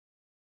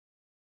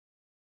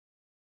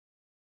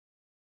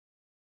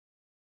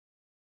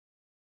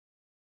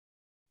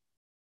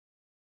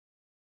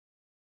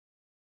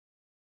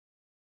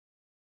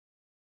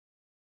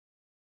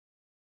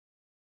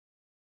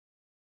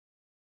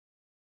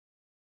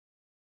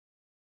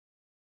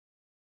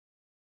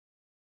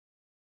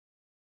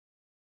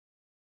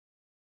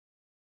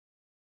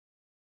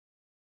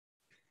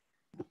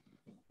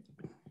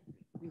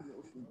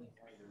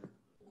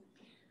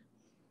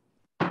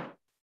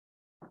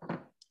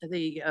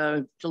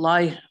The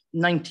July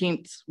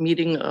 19th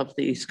meeting of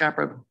the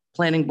Scarborough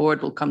Planning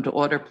Board will come to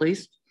order,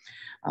 please.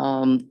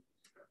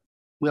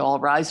 We all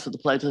rise for the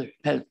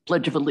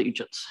Pledge of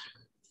Allegiance.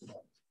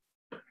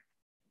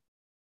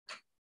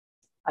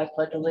 I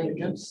pledge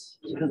allegiance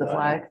to the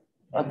flag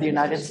of the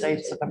United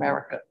States of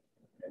America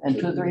and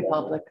to the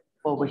republic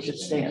for which it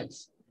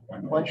stands,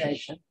 one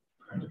nation,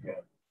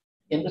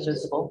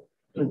 indivisible,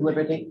 with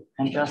liberty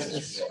and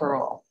justice for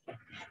all.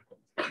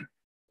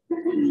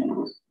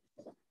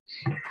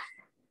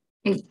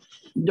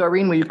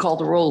 Doreen, will you call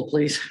the roll,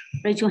 please?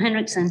 Rachel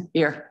Hendrickson.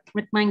 Here.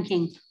 Rick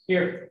Meinking.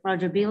 Here.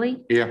 Roger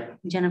Beely. Here.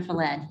 Jennifer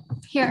Ladd.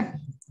 Here.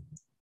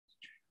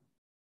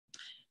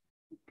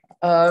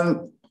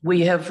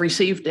 We have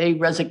received a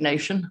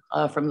resignation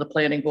from the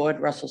planning board.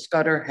 Russell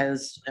Scudder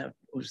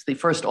was the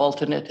first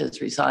alternate,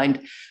 has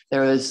resigned.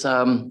 There is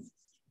some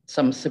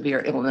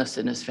severe illness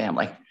in his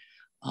family.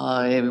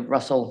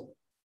 Russell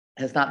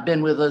has not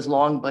been with us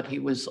long, but he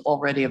was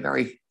already a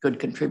very good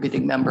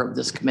contributing member of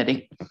this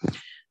committee.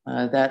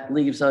 That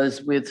leaves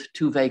us with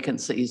 2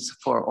 vacancies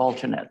for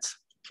alternates.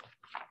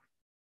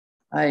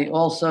 I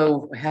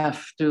also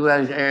have to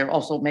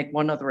also make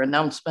one other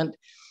announcement.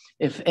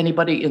 If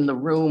anybody in the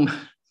room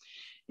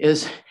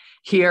is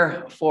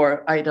here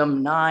for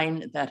item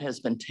 9, that has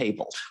been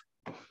tabled.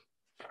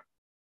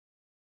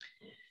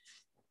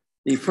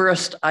 The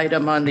first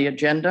item on the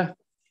agenda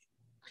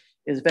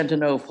is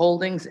Ventanove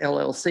Holdings,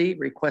 LLC,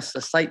 requests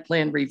a site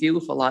plan review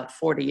for lot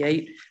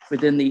 48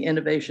 within the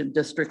Innovation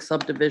District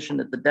subdivision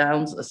at the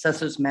Downs,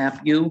 Assessors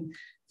Map U,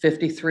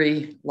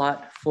 53,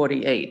 lot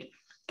 48.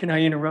 Can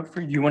I interrupt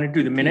for you? Do you want to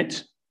do the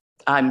minutes?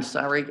 I'm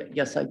sorry,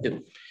 yes, I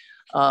do.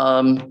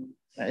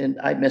 And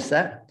I missed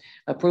that.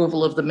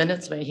 Approval of the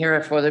minutes, may I hear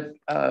it for the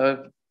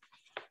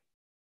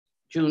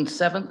June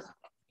 7th?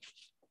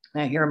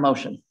 May I hear a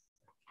motion?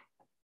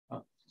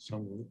 So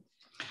moved.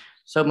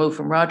 So moved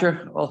from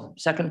Roger. Oh,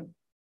 second.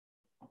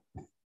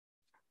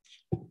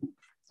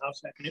 I'll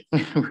second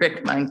it.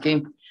 Rick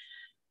Meinking.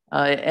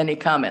 Any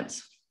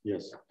comments?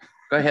 Yes.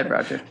 Go ahead,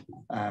 Roger.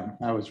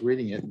 I was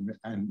reading it,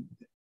 and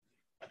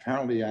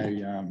apparently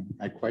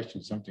I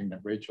questioned something that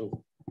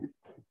Rachel.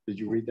 Did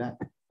you read that?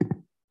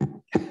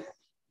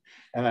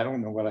 And I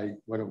don't know what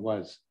it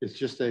was. It's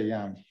just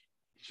a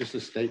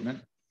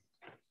statement.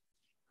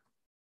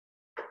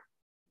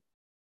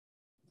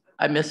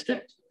 I missed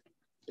it.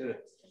 It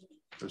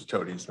was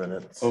Tody's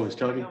minutes. Oh, it's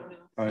Tody? All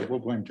right, we'll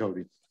blame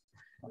Tody.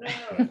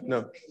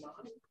 No.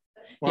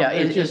 Well, Yeah,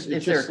 it's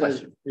their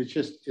question. It's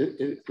just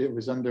it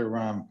was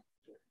under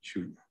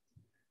shoot.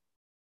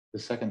 The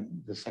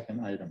second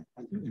item.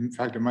 In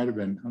fact, it might have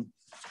been. I'm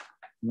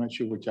not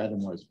sure which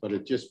item was, but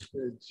it's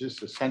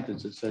just a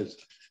sentence that says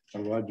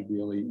Roger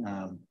Beely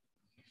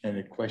and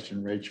it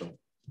questioned Rachel,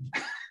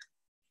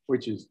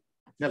 which is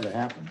never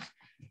happens.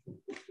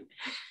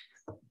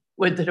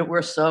 Would that it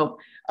were so.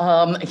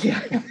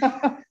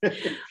 Yeah.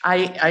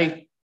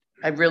 I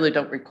really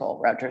don't recall,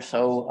 Roger.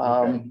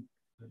 So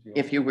Okay.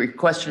 if you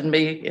questioned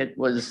me, it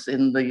was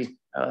in the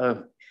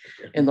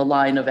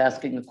line of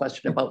asking a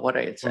question about what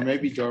I had said. Or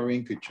maybe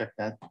Doreen could check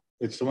that.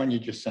 It's the one you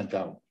just sent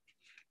out.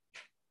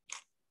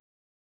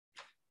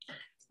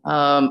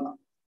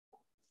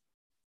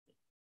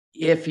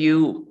 If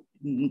you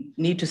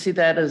need to see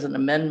that as an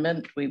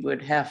amendment, we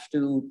would have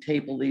to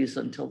table these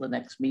until the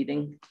next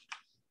meeting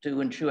to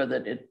ensure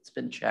that it's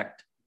been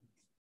checked.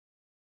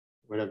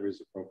 Whatever is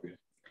appropriate.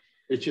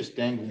 It's just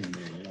dangling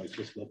there, it's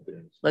just left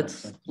there.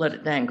 Let's let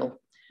it dangle.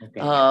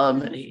 Okay.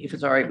 If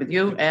it's all right with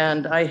you.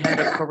 And I had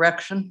a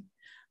correction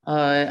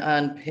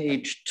on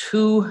page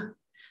 2,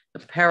 the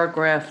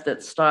paragraph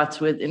that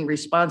starts with, in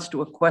response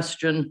to a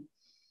question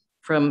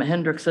from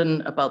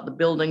Hendrickson about the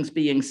buildings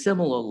being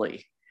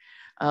similarly.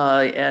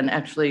 And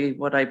actually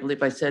what I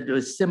believe I said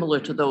was similar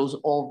to those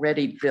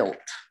already built.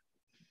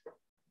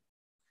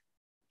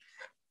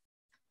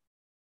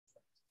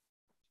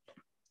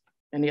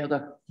 Any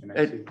other?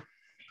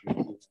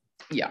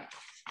 Yeah.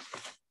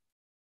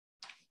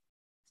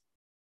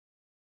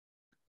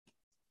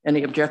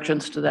 Any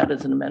objections to that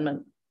as an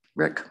amendment?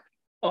 Rick?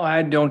 Oh,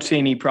 I don't see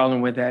any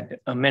problem with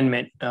that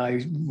amendment.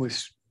 I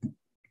was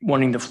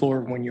wanting the floor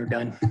when you're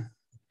done.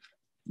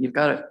 You've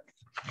got it.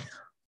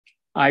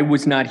 I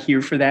was not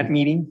here for that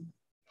meeting,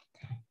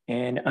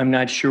 and I'm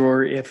not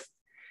sure if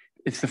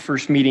it's the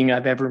first meeting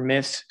I've ever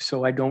missed,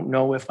 so I don't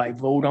know if I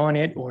vote on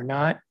it or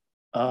not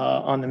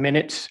on the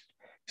minutes.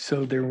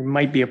 So there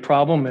might be a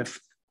problem if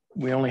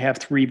we only have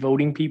 3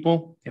 voting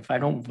people, if I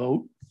don't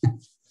vote.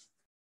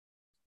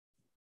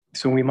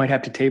 So we might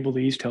have to table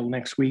these till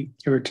next week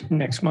or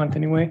next month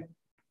anyway.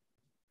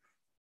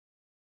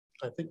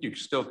 I think you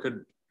still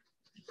could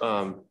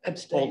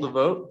Abstain. hold the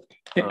vote.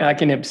 I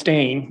can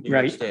abstain, You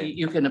right? abstain.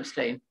 You can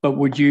abstain, But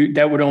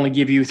that would only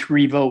give you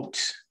 3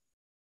 votes.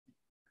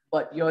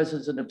 but yours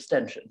is an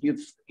abstention. You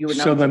So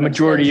announced the an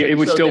majority, abstention, it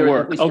would so still there-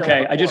 work. we still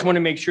Okay, have a I just quorum. want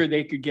to make sure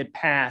they could get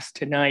passed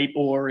tonight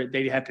or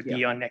they'd have to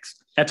be on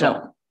next. That's No.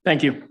 all.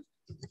 Thank you.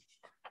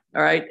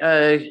 All right,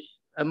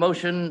 a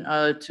motion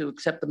to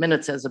accept the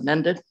minutes as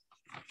amended.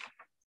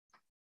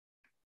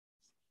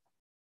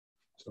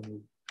 So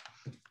moved.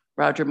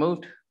 Roger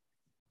moved.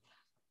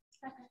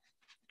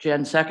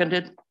 Jen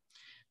seconded.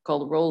 Call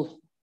the roll,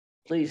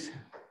 please.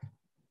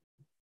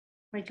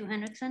 Rachel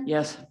Hendrickson.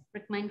 Yes.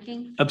 Rick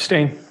Manking.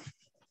 Abstain.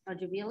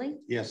 Roger Beely.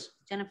 Yes.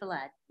 Jennifer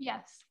Ladd.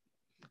 Yes.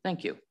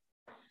 Thank you.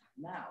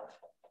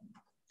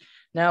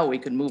 Now we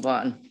can move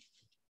on.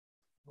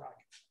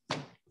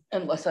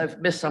 Unless I've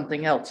missed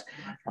something else.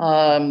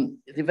 The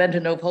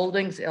Ventanove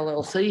Holdings,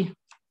 LLC.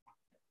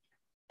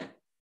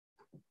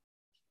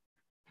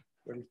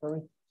 Ready for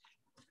me?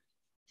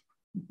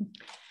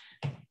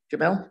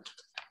 Jamel?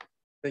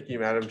 Thank you,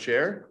 Madam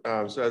Chair.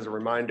 So as a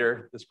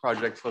reminder, this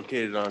project is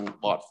located on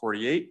lot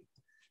 48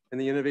 in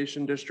the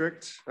Innovation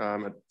District,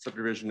 at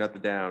subdivision at the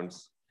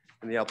Downs.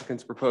 And the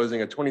applicant's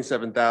proposing a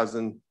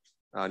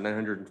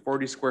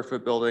 27,940 square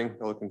foot building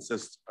that will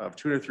consist of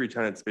 2 to 3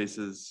 tenant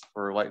spaces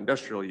for light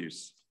industrial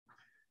use.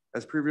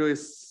 As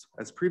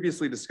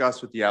previously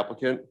discussed with the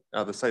applicant,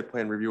 the site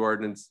plan review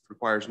ordinance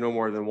requires no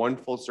more than 1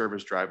 full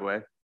service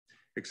driveway,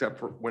 except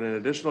for when an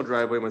additional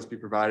driveway must be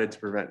provided to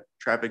prevent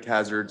traffic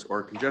hazards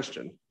or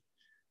congestion.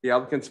 The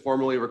applicant's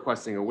formally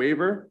requesting a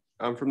waiver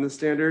from this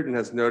standard and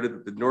has noted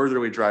that the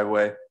northerly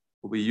driveway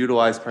will be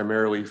utilized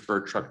primarily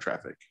for truck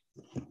traffic.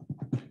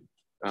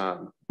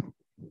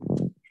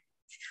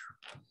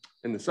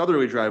 And the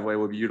southerly driveway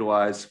will be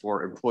utilized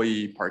for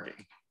employee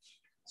parking.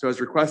 So as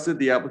requested,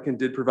 the applicant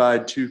did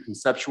provide 2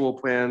 conceptual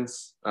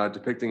plans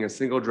depicting a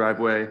single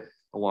driveway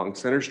along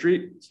Center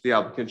Street. So the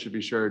applicant should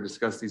be sure to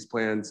discuss these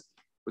plans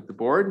with the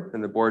board,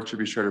 and the board should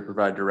be sure to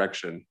provide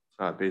direction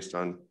based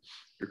on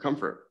your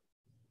comfort.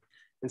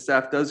 And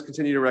staff does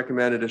continue to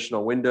recommend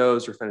additional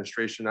windows or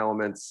fenestration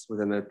elements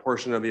within a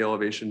portion of the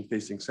elevation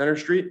facing Center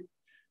Street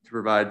to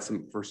provide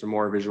some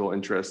more visual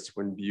interest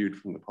when viewed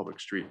from the public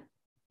street.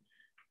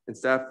 And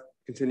staff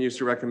continues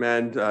to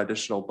recommend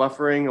additional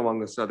buffering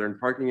along the southern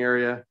parking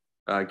area,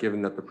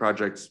 given that the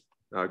project's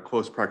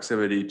close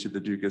proximity to the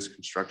Dukas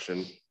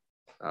construction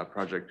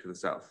project to the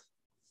south.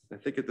 I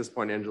think at this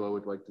point, Angela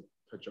would like to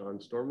touch on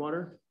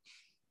stormwater.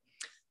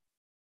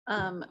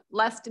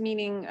 Last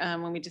meeting,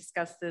 when we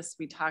discussed this,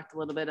 we talked a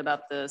little bit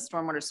about the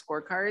stormwater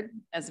scorecard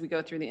as we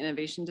go through the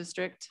Innovation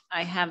District.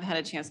 I have had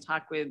a chance to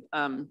talk with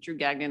Drew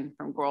Gagnon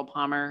from Goral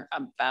Palmer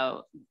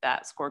about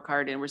that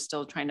scorecard, and we're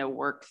still trying to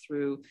work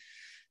through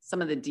some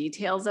of the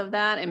details of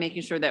that and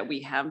making sure that we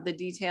have the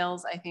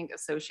details, I think,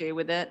 associated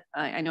with it.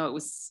 I know it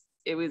was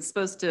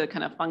supposed to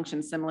kind of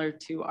function similar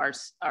to our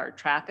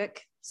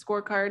traffic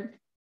scorecard.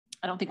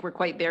 I don't think we're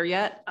quite there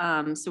yet.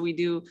 So we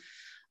do,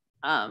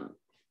 I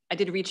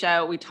did reach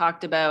out. We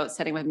talked about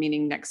setting a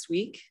meeting next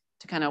week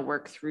to kind of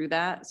work through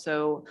that.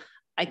 So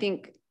I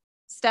think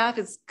staff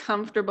is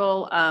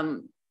comfortable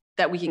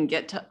that we can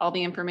get to all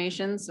the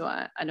information. So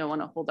I don't want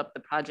to hold up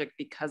the project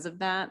because of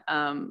that.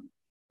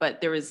 But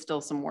there is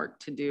still some work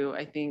to do,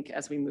 I think,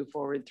 as we move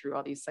forward through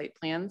all these site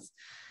plans.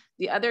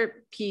 The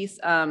other piece,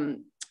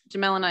 Jamel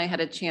and I had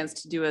a chance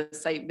to do a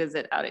site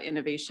visit out at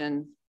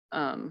Innovation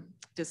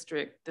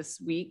District this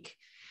week.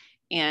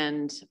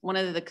 And one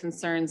of the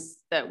concerns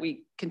that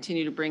we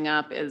continue to bring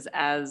up is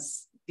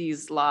as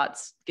these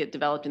lots get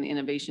developed in the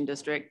Innovation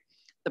District,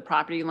 the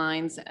property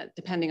lines,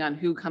 depending on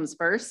who comes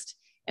first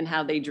and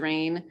how they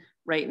drain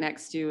right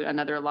next to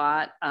another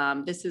lot.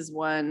 This is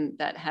one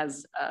that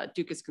has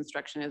Dukas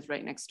Construction is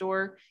right next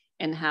door,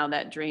 and how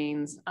that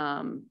drains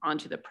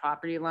onto the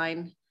property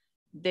line.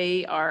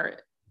 They are,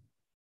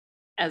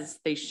 as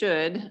they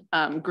should,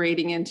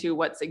 grading into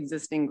what's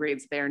existing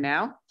grades there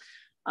now.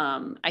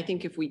 I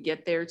think if we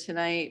get there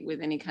tonight with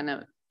any kind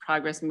of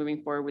progress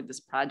moving forward with this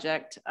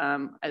project,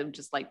 I would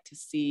just like to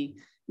see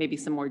maybe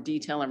some more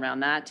detail around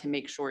that to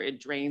make sure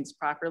it drains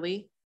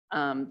properly.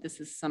 This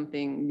is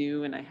something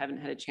new and I haven't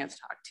had a chance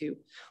to talk to.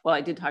 Well,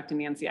 I did talk to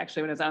Nancy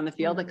actually when I was out in the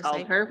field. I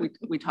called her.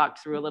 We talked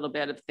through a little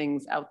bit of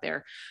things out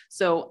there.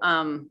 So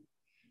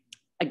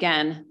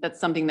again, that's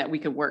something that we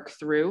could work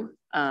through.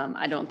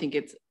 I don't think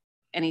it's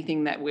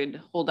anything that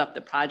would hold up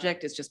the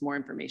project. It's just more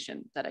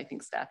information that I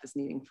think staff is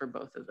needing for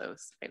both of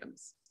those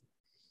items.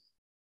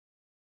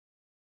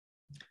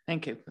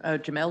 Thank you.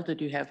 Jamel, did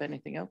you have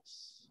anything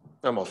else?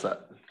 I'm all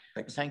set.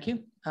 Thanks. Thank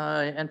you.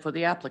 And for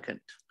the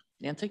applicant,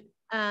 Nancy?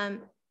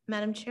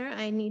 Madam Chair,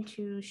 I need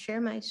to share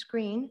my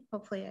screen.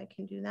 Hopefully I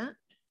can do that.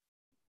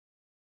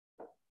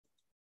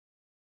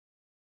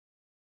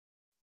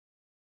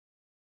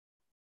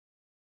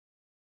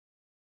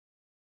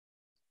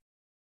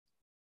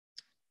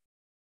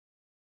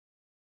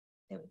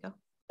 There we go.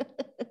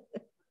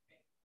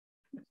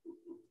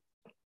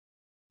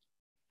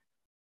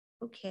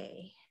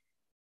 Okay.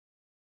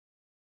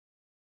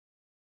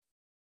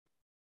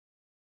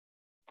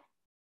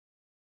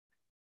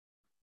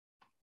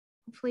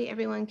 Hopefully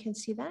everyone can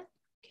see that.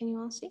 Can you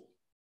all see?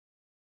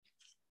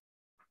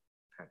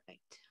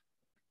 Perfect.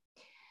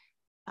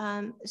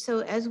 So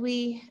as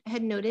we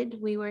had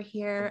noted, we were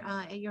here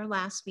at your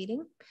last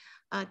meeting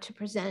to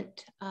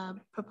present a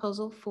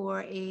proposal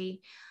for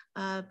a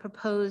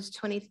proposed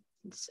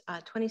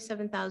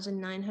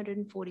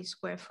 27,940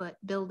 square foot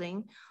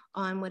building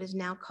on what is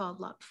now called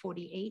Lot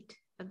 48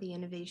 of the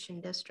Innovation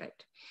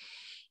District.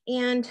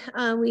 And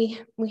we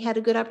had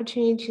a good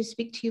opportunity to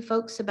speak to you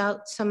folks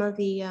about some of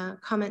the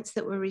comments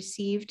that were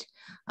received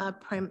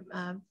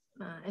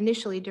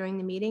initially during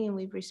the meeting, and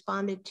we've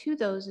responded to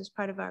those as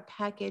part of our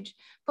package,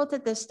 both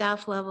at the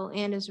staff level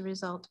and as a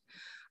result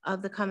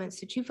of the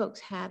comments that you folks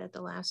had at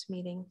the last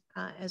meeting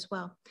as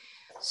well.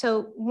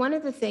 So one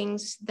of the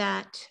things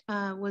that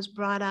was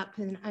brought up,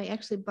 and I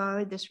actually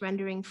borrowed this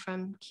rendering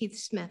from Keith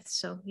Smith,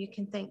 so you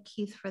can thank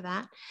Keith for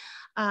that.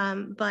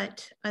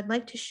 But I'd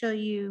like to show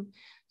you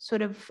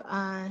sort of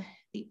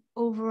the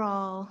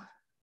overall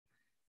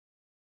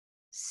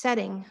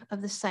setting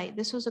of the site.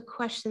 This was a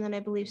question that I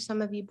believe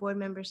some of you board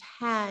members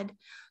had,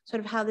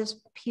 sort of how this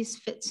piece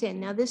fits in.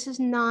 Now, this is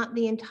not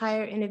the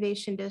entire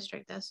innovation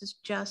district. This is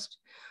just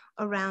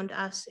around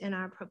us in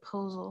our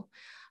proposal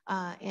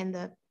and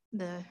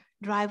the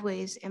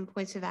driveways and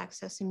points of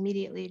access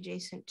immediately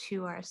adjacent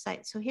to our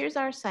site. So here's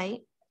our site,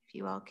 if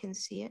you all can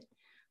see it.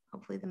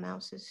 Hopefully the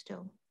mouse is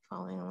still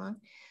following along.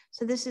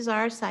 So this is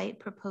our site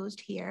proposed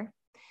here.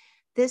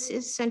 This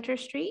is Center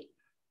Street.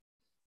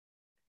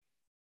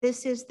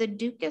 This is the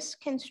Dukas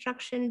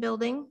Construction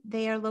Building.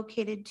 They are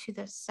located to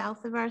the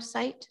south of our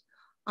site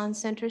on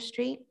Center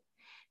Street.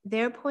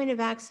 Their point of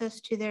access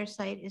to their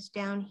site is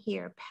down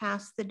here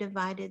past the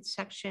divided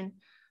section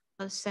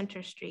of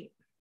Center Street.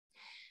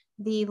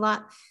 The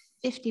lot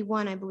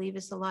 51, I believe,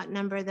 is the lot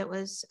number that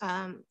was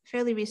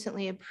fairly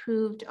recently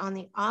approved on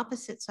the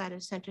opposite side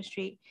of Center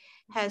Street,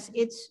 has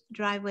its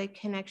driveway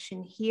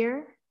connection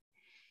here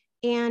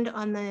and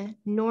on the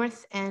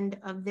north end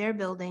of their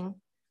building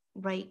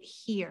right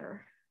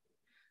here.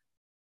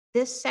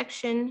 This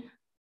section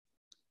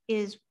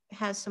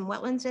has some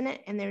wetlands in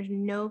it, and there's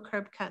no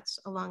curb cuts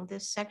along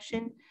this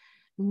section,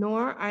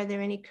 nor are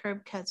there any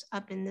curb cuts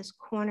up in this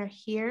corner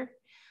here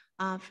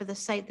for the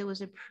site that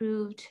was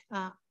approved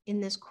in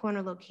this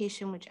corner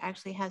location, which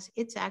actually has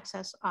its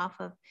access off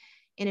of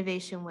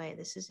Innovation Way.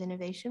 This is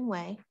Innovation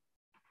Way.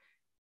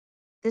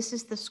 This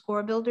is the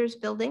Score Builders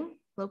building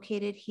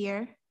located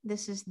here.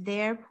 This is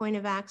their point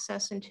of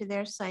access into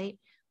their site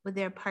with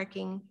their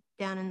parking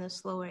down in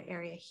this lower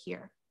area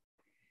here.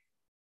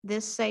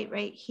 This site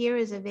right here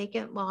is a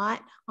vacant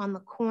lot on the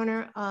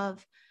corner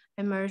of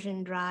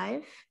Immersion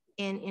Drive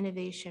and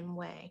Innovation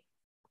Way.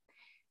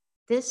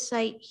 This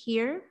site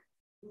here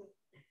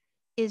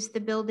is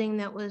the building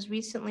that was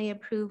recently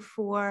approved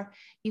for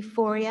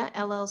Euphoria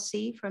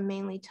LLC from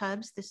Mainly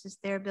Tubbs. This is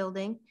their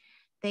building.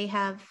 They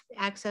have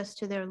access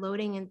to their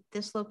loading in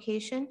this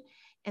location,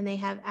 and they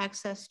have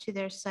access to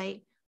their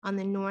site on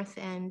the north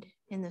end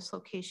in this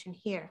location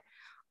here.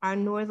 Our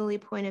northerly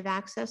point of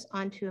access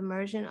onto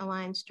Immersion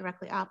aligns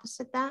directly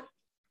opposite that.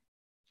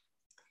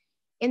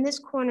 In this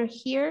corner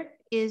here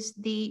is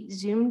the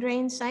Zoom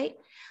Drain site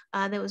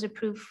that was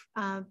approved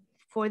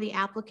for the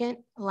applicant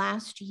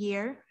last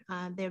year.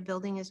 Their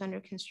building is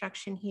under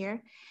construction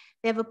here.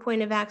 They have a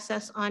point of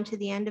access onto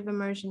the end of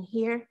Immersion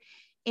here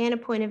and a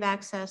point of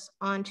access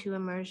onto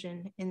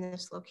Immersion in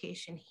this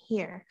location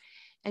here.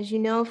 As you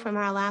know from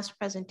our last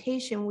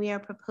presentation, we are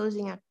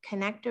proposing a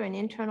connector, an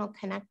internal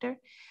connector,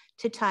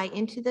 to tie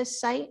into this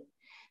site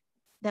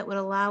that would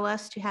allow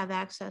us to have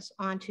access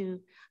onto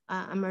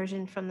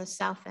Immersion from the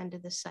south end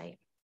of the site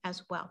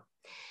as well.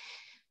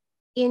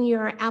 In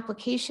your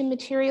application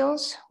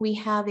materials, we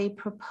have a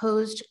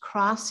proposed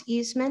cross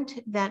easement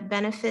that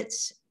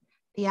benefits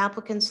the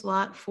applicant's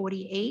lot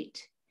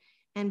 48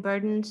 and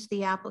burdens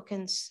the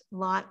applicant's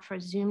lot for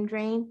Zoom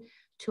Drain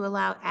to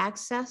allow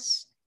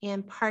access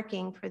and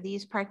parking for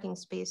these parking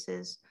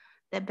spaces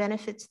that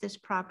benefits this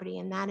property,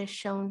 and that is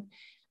shown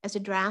as a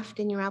draft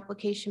in your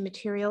application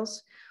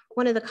materials.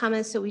 One of the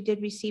comments that we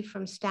did receive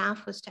from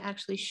staff was to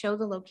actually show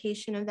the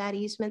location of that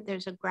easement.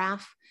 There's a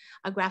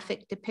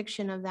graphic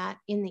depiction of that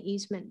in the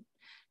easement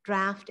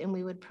draft, and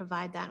we would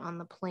provide that on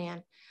the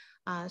plan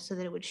so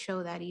that it would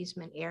show that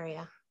easement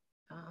area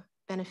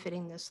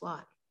benefiting this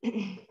lot.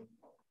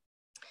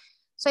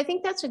 So I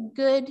think that's a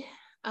good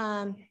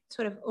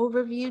sort of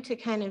overview to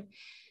kind of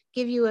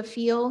give you a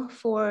feel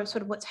for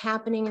sort of what's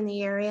happening in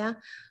the area,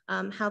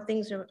 how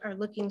things are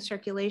looking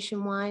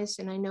circulation wise.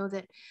 And I know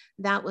that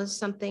that was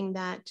something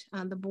that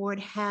the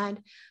board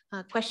had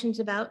questions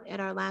about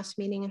at our last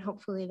meeting, and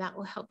hopefully that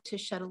will help to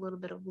shed a little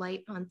bit of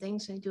light on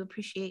things. And I do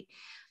appreciate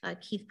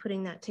Keith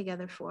putting that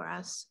together for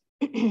us.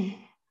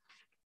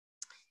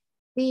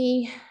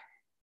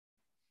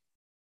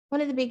 One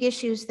of the big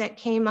issues that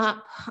came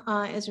up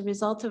as a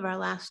result of our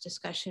last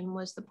discussion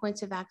was the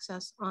points of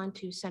access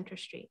onto Center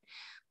Street.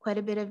 Quite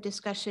a bit of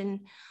discussion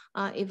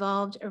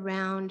evolved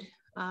around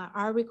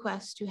our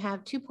request to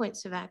have 2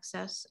 points of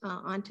access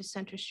onto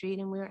Center Street,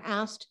 and we were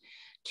asked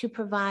to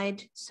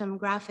provide some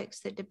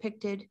graphics that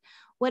depicted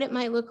what it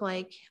might look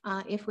like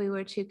if we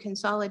were to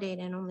consolidate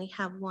and only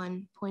have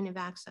 1 point of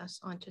access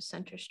onto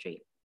Center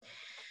Street.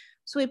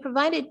 So we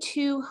provided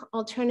 2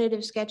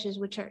 alternative sketches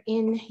which are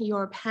in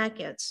your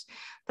packets.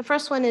 The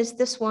first one is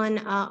this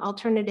one,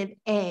 alternative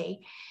A.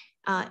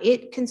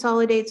 It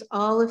consolidates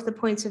all of the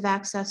points of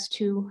access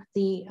to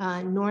the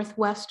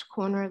northwest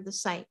corner of the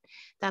site.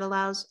 That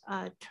allows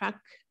a truck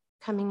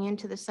coming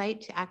into the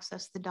site to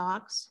access the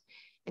docks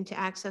and to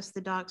access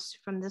the docks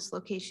from this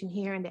location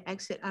here and to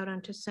exit out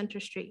onto Center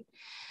Street.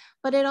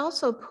 But it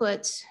also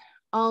puts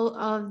all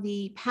of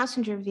the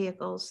passenger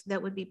vehicles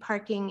that would be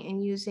parking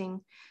and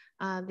using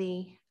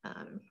the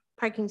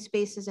parking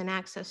spaces and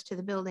access to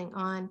the building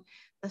on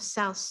the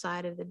south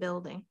side of the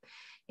building.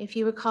 If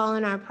you recall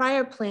in our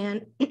prior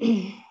plan,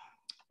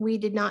 we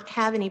did not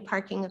have any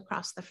parking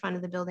across the front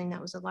of the building.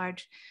 That was a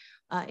large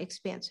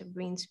expanse of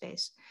green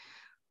space.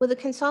 With the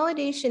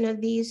consolidation of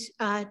these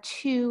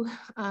two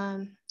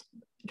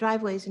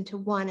driveways into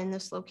one in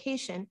this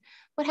location,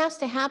 what has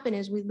to happen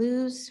is we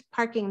lose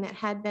parking that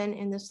had been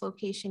in this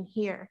location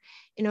here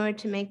in order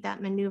to make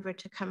that maneuver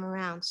to come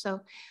around. So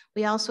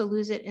we also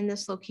lose it in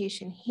this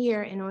location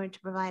here in order to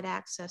provide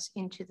access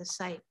into the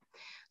site.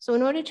 So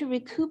in order to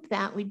recoup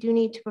that, we do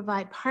need to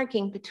provide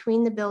parking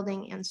between the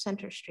building and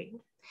Center Street.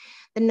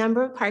 The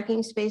number of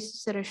parking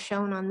spaces that are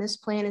shown on this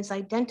plan is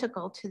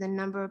identical to the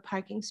number of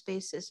parking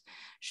spaces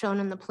shown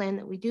on the plan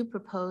that we do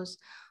propose,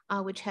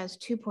 which has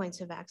 2 points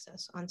of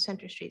access on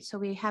Center Street. So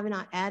we have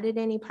not added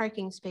any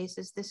parking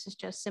spaces. This is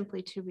just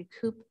simply to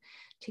recoup,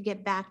 to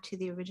get back to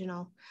the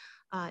original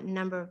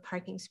number of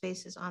parking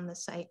spaces on the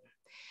site.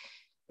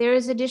 There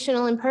is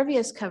additional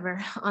impervious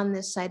cover on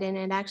this site, and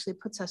it actually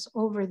puts us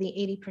over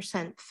the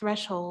 80%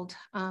 threshold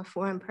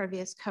for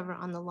impervious cover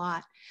on the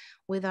lot.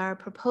 With our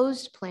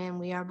proposed plan,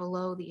 we are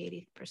below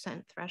the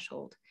 80%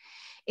 threshold.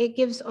 It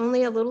gives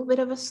only a little bit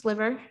of a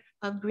sliver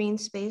of green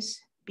space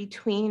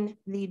between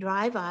the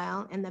drive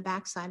aisle and the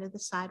backside of the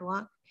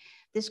sidewalk.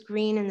 This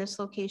green in this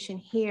location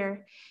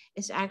here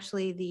is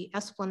actually the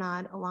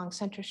esplanade along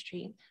Center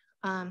Street.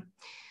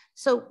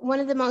 So one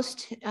of the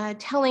most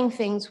telling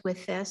things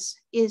with this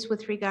is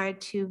with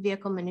regard to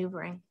vehicle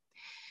maneuvering.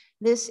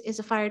 This is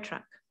a fire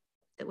truck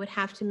that would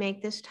have to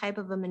make this type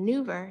of a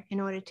maneuver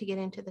in order to get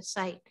into the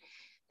site.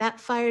 That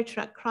fire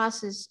truck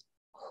crosses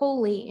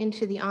wholly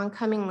into the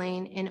oncoming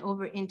lane and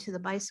over into the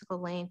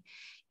bicycle lane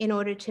in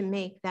order to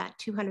make that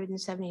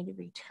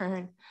 270-degree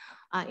turn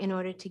in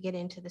order to get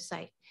into the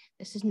site.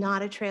 This is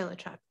not a trailer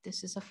truck.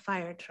 This is a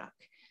fire truck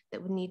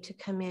that would need to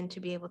come in to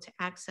be able to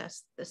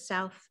access the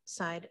south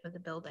side of the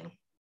building.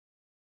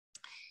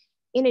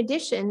 In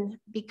addition,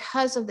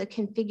 because of the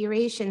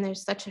configuration,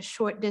 there's such a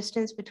short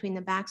distance between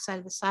the backside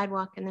of the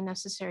sidewalk and the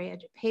necessary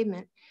edge of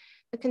pavement.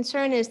 The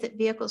concern is that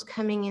vehicles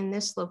coming in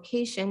this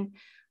location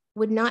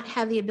would not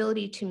have the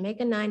ability to make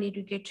a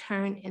 90-degree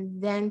turn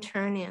and then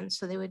turn in.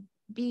 So they would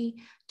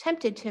be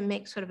tempted to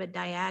make sort of a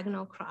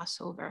diagonal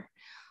crossover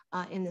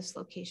in this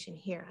location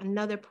here.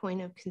 Another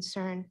point of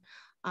concern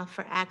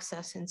for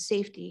access and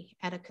safety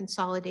at a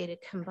consolidated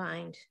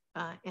combined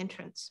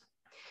entrance.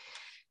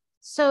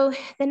 So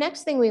the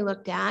next thing we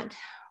looked at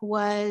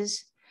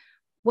was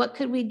what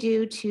could we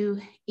do to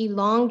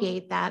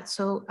elongate that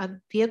so a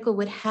vehicle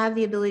would have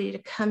the ability to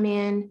come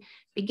in,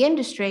 begin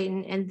to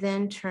straighten, and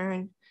then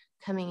turn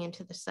coming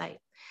into the site.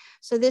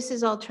 So this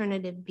is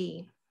alternative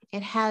B.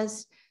 It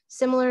has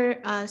similar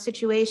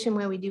situation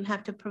where we do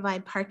have to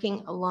provide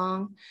parking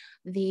along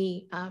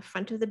the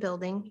front of the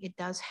building. It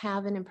does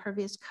have an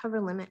impervious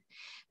cover limit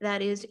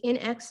that is in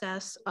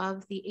excess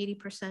of the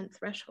 80%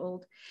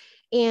 threshold.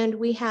 And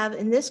we have,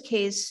 in this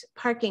case,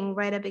 parking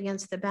right up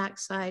against the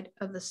backside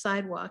of the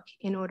sidewalk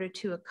in order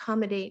to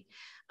accommodate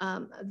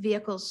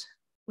vehicles,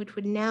 which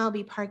would now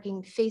be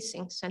parking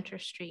facing Center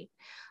Street,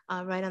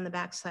 right on the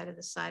backside of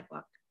the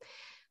sidewalk.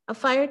 A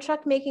fire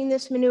truck making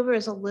this maneuver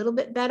is a little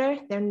bit better.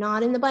 They're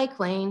not in the bike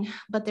lane,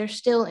 but they're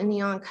still in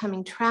the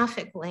oncoming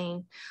traffic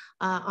lane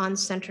on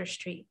Center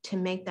Street to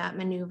make that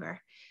maneuver.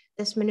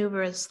 This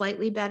maneuver is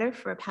slightly better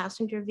for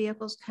passenger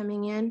vehicles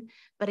coming in,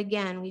 but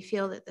again, we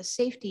feel that the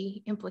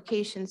safety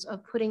implications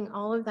of putting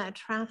all of that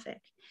traffic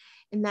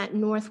in that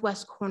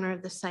northwest corner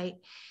of the site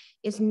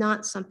is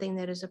not something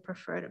that is a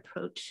preferred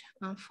approach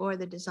for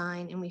the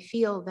design. And we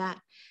feel that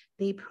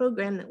the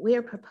program that we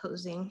are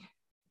proposing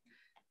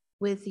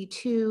with the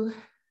two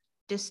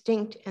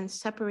distinct and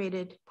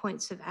separated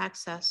points of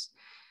access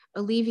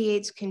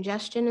alleviates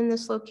congestion in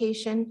this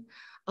location,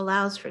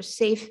 allows for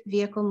safe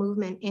vehicle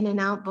movement in and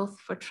out, both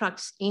for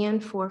trucks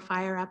and for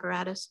fire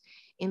apparatus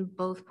in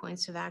both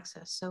points of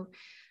access. So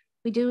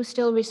we do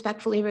still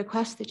respectfully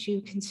request that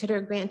you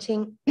consider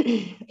granting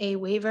a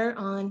waiver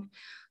on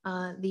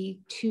a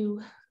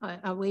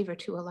waiver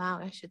to allow,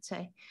 I should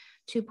say,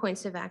 2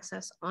 points of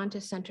access onto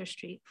Center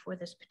Street for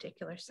this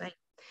particular site.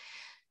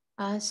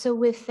 So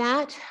with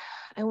that,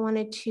 I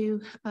wanted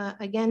to,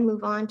 again,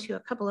 move on to a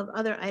couple of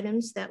other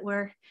items that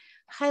were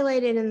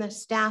highlighted in the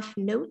staff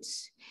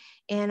notes.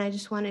 And I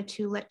just wanted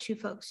to let you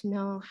folks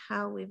know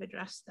how we've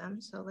addressed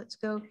them. So let's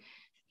go.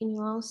 Can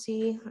you all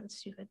see?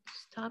 Let's see if I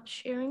stop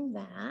sharing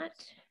that.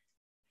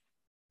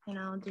 And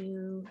I'll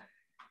do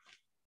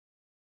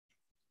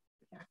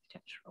the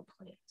architectural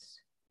plans.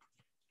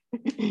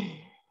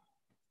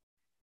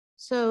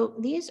 So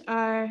these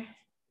are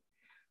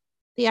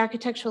the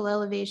architectural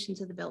elevations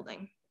of the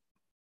building.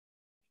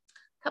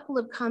 A couple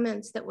of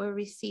comments that were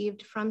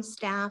received from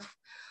staff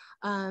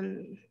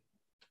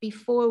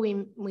before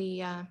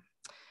we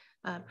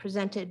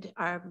presented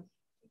our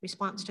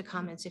response to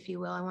comments, if you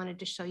will. I wanted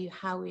to show you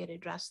how we had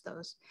addressed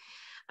those.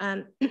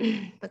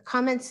 The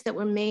comments that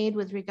were made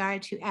with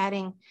regard to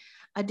adding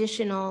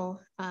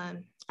additional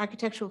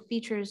architectural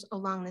features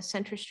along the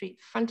Center Street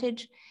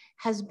frontage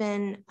has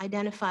been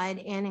identified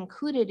and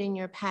included in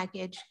your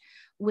package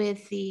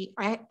with the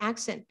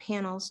accent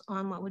panels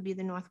on what would be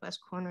the northwest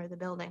corner of the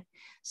building,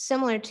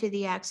 similar to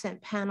the accent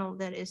panel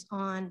that is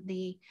on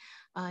the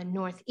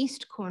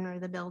northeast corner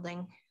of the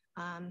building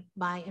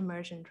by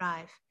Immersion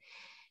Drive.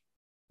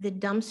 The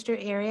dumpster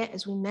area,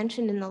 as we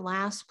mentioned in the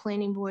last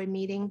planning board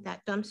meeting,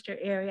 that dumpster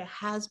area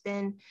has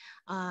been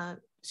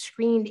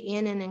screened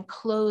in and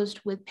enclosed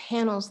with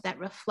panels that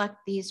reflect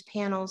these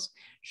panels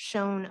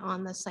shown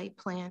on the site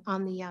plan,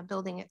 on the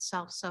building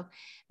itself. So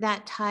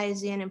that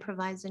ties in and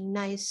provides a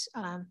nice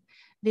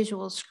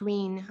visual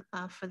screen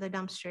for the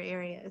dumpster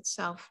area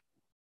itself.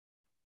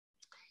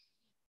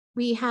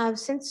 We have,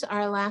 since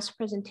our last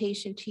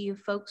presentation to you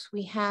folks,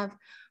 we have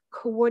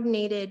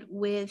coordinated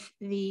with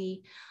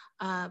the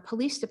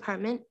police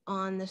department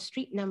on the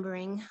street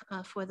numbering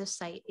for the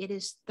site. It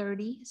is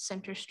 30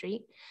 Center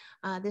Street.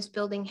 This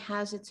building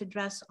has its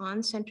address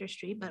on Center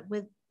Street, but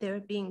with there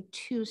being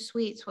 2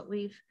 suites, what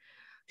we've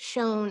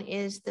shown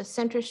is the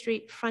Center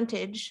Street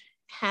frontage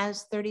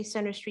has 30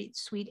 Center Street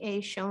Suite A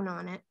shown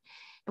on it.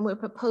 And we're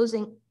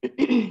proposing,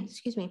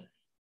 excuse me,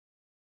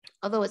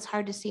 although it's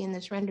hard to see in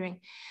this rendering,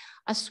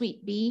 a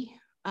Suite B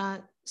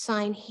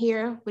sign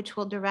here, which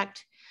will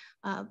direct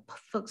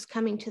folks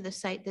coming to the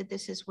site that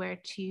this is where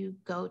to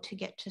go to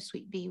get to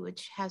Suite B,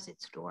 which has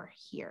its door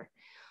here.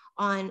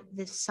 On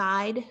the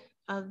side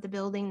of the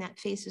building that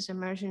faces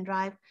Immersion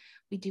Drive,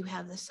 we do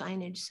have the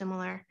signage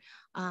similar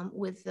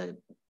with the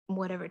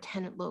whatever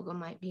tenant logo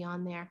might be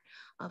on there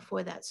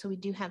for that. So we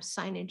do have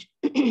signage,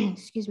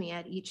 excuse me,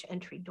 at each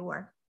entry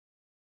door.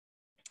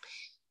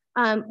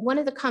 One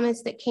of the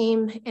comments that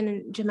came,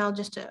 and Jamel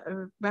just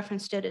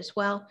referenced it as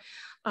well,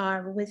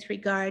 are with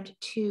regard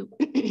to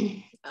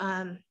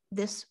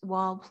this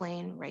wall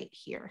plane right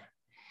here.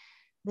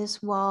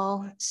 This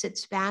wall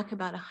sits back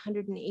about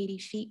 180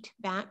 feet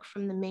back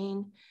from the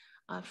main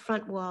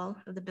front wall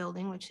of the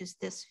building, which is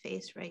this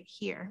face right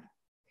here.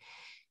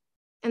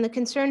 And the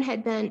concern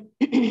had been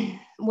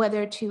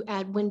whether to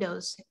add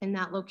windows in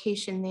that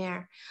location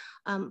there.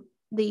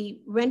 The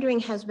rendering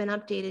has been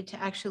updated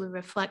to actually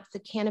reflect the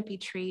canopy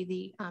tree,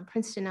 the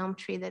Princeton elm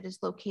tree that is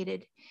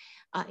located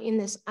in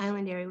this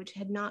island area, which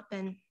had not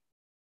been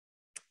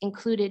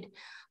included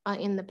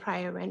in the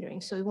prior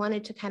rendering. So we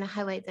wanted to kind of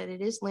highlight that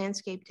it is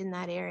landscaped in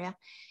that area.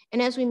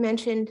 And as we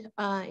mentioned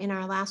in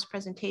our last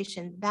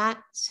presentation, that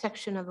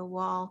section of the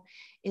wall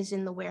is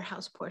in the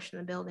warehouse portion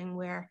of the building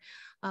where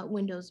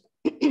windows,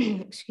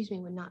 excuse me,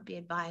 would not be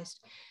advised.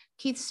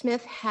 Keith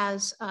Smith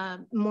has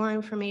more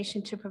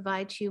information to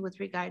provide to you with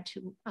regard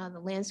to the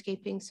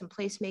landscaping, some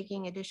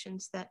placemaking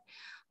additions that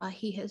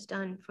he has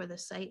done for the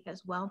site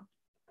as well.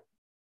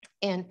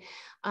 And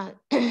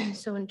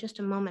so in just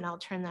a moment, I'll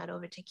turn that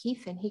over to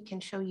Keith and he can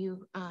show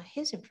you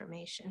his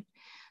information.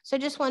 So I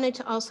just wanted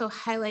to also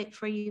highlight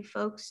for you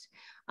folks,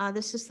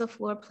 this is the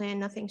floor plan,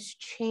 nothing's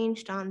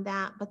changed on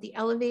that, but the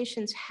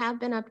elevations have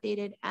been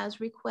updated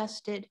as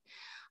requested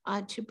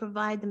to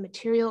provide the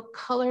material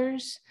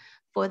colors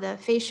for the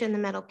fascia and the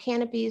metal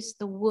canopies,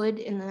 the wood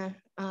and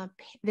the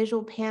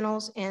visual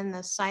panels and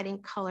the siding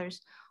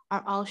colors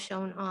are all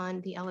shown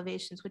on the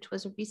elevations, which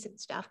was a recent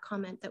staff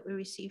comment that we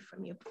received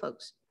from you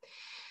folks.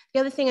 The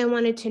other thing I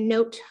wanted to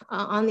note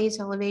on these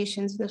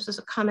elevations, this was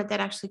a comment that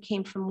actually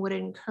came from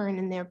Woodard and Kern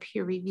in their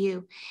peer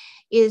review,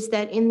 is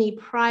that in the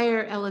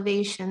prior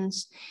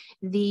elevations,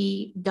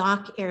 the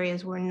dock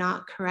areas were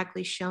not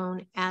correctly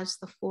shown as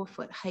the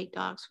 4-foot height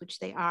docks, which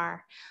they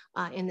are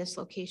in this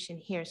location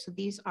here. So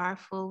these are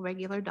full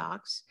regular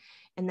docks,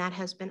 and that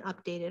has been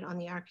updated on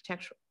the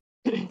architectural,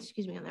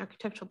 excuse me, on the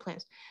architectural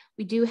plans.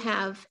 We do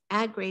have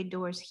ad-grade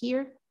doors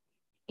here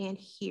and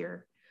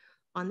here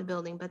on the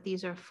building, but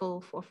these are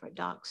full 4-foot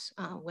docks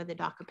where the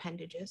dock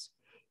appendage is.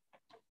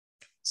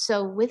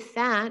 So with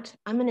that,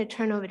 I'm going to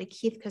turn over to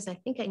Keith because I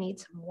think I need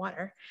some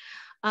water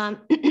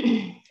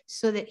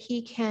so that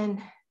he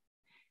can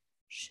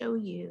show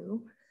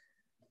you.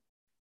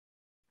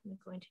 I'm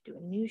going to do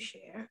a new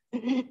share.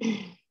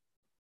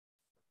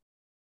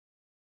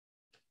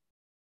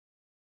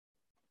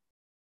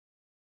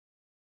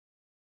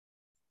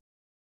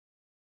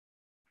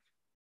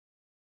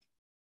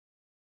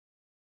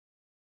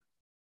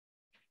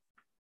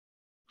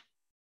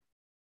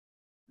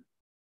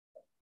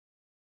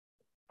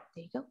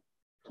 There you go.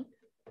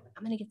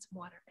 I'm gonna get some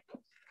water.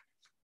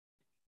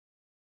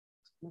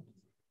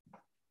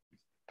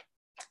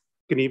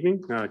 Good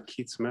evening,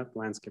 Keith Smith,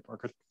 Landscape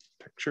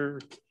Architecture.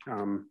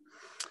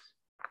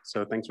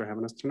 So thanks for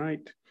having us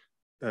tonight.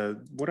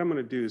 What I'm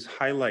gonna do is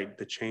highlight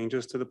the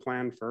changes to the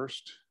plan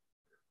first,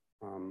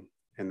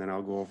 and then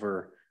I'll go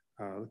over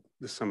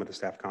some of the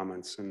staff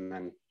comments, and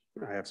then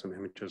I have some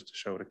images to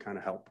show to kind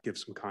of help give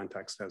some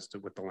context as to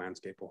what the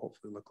landscape will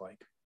hopefully look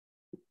like.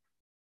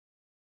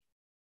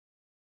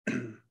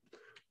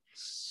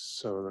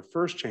 So the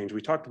first change, we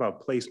talked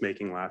about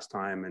placemaking last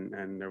time,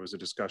 and there was a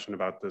discussion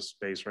about this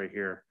space right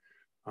here,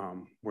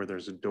 where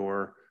there's a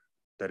door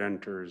that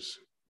enters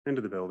into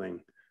the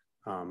building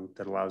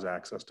that allows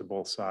access to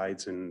both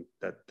sides, and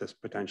that this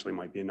potentially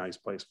might be a nice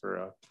place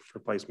for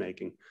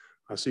placemaking.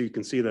 So you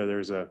can see that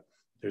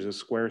there's a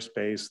square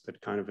space that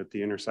kind of at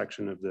the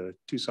intersection of the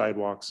two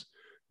sidewalks.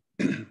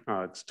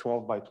 It's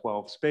 12 by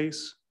 12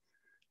 space.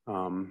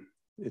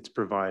 It's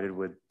provided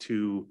with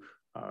two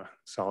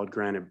solid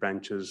granite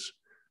benches,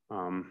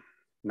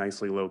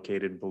 nicely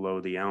located below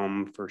the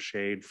elm for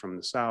shade from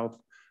the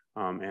south,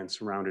 and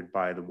surrounded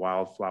by the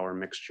wildflower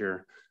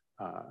mixture,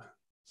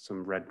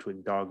 some red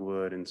twig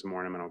dogwood and some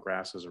ornamental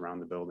grasses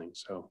around the building.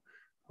 So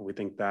we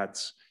think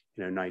that's,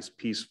 you know, nice,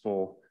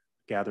 peaceful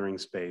gathering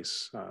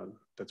space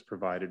that's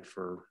provided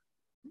for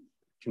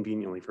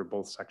conveniently for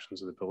both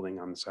sections of the building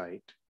on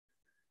site.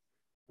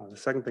 The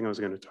second thing I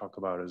was going to talk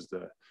about is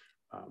the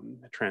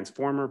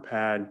transformer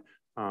pad.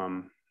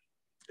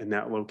 In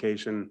that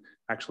location,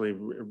 actually,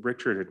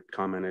 Richard had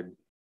commented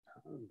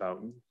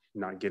about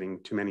not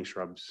getting too many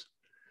shrubs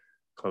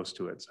close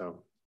to it.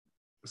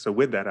 So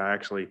with that, I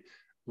actually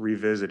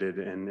revisited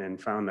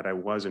and found that I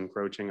was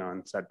encroaching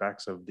on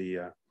setbacks of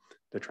the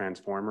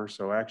transformer.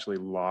 So I actually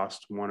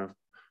lost one of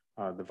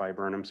the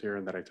viburnums here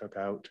that I took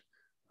out.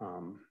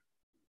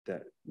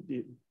 That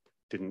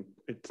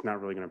it's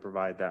not really going to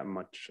provide that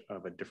much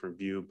of a different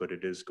view, but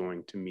it is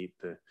going to meet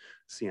the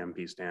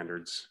CMP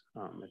standards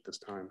at this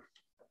time.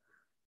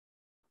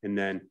 And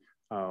then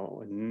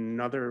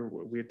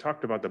we had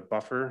talked about the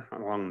buffer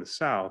along the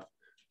south,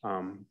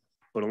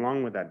 but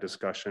along with that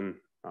discussion,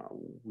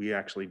 we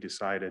actually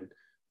decided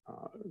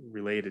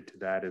related to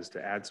that is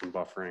to add some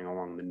buffering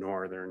along the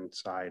northern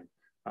side,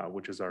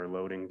 which is our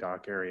loading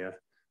dock area.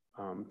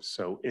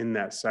 So in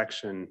that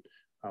section,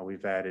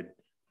 we've added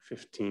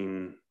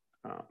 15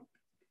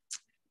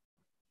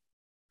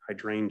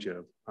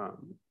 hydrangea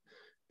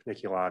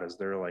paniculatas.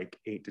 They're like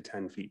 8 to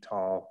 10 feet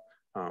tall,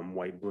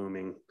 white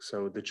blooming.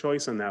 So the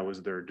choice on that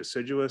was they're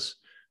deciduous.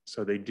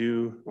 So they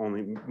do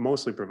only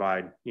mostly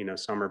provide, you know,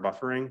 summer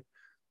buffering,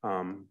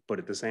 but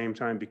at the same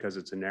time, because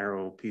it's a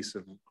narrow piece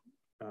of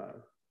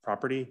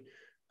property,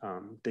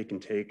 they can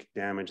take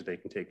damage, they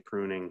can take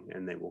pruning,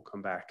 and they will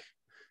come back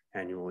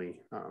annually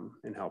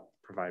and help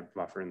provide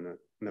buffer in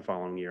the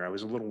following year. I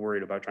was a little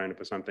worried about trying to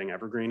put something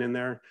evergreen in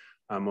there.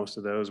 Most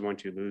of those,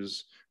 once you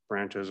lose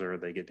branches or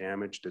they get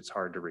damaged, it's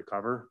hard to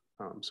recover.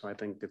 So I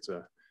think it's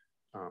a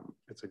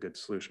good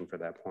solution for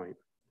that point.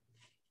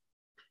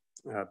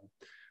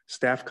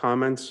 Staff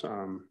comments.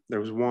 There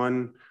was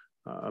one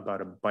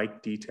about a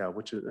bike detail,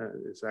 which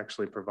is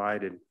actually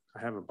provided. I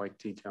have a bike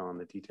detail on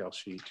the detail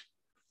sheet,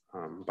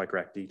 bike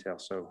rack detail.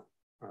 So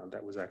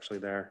that was actually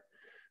there.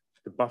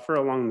 The buffer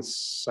along the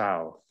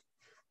south,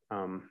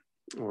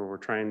 where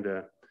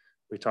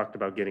we talked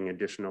about getting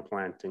additional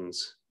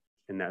plantings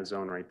in that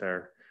zone right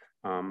there.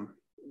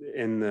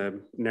 In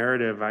the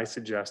narrative, I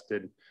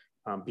suggested,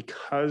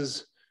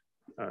 because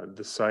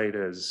the site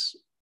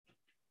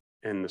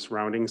and the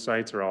surrounding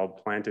sites are all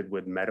planted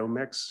with meadow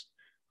mix,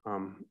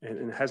 and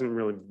it hasn't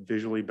really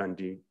visually been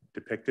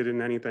depicted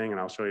in anything, and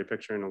I'll show you a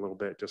picture in a little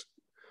bit just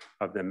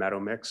of the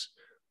meadow mix.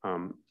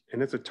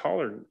 And it's a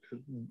taller,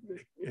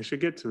 it should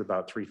get to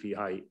about 3 feet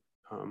height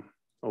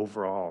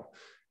overall.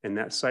 And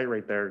that site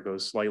right there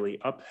goes slightly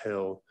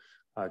uphill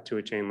to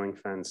a chain link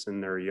fence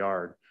in their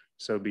yard.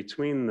 So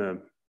between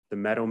the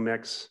meadow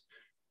mix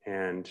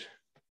and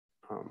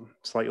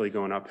slightly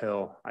going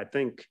uphill, I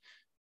think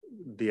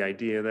the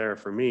idea there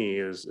for me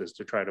is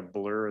to try to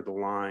blur the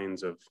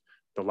lines of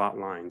the lot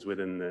lines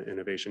within the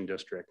innovation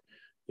district.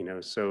 You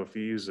know, so if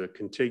you use a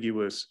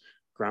contiguous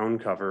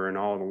ground cover in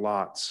all the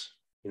lots,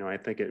 you know, I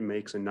think it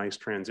makes a nice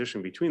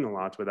transition between the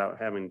lots without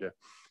having to,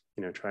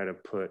 you know, try to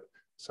put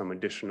some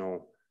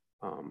additional,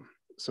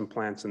 some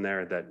plants in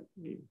there that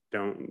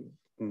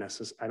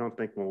I don't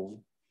think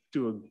will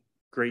do a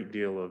great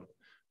deal of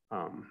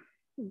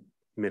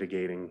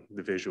mitigating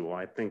the visual.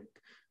 I think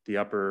the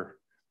upper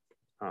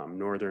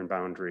northern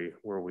boundary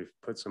where we've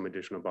put some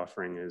additional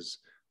buffering is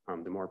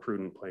the more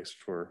prudent place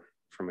for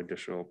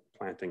additional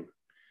planting.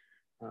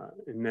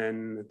 And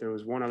then there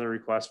was one other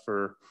request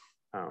for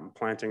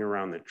planting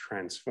around the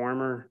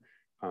transformer.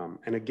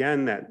 And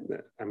again,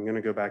 I'm going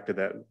to go back to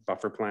that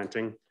buffer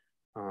planting,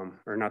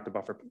 or not the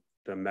buffer,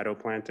 the meadow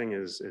planting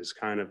is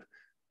kind of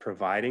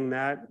providing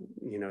that.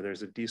 You know,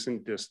 there's a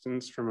decent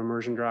distance from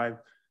Immersion Drive,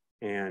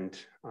 and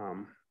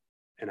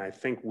I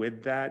think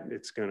with that,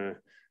 it's going to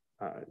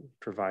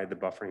provide the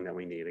buffering that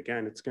we need.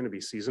 Again, it's going to be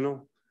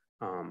seasonal,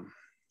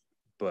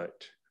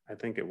 but I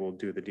think it will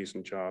do the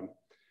decent job.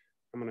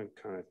 I'm going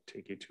to kind of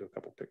take you to a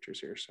couple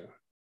pictures here.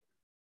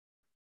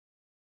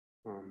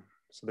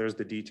 So there's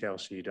the detail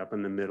sheet. Up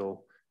in the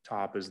middle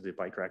top is the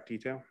bike rack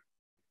detail.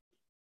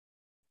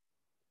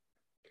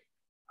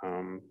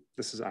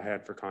 This is I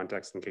had for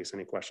context in case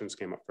any questions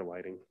came up for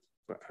lighting,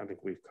 but I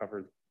think we've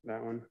covered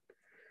that one.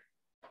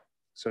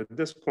 So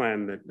this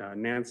plan that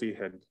Nancy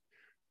had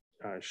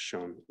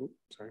shown,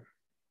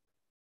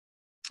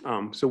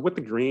 So what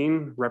the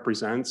green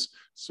represents,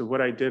 so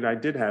what I did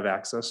have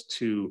access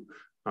to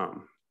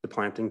the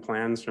planting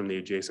plans from the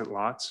adjacent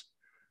lots.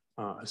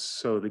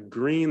 So the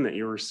green that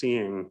you were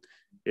seeing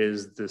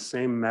is the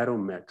same meadow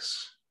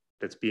mix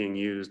that's being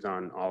used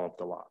on all of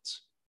the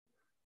lots.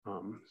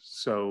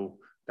 So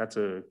that's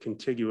a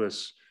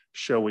contiguous,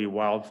 showy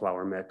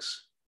wildflower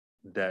mix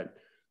that,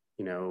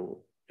 you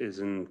know, is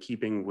in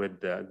keeping with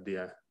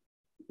the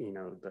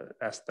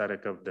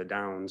aesthetic of the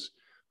downs,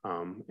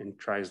 and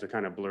tries to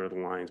kind of blur the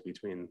lines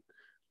between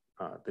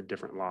the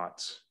different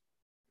lots.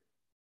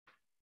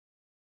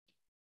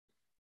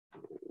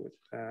 With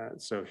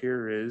that, so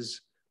here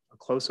is a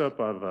close-up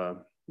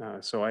of,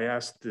 so I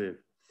asked the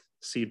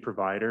seed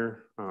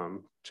provider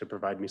to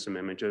provide me some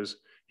images.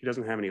 He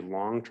doesn't have any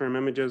long-term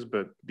images,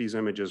 but these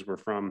images were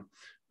from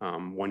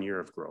 1 year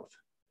of growth.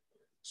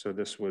 So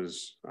this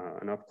was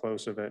an up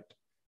close of it.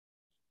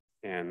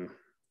 And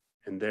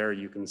there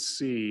you can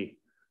see,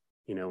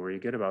 you know, where you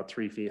get about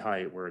 3 feet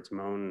height where it's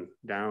mown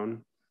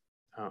down.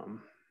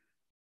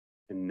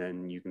 And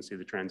then you can see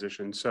the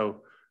transition.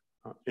 So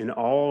in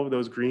all of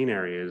those green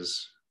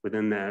areas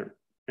within that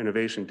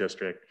innovation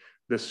district,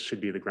 this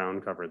should be the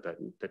ground cover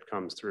that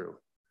comes through.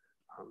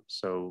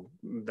 So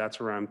that's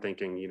where I'm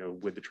thinking, you know,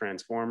 with the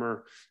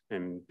transformer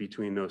and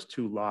between those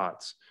two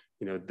lots,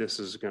 you know, this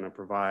is going to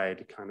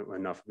provide kind of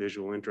enough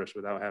visual interest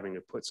without having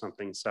to put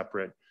something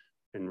separate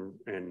and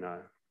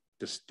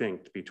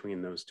distinct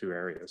between those two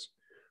areas.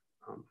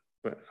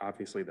 But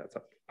obviously that's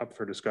up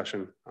for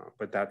discussion,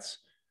 but that's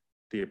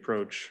the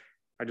approach.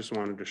 I just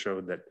wanted to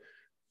show that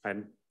I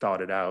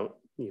thought it out,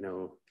 you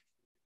know,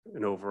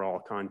 an overall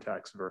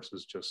context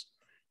versus just,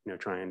 you know,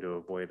 trying to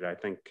avoid it. I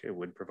think it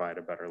would provide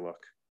a better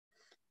look.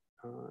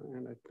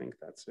 And I think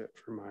that's it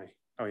for my,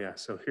 oh yeah,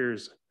 so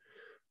here's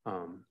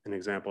an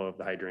example of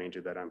the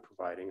hydrangea that I'm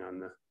providing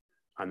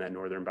on that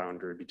northern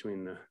boundary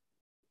between the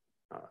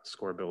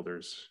score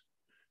builders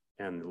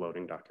and the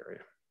loading dock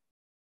area.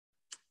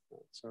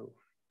 So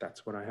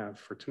that's what I have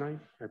for tonight.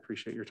 I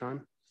appreciate your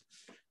time.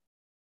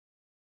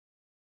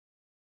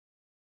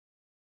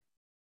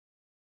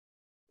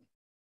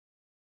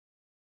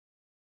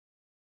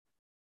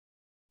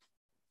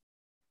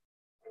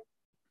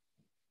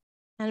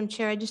 Madam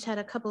Chair, I just had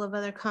a couple of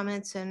other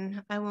comments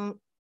and I won't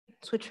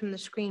switch from the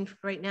screen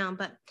right now,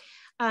 but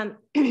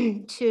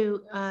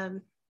to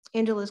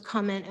Angela's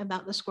comment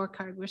about the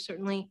scorecard, we're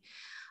certainly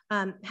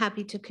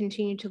happy to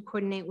continue to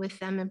coordinate with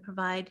them and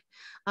provide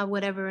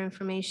whatever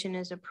information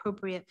is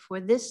appropriate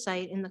for this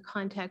site in the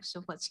context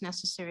of what's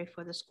necessary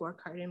for the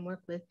scorecard, and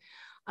work with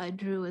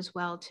Drew as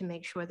well to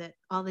make sure that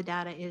all the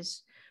data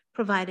is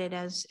provided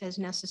as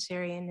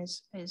necessary and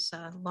is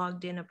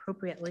logged in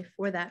appropriately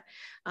for that.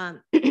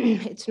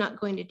 It's not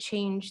going to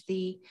change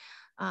the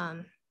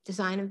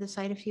design of the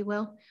site, if you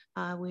will.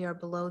 We are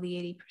below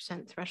the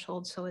 80%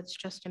 threshold, so it's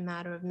just a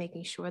matter of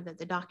making sure that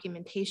the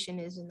documentation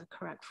is in the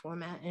correct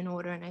format and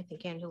order, and I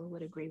think Angela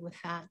would agree with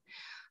that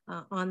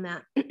on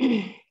that.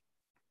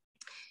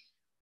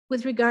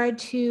 With regard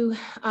to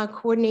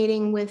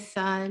coordinating with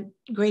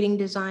grading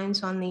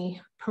designs on the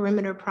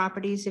perimeter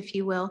properties, if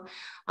you will,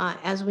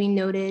 as we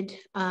noted,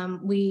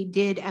 we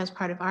did, as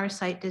part of our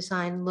site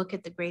design, look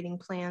at the grading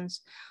plans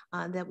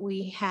that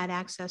we had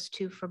access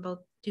to for both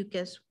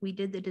Dukas. We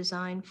did the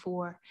design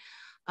for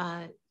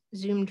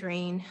Zoom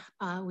Drain.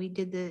 We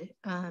did the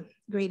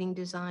grading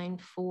design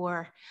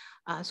for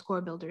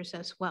score builders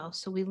as well.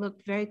 So we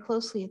looked very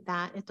closely at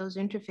that, at those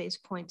interface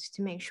points,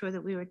 to make sure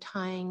that we were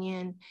tying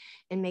in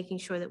and making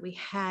sure that we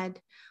had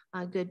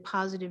good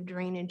positive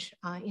drainage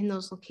in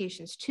those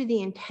locations to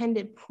the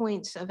intended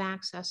points of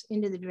access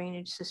into the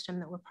drainage system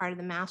that were part of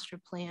the master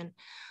plan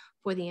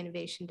for the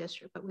innovation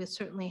district. But we're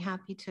certainly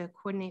happy to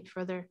coordinate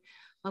further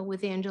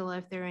with Angela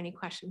if there are any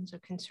questions or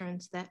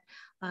concerns that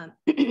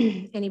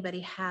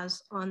anybody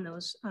has on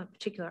those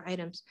particular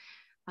items.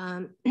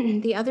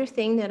 The other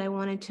thing that I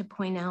wanted to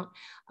point out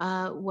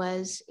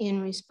was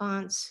in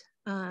response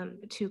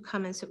to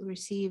comments that we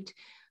received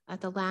at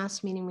the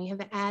last meeting. We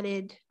have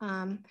added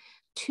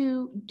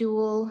 2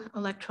 dual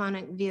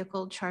electronic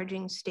vehicle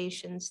charging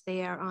stations.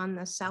 They are on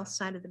the south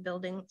side of the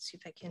building. Let's see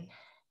if I can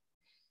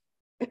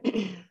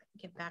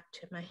get back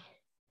to my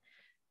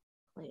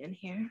plan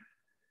here.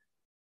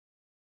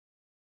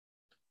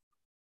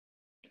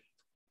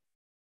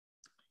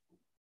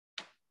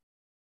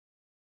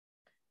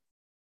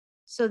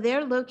 So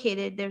they're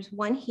located, there's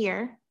one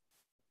here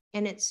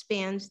and it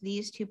spans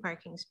these 2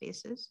 parking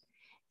spaces.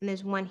 And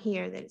there's one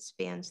here that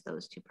spans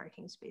those 2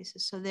 parking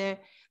spaces. So the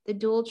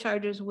dual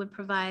chargers would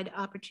provide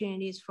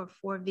opportunities for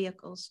 4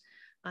 vehicles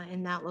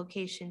in that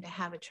location to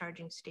have a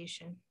charging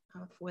station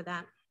for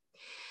that.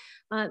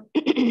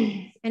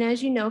 And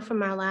as you know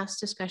from our last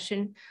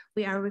discussion,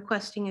 we are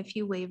requesting a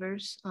few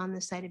waivers on the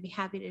site. I'd be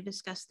happy to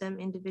discuss them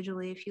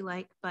individually if you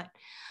like, but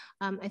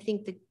I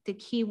think the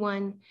key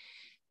one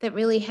that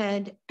really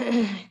had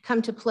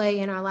come to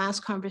play in our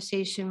last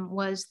conversation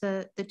was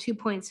the 2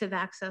 points of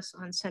access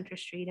on Center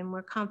Street. And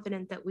we're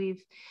confident that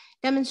we've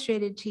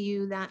demonstrated to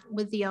you that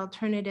with the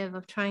alternative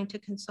of trying to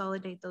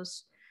consolidate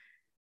those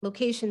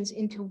locations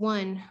into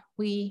one,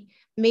 we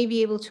may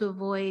be able to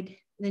avoid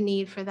the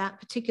need for that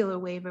particular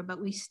waiver, but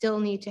we still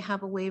need to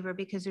have a waiver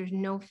because there's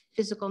no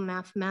physical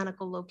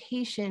mathematical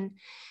location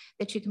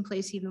that you can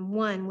place even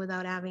one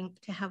without having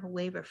to have a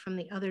waiver from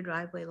the other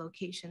driveway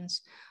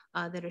locations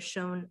that are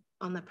shown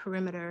on the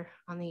perimeter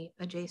on the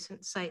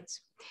adjacent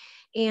sites.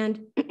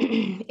 And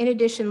in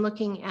addition,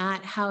 looking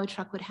at how a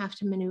truck would have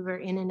to maneuver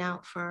in and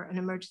out for an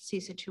emergency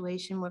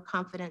situation, we're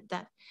confident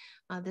that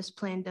this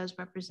plan does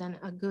represent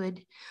a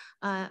good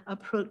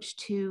approach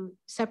to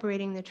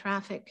separating the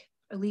traffic,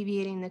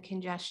 alleviating the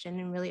congestion,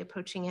 and really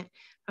approaching it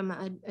from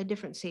a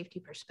different safety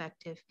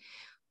perspective.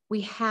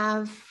 We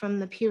have, from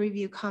the peer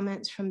review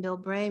comments from Bill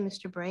Bray,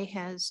 Mr. Bray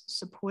has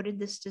supported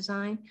this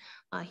design.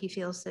 He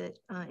feels that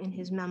in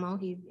his memo,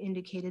 he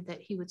indicated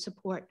that he would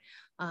support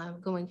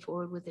going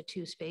forward with the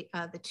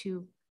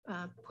two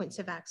points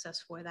of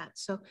access for that.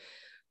 So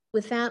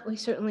with that, we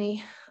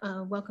certainly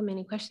welcome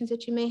any questions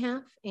that you may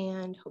have,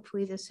 and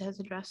hopefully this has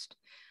addressed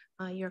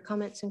your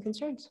comments and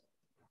concerns.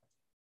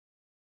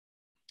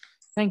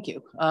 Thank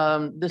you.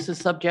 This is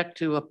subject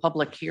to a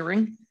public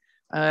hearing.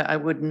 I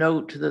would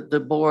note that the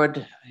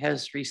board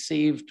has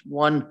received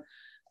one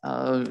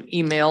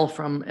email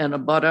from an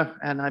abutter,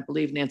 and I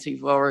believe Nancy,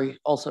 you've already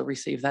also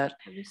received that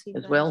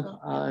as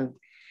well.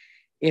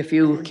 If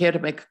you care to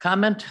make a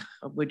comment,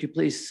 would you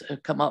please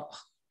come up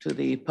to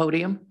the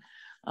podium,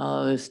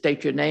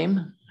 state your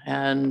name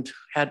and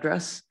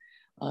address.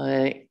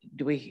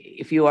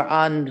 If you are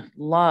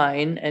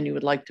online and you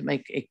would like to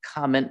make a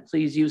comment,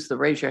 please use the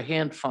raise your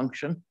hand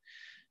function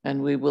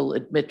and we will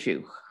admit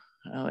you.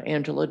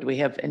 Angela, do we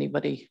have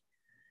anybody?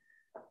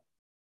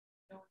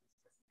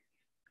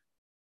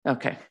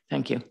 Okay,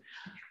 thank you.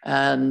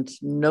 And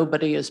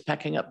nobody is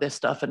packing up their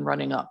stuff and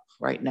running up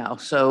right now.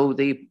 So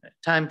the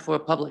time for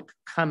public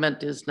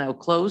comment is now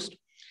closed.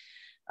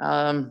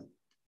 I'm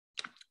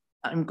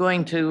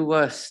going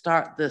to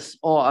start this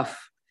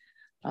off.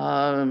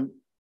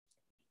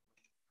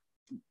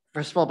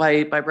 First of all,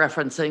 by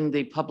referencing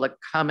the public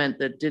comment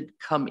that did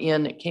come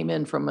in. It came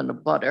in from an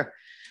abutter.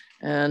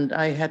 And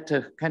I had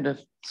to kind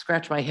of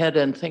scratch my head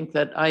and think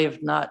that I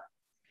have not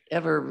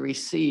ever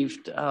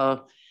received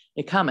a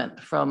comment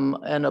from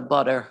an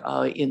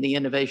abutter in the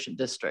Innovation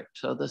District.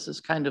 So this is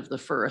kind of the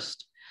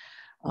first.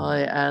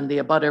 And the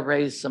abutter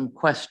raised some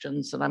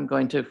questions that I'm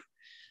going to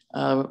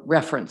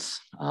reference.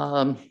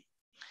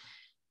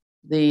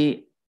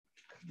 The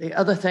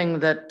other thing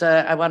that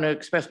I want to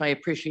express my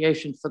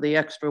appreciation for the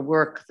extra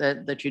work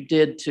that you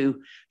did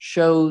to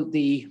show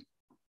the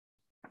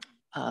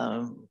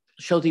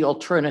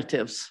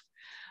alternatives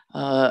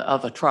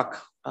of a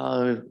truck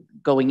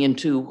going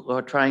into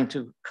or trying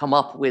to come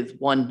up with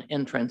one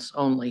entrance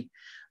only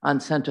on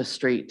Center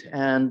Street.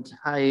 And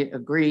I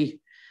agree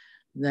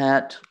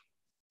that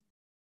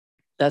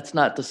that's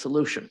not the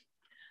solution.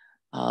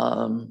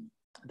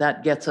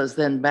 That gets us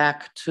then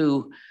back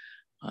to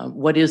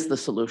what is the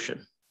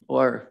solution,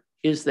 or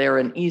is there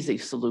an easy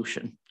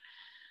solution?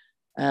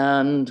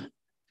 And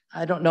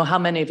I don't know how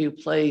many of you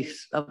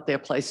out there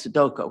play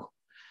Sudoku.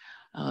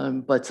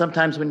 But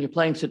sometimes when you're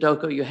playing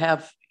Sudoku,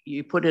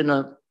 you put in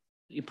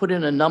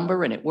a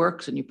number and it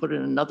works, and you put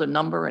in another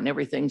number and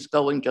everything's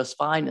going just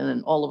fine. And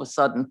then all of a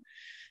sudden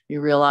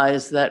you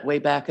realize that way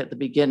back at the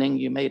beginning,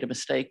 you made a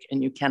mistake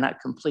and you cannot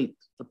complete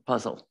the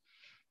puzzle.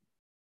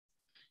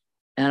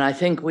 And I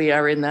think we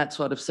are in that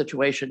sort of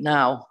situation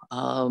now.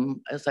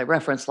 As I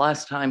referenced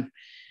last time,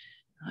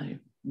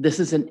 this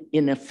is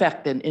in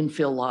effect an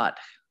infill lot.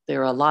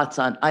 There are lots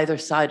on either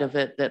side of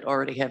it that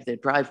already have their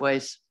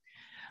driveways.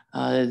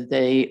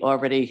 They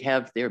already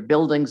have their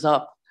buildings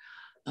up,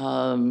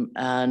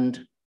 and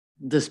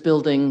this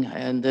building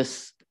and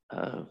this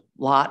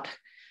lot,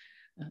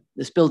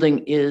 this building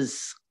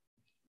is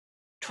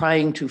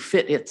trying to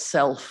fit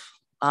itself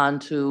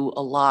onto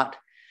a lot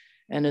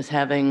and is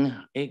having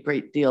a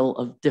great deal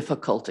of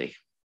difficulty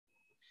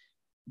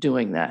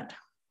doing that.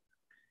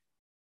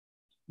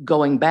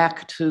 Going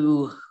back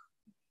to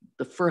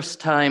the first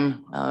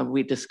time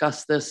we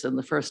discussed this and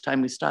the first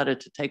time we started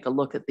to take a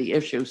look at the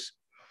issues,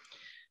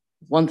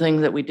 one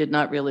thing that we did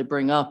not really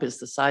bring up is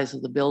the size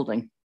of the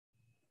building.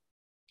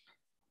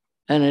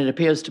 And it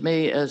appears to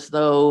me as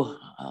though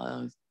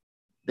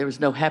there is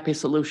no happy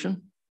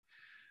solution.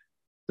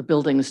 The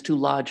building is too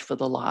large for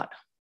the lot.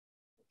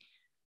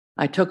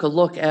 I took a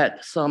look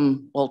at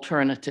some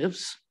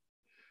alternatives,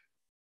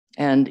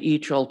 and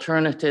each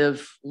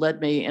alternative led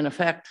me in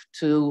effect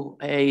to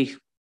a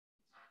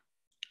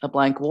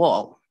blank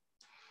wall,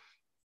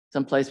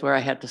 someplace where I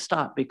had to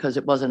stop because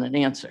it wasn't an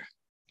answer.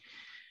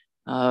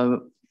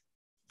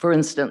 For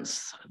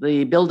instance,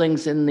 the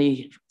buildings in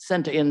the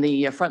center, in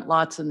the front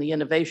lots in the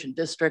Innovation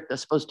District are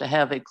supposed to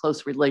have a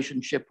close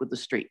relationship with the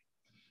street.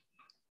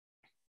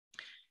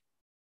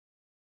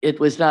 It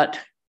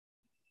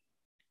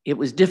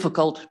was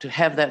difficult to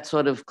have that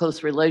sort of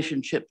close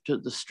relationship to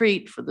the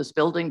street for this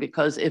building,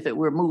 because if it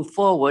were moved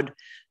forward,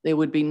 there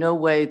would be no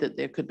way that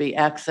there could be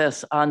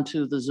access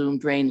onto the Zoom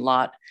drain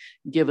lot,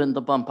 given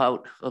the bump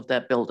out of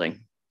that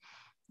building.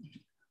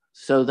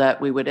 So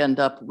that we would end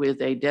up with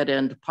a dead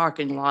end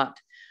parking lot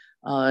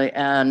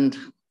and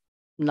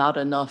not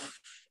enough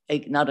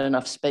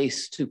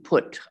space to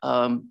put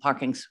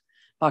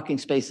parking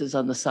spaces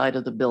on the side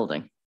of the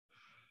building.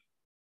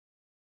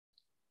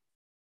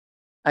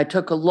 I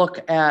took a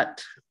look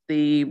at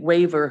the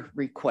waiver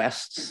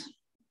requests,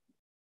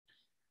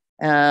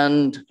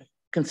 and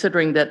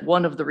considering that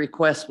one of the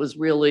requests was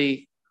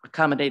really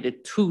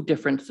accommodated two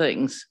different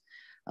things,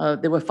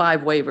 there were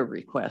 5 waiver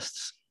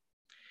requests.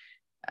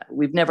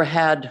 We've never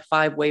had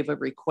 5 waiver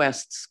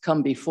requests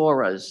come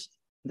before us.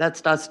 That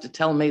starts to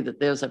tell me that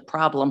there's a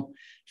problem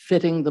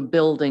fitting the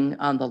building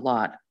on the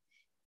lot.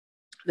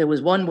 There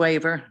was one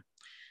waiver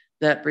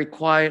that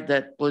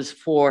was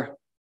for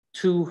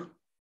 2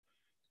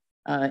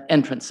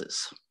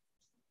 entrances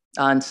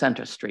on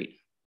Center Street.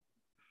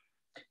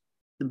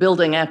 The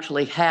building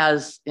actually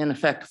has, in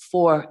effect,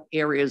 4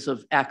 areas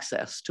of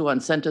access, 2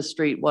 on Center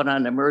Street, 1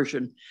 on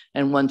Immersion,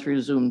 and 1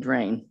 through Zoom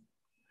Drain.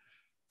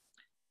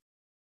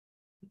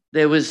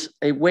 There was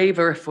a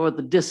waiver for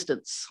the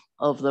distance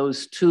of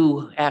those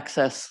 2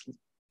 access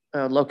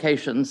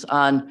locations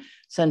on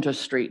Center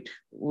Street,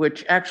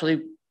 which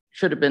actually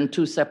should have been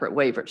 2 separate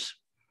waivers,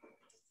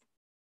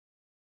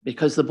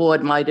 because the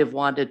board might have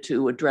wanted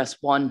to address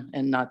one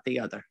and not the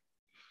other,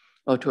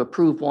 or to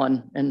approve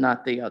one and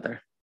not the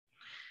other.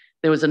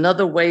 There was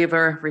another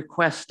waiver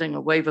requesting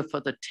a waiver for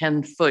the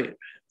 10-foot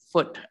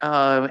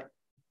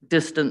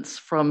distance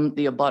from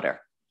the abutter.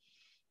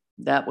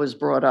 That was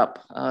brought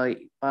up by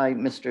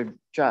Mr.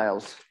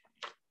 Giles.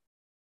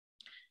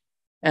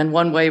 And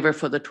one waiver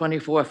for the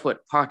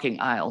 24-foot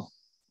parking aisle.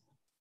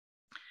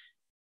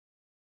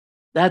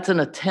 That's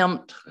an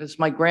attempt, as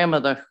my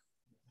grandmother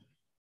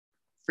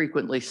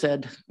frequently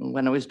said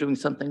when I was doing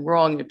something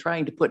wrong, you're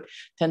trying to put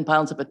 10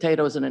 pounds of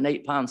potatoes in an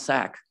 8-pound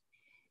sack.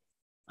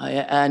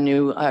 And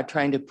you are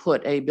trying to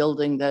put a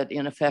building that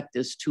in effect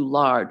is too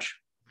large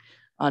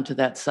onto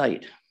that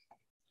site.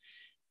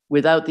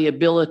 Without the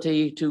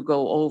ability to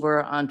go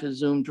over onto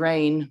Zoom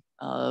Drain,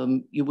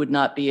 you would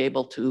not be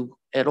able to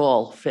at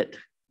all fit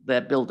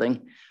that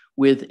building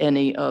with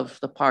any of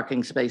the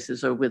parking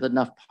spaces or with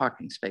enough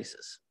parking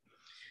spaces.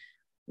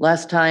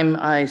 Last time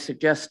I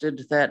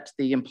suggested that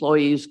the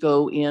employees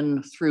go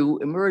in through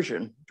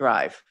Immersion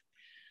Drive.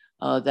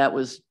 That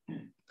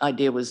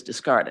idea was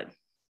discarded.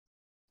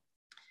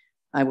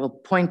 I will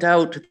point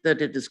out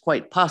that it is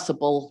quite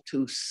possible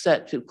to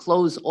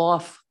close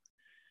off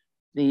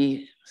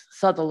the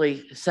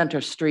southerly Center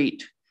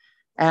Street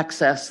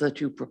access that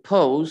you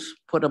propose,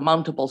 put a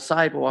mountable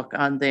sidewalk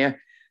on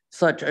there,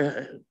 such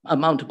a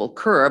mountable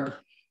curb,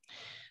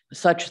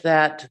 such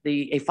that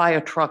a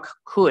fire truck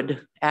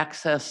could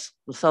access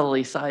the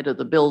southerly side of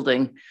the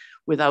building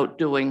without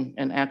doing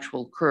an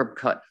actual curb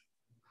cut.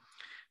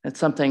 That's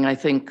something I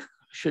think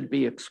should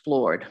be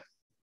explored.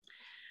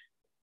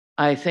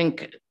 I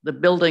think the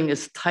building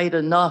is tight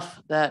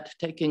enough that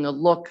taking a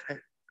look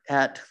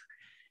at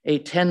a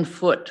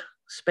 10-foot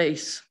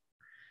space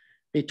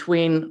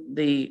between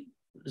the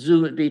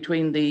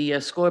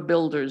Score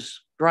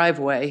Builders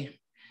driveway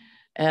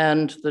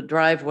and the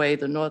driveway,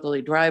 the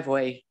northerly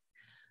driveway,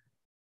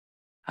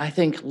 I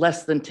think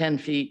less than 10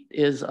 feet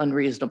is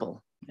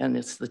unreasonable. And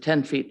it's the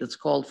 10 feet that's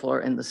called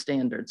for in the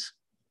standards.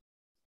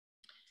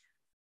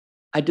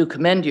 I do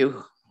commend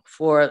you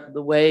for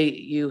the way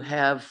you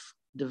have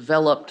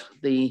developed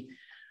the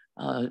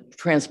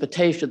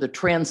transportation, the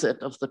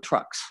transit of the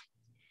trucks.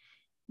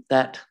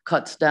 That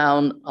cuts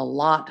down a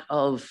lot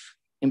of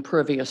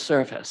impervious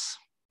surface.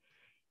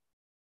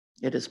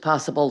 It is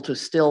possible to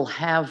still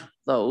have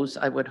those,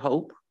 I would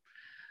hope.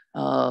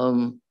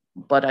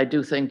 But I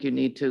do think you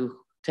need to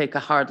take a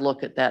hard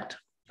look at that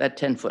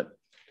 10-foot.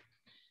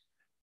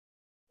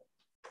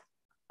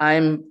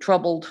 I'm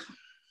troubled,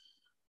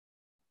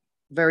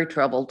 very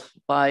troubled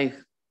by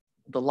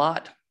the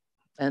lot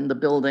and the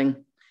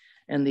building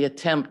and the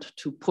attempt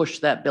to push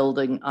that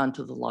building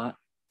onto the lot.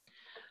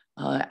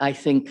 I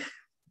think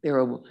there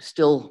are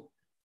still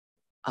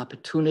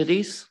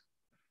opportunities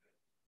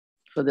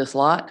for this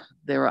lot.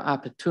 There are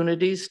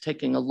opportunities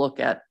taking a look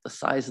at the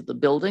size of the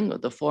building or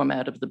the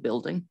format of the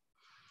building.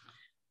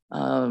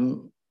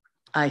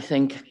 I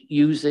think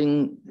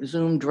using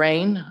Zoom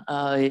Drain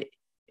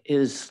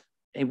is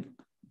a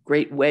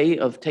great way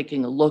of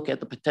taking a look at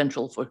the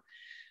potential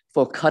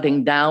for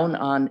cutting down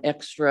on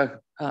extra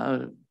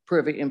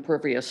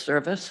impervious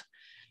surface.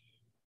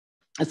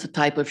 It's a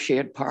type of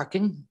shared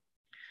parking.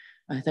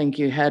 I think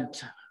you had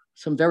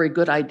some very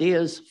good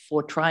ideas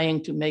for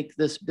trying to make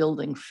this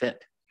building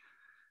fit.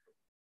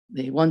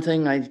 The one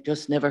thing I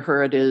just never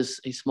heard is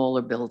a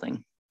smaller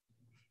building,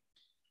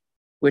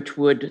 which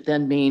would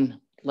then mean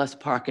less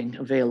parking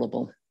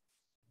available.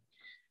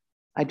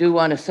 I do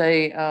want to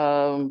say,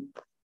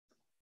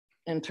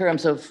 in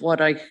terms of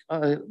what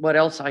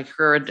else I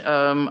heard,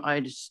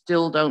 I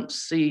still don't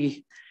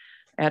see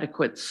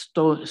adequate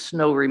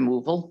snow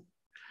removal.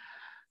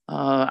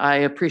 I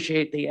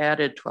appreciate the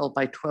added 12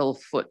 by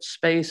 12 foot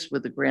space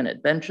with the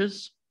granite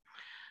benches.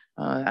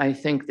 I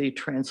think the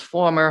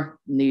transformer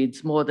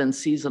needs more than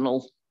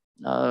seasonal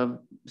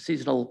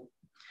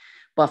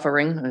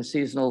buffering and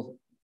seasonal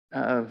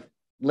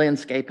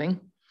landscaping.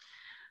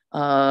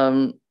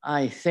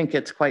 I think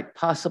it's quite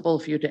possible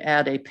for you to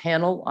add a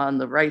panel on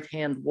the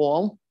right-hand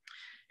wall.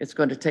 It's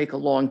going to take a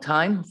long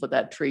time for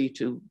that tree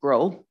to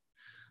grow.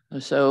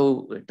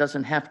 So it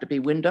doesn't have to be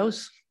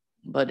windows,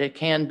 but it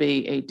can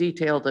be a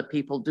detail that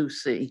people do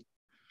see.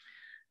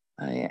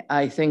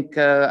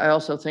 I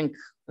also think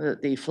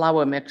that the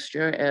flower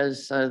mixture,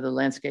 as the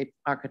landscape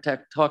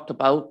architect talked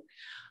about,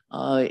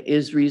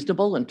 is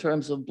reasonable in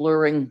terms of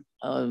blurring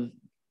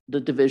the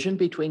division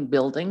between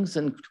buildings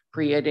and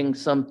creating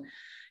some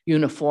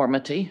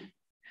uniformity.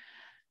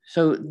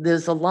 So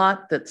there's a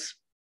lot that's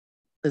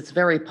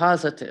very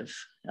positive,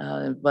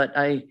 but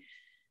I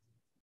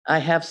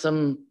have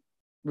some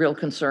real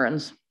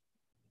concerns.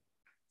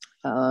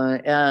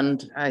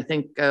 And I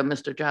think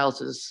Mr.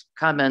 Giles's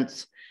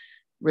comments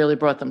really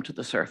brought them to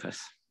the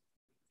surface.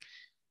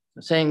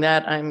 Saying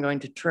that, I'm going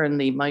to turn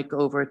the mic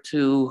over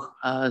to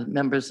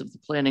members of the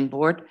planning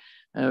board.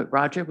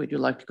 Roger, would you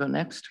like to go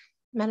next?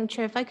 Madam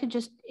Chair, if I could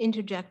just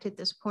interject at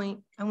this point,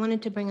 I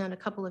wanted to bring out a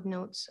couple of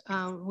notes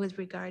with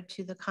regard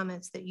to the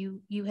comments that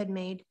you had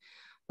made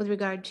with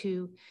regard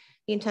to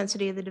the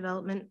intensity of the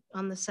development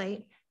on the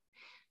site.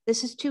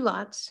 This is 2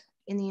 lots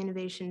in the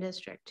Innovation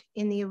District.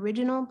 In the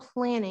original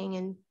planning,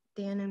 and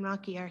Dan and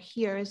Rocky are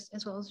here as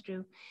well as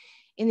Drew,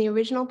 in the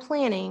original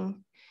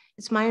planning,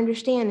 it's my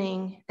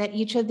understanding that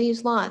each of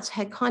these lots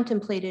had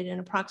contemplated an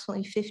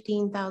approximately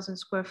 15,000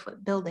 square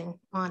foot building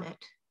on it.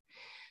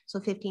 So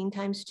 15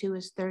 times 2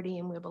 is 30,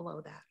 and we're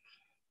below that.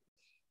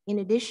 In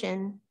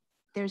addition,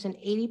 there's an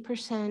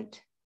 80%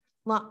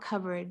 lot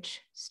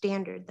coverage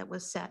standard that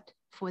was set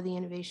for the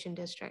Innovation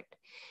District.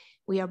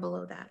 We are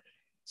below that.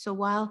 So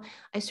while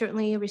I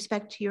certainly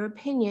respect your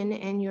opinion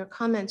and your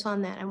comments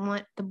on that, I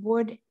want the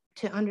board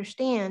to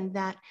understand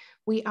that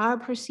we are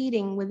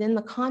proceeding within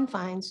the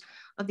confines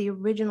of the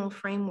original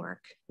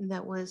framework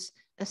that was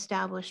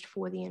established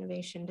for the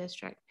Innovation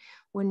District.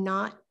 We're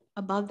not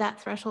above that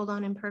threshold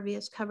on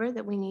impervious cover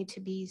that we need to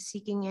be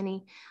seeking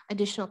any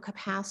additional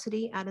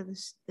capacity out of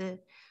the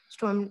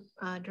storm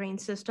drain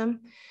system.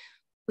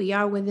 We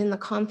are within the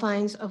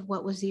confines of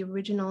what was the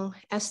original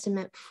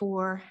estimate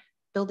for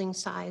building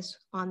size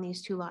on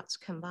these 2 lots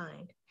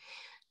combined.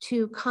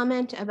 To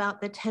comment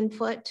about the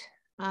 10-foot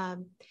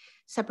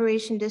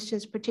separation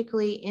distance,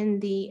 particularly in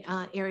the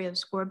area of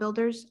score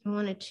builders, I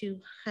wanted to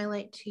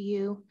highlight to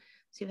you,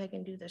 see if I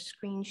can do the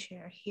screen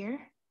share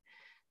here.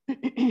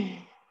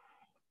 Can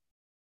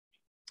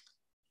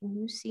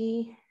you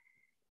see,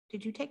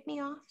 did you take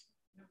me off?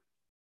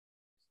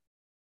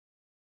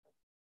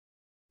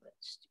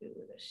 Let's do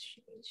the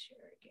screen share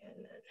again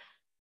then.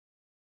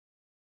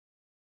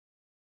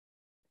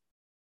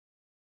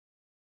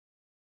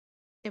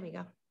 There we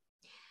go.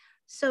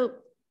 So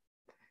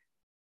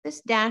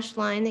this dashed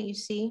line that you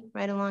see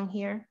right along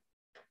here,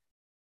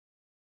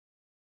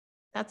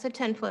 that's a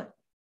 10-foot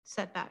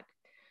setback.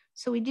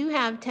 So we do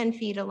have 10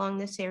 feet along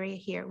this area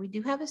here. We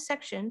do have a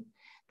section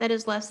that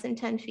is less than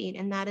 10 feet,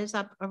 and that is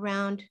up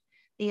around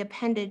the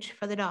appendage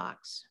for the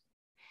docks.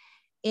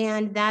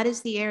 And that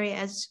is the area,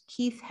 as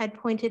Keith had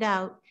pointed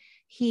out,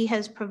 he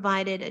has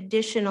provided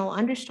additional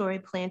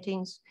understory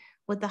plantings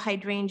with the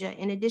hydrangea,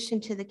 in addition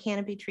to the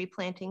canopy tree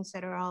plantings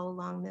that are all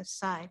along this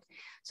side.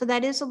 So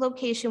that is a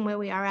location where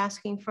we are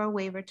asking for a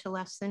waiver to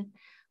less than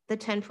the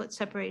 10-foot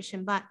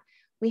separation, but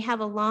we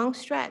have a long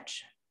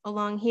stretch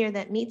along here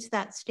that meets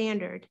that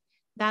standard.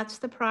 That's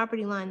the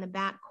property line, the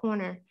back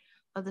corner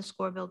of the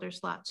Score Builders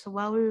lot. So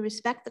while we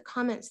respect the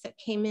comments that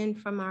came in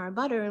from our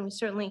abutter, and we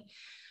certainly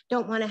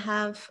don't want to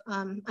have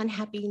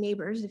unhappy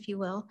neighbors, if you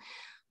will,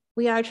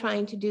 we are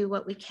trying to do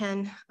what we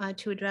can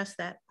to address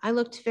that. I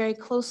looked very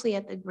closely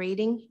at the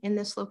grading in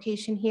this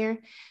location here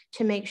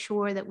to make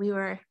sure that we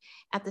were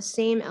at the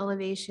same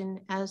elevation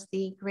as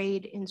the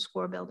grade in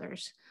Score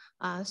Builders.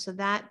 So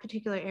that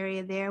particular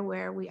area there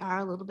where we are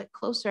a little bit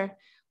closer,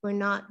 we're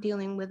not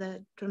dealing with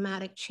a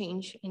dramatic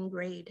change in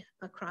grade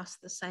across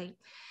the site.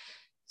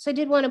 So I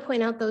did want to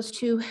point out those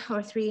 2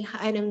 or 3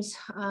 items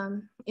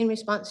in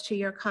response to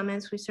your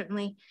comments. We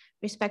certainly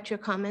respect your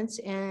comments,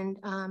 and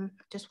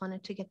just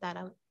wanted to get that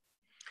out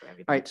for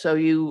everybody. All right, so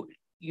you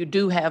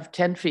do have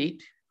 10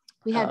 feet.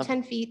 We have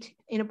 10 feet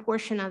in a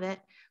portion of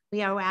it.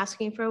 We are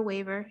asking for a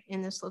waiver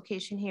in this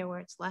location here where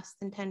it's less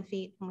than 10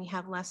 feet, and we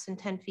have less than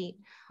 10 feet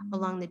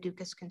along the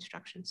Dukas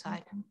construction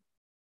side.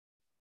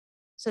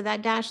 So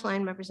that dash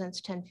line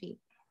represents 10 feet.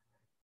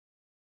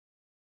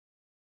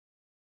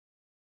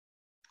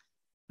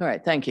 All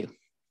right, thank you.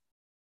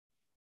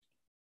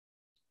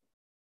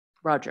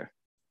 Roger.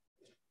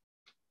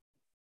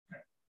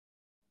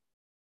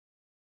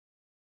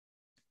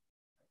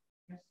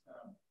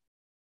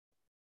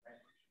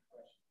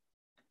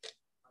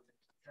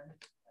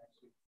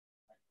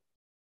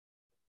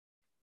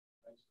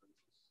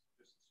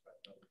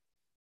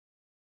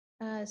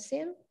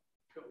 Sam?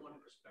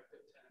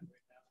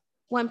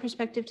 One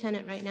prospective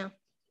tenant right now.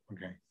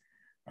 Okay.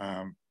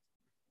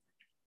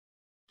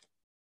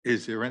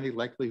 Is there any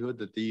likelihood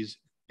that these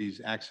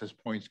access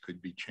points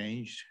could be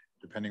changed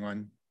depending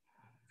on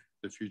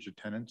the future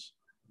tenants?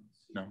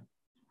 No?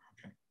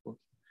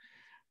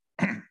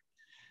 Okay.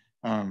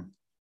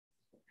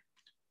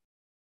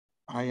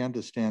 I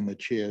understand the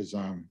chair's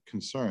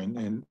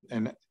concern,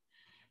 and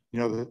you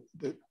know,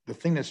 the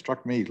thing that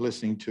struck me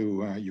listening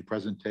to your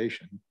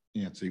presentation,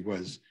 Nancy,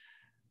 was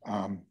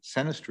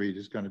Center Street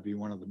is going to be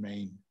one of the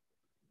main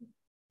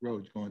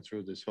roads going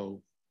through this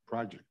whole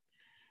project.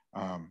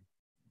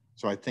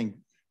 So I think,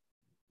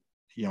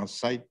 you know,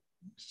 site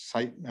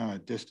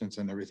distance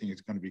and everything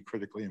is going to be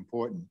critically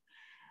important.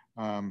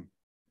 I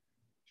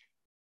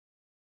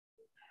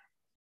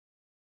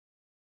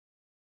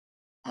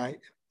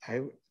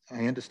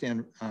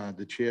understand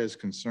the chair's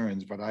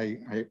concerns, but I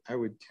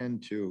would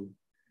tend to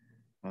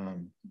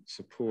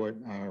support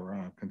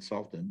our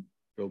consultant,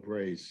 Bill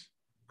Bray's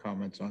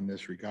comments on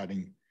this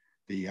regarding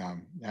the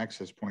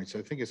access points.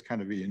 I think it's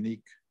kind of a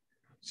unique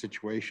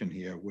situation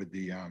here with the,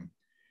 you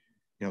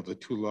know, the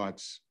two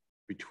lots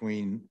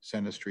between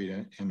Center Street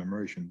and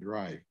Immersion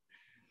Drive.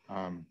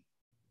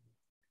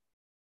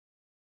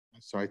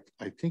 So I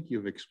think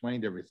you've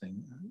explained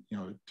everything, you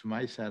know, to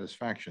my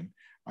satisfaction.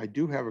 I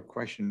do have a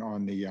question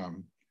on the,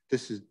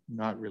 this is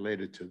not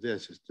related to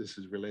this, this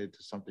is related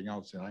to something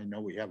else. And I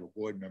know we have a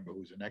board member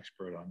who's an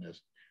expert on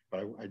this, but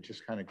I'm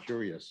just kind of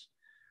curious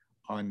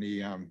on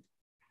the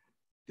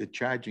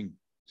charging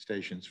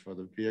stations for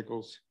the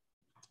vehicles.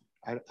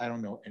 I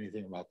don't know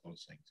anything about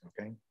those things,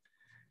 okay?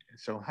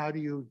 So how do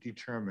you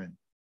determine,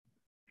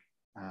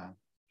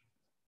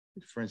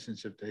 for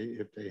instance,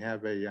 if they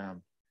have a,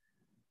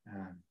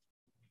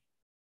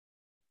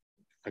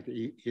 like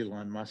an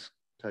Elon Musk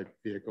type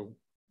vehicle,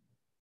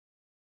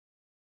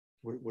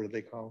 what are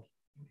they called?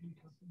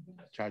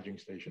 Charging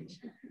stations.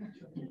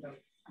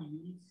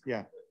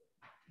 Yeah.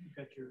 You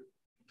got your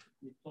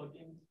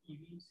plug-in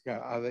EVs. Yeah,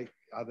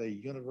 are they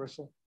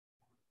universal?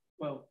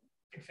 Well,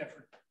 except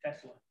for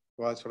Tesla.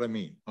 Well, that's what I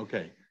mean.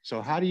 Okay,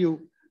 so how do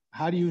you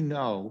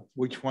know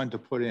which one to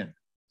put in?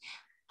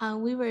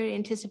 We were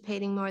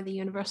anticipating more of the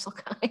universal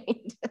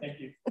kind. Thank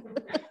you.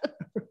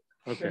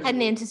 Okay.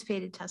 Hadn't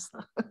anticipated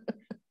Tesla.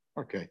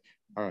 Okay,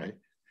 all right.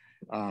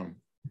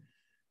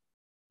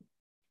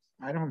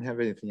 I don't have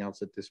anything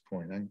else at this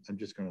point. I'm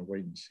just going to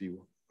wait and see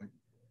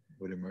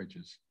what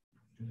emerges.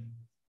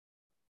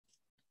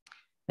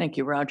 Thank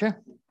you,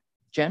 Roger.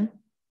 Jen?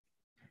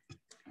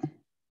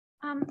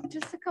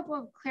 Just a couple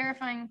of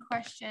clarifying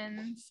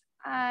questions.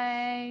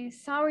 I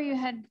saw where you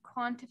had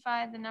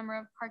quantified the number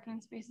of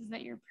parking spaces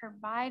that you're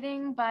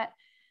providing, but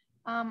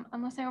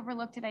unless I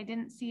overlooked it, I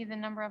didn't see the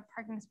number of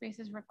parking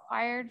spaces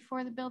required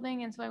for the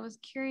building. And so I was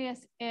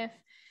curious if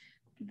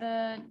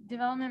the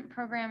development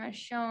program as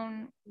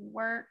shown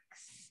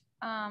works.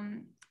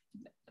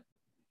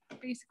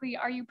 Basically,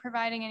 are you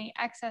providing any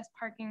excess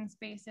parking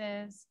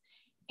spaces?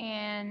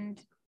 And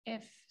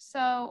if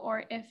so,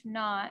 or if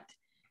not,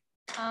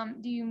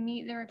 do you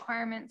meet the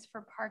requirements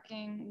for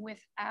parking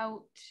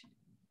without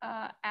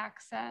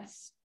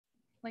access?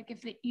 Like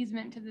if the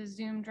easement to the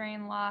Zoom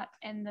drain lot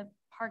and the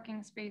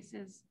parking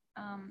spaces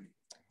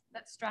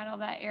that straddle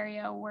that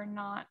area were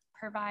not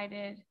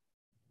provided,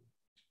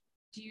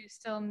 do you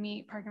still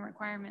meet parking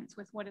requirements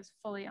with what is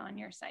fully on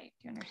your site?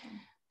 Do you understand?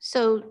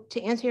 So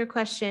to answer your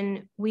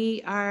question,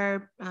 we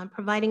are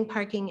providing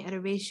parking at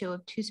a ratio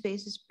of 2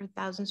 spaces per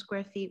 1,000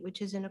 square feet,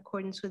 which is in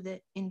accordance with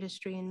the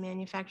industry and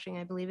manufacturing.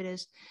 I believe it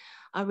is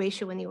a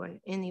ratio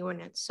in the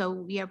ordinance. So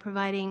we are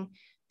providing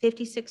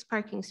 56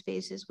 parking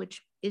spaces,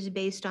 which is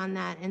based on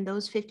that. And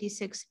those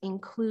 56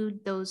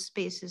 include those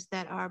spaces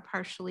that are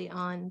partially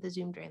on the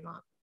Zoom drain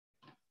lot.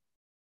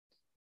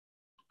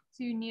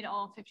 So you need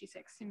all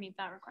 56 to meet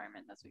that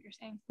requirement. That's what you're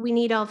saying? We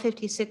need all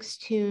 56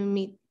 to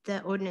meet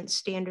the ordinance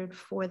standard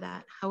for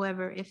that.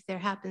 However, if there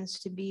happens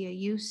to be a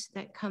use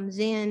that comes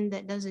in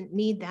that doesn't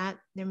need that,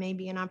 there may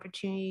be an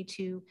opportunity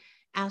to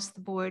ask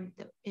the board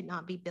that it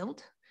not be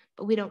built,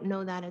 but we don't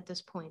know that at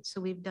this point.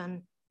 So we've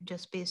done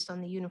just based on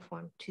the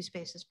uniform 2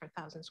 spaces per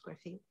 1,000 square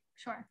feet.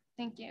 Sure,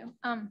 thank you.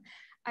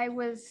 I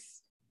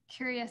was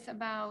curious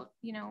about,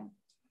 you know,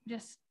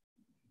 just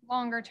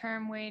longer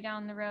term way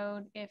down the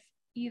road, if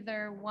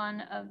either one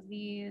of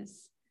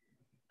these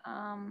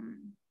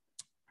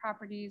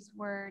properties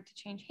were to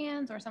change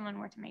hands or someone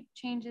were to make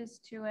changes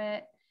to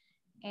it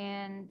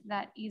and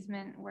that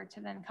easement were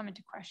to then come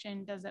into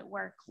question, does it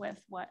work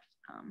with what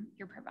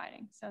you're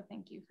providing? So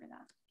thank you for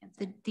that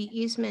answer. The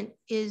easement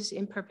is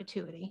in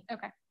perpetuity.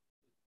 Okay.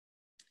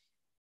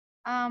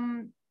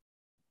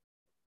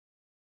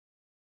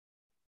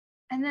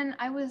 And then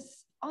I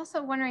was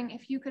also wondering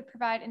if you could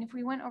provide, and if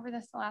we went over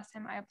this the last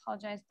time, I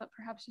apologize, but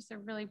perhaps just a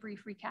really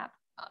brief recap,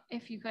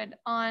 if you could,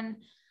 on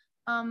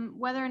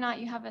whether or not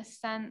you have a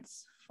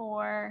sense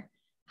for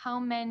how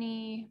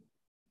many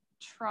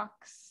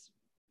trucks,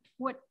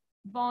 what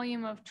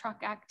volume of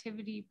truck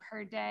activity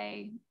per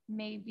day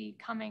may be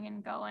coming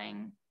and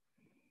going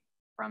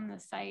from the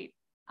site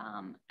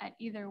at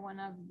either one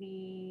of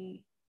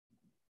the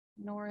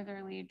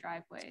northerly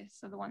driveways,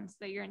 so the ones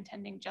that you're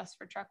intending just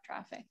for truck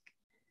traffic.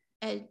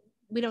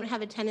 We don't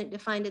have a tenant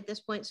defined at this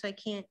point, so I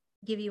can't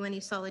give you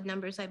any solid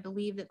numbers. I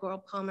believe that Goral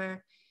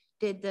Palmer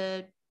did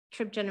the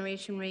trip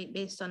generation rate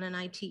based on an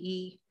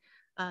ITE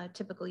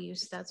typical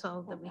use. That's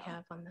all that we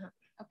have on that.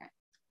 Okay.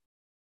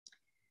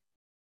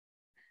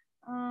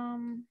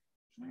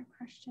 My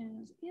question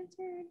was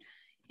answered.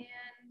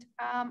 And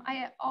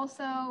I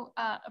also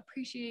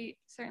appreciate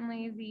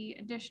certainly the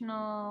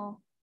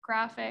additional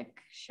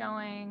graphic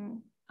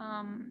showing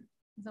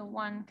the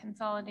one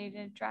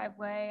consolidated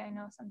driveway. I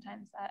know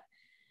sometimes that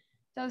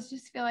does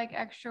just feel like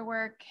extra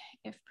work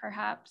if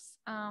perhaps,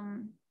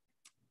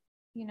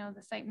 you know,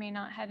 the site may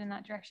not head in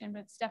that direction, but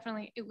it's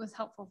definitely, it was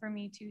helpful for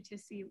me too, to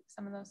see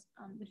some of those,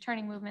 the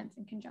turning movements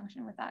in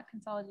conjunction with that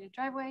consolidated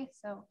driveway.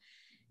 So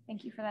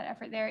thank you for that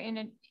effort there.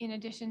 In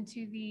addition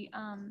to the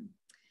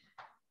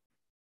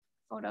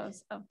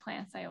photos of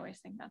plants, I always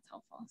think that's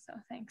helpful. So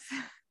thanks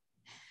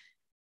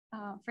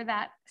for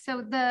that.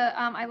 So the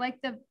I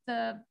like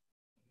the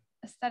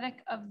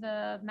aesthetic of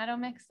the meadow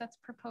mix that's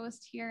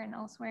proposed here and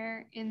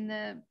elsewhere in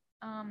the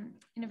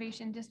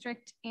Innovation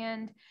District.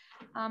 And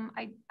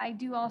I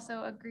do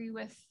also agree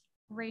with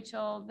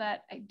Rachel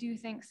that I do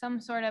think some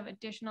sort of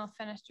additional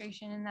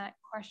fenestration in that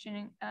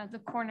questioning, the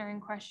corner in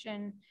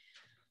question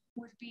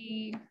would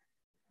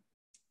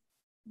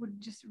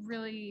just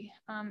really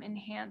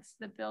enhance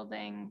the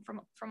building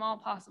from all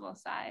possible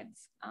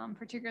sides,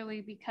 particularly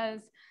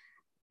because,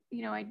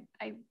 you know,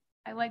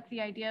 I like the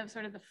idea of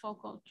sort of the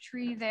focal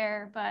tree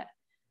there, but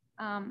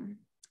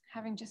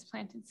having just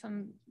planted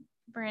some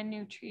brand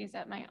new trees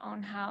at my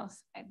own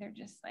house, they're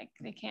just like,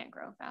 they can't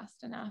grow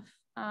fast enough.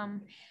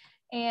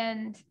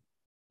 And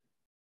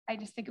I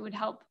just think it would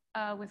help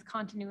with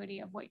continuity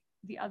of what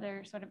the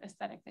other sort of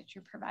aesthetic that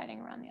you're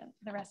providing around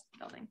the rest of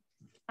the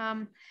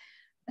building.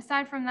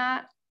 Aside from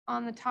that,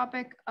 on the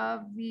topic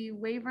of the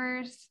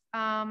waivers,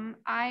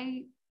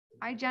 I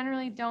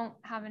generally don't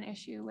have an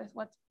issue with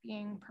what's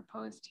being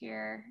proposed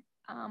here.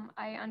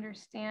 I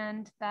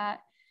understand that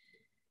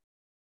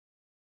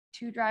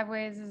 2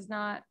 driveways is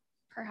not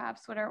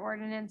perhaps what our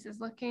ordinance is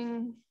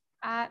looking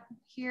at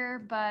here,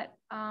 but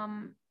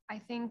I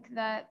think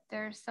that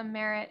there's some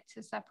merit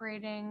to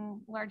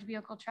separating large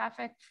vehicle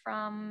traffic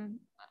from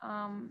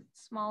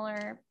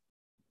smaller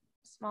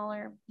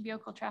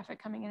vehicle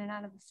traffic coming in and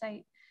out of the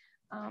site.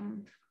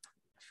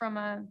 From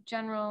a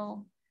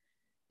general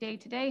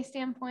day-to-day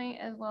standpoint,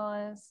 as well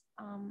as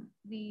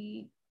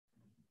the,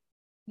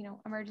 you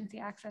know, emergency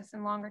access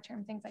and longer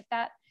term things like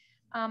that.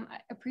 I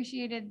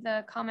appreciated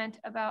the comment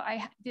about,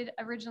 I did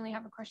originally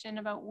have a question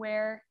about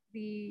where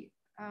the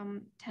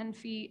 10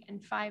 feet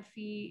and 5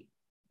 feet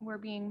were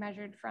being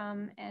measured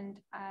from, and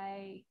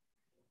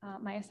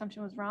my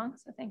assumption was wrong.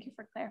 So thank you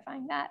for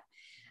clarifying that.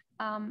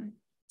 And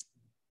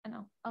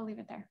I'll leave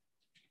it there.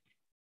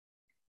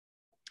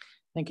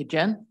 Thank you,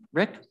 Jen.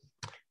 Rick?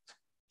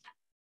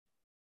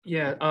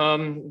 Yeah,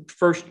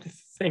 first,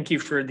 thank you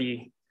for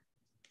the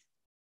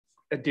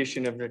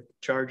addition of the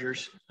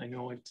chargers. I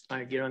know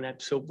I get on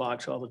that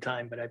soapbox all the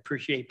time, but I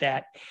appreciate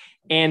that.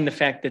 And the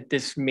fact that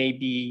this may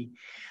be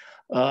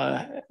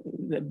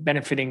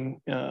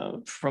benefiting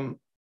from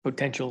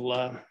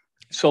potential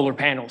solar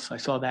panels. I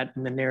saw that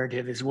in the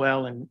narrative as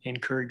well, and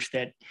encourage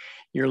that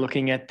you're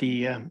looking at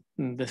the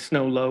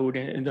snow load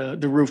and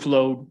the roof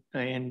load,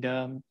 and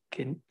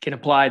can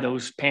apply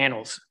those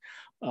panels.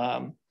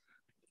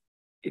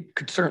 It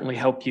could certainly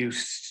help you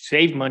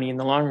save money in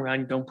the long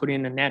run. Don't put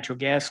in a natural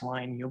gas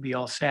line, you'll be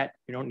all set.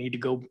 You don't need to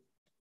go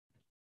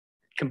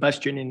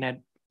combustion in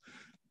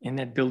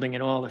that building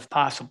at all if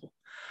possible.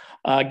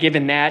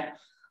 Given that,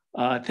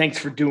 thanks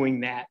for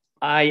doing that.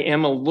 I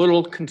am a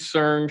little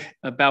concerned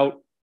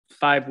about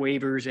 5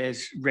 waivers,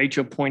 as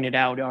Rachel pointed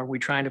out. Are we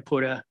trying to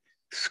put a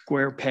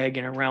square peg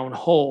in a round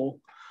hole?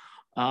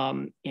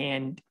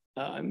 And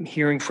I'm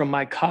hearing from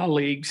my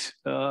colleagues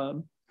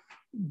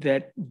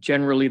that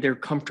generally they're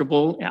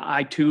comfortable.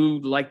 I too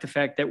like the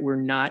fact that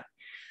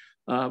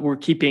we're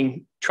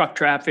keeping truck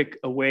traffic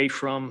away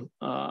from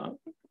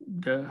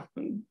the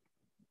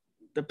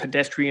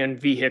pedestrian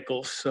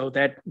vehicles. So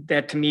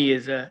that to me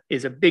is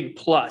a big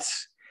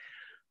plus.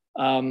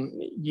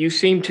 You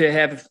seem to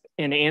have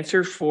an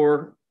answer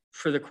for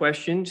the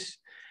questions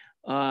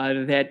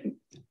that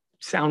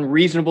sound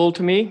reasonable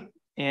to me,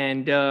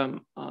 and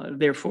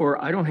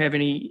therefore I don't have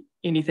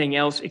anything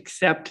else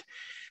except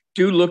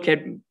do look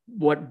at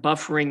what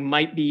buffering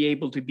might be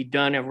able to be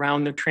done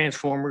around the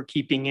transformer,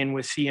 keeping in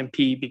with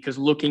CMP, because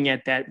looking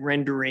at that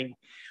rendering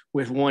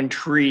with 1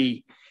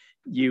 tree,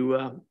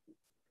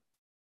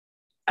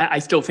 I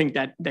still think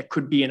that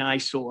could be an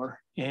eyesore,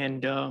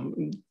 and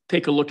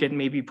take a look at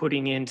maybe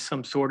putting in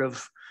some sort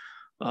of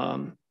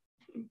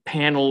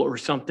panel or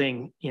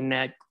something in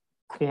that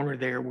corner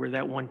there where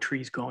that 1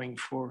 tree is going,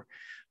 for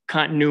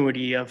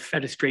continuity of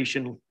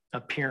fenestration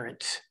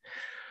appearance.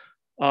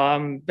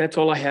 That's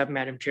all I have,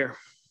 Madam Chair.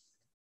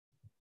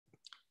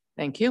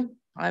 Thank you.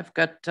 I've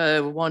got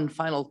one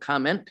final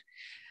comment.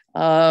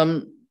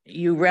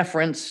 You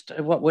referenced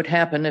what would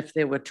happen if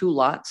there were 2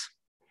 lots.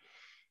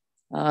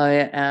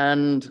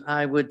 And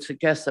I would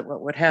suggest that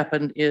what would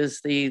happen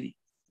is the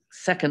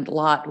second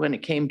lot, when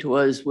it came to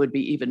us, would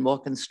be even more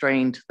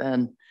constrained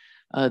than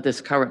this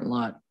current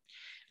lot.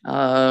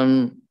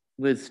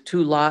 With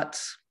 2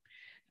 lots,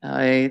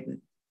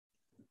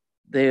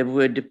 there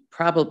would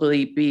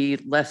probably be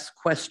less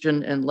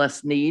question and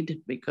less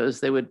need because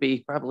there would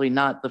be probably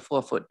not the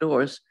 4-foot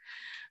doors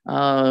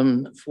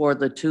for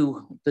the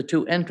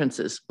two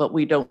entrances, but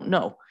we don't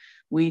know.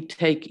 We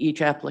take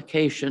each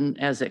application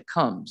as it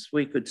comes.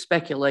 We could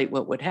speculate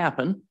what would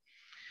happen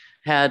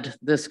had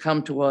this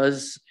come to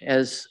us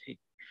as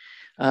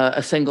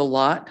a single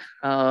lot,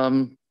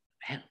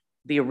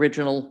 the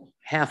original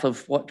half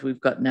of what we've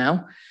got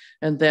now,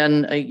 and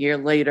then a year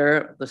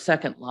later, the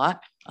second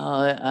lot.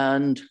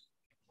 And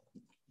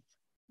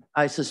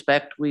I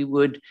suspect we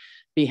would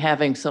be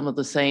having some of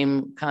the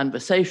same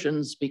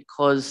conversations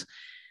because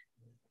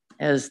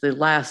as the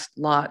last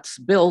lots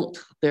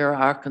built, there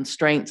are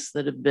constraints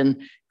that have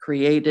been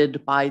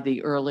created by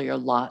the earlier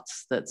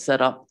lots that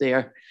set up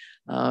their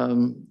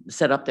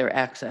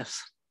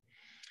access.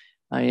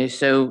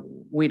 So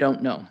we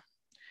don't know.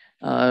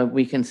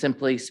 We can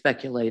simply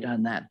speculate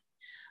on that.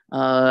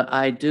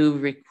 I do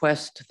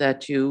request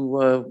that you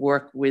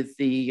work with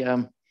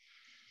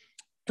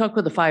talk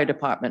with the fire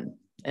department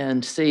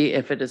and see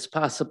if it is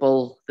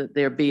possible that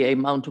there be a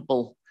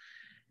mountable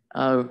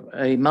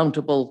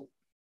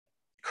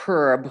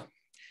curb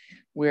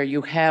where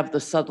you have the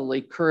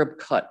southerly curb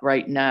cut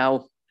right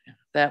now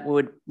that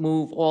would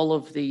move all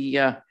of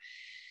the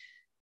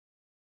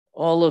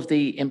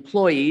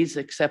employees,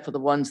 except for the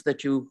ones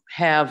that you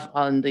have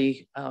on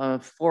the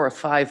 4 or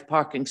 5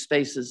 parking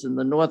spaces in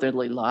the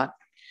northerly lot.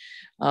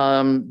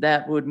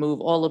 That would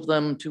move all of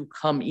them to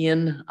come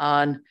in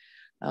on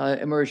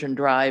Immersion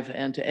Drive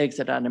and to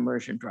exit on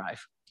Immersion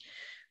Drive.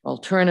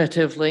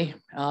 Alternatively,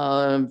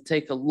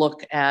 take a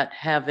look at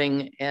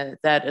having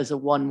that as a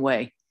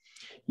one-way.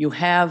 You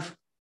have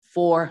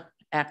 4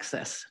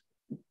 access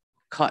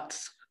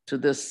cuts to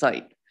this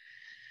site.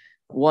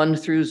 1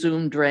 through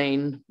Zoom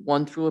Drain,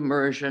 1 through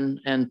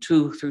Immersion, and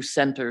 2 through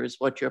Center is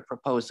what you're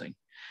proposing.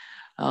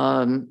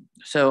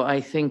 So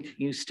I think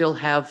you still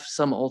have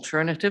some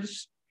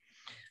alternatives.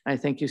 I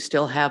think you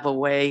still have a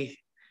way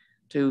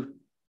to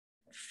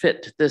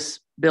fit this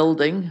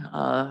building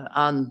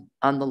on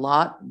the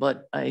lot,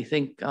 but I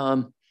think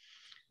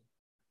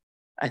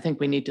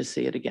we need to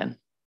see it again.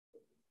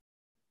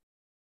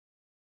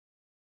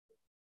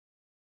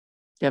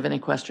 Do you have any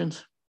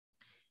questions?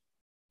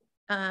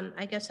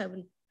 I guess I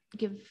would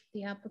give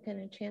the applicant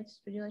a chance.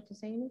 Would you like to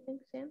say anything,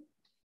 Sam?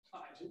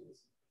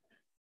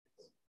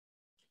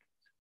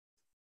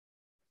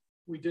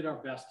 We did our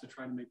best to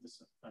try to make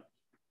this a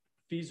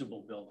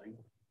feasible building.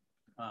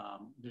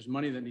 There's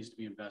money that needs to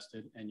be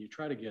invested, and you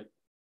try to get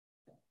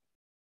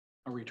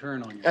a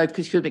return on your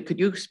excuse me, could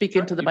you speak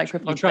into the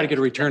microphone? You try to get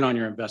a return on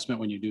your investment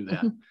when you do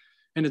that.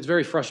 And it's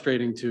very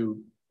frustrating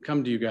to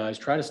come to you guys,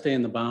 try to stay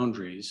in the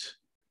boundaries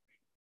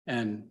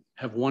and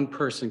have one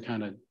person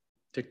kind of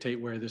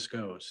dictate where this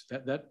goes.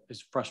 That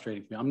is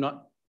frustrating for me.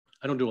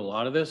 I don't do a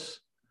lot of this.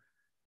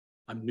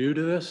 I'm new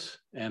to this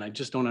and I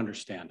just don't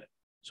understand it.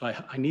 So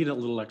I need a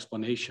little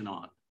explanation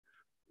on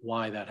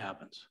why that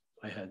happens.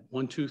 I had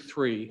 1, 2,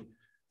 3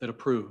 that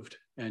approved,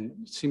 and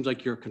it seems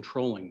like you're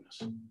controlling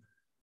this.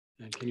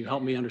 And can you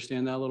help me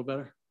understand that a little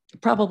better?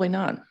 Probably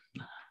not.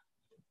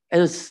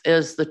 As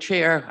the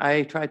chair,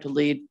 I try to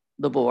lead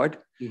the board.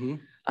 Mm-hmm.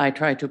 I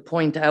try to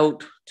point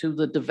out to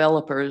the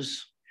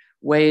developers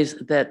ways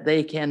that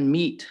they can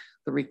meet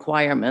the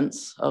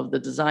requirements of the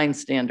design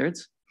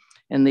standards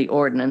and the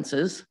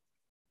ordinances.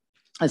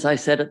 As I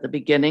said at the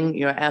beginning,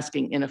 you're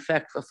asking in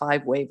effect for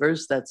 5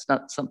 waivers. That's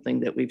not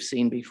something that we've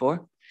seen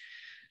before.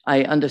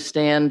 I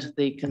understand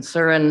the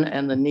concern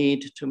and the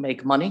need to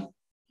make money,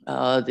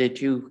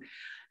 that you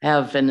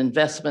have an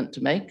investment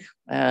to make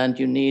and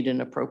you need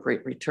an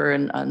appropriate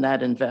return on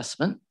that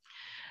investment.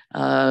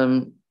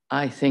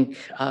 I think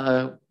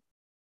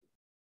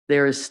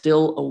there is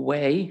still a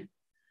way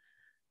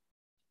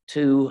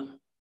to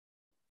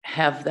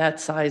have that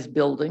size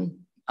building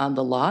on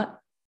the lot,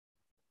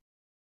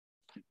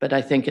 but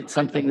I think it's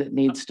something that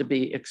needs to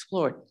be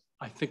explored.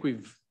 I think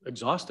we've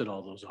exhausted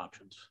all those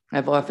options.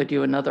 I've offered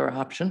you another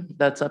option.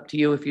 That's up to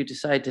you if you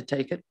decide to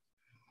take it.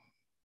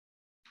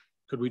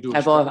 Could we do?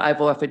 I've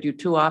offered you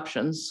 2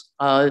 options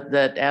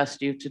that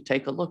asked you to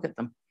take a look at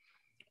them.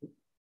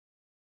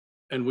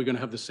 And we're going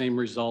to have the same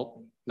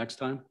result next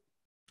time?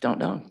 Don't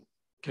know.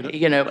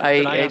 You know,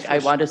 I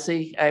want to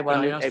see. I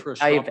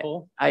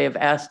have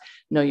asked.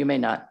 No, you may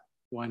not.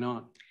 Why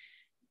not?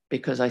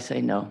 Because I say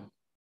no.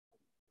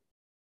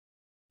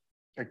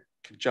 I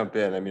could jump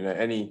in. I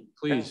mean,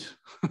 please.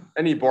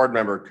 Any board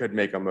member could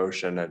make a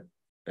motion at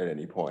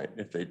any point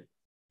if they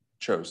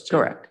chose to.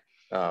 Correct.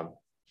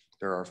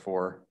 There are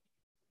 4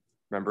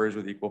 members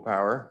with equal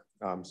power.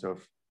 So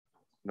if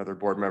another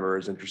board member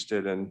is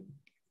interested in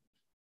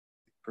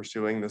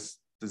pursuing this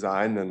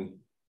design, then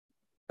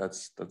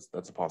that's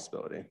a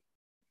possibility.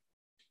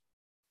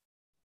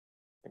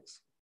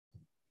 Thanks.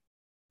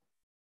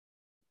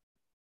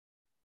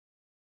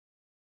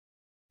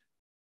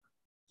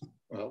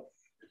 Well,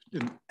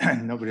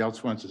 if nobody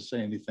else wants to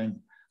say anything,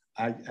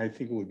 I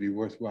think it would be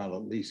worthwhile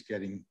at least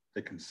getting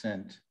the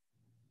consent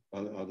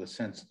or the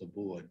sense of the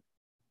board,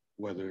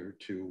 whether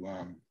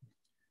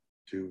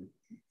to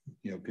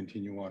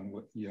continue on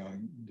what,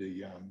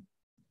 the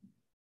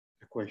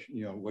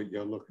question, what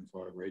you're looking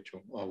for,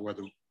 Rachel, or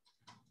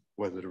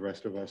whether the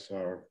rest of us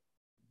are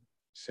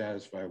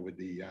satisfied with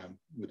the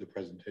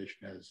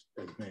presentation as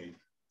made.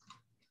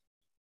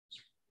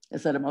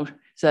 Is that a motion?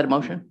 Is that a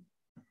motion?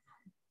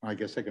 I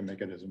guess I can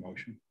make it as a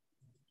motion.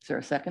 Is there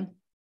a second?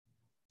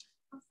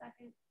 I'll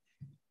second.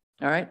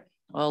 All right,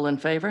 all in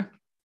favor?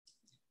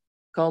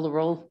 Call the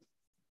roll.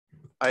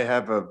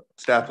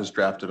 Staff has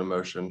drafted a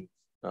motion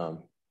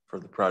for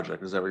the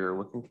project. Is that what you're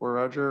looking for,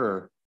 Roger?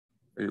 Or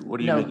what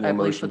are you making a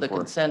motion for the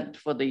consent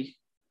for the,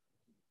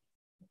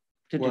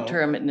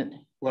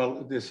 determine.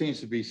 Well, there seems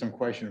to be some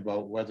question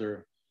about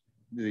whether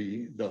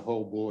the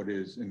whole board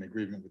is in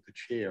agreement with the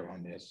chair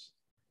on this.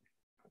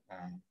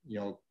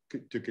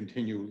 To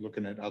continue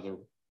looking at other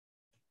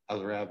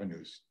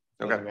avenues,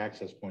 other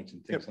access points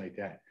and things like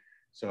that.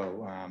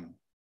 So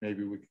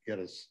maybe we could get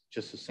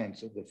just a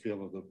sense of the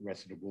feel of the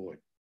rest of the board.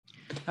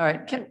 All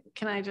right.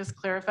 Can I just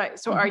clarify?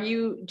 So are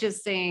you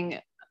just saying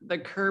the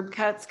curb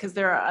cuts? Because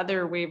there are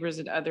other waivers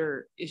and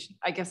other issues.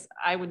 I guess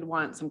I would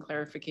want some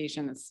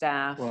clarification of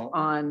staff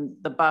on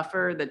the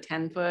buffer, the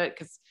 10-foot,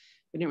 because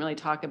we didn't really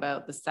talk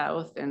about the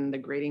south and the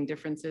grading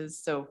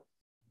differences. So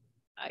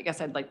I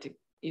guess I'd like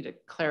you to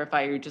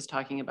clarify, you're just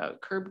talking about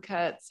curb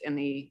cuts and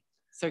the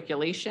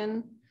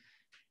circulation,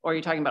 or are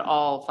you talking about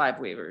all 5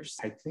 waivers?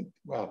 I think,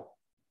 well,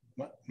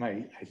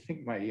 I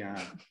think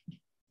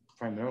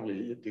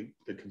primarily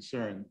the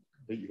concern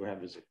that you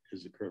have is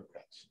the curb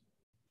cuts.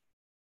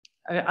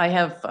 I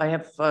have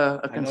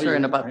a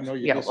concern about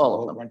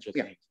all of them. Bunch of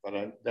things,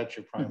 but that's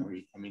your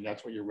primary. I mean,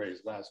 that's what you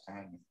raised last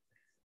time.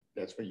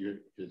 That's what you're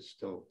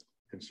still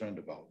concerned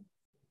about.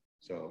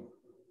 So,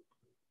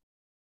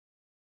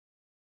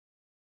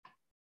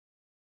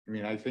 I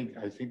mean, I think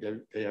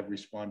that they have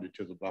responded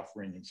to the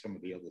buffering and some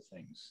of the other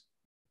things.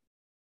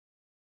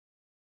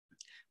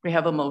 We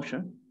have a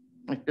motion.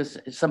 Does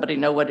somebody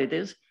know what it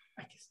is?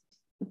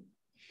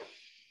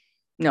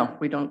 No,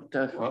 we don't.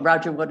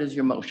 Roger, what is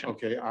your motion?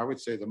 Okay, I would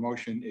say the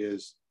motion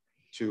is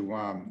to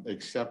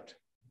accept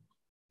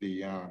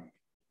the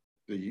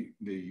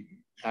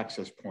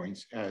access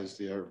points as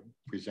they're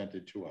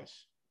presented to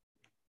us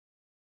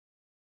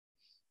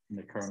in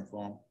the current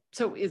form.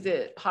 So is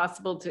it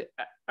possible to,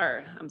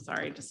 or I'm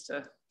sorry, just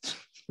to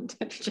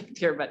interject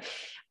here, but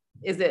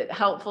is it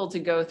helpful to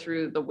go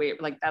through the waiver?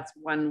 Like that's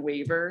one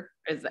waiver,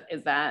 is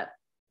that,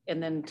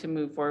 and then to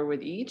move forward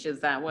with each? Is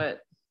that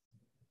what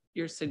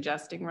you're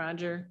suggesting,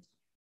 Roger?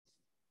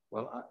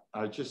 Well,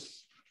 I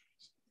just,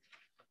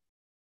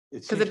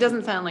 because it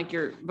doesn't sound like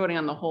you're voting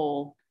on the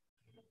whole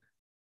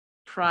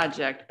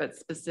project, but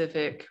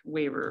specific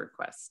waiver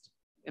request.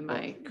 Am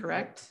I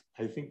correct?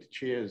 I think the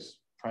chair's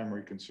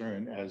primary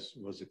concern, as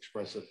was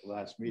expressed at the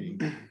last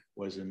meeting,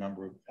 was the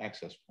number of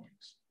access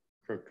points,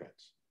 curb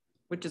cuts.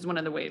 Which is one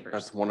of the waivers.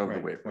 That's one of the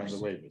waivers. One of the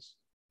waivers.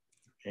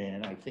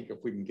 And I think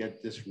if we can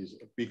get this,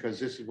 because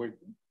this is what,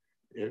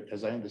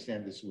 as I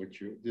understand, this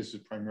is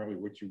primarily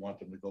what you want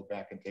them to go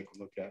back and take a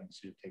look at and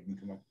see if they can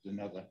come up with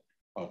another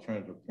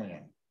alternative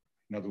plan.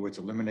 In other words,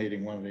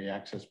 eliminating one of the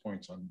access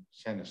points on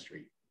Center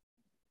Street.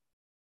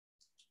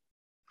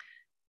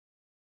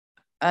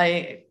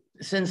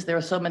 Since there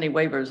are so many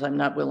waivers, I'm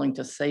not willing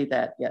to say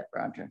that yet,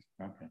 Roger.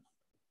 Okay.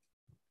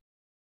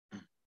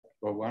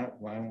 Well,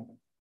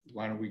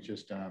 why don't we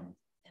just have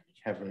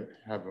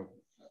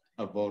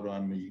a vote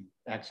on the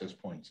access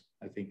points?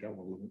 I think that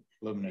will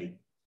eliminate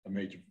a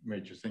major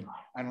thing.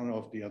 I don't know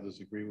if the others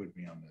agree with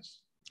me on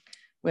this.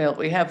 Well,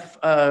 we have,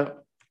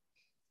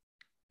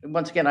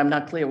 once again, I'm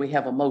not clear. We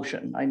have a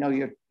motion. I know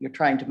you're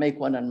trying to make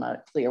one. I'm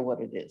not clear what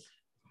it is.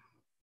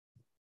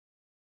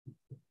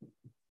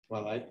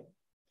 Well,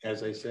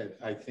 as I said,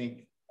 I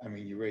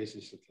mean, you raised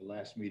this at the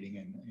last meeting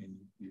and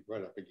you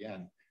brought up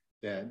again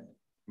that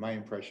my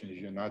impression is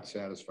you're not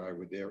satisfied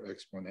with their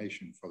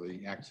explanation for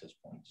the access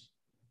points.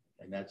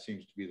 And that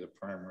seems to be the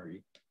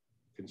primary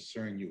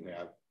concern you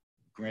have.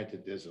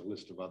 Granted, there's a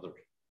list of other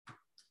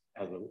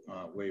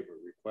waiver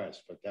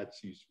requests, but that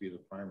seems to be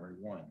the primary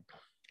one.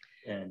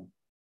 And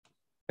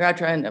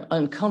Roger, I'm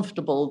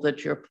uncomfortable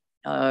that you're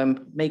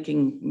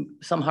making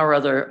somehow or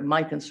other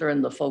my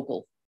concern the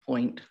focal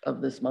point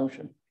of this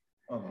motion.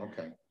 Oh,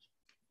 okay.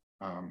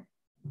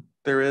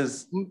 There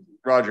is,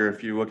 Roger,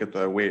 if you look at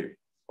the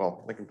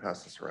well, I can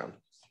pass this around.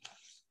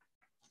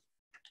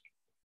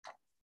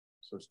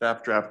 So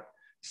staff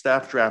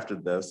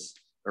drafted this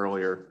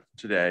earlier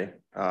today.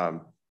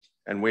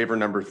 And waiver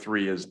number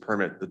 3 is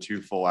permit the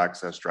 2 full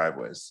access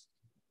driveways.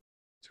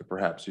 So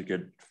perhaps you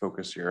could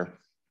focus your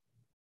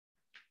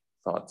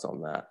thoughts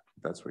on that.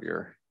 That's where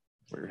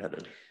you're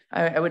headed.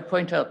 I would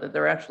point out that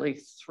there are actually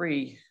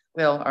 3,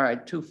 well, all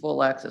right, 2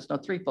 full access, no,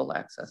 3 full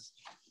access.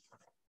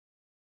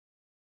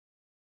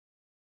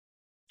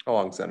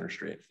 Along Center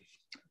Street.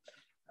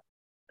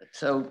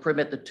 So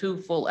permit the 2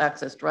 full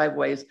access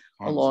driveways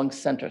along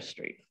Center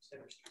Street.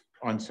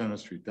 On Center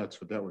Street, that's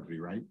what that would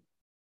be, right?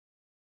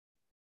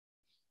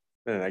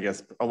 And I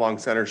guess along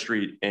Center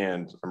Street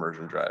and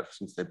Immersion Drive,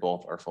 since they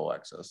both are full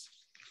access.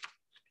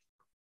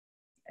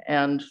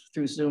 And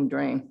through Zoom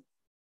Drain.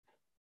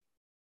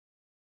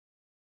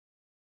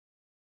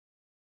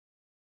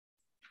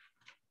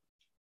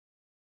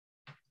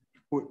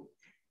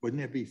 wouldn't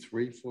there be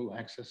 3 full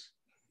access?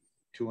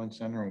 2 on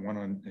center and 1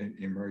 on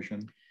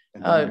immersion,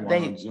 and then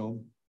one on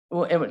Zoom?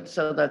 Well,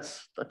 so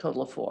that's a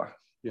total of 4.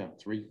 Yeah,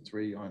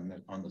 three on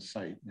the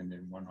site, and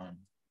then 1 on.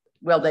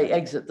 Well, they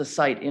exit the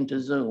site into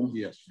Zoom.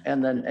 Yes.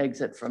 And then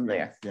exit from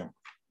there. Yeah.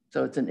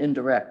 So it's an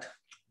indirect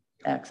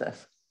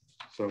access.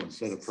 So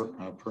instead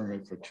of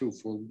permit for 2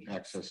 full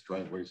access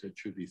driveways, it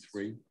should be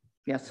 3.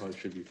 Yes. Or it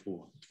should be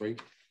 4. 3.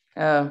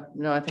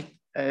 No, I think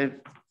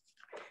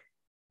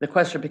the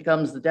question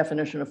becomes the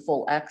definition of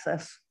full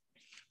access.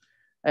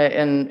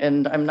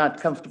 And I'm not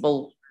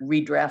comfortable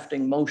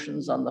redrafting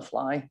motions on the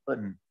fly, but.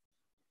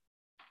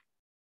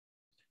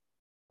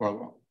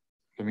 Well,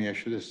 let me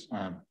ask you this,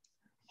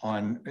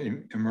 on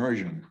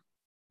immersion,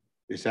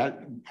 is that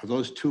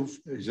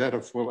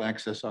a full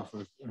access off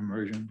of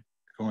immersion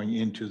going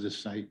into the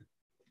site?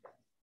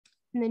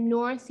 In the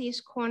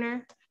northeast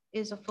corner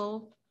is a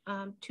full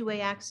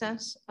 2-way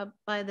access up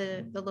by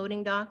the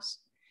loading docks.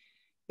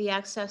 The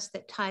access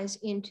that ties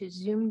into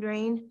Zoom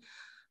Drain,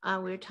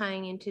 we're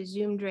tying into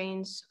Zoom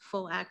Drain's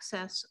full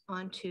access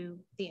onto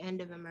the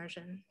end of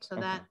immersion. So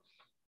okay. That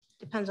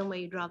depends on where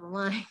you draw the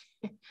line.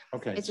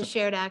 Okay. It's a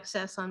shared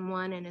access on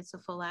one and it's a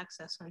full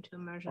access onto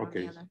immersion on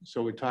the other.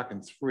 So we're talking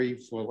 3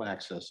 full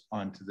access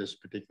onto this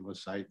particular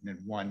site and then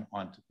 1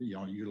 onto,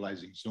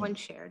 utilizing Zoom. 1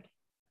 shared.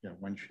 Yeah,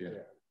 1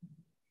 shared.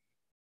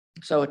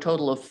 So a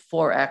total of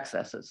 4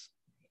 accesses.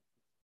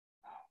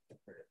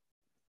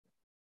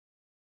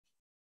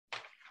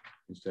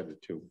 Instead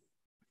of 2.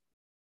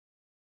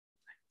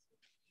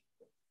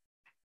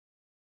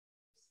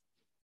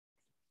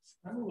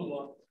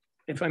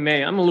 If I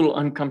may, I'm a little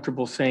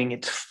uncomfortable saying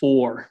it's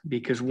 4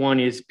 because 1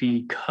 is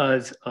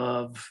because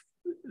of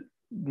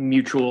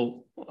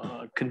mutual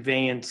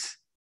conveyance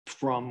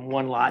from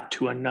one lot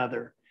to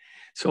another.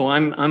 So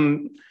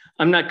I'm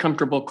not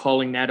comfortable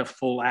calling that a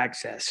full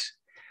access,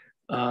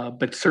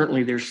 but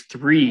certainly there's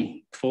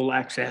 3 full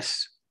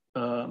access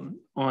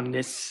on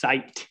this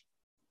site,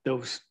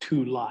 those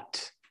 2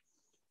 lots,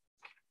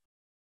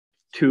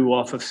 2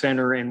 off of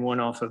center and 1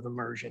 off of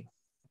immersion.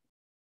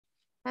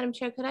 Madam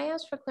Chair, could I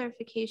ask for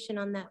clarification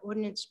on that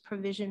ordinance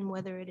provision,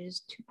 whether it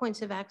is 2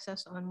 points of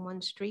access on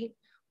 1 street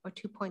or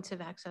 2 points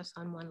of access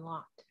on 1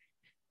 lot?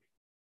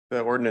 The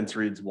ordinance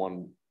reads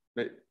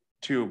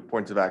 2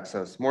 points of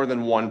access, more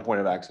than 1 point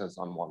of access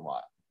on 1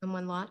 lot. On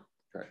 1 lot?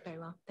 Correct. Very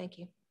well, thank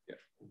you.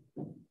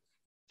 Yeah.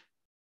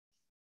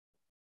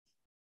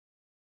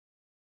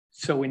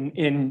 So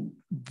in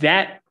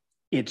that,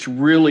 it's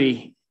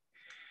really,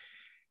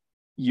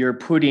 you're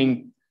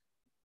putting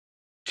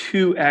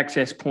 2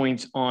 access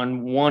points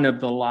on one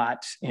of the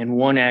lots and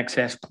 1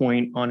 access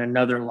point on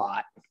another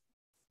lot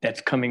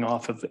that's coming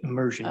off of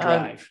Immersion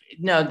Drive.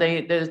 No,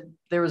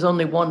 there was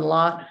only 1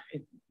 lot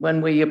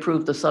when we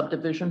approved the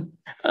subdivision.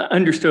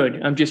 Understood.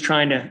 I'm just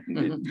trying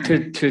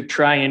to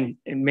try and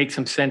make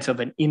some sense of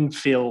an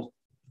infill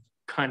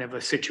kind of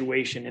a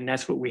situation, and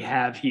that's what we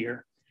have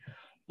here.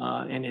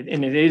 And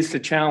it is the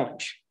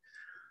challenge.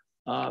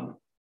 Okay,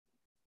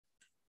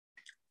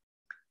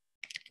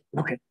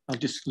 I'll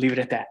just leave it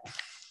at that.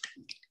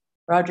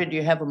 Roger, do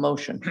you have a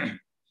motion?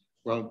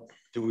 Well,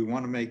 do we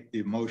want to make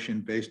the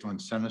motion based on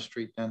Center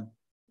Street then?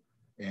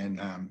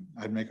 And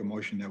I'd make a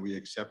motion that we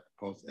accept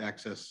both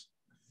access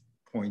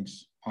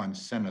points on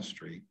Center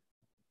Street,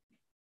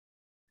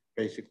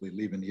 basically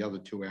leaving the other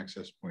 2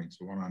 access points,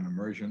 the one on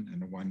immersion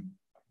and the one,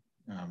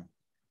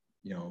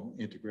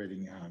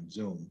 integrating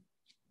Zoom.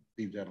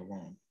 Leave that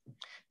alone.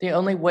 The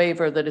only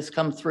waiver that has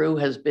come through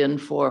has been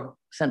for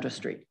Center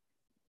Street.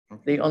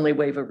 Okay. The only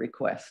waiver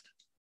request.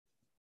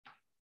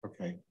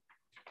 Okay.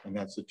 And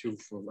that's the 2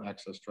 full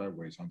access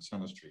driveways on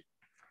Center Street.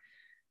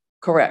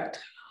 Correct.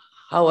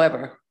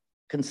 However,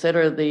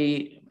 consider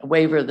the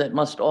waiver that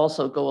must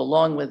also go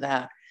along with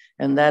that,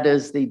 and that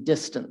is the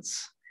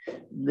distance.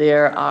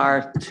 There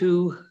are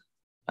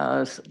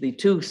the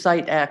 2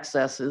 site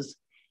accesses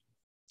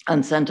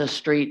on Center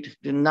Street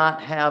do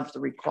not have the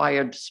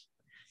required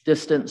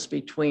distance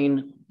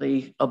between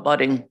the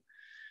abutting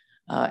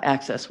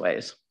access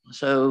ways.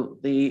 So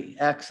the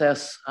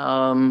access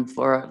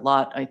for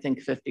lot, I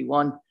think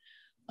 51,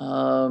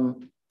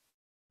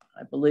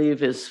 I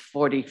believe is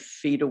 40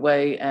 feet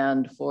away,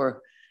 and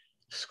for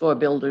Score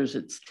Builders,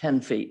 it's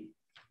 10 feet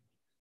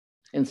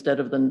instead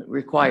of the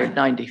required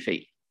 90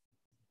 feet.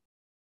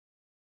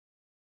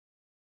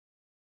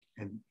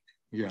 And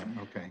yeah,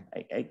 okay.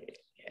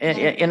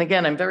 And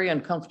again, I'm very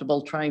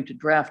uncomfortable trying to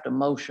draft a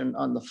motion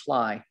on the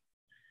fly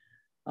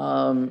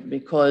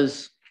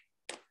because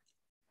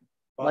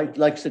like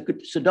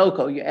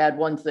Sudoku, you add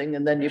one thing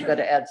and then you've got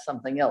to add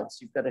something else.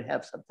 You've got to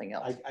have something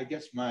else. I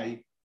guess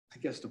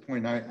the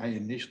point I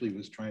initially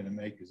was trying to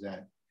make is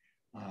that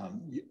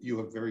you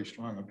have very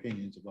strong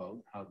opinions about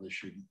how this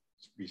should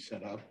be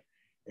set up.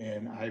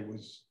 And I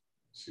was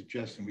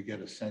suggesting we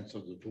get a sense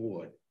of the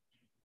board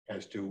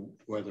as to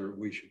whether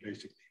we should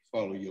basically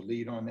follow your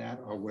lead on that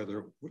or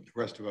whether the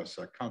rest of us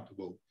are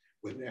comfortable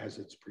with as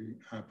it's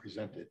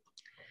presented.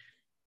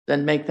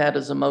 Then make that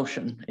as a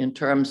motion in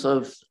terms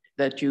of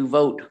that you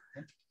vote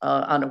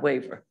on a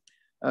waiver.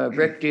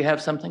 Rick, do you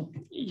have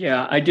something?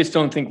 Yeah, I just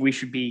don't think we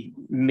should be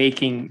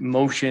making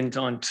motions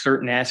on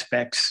certain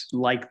aspects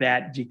like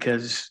that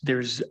because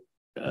there's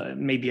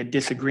maybe a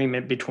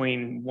disagreement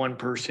between one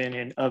person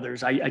and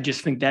others. I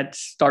just think that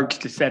starts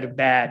to set a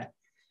bad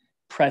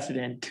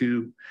precedent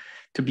to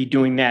be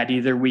doing that.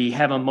 Either we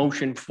have a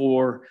motion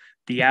for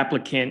the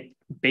applicant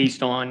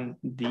based on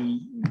the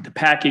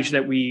package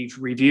that we've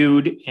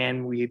reviewed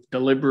and we've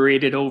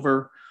deliberated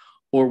over,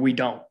 or we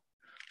don't.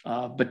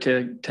 But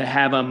to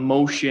have a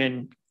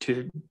motion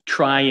to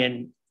try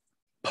and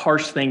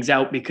parse things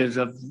out because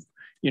of,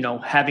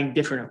 having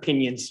different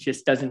opinions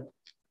just doesn't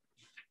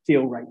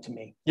feel right to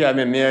me. Yeah, I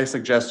mean, may I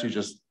suggest you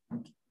just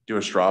do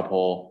a straw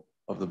poll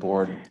of the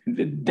board?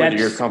 Whether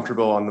you're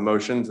comfortable on the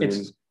motions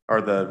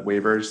or the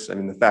waivers. I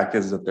mean, the fact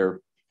is that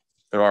there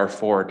are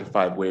 4 to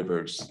 5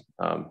 waivers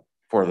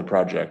for the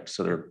project.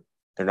 So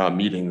they're not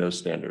meeting those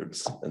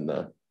standards in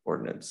the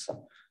ordinance.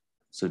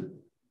 So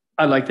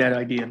I like that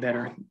idea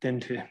better than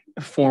to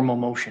a formal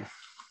motion.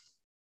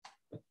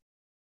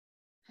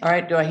 All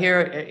right, do I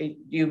hear, do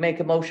you make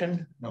a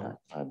motion? No.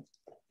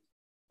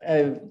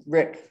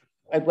 Rick,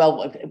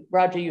 well,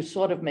 Roger, you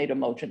sort of made a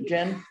motion.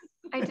 Jen?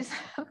 I just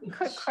have a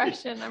quick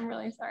question. I'm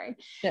really sorry.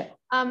 Yeah.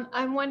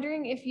 I'm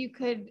wondering if you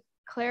could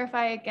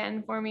clarify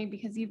again for me,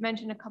 because you've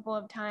mentioned a couple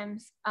of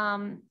times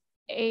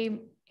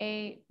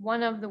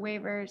one of the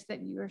waivers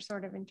that you were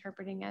sort of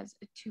interpreting as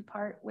a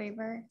 2-part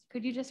waiver.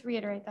 Could you just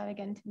reiterate that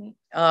again to me?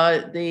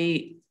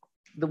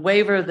 The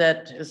waiver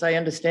that, as I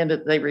understand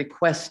it, they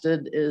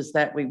requested is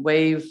that we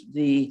waive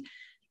the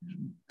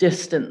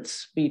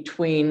distance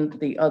between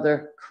the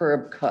other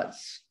curb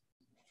cuts,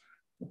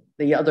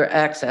 the other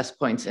access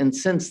points. And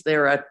since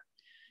there are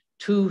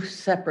 2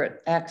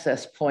 separate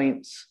access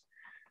points,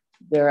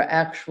 there are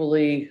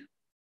actually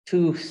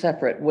 2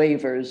 separate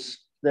waivers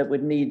that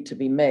would need to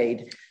be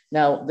made.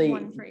 Now,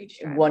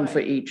 one for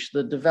each.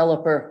 The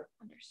developer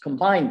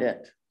combined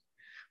it,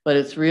 but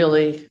it's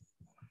really,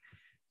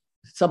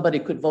 somebody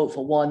could vote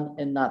for one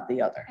and not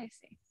the other. I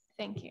see.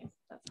 Thank you.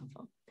 That's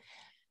helpful.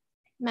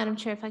 Madam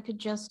Chair, if I could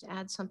just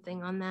add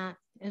something on that.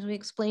 As we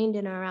explained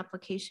in our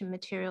application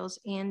materials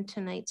and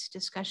tonight's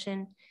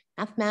discussion,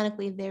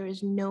 mathematically, there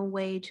is no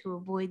way to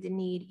avoid the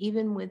need,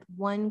 even with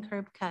 1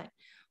 curb cut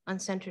on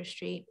Center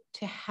Street,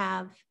 to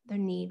have the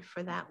need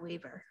for that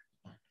waiver.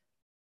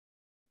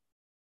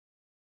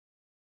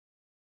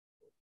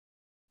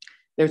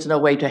 There's no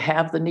way to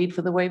have the need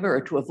for the waiver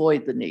or to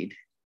avoid the need?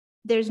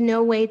 There's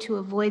no way to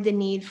avoid the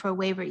need for a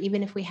waiver,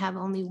 even if we have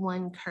only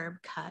 1 curb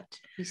cut.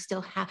 We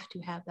still have to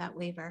have that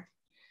waiver.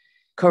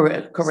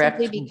 Correct.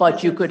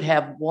 But you could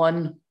have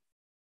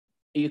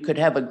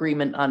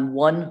agreement on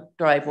 1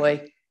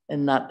 driveway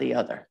and not the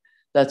other.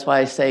 That's why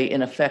I say,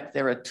 in effect,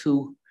 there are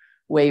 2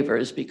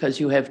 waivers, because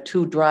you have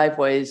 2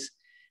 driveways.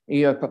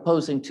 You're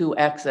proposing 2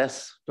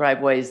 access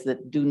driveways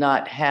that do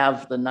not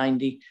have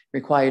the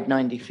required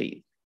 90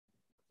 feet.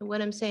 What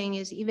I'm saying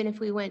is, even if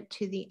we went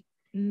to the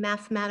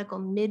mathematical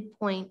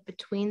midpoint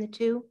between the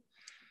 2,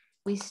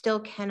 we still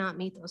cannot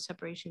meet those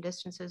separation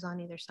distances on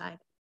either side.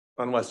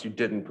 unless you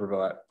didn't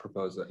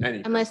propose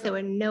any. Unless there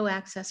were no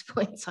access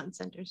points on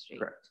Center Street.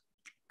 Correct.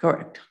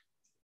 Correct.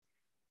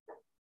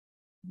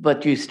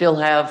 But you still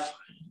have,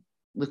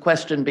 the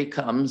question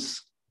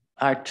becomes,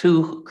 are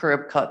 2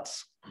 curb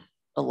cuts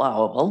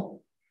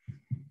allowable?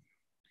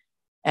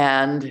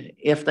 And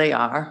if they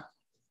are,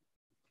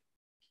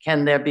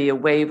 can there be a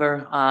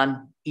waiver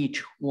on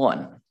each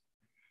one?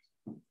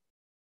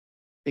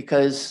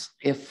 Because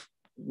if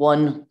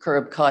 1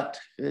 curb cut,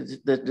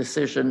 the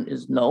decision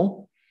is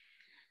no,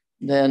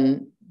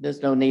 then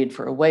there's no need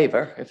for a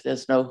waiver if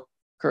there's no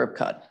curb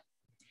cut.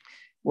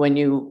 When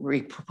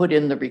you put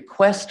in the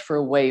request for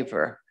a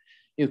waiver,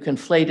 you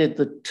conflated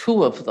the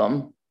 2 of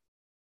them,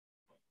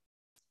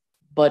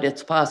 but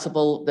it's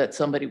possible that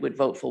somebody would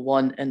vote for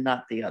one and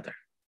not the other.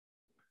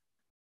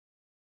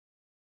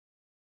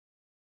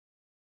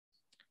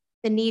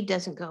 The need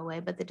doesn't go away,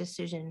 but the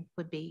decision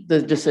would be.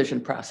 The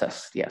decision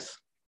process, yes.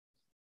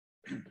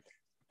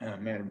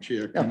 Madam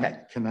Chair,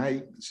 can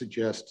I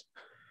suggest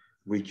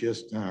we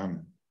just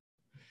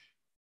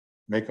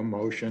make a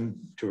motion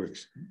to,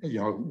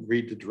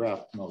 read the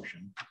draft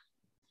motion,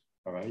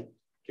 all right?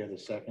 Get a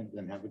second,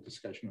 then have a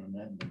discussion on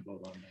that and then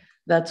vote on that.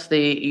 That's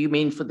you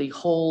mean for the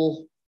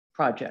whole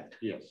project?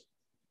 Yes.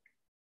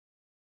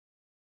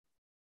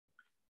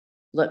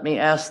 Let me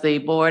ask the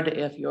board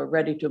if you're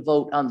ready to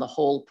vote on the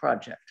whole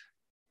project.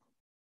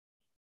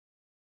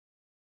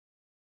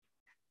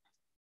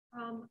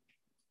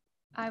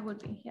 I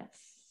would be, yes.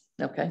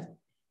 Okay.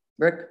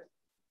 Rick,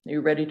 are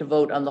you ready to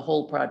vote on the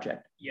whole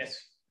project? Yes.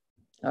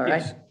 All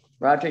right. Yes.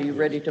 Roger, you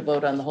ready to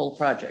vote on the whole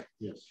project?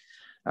 Yes.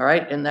 All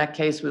right. In that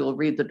case, we will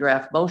read the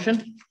draft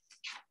motion.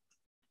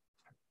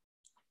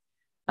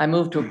 I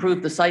move to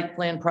approve the site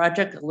plan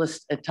project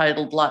list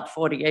titled Lot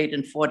 48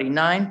 and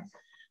 49,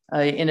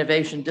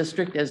 Innovation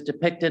District, as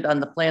depicted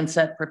on the plan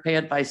set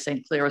prepared by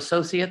St. Clair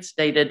Associates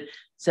dated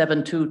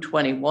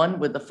 7/2/21,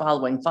 with the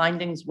following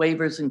findings,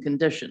 waivers, and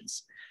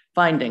conditions.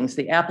 Findings,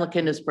 the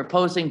applicant is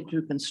proposing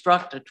to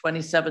construct a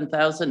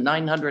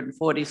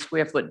 27,940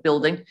 square foot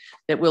building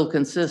that will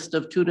consist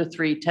of 2 to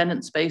 3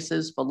 tenant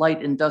spaces for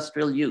light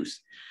industrial use.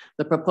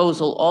 The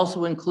proposal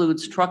also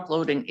includes truck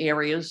loading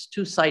areas,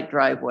 2 site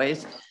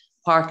driveways,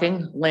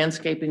 parking,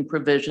 landscaping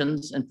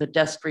provisions, and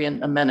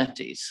pedestrian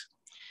amenities.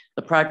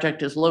 The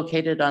project is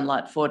located on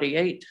lot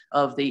 48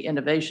 of the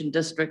Innovation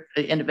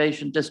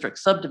District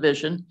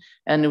subdivision,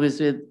 and it was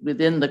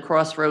within the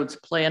Crossroads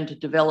Planned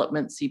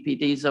Development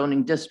CPD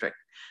zoning district.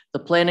 The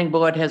planning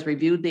board has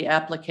reviewed the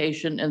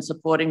application and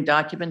supporting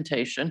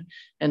documentation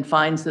and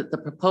finds that the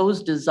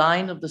proposed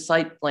design of the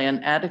site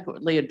plan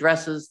adequately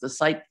addresses the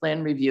site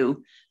plan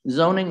review,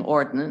 zoning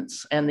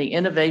ordinance, and the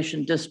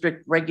Innovation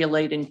District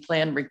regulating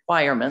plan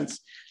requirements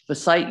for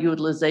site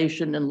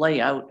utilization and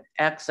layout,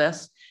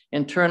 access,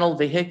 internal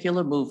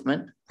vehicular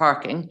movement,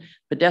 parking,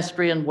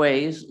 pedestrian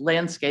ways,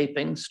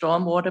 landscaping,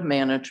 stormwater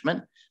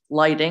management,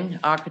 lighting,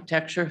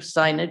 architecture,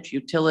 signage,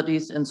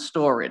 utilities, and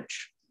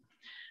storage.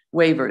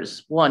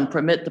 Waivers. 1,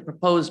 permit the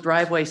proposed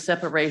driveway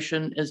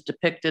separation as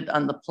depicted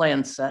on the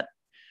plan set.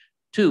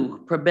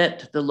 2,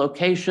 permit the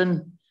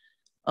location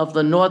of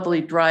the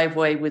northerly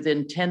driveway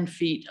within 10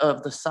 feet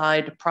of the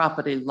side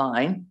property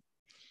line.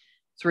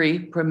 3,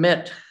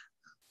 permit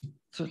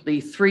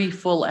the 2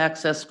 full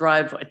access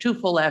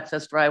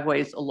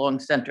driveways along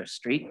Center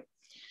Street.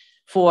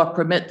 4,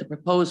 permit the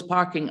proposed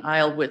parking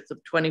aisle width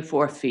of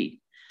 24 feet.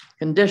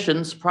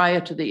 Conditions: prior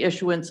to the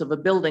issuance of a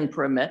building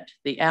permit,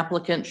 the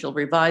applicant shall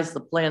revise the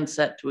plan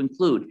set to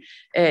include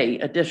A,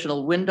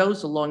 additional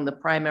windows along the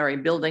primary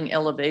building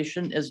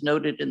elevation as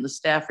noted in the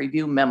staff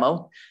review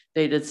memo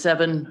dated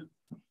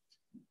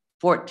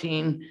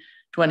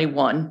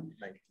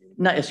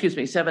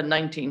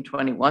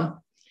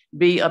 7/19/21.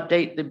 B,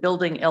 update the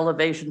building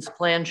elevations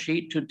plan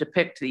sheet to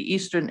depict the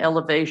eastern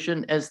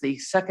elevation as the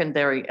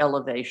secondary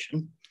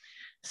elevation.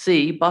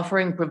 C,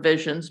 buffering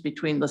provisions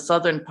between the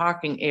southern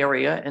parking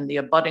area and the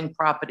abutting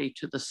property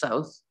to the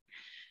south.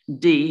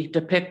 D,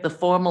 depict the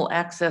formal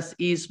access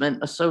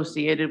easement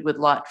associated with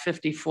lot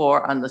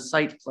 54 on the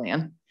site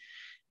plan.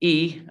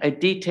 E, a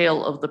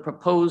detail of the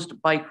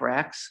proposed bike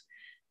racks.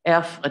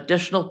 F,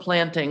 additional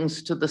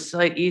plantings to the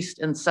site east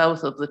and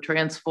south of the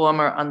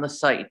transformer on the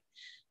site.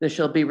 This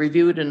shall be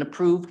reviewed and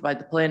approved by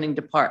the planning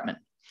department.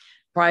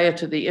 Prior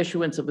to the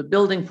issuance of a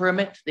building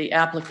permit, the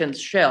applicants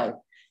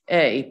shall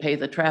A, pay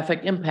the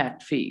traffic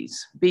impact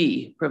fees.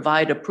 B,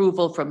 provide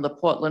approval from the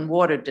Portland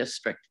Water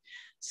District.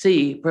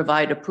 C,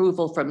 provide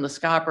approval from the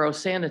Scarborough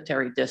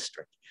Sanitary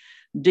District.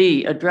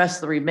 D, address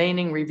the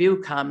remaining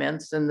review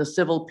comments in the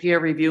civil peer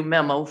review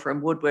memo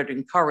from Woodward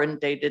and Curran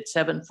dated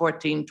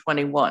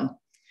 7/14/21.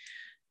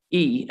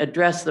 E,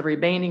 address the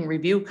remaining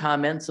review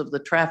comments of the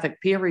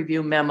traffic peer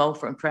review memo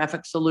from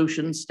Traffic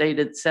Solutions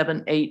dated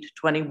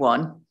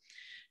 7/8/21.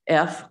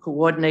 F,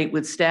 coordinate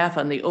with staff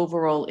on the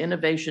overall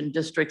Innovation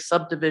District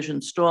subdivision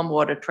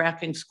stormwater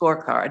tracking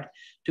scorecard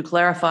to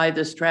clarify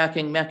this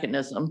tracking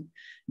mechanism.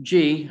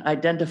 G,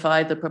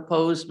 identify the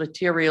proposed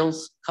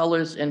materials,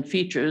 colors, and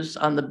features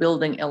on the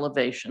building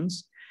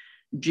elevations.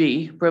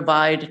 G,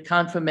 provide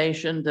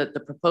confirmation that the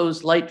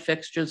proposed light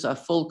fixtures are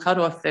full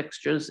cutoff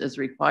fixtures as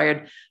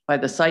required by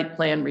the site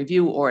plan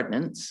review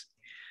ordinance.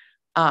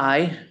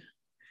 I,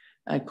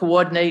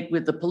 coordinate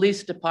with the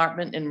police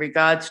department in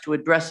regards to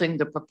addressing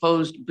the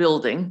proposed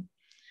building.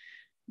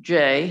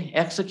 J,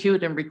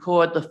 execute and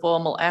record the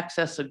formal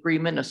access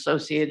agreement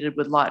associated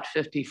with lot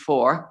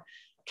 54.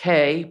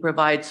 K,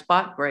 provide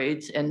spot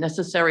grades and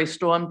necessary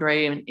storm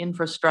drain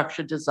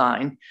infrastructure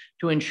design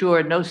to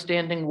ensure no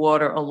standing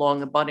water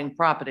along abutting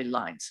property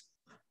lines.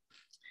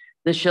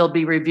 This shall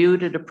be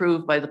reviewed and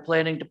approved by the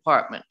planning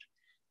department.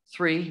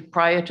 3,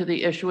 prior to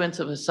the issuance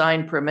of a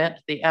sign permit,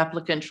 the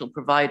applicant shall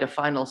provide a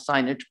final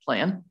signage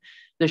plan.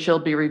 This shall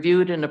be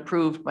reviewed and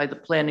approved by the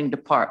planning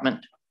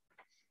department.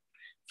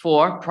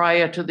 4,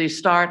 prior to the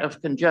start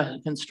of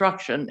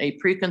construction, a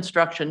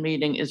pre-construction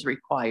meeting is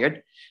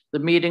required. The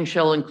meeting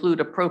shall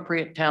include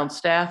appropriate town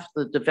staff,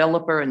 the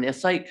developer, and their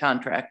site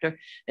contractor,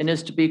 and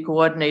is to be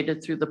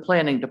coordinated through the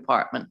planning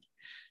department.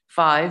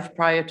 5,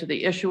 prior to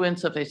the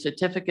issuance of a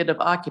certificate of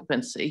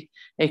occupancy,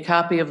 a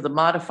copy of the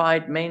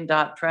modified Main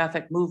Dot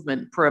traffic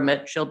movement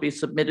permit shall be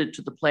submitted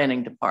to the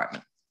planning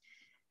department.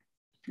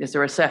 Is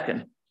there a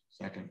second?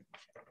 Second.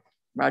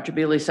 Roger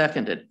Beely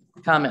seconded.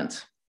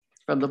 Comments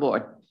from the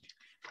board?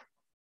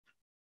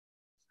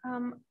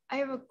 I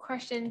have a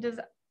question.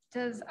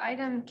 Does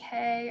item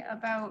K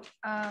about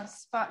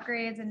spot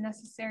grades and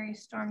necessary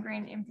storm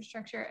drain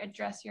infrastructure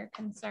address your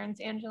concerns,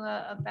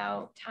 Angela,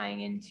 about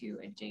tying into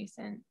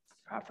adjacent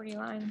property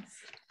lines?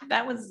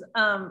 That was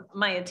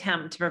my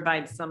attempt to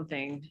provide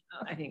something,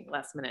 I think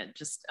last minute,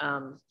 just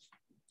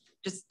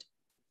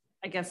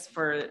I guess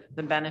for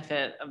the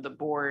benefit of the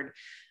board.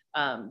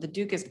 The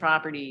Dukas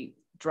property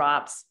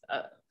drops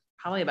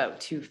probably about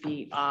 2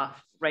 feet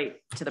off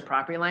right to the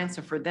property line.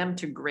 So for them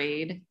to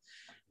grade,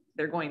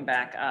 they're going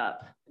back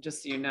up,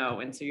 just so you know.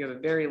 And so you have a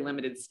very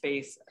limited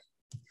space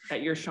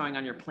that you're showing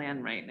on your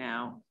plan right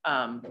now.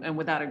 And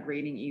without a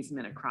grading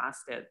easement across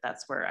it,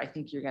 that's where I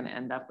think you're gonna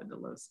end up with the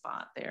low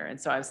spot there. And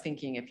so I was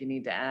thinking if you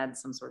need to add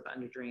some sort of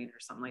under drain or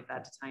something like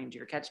that to tie into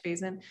your catch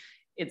basin,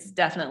 it's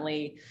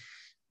definitely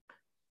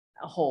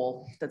a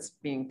hole that's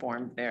being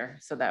formed there.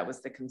 So that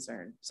was the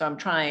concern. So I'm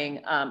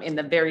trying in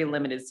the very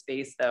limited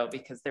space though,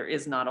 because there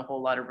is not a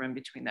whole lot of room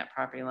between that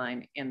property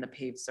line and the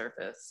paved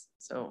surface.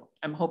 So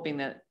I'm hoping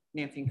that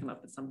Nancy can come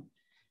up with some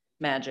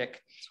magic.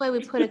 That's why we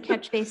put a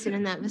catch basin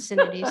in that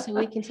vicinity, so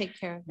we can take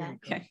care of that.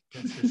 Okay.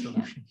 That's the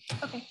solution.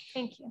 Okay,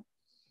 thank you.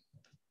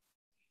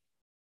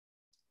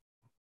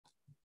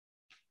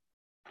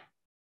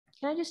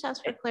 Can I just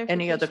ask for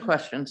clarification? Any other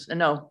questions?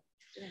 No.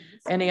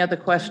 Any other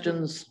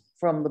questions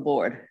from the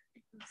board?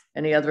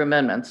 Any other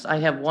amendments? I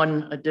have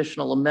one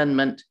additional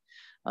amendment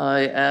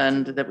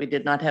and that we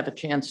did not have a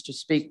chance to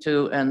speak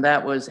to, and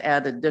that was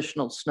add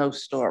additional snow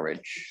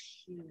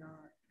storage.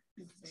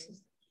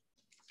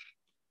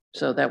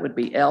 So that would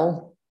be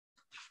L.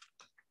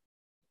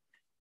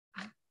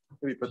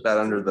 Maybe put that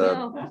under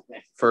the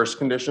first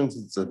conditions.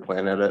 It's a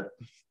plan edit.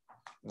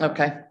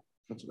 Okay.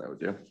 That's what I would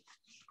do.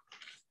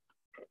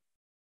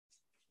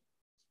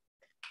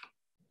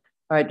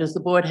 All right, does the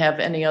board have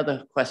any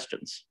other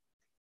questions?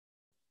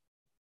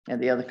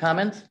 Any other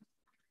comments?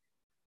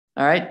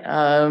 All right,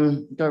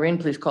 Doreen,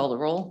 please call the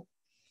roll.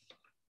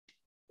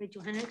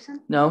 Rachel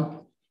Hendrickson,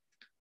 No?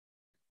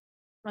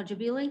 Roger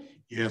Beely,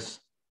 Yes.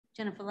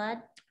 Jennifer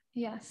Ladd,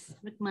 Yes.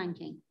 Rick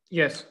Monking.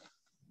 Yes.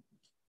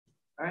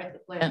 All right,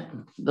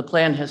 the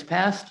plan has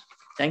passed.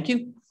 Thank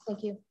you.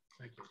 Thank you.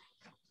 Thank you.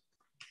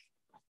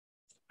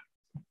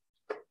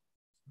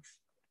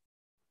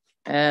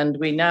 And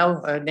we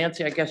now,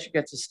 Nancy, I guess you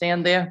get to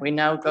stand there. We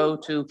now go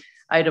to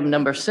item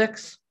number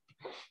 6.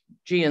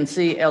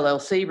 GNC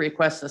LLC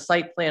requests a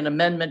site plan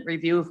amendment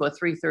review for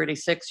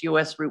 336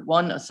 US Route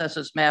 1,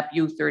 Assessors Map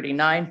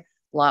U39,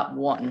 Lot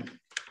 1.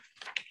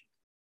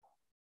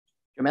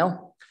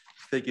 Jamel?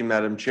 Thank you,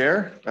 Madam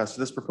Chair. So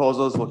this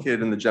proposal is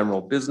located in the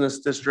General Business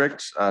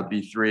District,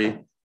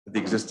 B3, the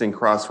existing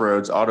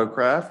Crossroads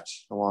Autocraft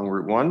along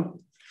Route 1.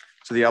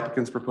 So the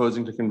applicant's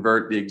proposing to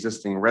convert the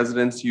existing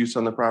residence use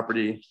on the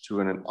property to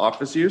an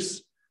office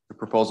use. The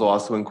proposal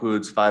also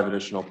includes 5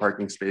 additional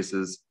parking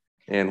spaces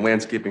and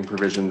landscaping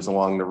provisions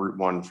along the Route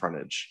 1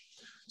 frontage.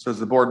 So as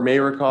the board may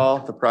recall,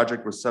 the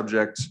project was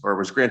subject or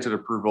was granted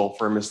approval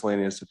for a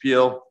miscellaneous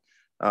appeal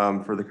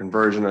for the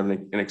conversion of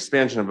an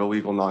expansion of a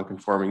legal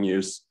non-conforming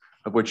use,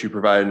 of which you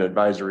provided an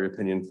advisory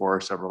opinion for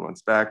several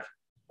months back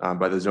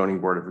by the Zoning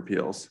Board of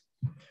Appeals.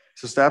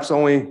 So staff's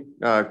only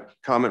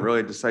comment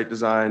related to site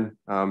design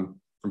from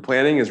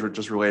planning is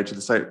just related to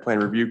the site plan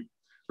review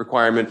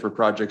requirement for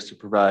projects to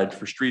provide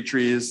for street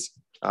trees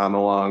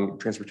along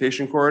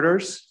transportation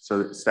corridors.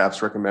 So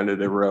staff's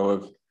recommended a row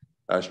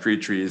of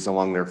street trees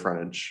along their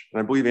frontage.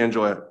 And I believe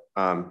Angela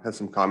has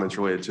some comments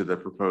related to the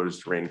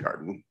proposed rain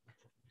garden.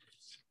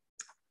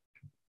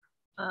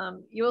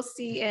 You will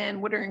see in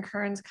Woodard and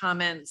Kern's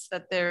comments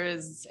that there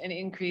is an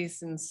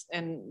increase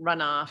in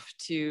runoff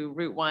to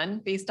Route 1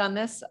 based on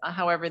this.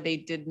 However, they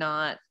did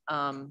not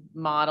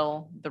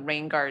model the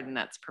rain garden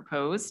that's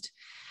proposed.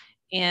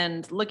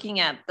 And looking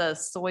at the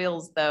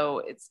soils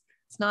though, it's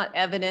not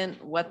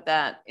evident what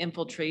that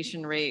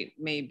infiltration rate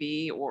may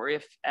be or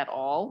if at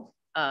all.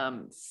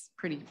 It's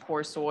pretty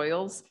poor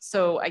soils.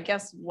 So I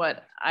guess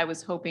what I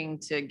was hoping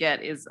to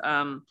get is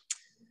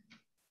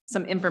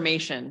some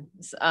information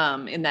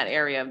in that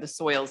area of the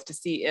soils to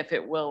see if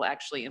it will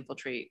actually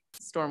infiltrate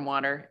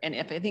stormwater. And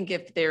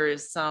if there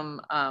is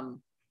some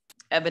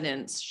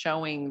evidence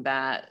showing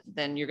that,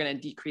 then you're going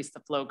to decrease the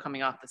flow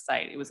coming off the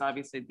site. It was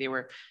obviously they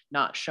were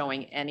not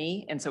showing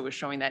any, and so it was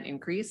showing that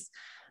increase.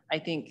 I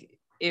think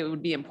it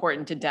would be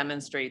important to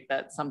demonstrate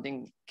that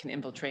something can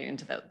infiltrate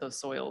into those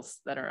soils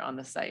that are on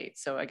the site.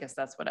 So I guess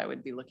that's what I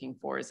would be looking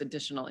for is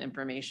additional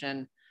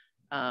information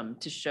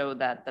to show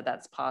that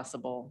that's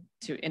possible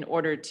in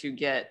order to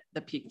get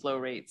the peak flow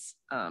rates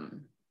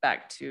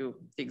back to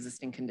the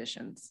existing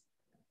conditions.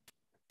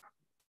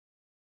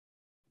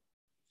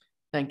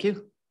 Thank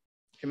you.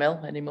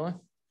 Jamel, any more?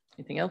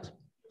 Anything else?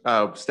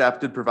 Staff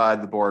did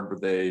provide the board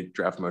with a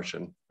draft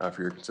motion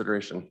for your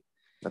consideration.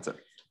 That's it.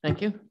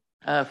 Thank you.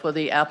 For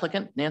the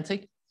applicant,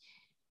 Nancy?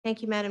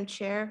 Thank you, Madam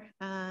Chair.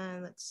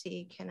 Let's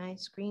see, can I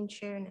screen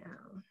share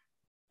now?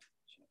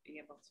 Should be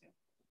able to.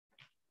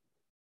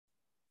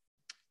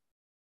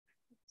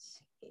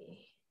 Let's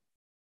see.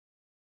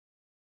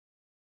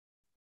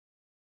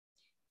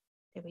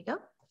 There we go.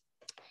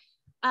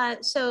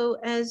 So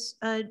as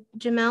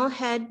Jamel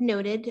had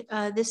noted,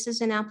 this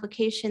is an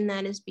application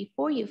that is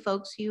before you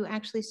folks. You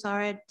actually saw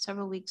it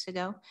several weeks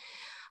ago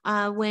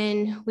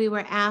when we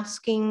were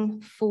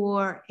asking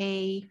for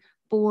a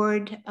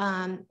board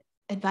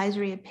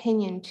advisory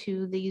opinion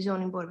to the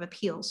Zoning Board of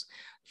Appeals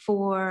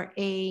for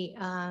a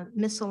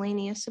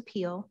miscellaneous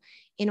appeal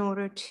in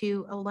order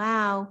to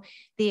allow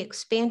the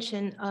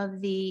expansion of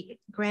the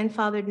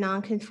grandfathered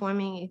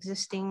non-conforming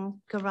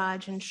existing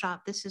garage and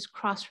shop. This is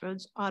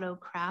Crossroads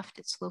Autocraft.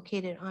 It's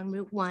located on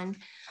Route 1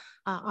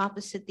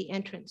 opposite the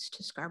entrance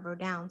to Scarborough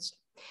Downs.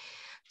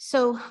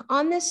 So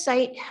on this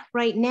site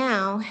right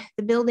now,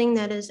 the building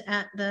that is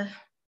at the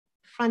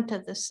front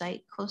of the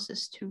site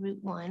closest to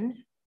Route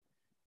 1,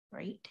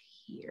 right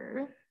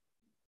here,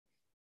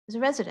 is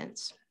a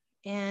residence.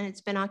 And it's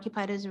been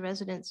occupied as a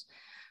residence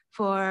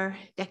for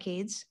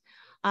decades.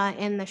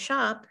 And the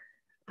shop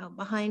out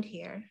behind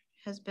here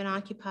has been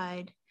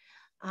occupied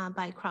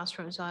by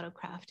Crossroads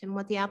Autocraft. And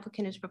what the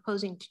applicant is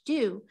proposing to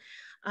do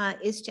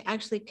is to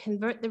actually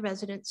convert the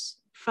residence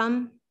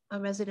from a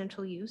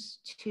residential use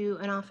to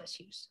an office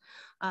use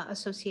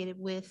associated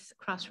with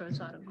Crossroads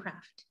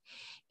Autocraft.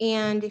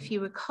 And if you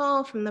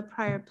recall from the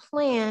prior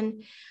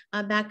plan,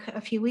 back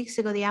a few weeks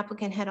ago, the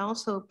applicant had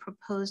also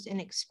proposed an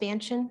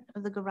expansion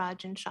of the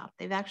garage and shop.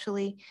 They've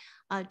actually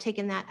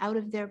taken that out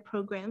of their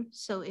program.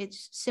 So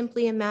it's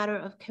simply a matter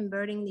of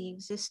converting the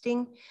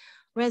existing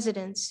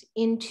residence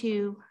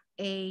into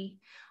a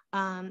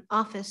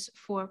office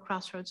for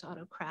Crossroads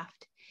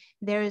Autocraft.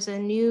 There is a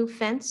new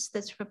fence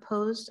that's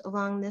proposed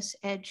along this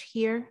edge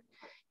here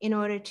in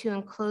order to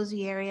enclose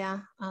the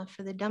area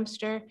for the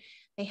dumpster.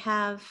 They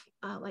have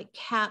like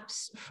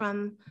caps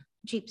from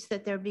Jeeps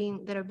that are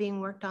being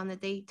worked on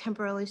that they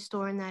temporarily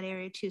store in that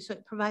area too. So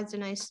it provides a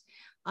nice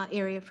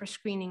area for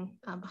screening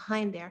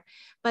behind there.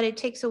 But it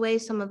takes away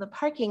some of the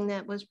parking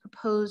that was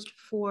proposed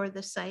for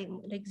the site and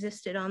what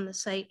existed on the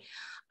site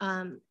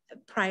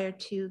prior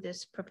to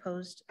this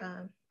proposed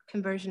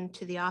conversion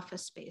to the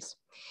office space.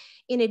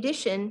 In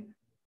addition,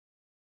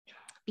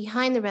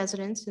 behind the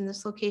residence in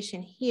this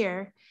location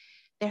here,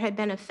 there had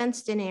been a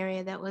fenced in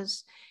area that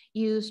was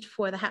used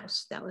for the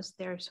house. That was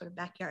their sort of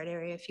backyard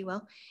area, if you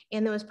will.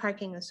 And there was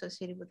parking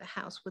associated with the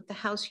house. With the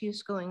house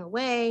use going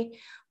away,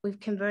 we've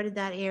converted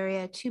that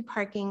area to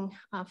parking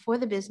for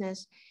the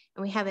business.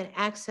 And we have an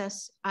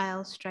access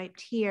aisle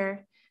striped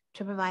here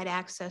to provide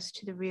access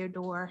to the rear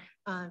door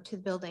to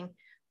the building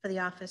for the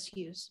office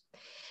use.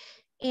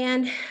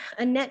 And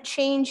a net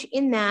change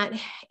in that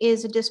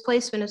is a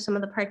displacement of some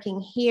of the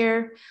parking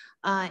here.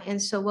 And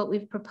so what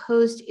we've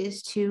proposed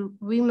is to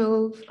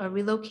remove or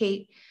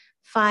relocate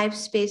 5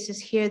 spaces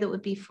here that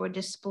would be for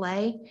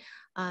display.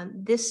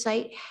 This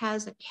site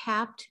has a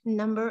capped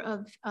number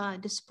of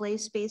display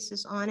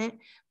spaces on it.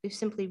 We've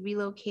simply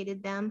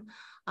relocated them.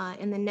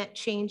 And the net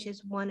change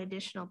is 1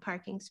 additional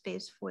parking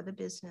space for the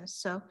business.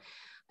 So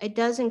it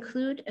does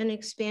include an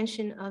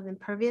expansion of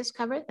impervious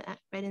cover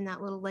right in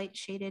that little light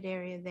shaded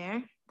area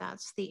there.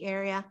 That's the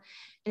area.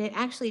 And it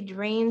actually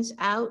drains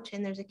out,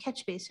 and there's a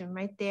catch basin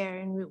right there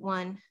in Route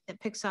 1 that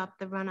picks up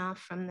the runoff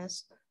from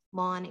this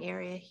lawn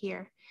area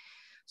here.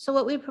 So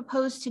what we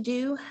propose to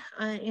do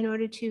in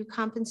order to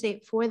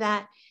compensate for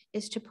that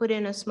is to put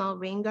in a small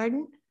rain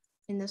garden.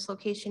 In this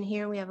location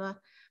here, we have a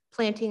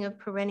planting of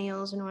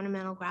perennials and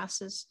ornamental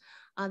grasses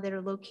that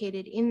are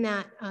located in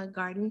that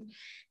garden.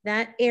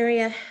 That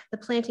area, the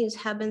plantings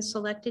have been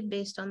selected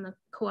based on the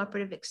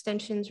Cooperative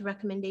Extension's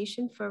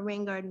recommendation for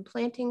rain garden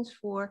plantings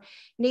for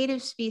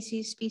native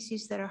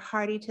species that are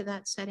hardy to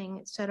that setting,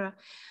 et cetera.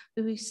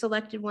 We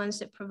selected ones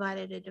that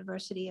provided a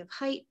diversity of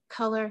height,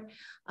 color,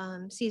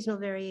 seasonal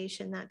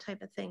variation, that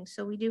type of thing.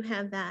 So we do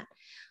have that.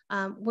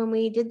 When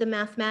we did the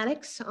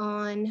mathematics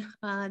on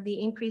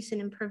the increase in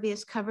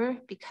impervious cover,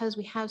 because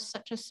we have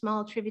such a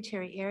small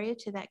tributary area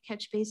to that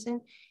catch basin,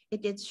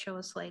 it did show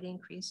a slight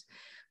increase.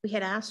 We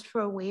had asked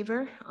for a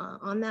waiver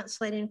on that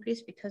slight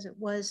increase because it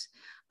was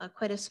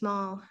quite a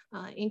small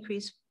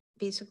increase,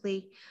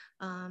 basically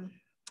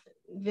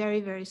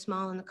very, very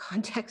small in the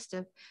context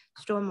of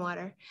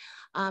stormwater.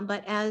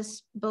 But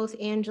as both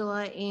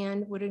Angela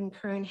and Woodard and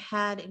Kern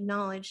had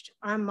acknowledged,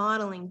 our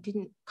modeling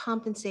didn't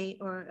compensate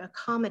or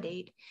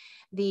accommodate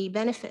the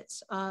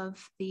benefits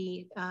of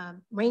the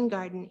rain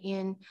garden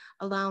in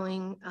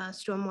allowing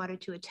stormwater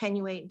to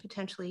attenuate and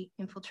potentially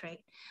infiltrate.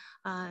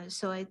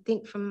 So I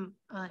think from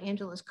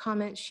Angela's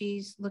comment,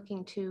 she's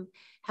looking to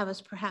have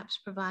us perhaps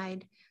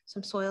provide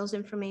some soils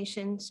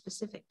information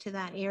specific to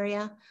that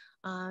area.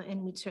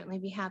 And we'd certainly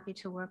be happy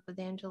to work with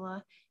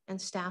Angela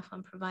and staff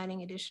on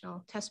providing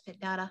additional test pit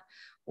data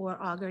or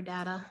auger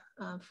data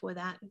for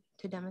that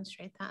to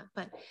demonstrate that.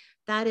 But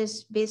that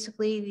is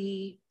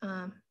basically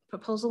the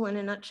proposal in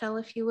a nutshell,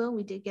 if you will.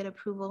 We did get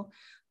approval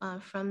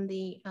from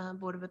the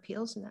Board of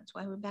Appeals, and that's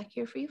why we're back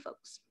here for you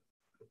folks.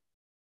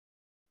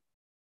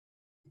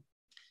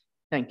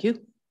 Thank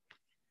you.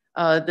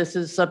 This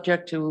is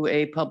subject to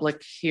a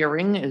public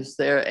hearing. Is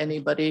there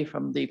anybody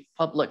from the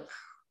public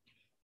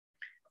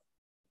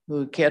who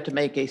would care to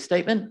make a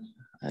statement?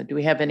 Do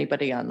we have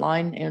anybody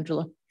online,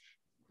 Angela,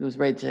 who's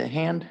raised a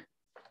hand?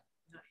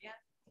 Not yet.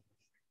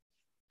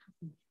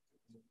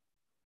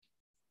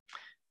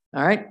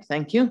 All right,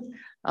 thank you.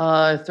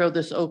 Throw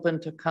this open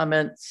to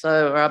comments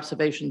or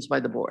observations by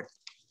the board.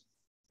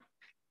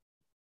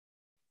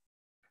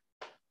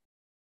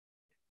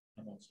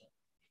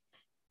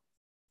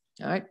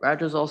 All right,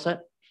 Roger's all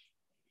set.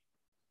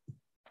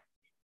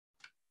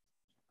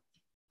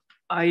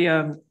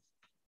 I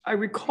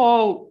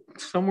recall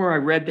somewhere I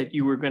read that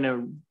you were going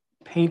to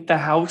paint the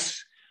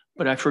house,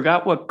 but I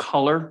forgot what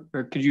color.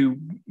 Or could you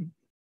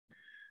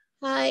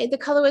The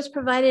color was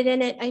provided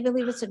in it. I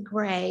believe it's a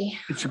gray.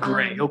 It's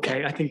gray. Um,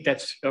 Okay, I think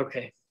that's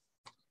okay.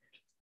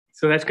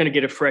 So that's going to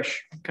get a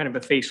fresh kind of a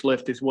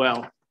facelift as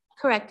well.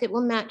 Correct. It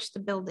will match the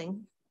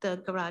building,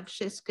 the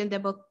garage. They'll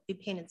both be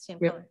painted the same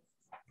Yep. color.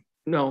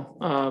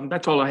 No,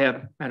 that's all I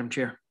have, Madam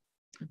Chair.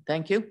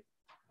 Thank you.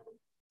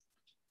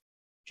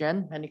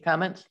 Jen, any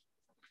comments?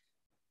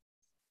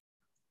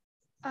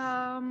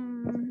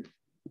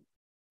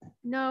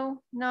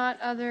 No, not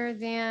other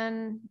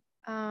than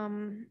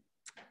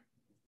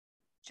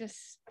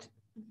just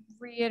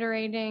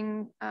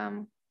reiterating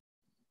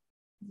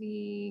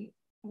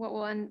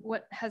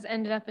what has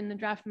ended up in the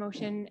draft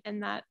motion,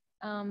 and that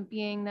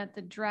being that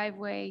the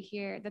driveway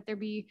here, that there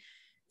be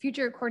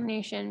future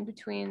coordination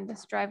between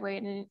this driveway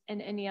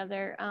and any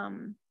other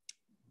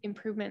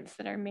improvements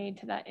that are made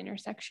to that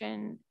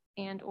intersection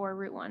and or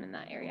Route 1 in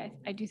that area.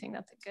 I do think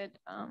that's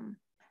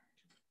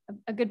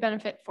a good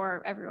benefit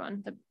for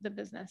everyone, the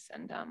business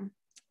and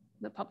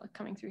the public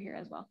coming through here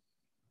as well.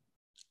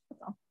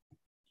 That's all.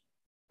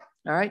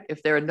 All right,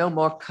 if there are no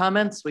more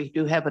comments, we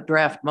do have a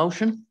draft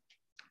motion.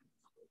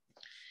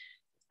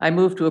 I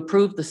move to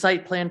approve the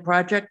site plan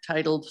project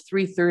titled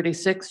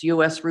 336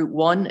 US Route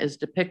 1 as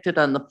depicted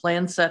on the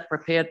plan set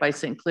prepared by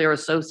St. Clair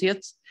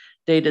Associates,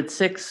 dated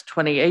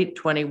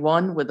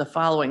 6/28/21, with the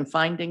following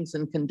findings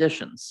and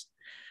conditions.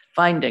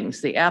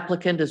 Findings: the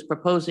applicant is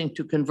proposing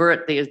to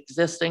convert the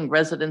existing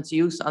residence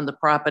use on the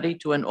property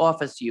to an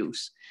office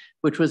use,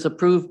 which was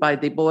approved by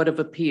the Board of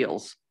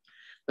Appeals.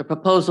 The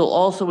proposal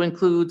also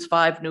includes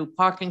 5 new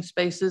parking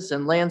spaces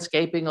and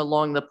landscaping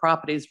along the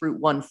property's Route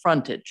 1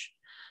 frontage.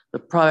 The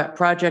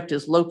project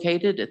is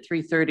located at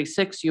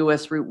 336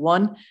 US Route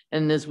 1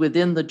 and is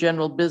within the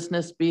general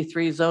business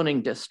B3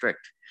 zoning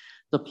district.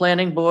 The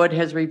planning board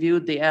has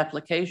reviewed the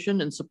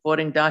application and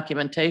supporting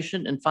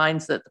documentation and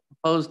finds that the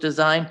proposed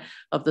design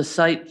of the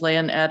site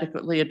plan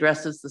adequately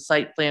addresses the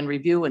site plan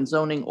review and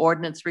zoning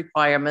ordinance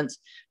requirements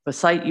for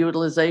site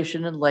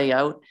utilization and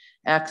layout,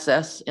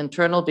 access,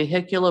 internal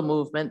vehicular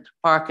movement,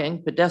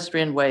 parking,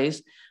 pedestrian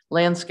ways,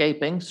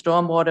 landscaping,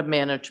 stormwater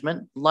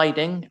management,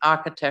 lighting,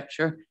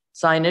 architecture,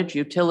 signage,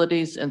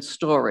 utilities, and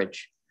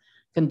storage.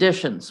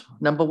 Conditions: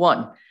 number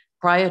 1,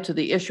 prior to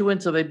the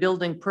issuance of a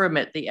building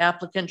permit, the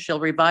applicant shall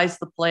revise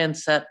the plan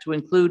set to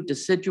include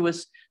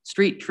deciduous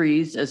street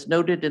trees as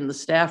noted in the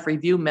staff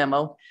review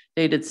memo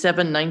dated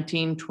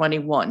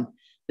 7/19/21.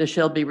 This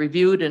shall be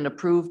reviewed and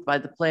approved by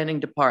the planning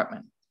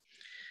department.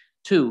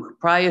 2,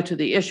 prior to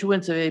the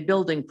issuance of a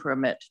building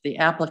permit, the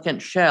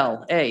applicant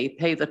shall A,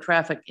 pay the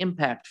traffic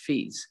impact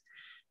fees,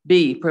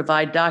 B,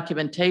 provide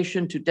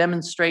documentation to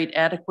demonstrate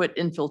adequate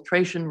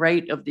infiltration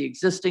rate of the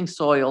existing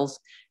soils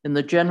in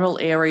the general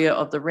area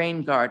of the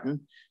rain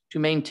garden to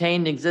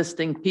maintain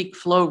existing peak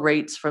flow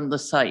rates from the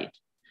site.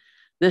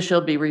 This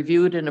shall be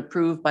reviewed and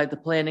approved by the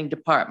planning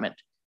department.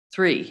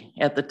 3,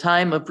 at the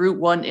time of Route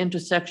 1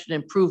 intersection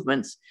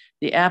improvements,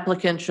 the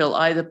applicant shall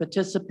either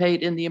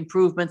participate in the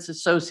improvements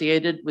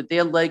associated with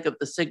their leg of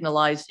the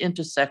signalized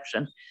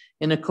intersection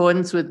in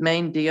accordance with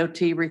Maine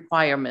DOT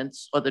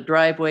requirements, or the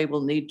driveway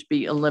will need to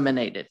be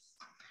eliminated.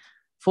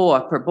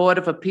 4, per Board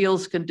of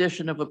Appeals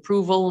condition of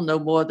approval, no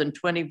more than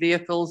 20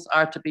 vehicles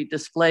are to be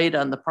displayed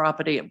on the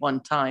property at one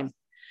time.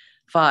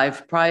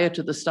 5, prior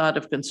to the start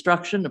of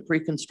construction, a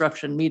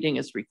pre-construction meeting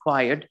is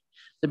required.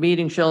 The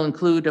meeting shall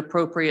include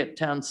appropriate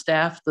town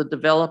staff, the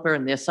developer,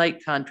 and their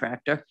site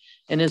contractor,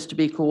 and is to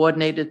be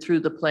coordinated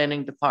through the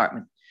planning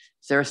department.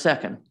 Is there a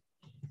second?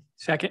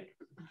 Second.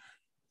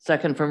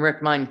 Second from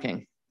Rick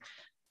Meinking.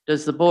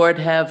 Does the board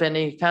have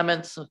any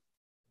comments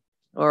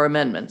or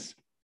amendments?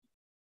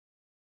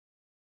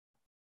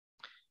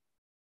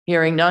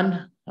 Hearing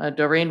none,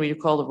 Doreen, will you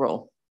call the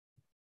roll?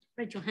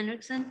 Rachel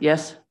Hendrickson.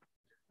 Yes?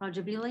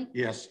 Roger Beely.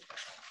 Yes.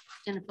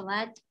 Jennifer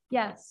Ladd.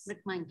 Yes.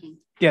 Rick Meinking.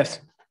 Yes.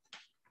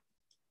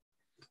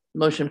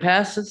 Motion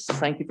passes.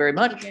 Thank you very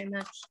much. Thank you very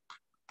much.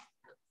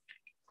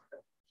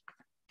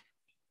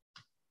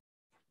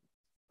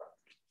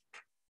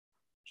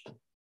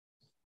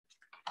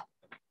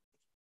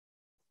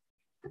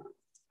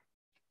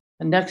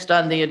 And next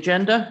on the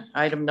agenda,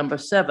 item number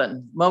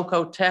 7,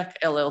 Moco Tech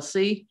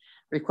LLC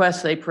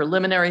requests a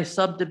preliminary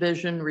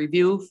subdivision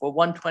review for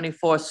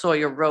 124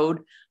 Sawyer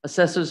Road,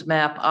 Assessors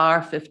Map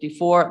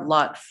R54,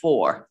 Lot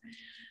 4.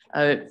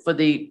 For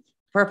the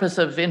purpose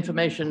of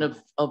information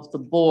of the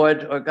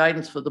board or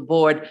guidance for the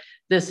board,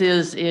 this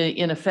is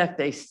in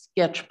effect a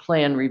sketch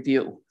plan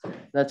review.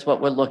 That's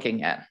what we're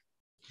looking at.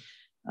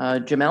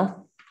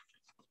 Jamel?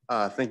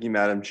 Thank you,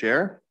 Madam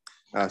Chair.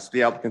 So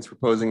the applicant's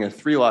proposing a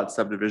 3-lot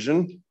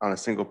subdivision on a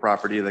single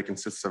property that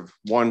consists of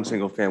one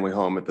single family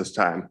home at this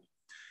time.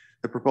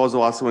 The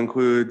proposal also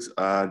includes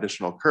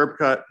additional curb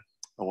cut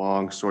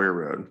along Sawyer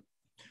Road.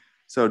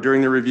 So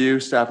during the review,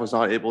 staff was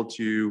not able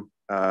to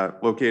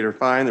locate or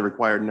find the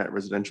required net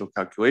residential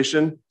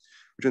calculation,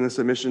 which in the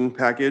submission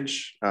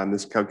package,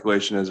 this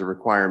calculation is a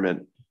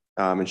requirement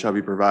and shall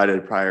be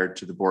provided prior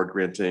to the board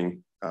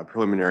granting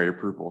preliminary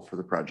approval for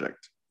the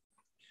project.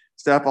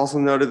 Staff also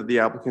noted that the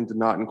applicant did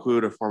not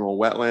include a formal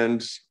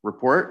wetlands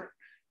report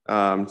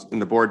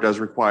And the board does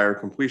require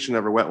completion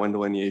of a wetland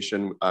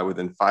delineation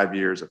within 5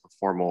 years of a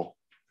formal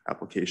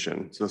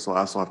application. So this will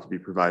also have to be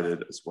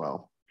provided as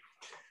well.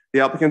 The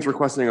applicant's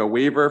requesting a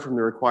waiver from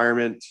the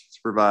requirement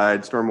to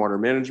provide stormwater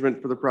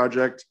management for the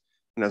project.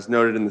 And as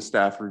noted in the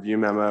staff review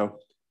memo,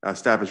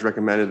 staff has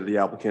recommended that the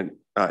applicant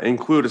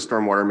include a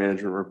stormwater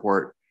management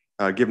report,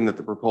 given that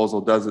the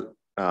proposal does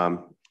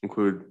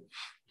include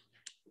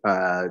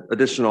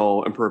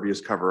additional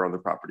impervious cover on the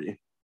property.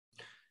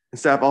 And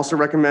staff also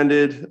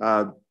recommended,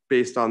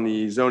 based on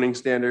the zoning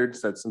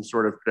standards, that some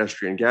sort of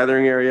pedestrian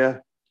gathering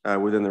area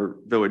within the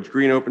village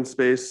green open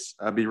space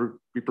be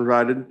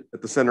provided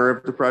at the center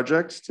of the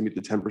project to meet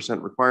the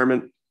 10%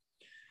 requirement.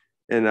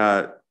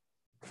 And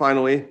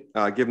finally,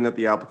 given that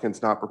the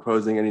applicant's not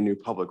proposing any new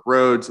public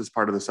roads as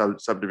part of the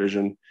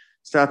subdivision,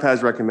 staff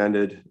has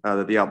recommended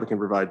that the applicant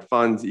provide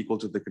funds equal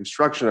to the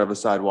construction of a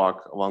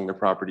sidewalk along the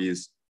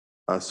property's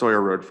Sawyer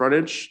Road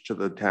frontage to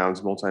the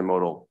town's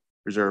multimodal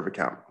reserve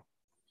account.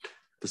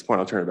 At this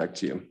point, I'll turn it back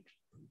to you.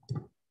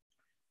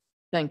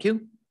 Thank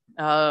you.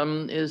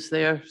 Is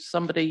there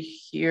somebody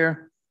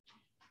here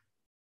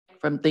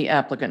from the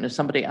applicant? Is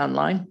somebody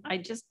online? I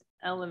just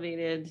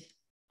elevated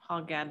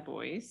Paul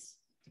Gadbois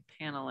to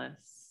panelist.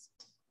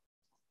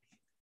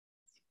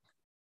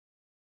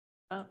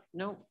 Oh,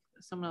 no,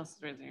 someone else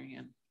is raising their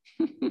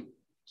hand.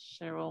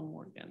 Cheryl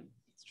Morgan.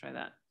 Let's try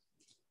that.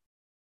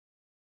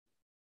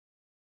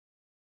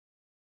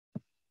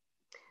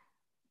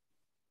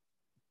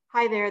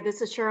 Hi there,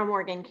 this is Cheryl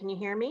Morgan. Can you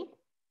hear me?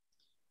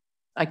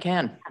 I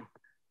can.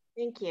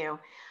 Thank you.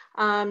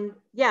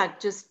 Yeah,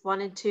 just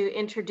wanted to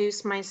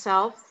introduce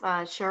myself.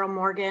 Cheryl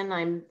Morgan,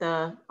 I'm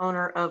the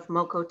owner of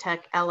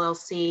Mocotech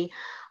LLC.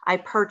 I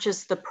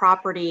purchased the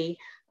property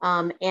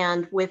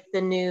and with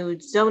the new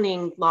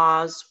zoning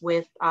laws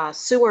with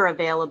sewer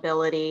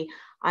availability,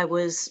 I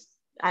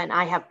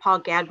have Paul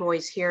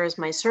Gadbois here as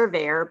my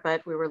surveyor,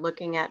 but we were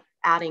looking at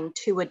adding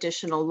 2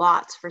 additional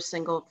lots for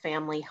single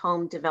family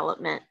home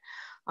development.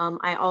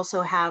 I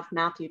also have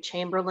Matthew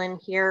Chamberlain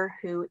here,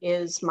 who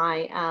is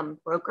my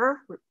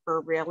broker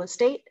for real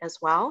estate as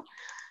well.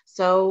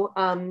 So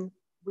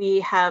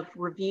we have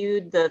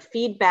reviewed the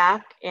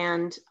feedback,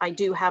 and I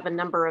do have a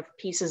number of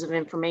pieces of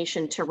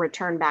information to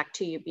return back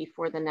to you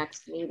before the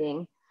next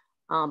meeting,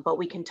 but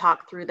we can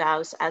talk through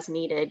those as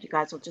needed. You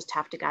guys will just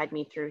have to guide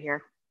me through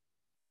here.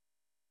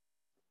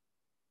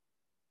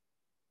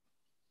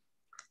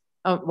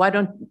 Why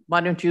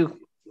don't you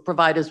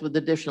provide us with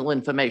additional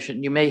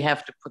information? You may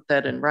have to put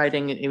that in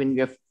writing in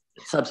your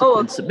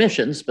subsequent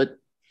submissions, but.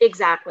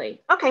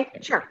 Exactly. Okay,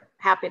 sure.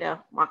 Happy to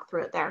walk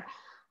through it there.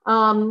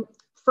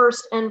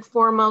 First and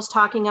foremost,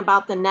 talking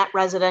about the net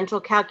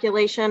residential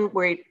calculation,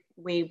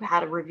 we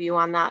had a review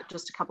on that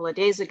just a couple of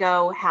days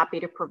ago. Happy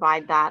to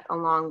provide that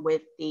along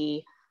with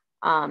the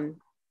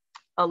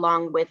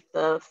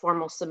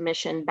formal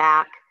submission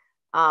back.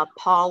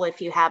 Paul,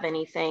 if you have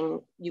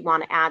anything you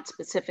want to add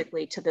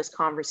specifically to this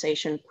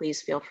conversation,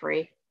 please feel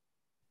free.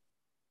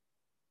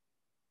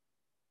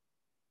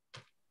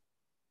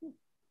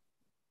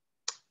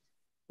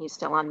 He's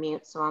still on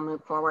mute, so I'll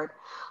move forward.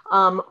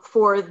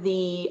 For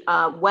the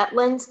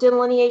wetlands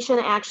delineation,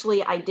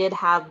 actually, I did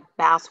have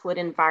Basswood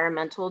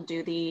Environmental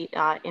do the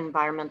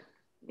environment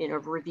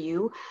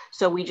review.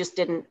 So we just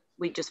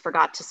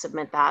forgot to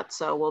submit that.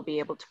 So we'll be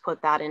able to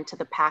put that into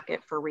the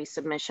packet for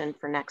resubmission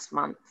for next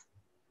month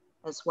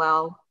as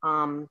well.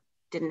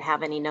 Didn't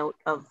have any note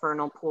of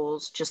vernal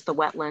pools, just the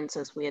wetlands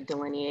as we had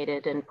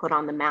delineated and put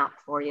on the map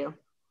for you.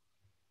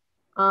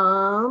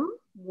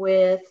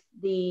 With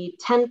the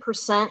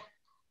 10%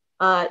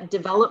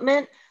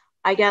 development,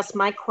 I guess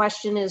my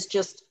question is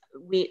just,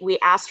 we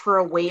asked for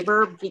a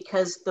waiver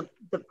because the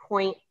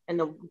point and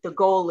the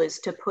goal is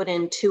to put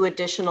in 2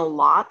 additional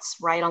lots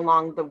right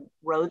along the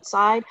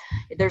roadside.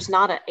 There's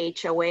not a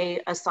HOA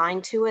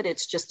assigned to it,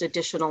 it's just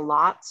additional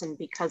lots. And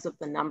because of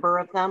the number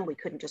of them, we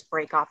couldn't just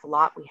break off a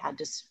lot, we had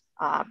to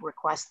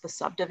request the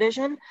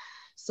subdivision.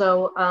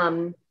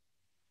 So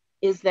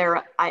is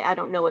there, I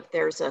don't know if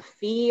there's a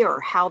fee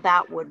or how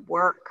that would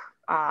work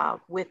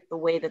with the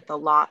way that the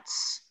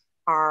lots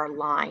are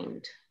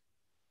lined.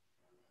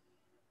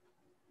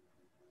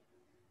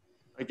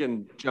 I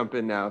can jump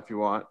in now if you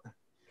want.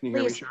 Can you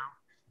hear me, Cheryl?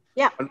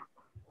 Yeah.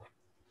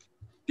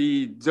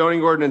 The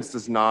zoning ordinance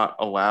does not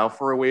allow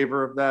for a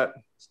waiver of that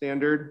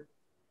standard.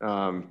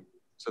 So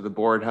the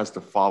board has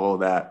to follow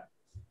that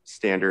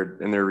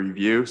standard in their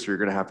review. So you're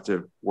going to have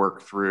to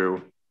work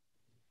through,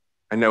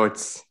 I know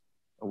it's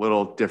a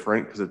little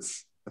different because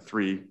it's a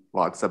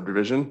 3-lot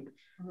subdivision.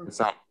 Mm-hmm. It's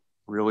not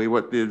really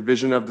what the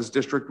vision of this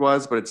district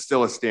was, but it's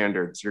still a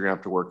standard. So you're gonna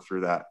have to work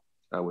through that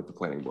with the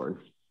planning board.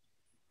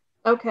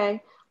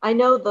 Okay. I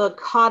know the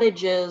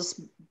cottages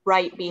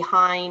right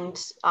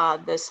behind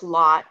this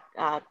lot,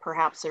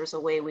 perhaps there's a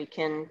way we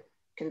can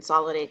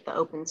consolidate the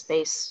open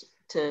space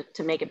to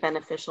make it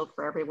beneficial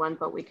for everyone,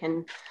 but we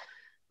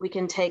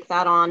can take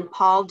that on.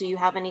 Paul, do you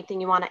have anything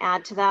you want to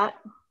add to that?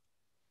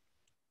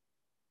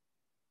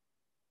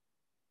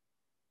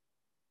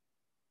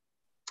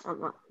 Oh,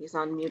 no, he's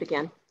on mute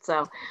again.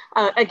 So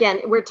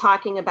again, we're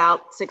talking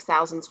about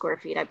 6,000 square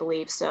feet, I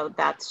believe. So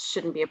that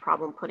shouldn't be a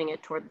problem putting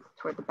it toward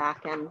the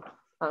back end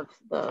of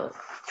the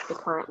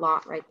current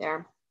lot right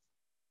there.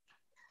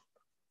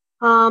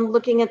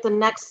 Looking at the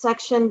next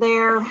section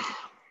there,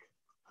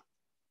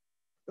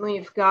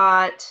 we've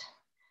got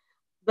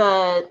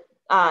the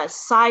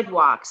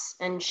sidewalks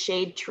and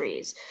shade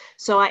trees.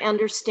 So I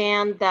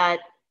understand that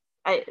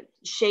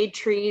shade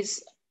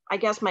trees, I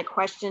guess my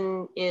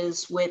question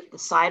is with the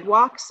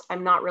sidewalks.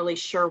 I'm not really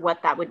sure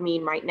what that would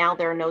mean. Right now,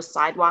 there are no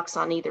sidewalks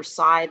on either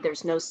side.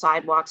 There's no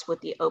sidewalks with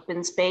the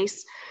open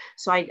space.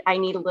 So I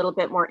need a little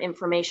bit more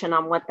information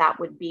on what that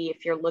would be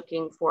if you're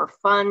looking for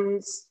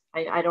funds.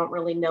 I don't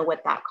really know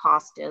what that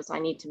cost is. I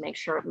need to make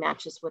sure it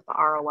matches with the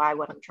ROI,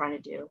 what I'm trying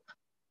to do.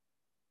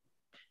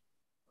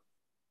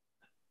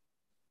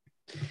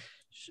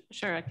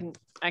 Sure,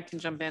 I can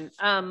jump in.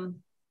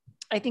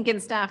 I think in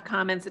staff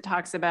comments, it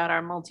talks about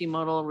our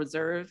multimodal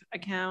reserve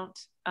account.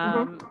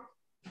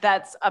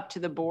 That's up to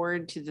the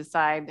board to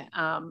decide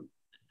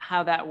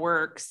how that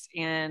works.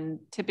 And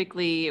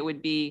typically it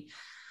would be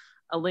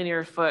a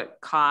linear foot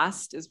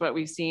cost is what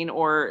we've seen,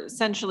 or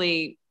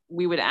essentially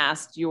we would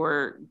ask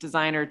your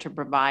designer to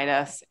provide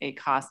us a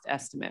cost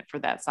estimate for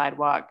that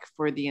sidewalk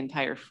for the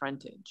entire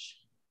frontage.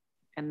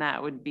 And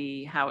that would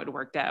be how it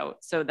worked out.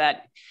 So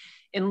that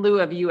in lieu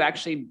of you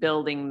actually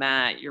building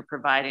that, you're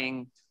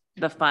providing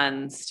the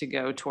funds to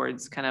go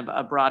towards kind of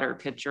a broader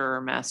picture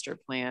or master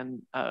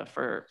plan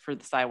for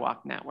the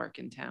sidewalk network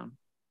in town.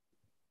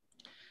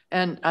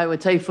 And I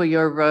would say for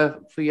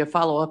your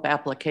follow-up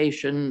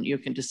application, you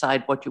can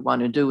decide what you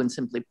want to do and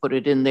simply put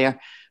it in there.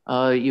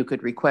 You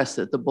could request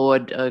that the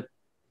board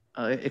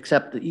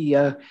accept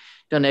the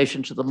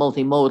donation to the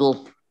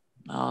multimodal,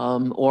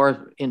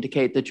 or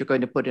indicate that you're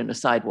going to put in a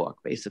sidewalk.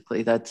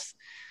 Basically,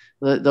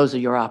 those are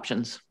your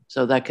options.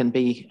 So that can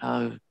be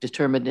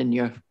determined in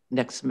your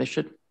next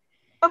submission.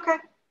 Okay,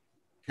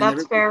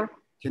 that's fair.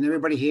 Can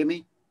everybody hear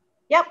me?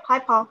 Yep. Hi,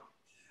 Paul.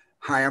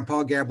 Hi, I'm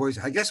Paul Gabois.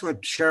 I guess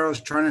what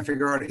Cheryl's trying to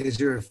figure out, is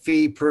there a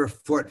fee per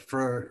foot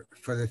for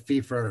the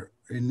fee for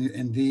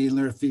in the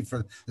linear fee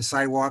for the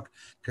sidewalk?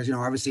 Because, you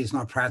know, obviously it's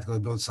not practical to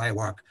build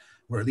sidewalk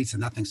where it leads to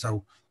nothing.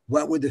 So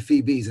what would the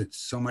fee be? Is it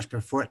so much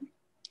per foot?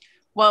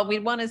 Well,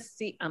 we'd want to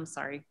see, I'm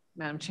sorry,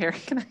 Madam Chair,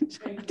 can I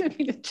didn't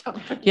mean to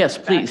jump in? Yes,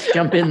 please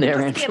jump in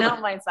there, I can't help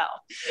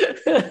myself.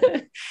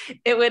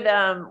 It would,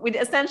 we'd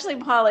essentially,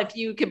 Paul, if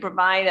you could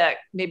provide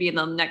maybe in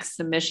the next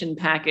submission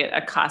packet,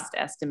 a cost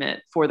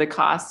estimate for the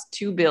cost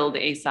to build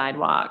a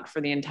sidewalk for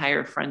the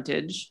entire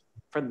frontage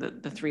for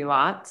the 3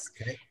 lots.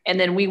 Okay. And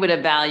then we would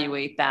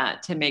evaluate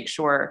that to make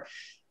sure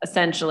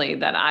essentially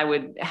that I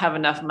would have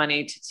enough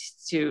money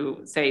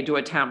to say, do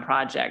a town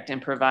project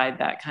and provide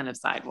that kind of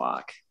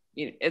sidewalk.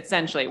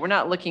 Essentially, we're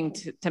not looking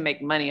to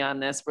make money on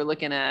this. We're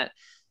looking at,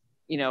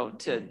 you know,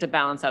 to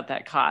balance out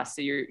that cost.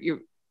 So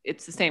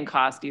it's the same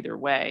cost either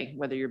way,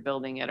 whether you're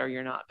building it or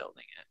you're not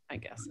building it, I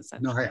guess,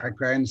 essentially. No,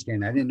 I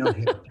understand. I didn't know if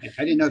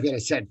you had a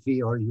set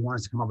fee or you want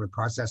us to come up with a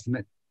cost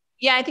estimate.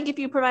 Yeah, I think if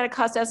you provide a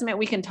cost estimate,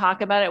 we can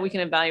talk about it. We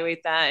can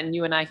evaluate that, and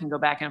you and I can go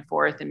back and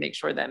forth and make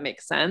sure that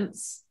makes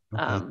sense.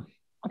 Okay.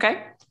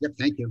 Okay. Yep.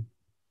 Thank you.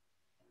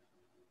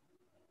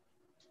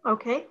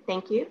 Okay,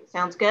 thank you.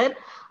 Sounds good.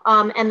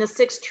 And the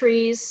 6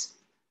 trees,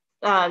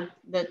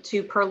 the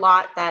 2 per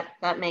lot,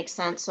 that makes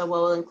sense. So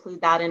we'll include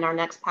that in our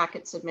next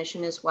packet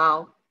submission as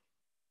well.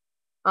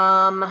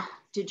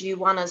 Did you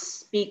want to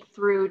speak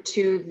through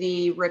to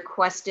the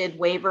requested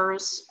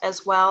waivers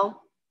as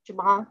well,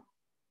 Jamal?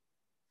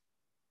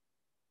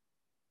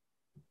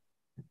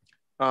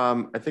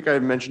 I think I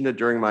mentioned it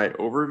during my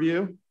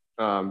overview,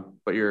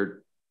 but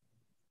you're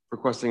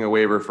requesting a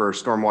waiver for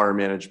stormwater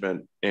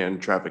management and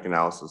traffic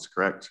analysis,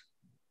 correct?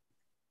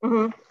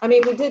 Mm-hmm. I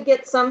mean, we did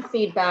get some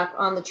feedback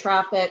on the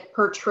traffic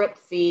per trip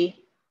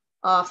fee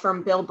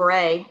from Bill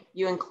Bray.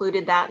 You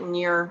included that in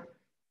your,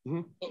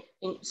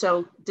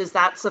 so does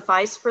that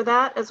suffice for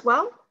that as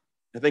well?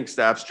 I think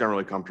staff's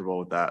generally comfortable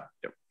with that.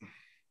 Yep.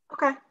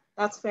 Okay,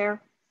 that's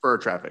fair. For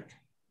traffic.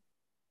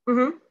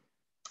 Mm-hmm.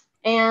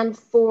 And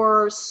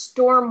for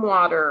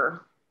stormwater,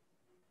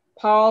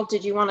 Paul,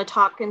 did you want to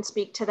talk and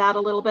speak to that a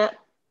little bit?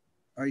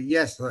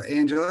 Yes,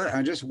 Angela,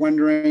 I'm just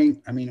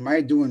wondering, I mean, am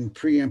I doing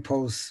pre and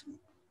post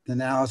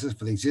analysis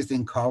for the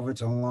existing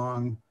culverts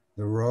along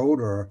the road,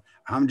 or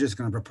I'm just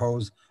going to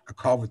propose a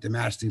culvert to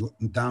match the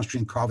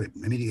downstream culvert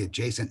immediately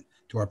adjacent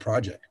to our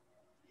project?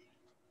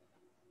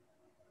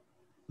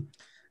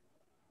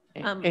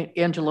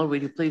 Angela,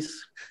 would you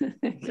please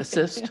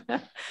assist?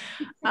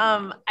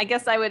 I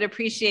guess I would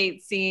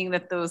appreciate seeing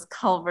that those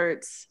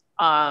culverts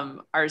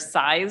are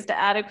sized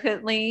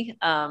adequately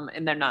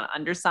and they're not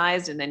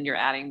undersized, and then you're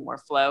adding more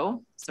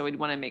flow. So we'd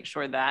want to make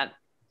sure that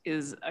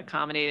is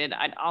accommodated.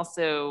 I'd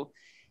also,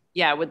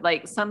 would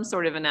like some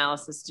sort of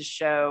analysis to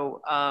show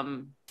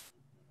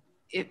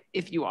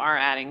if you are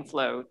adding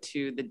flow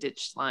to the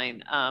ditch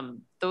line.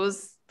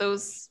 Those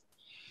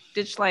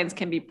ditch lines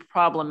can be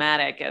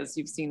problematic, as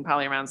you've seen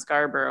probably around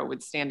Scarborough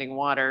with standing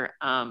water.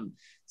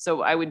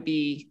 So I would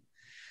be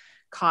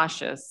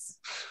cautious,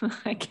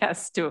 I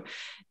guess, to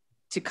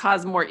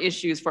cause more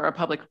issues for our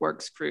public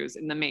works crews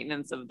in the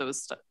maintenance of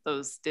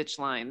those ditch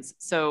lines.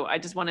 So I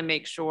just want to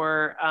make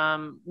sure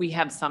we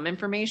have some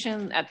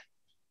information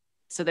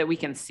so that we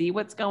can see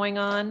what's going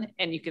on,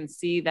 and you can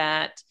see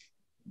that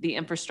the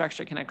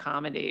infrastructure can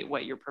accommodate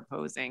what you're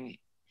proposing,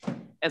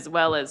 as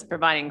well as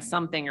providing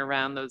something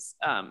around those.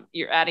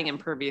 You're adding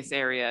impervious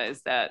area.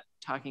 Is that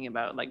talking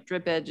about like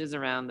drip edges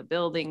around the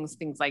buildings,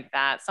 things like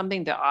that?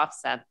 Something to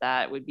offset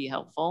that would be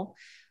helpful,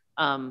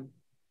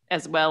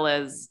 as well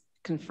as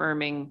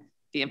confirming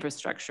the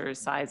infrastructure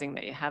sizing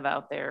that you have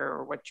out there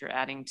or what you're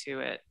adding to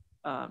it.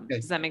 Okay.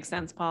 Does that make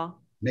sense,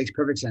 Paul? Makes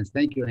perfect sense.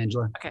 Thank you,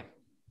 Angela. Okay.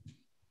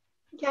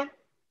 Okay.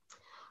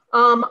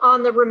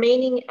 On the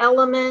remaining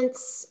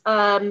elements,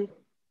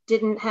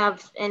 didn't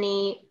have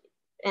any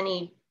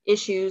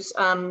issues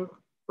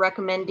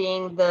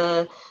recommending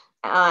the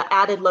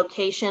added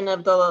location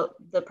of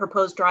the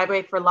proposed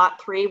driveway for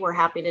lot 3. We're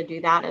happy to do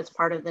that as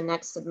part of the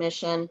next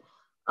submission.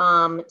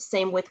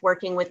 Same with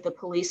working with the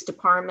police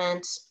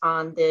department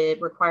on the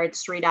required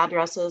street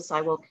addresses.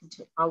 I'll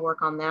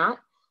work on that.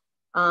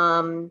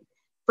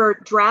 For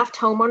draft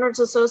homeowners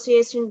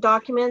association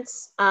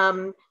documents,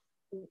 I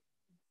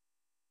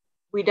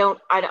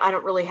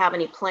don't really have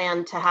any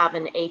plan to have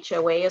an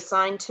HOA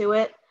assigned to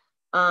it.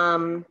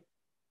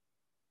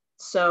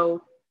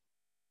 So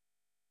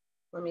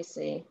let me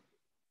see.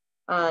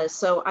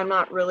 So I'm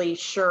not really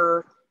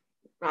sure.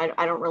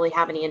 I don't really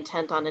have any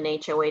intent on an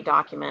HOA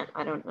document.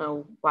 I don't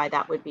know why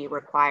that would be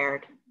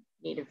required.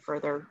 Needed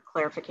further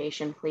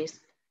clarification, please.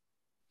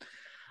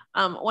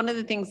 One of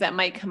the things that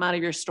might come out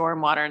of your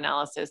stormwater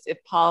analysis,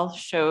 if Paul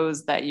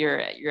shows that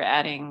you're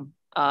adding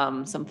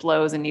some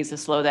flows and needs to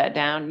slow that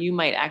down, you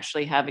might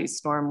actually have a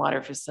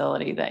stormwater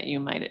facility that you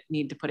might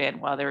need to put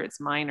in, whether it's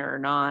minor or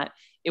not.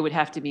 It would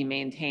have to be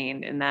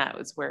maintained, and that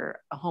was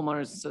where a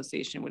homeowners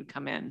association would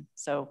come in.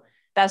 So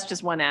that's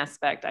just one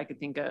aspect I could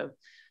think of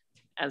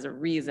as a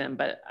reason,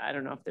 but I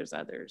don't know if there's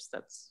others.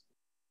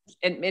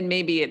 And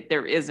maybe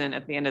there isn't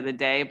at the end of the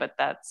day, but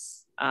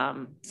that's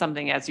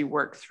something as you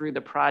work through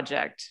the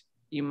project,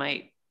 you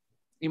might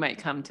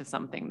come to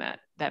something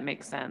that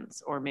makes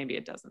sense, or maybe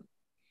it doesn't.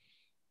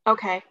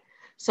 Okay.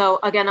 So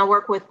again, I'll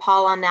work with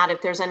Paul on that.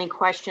 If there's any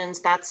questions,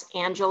 that's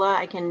Angela.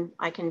 I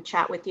can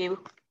chat with you.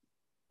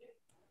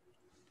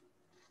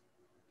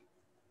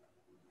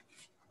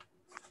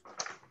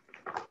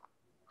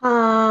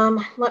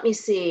 Let me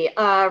see.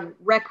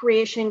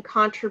 Recreation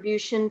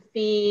contribution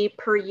fee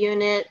per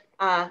unit.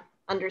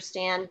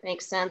 Understand,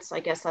 makes sense. I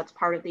guess that's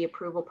part of the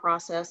approval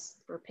process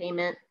for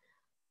payment.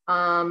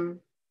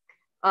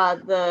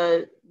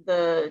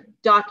 The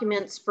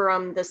documents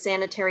from the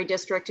sanitary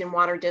district and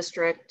water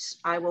district,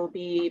 I will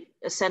be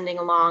sending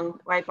along.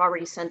 I've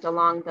already sent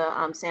along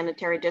the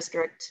sanitary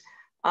district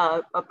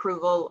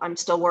approval. I'm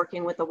still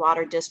working with the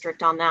water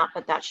district on that,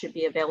 but that should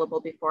be available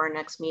before our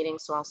next meeting.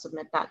 So I'll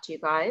submit that to you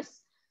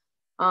guys.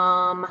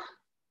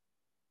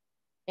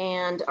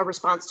 And a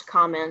response to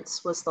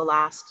comments was the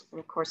last. And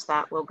of course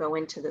that will go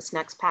into this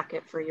next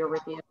packet for your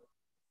review.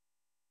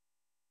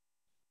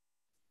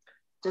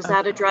 Does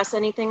that address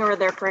anything, or are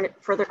there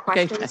further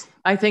questions? Okay.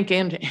 I think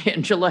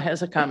Angela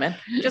has a comment.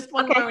 Just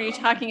one more when you're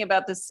talking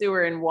about the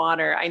sewer and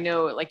water. I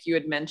know, like you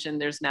had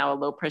mentioned, there's now a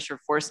low pressure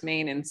force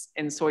main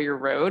in Sawyer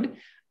Road.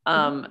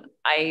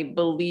 I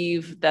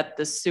believe that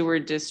the sewer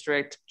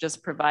district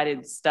just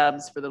provided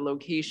stubs for the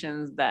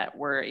locations that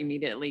were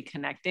immediately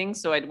connecting.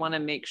 So I'd want to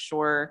make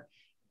sure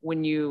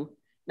when you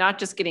not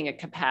just getting a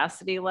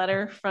capacity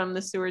letter from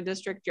the sewer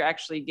district, you're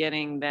actually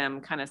getting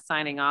them kind of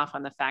signing off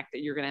on the fact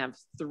that you're going to have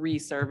 3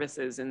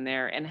 services in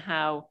there, and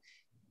how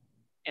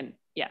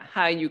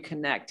you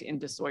connect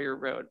into Sawyer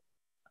Road.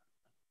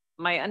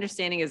 My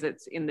understanding is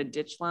it's in the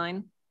ditch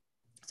line,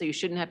 so you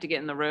shouldn't have to get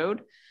in the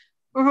road,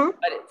 but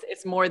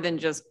it's more than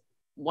just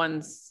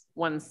one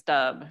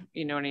stub,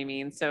 you know what I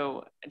mean?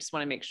 So I just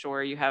want to make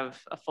sure you have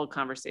a full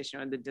conversation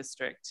with the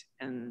district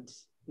and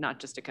not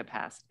just a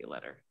capacity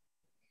letter.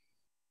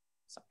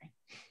 Sorry.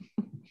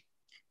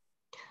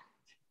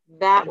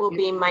 That will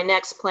be my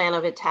next plan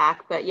of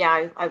attack. But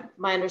yeah,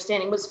 my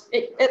understanding was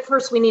at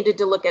first we needed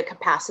to look at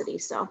capacity.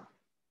 So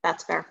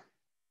that's fair.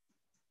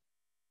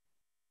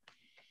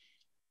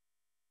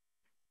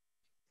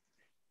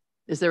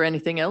 Is there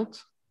anything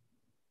else?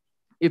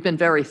 You've been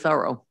very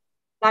thorough.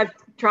 I've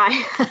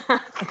trying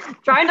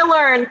to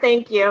learn.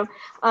 Thank you.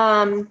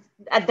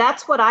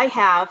 That's what I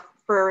have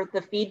for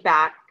the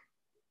feedback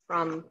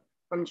from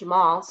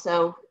Jamal.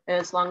 So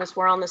as long as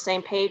we're on the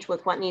same page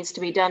with what needs to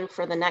be done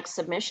for the next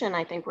submission,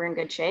 I think we're in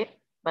good shape,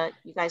 but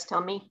you guys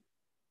tell me.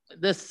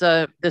 This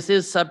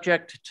is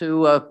subject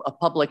to a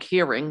public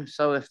hearing.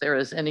 So if there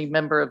is any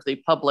member of the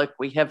public,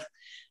 we have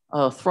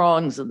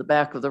throngs in the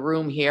back of the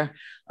room here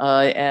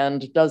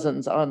and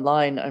dozens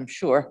online, I'm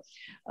sure.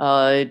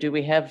 Do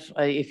we have,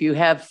 if you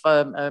have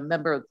a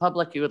member of the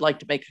public you would like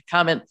to make a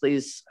comment,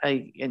 please,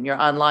 and you're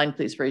online,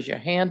 please raise your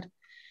hand.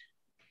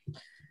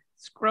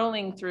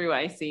 Scrolling through,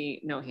 I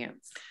see no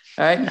hands.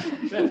 All right.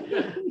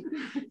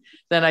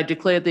 Then I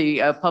declare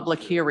the public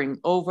hearing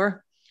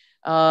over.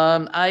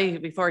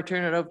 Before I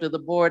turn it over to the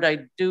board, I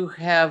do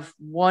have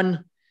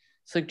one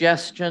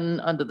suggestion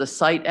under the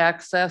site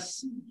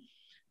access.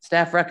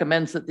 Staff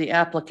recommends that the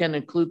applicant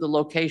include the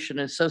location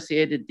and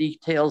associated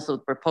details of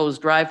the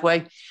proposed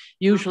driveway.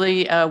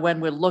 Usually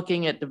when we're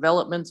looking at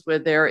developments where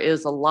there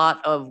is a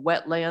lot of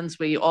wetlands,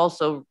 we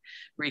also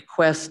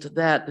request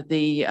that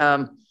the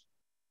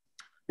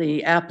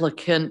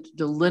applicant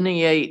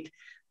delineate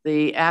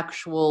the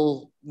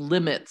actual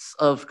limits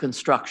of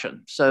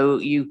construction. So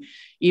you,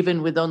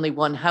 even with only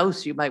one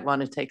house, you might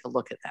want to take a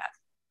look at that.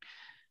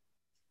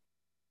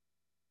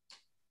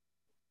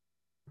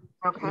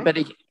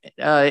 Okay.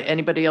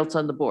 Anybody else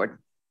on the board?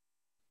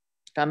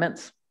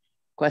 Comments,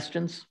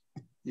 questions?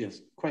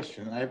 Yes,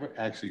 question. I have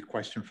actually a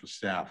question for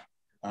staff.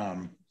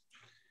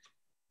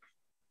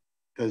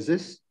 Does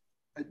this,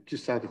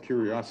 just out of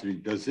curiosity,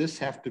 does this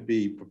have to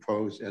be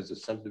proposed as a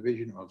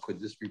subdivision, or could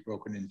this be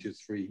broken into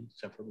 3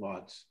 separate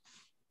lots?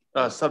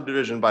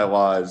 Subdivision by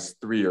law is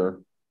 3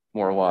 or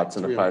more lots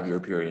in a 5-year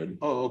period.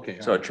 Oh, okay.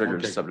 So it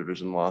triggers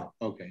subdivision law.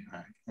 Okay, all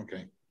right,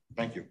 okay.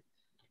 Thank you.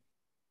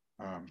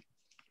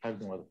 I have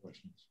no other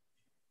questions.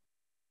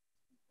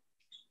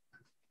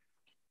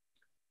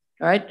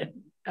 All right.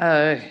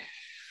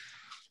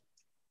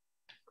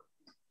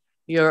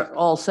 You're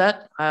all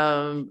set.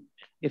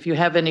 If you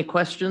have any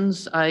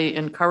questions, I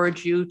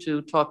encourage you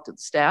to talk to the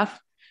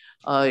staff.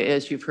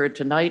 As you've heard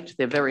tonight,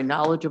 they're very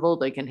knowledgeable.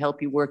 They can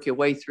help you work your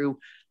way through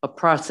a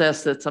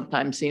process that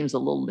sometimes seems a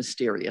little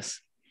mysterious.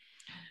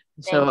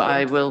 So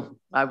I will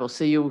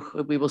see you,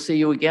 we will see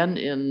you again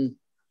in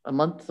a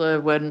month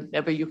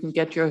whenever you can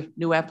get your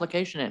new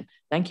application in.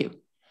 Thank you.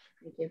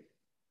 Thank you.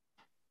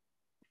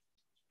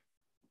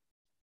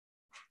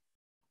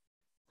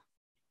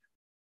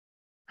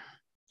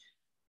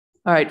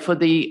 All right, for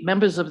the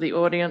members of the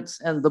audience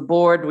and the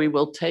board, we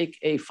will take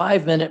a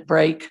 5-minute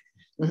break.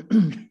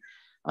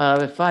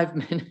 5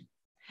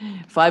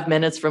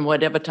 minutes from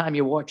whatever time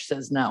your watch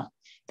says now.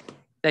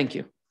 Thank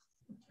you.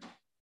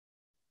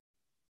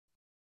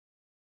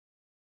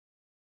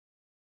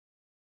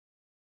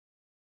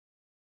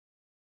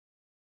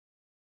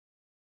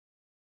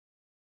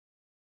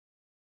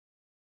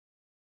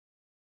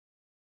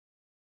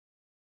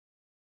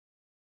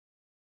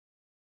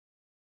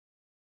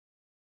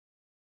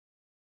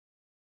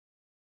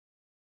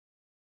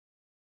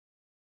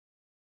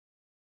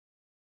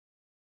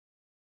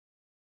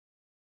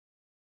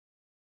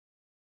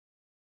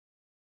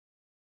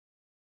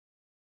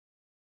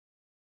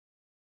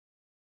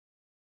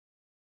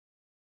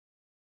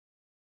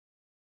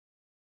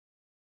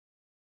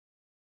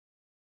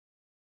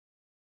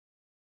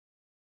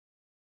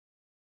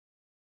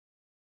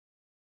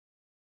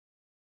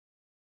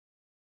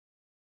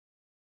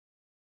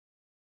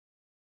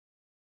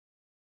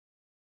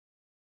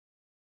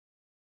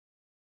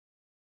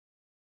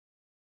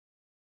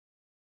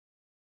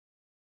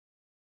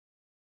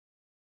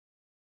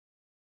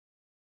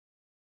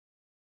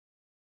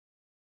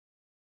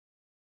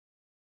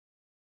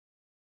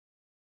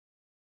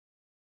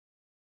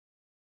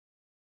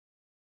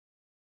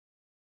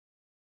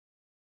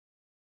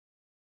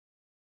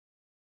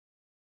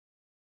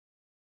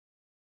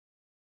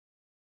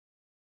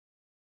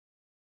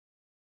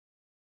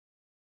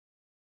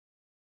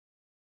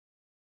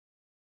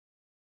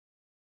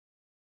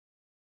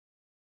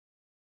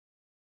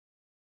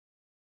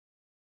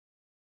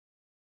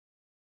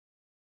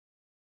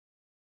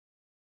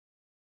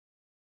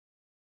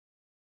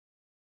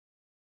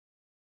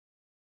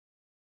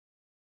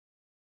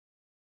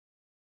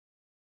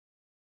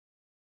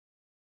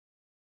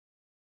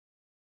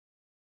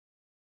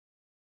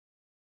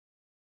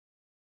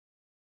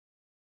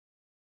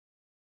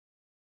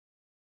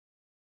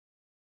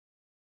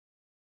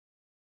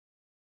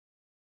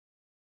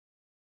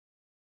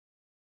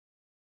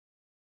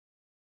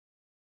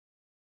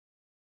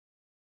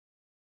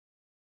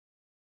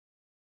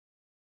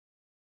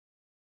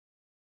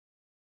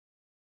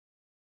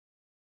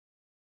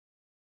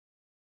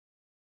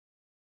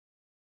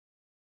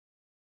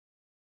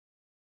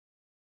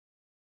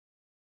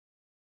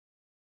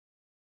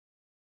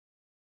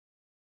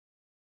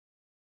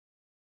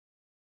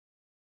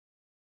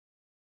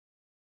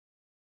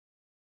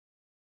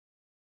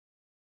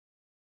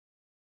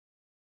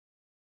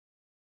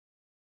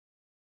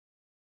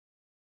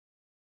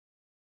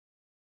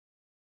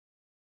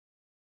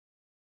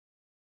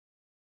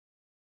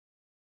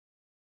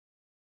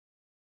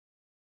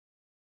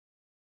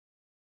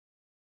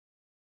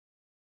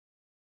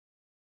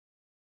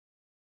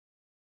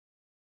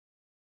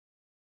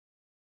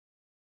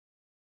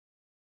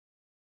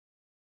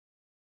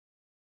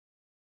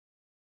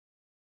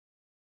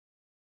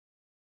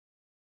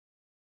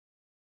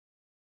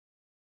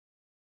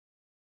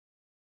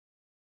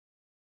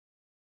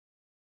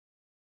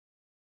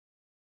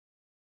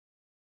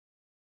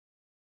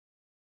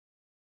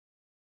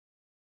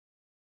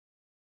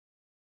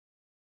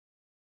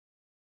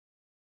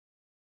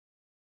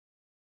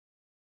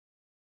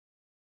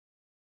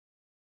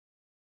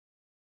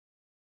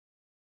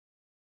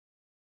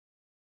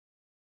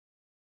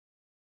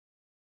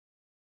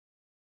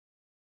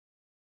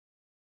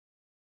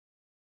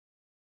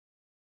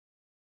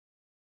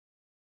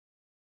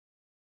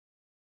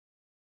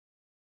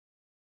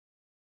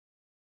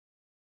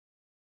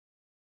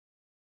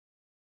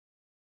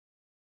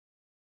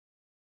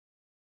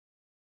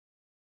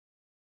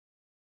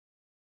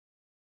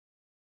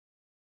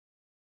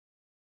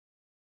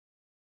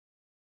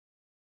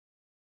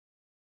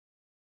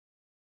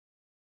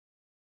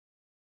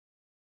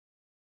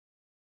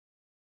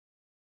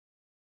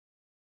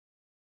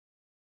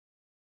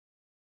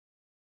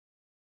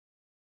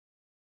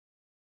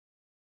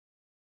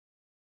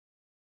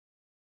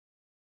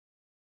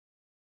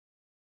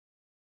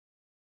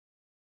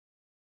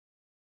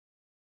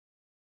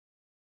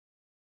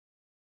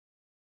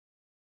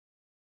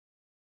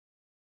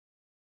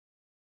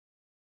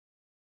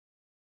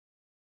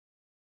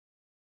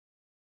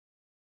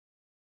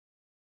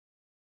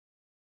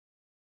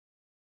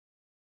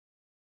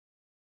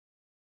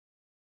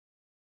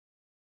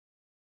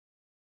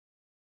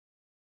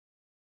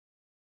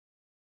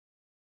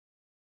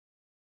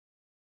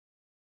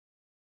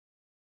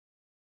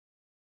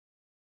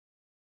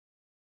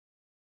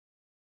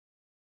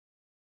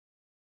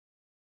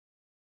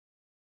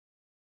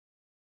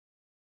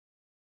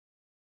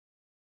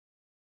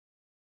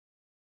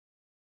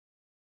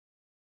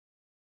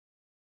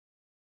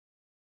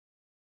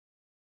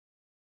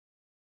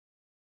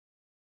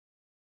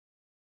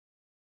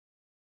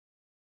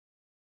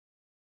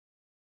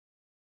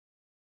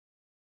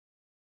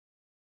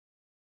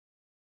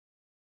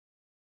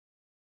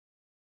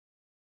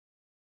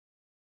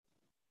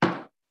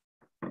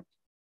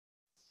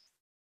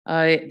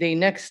 The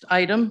next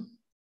item,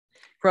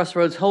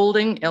 Crossroads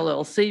Holding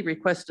LLC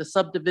requests a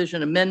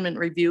subdivision amendment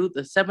review,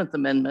 the 7th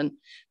amendment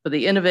for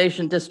the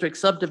Innovation District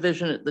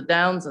subdivision at the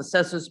Downs,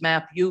 Assessors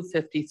Map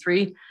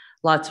U53,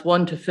 lots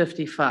 1 to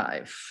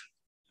 55.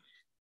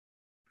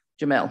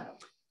 Jamel.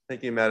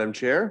 Thank you, Madam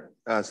Chair.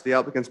 So the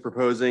applicant's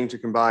proposing to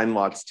combine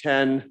lots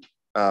 10,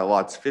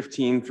 lots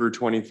 15 through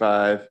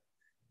 25,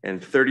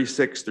 and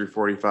 36 through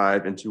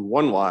 45 into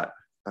one lot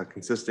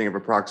consisting of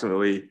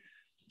approximately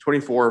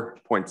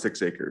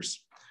 24.6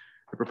 acres.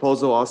 The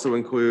proposal also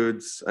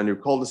includes a new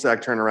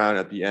cul-de-sac turnaround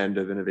at the end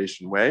of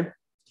Innovation Way.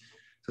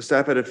 So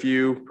staff had a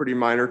few pretty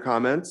minor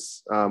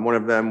comments. One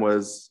of them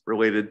was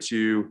related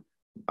to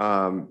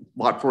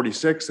lot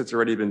 46 that's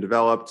already been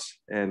developed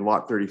and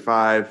lot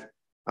 35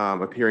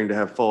 appearing to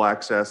have full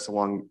access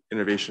along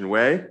Innovation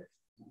Way.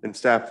 And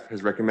staff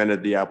has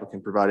recommended the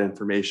applicant provide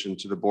information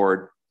to the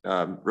board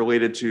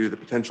related to the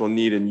potential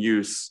need and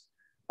use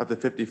of the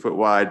 50-foot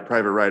wide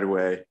private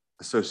right-of-way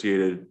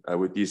associated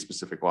with these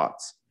specific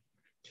lots.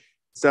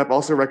 Staff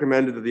also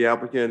recommended that the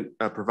applicant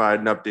provide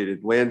an updated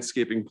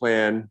landscaping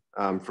plan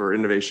for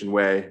Innovation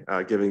Way,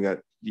 given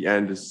that the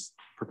end is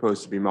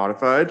proposed to be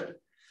modified.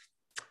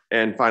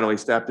 And finally,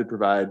 staff did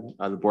provide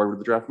the board with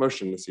the draft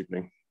motion this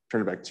evening.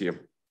 Turn it back to you.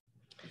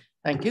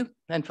 Thank you.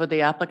 And for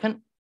the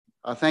applicant?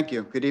 Thank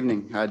you. Good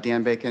evening.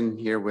 Dan Bacon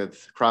here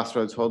with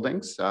Crossroads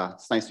Holdings.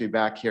 It's nice to be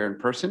back here in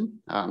person.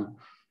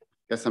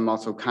 Guess I'm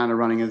also kind of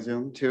running a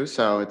Zoom too,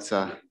 so it's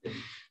a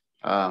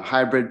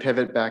hybrid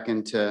pivot back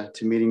into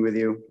meeting with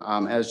you.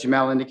 As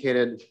Jamel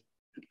indicated,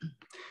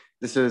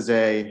 this is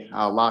a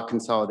lot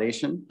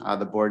consolidation.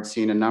 The board's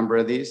seen a number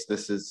of these.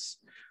 This is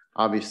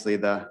obviously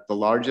the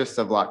largest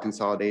of lot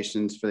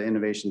consolidations for the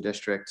Innovation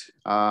District.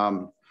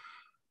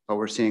 But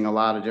we're seeing a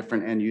lot of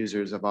different end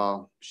users of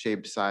all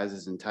shapes,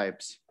 sizes, and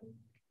types.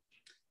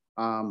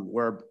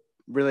 We're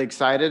really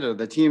excited, or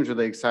the team's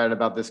really excited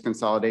about this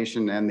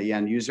consolidation and the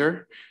end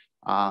user.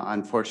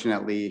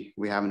 Unfortunately,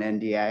 we have an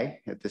NDA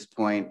at this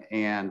point,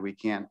 and we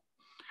can't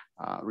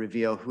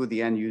reveal who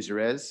the end user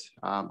is,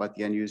 but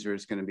the end user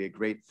is going to be a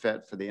great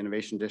fit for the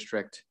Innovation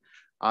District.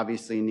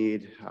 Obviously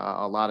need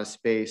a lot of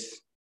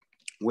space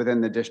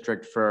within the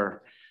district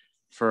for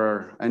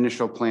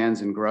initial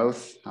plans and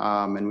growth,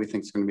 and we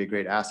think it's going to be a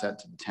great asset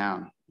to the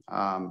town.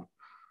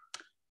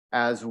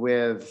 As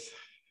with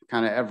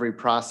kind of every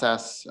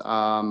process,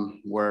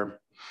 we're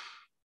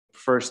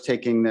first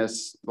taking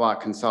this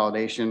lot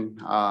consolidation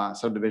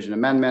subdivision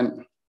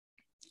amendment.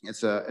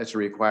 It's a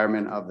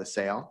requirement of the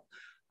sale,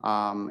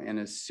 and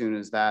as soon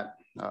as that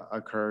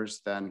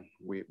occurs, then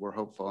we're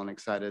hopeful and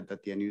excited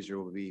that the end user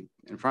will be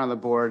in front of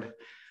the board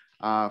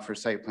for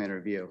site plan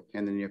review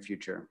in the near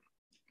future.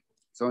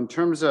 So in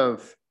terms of,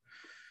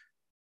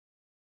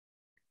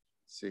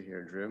 let's see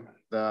here, Drew,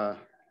 the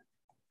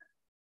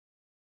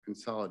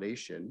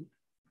consolidation.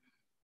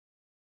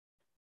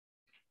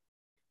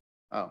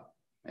 Oh,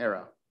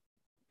 arrow,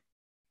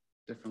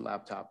 different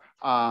laptop.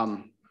 I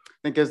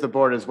think as the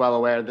board is well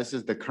aware, this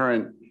is the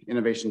current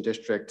Innovation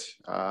District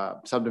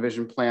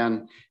subdivision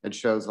plan. It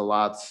shows the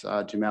lots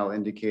Jamel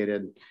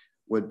indicated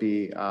would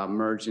be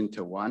merged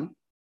into one.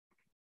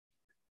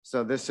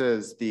 So this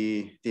is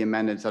the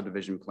amended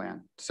subdivision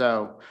plan.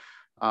 So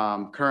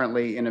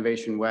currently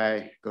Innovation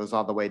Way goes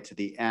all the way to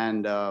the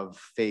end of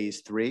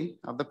phase 3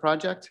 of the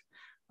project.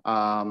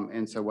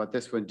 And so what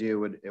this would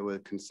do, it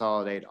would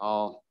consolidate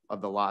all of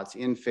the lots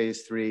in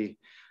phase 3.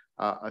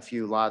 A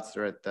few lots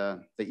are at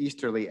the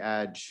easterly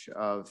edge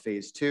of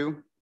phase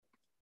 2,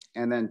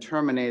 and then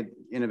terminate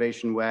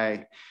Innovation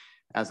Way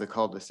as a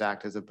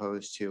cul-de-sac as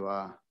opposed to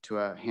a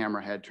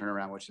hammerhead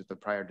turnaround, which is the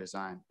prior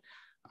design.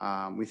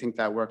 We think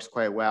that works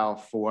quite well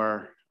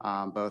for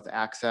both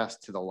access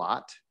to the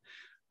lot,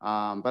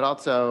 but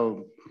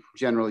also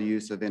general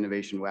use of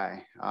Innovation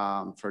Way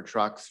for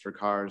trucks, for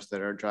cars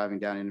that are driving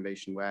down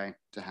Innovation Way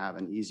to have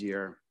an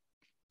easier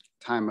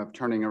time of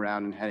turning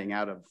around and heading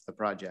out of the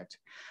project.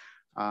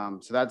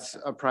 So that's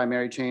a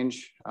primary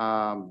change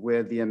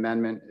with the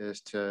amendment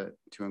is to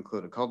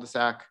include a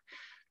cul-de-sac.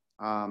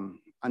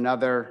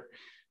 Another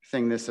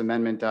thing this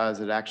amendment does,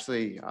 it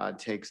actually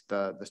takes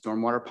the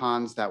stormwater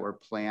ponds that were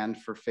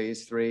planned for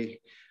phase 3.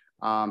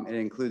 It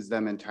includes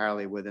them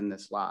entirely within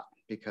this lot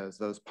because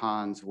those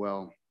ponds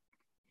will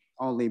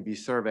only be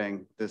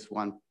serving this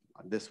one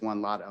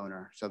lot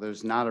owner. So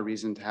there's not a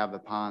reason to have the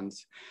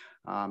ponds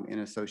in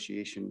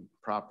association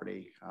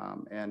property,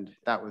 and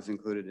that was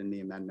included in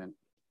the amendment.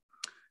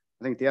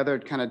 I think the other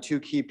kind of two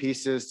key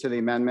pieces to the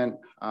amendment,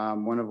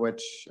 one of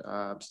which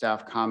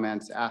staff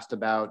comments asked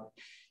about,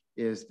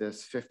 is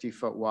this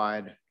 50-foot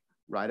wide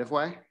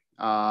right-of-way,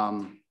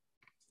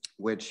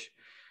 which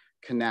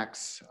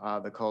connects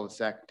the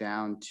cul-de-sac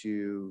down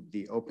to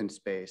the open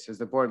space. As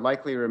the board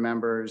likely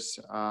remembers,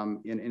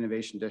 in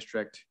Innovation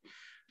District,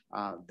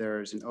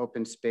 there's an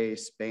open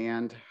space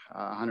band,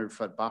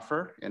 100-foot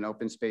buffer, an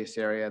open space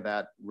area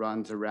that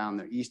runs around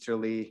the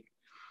easterly,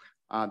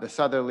 the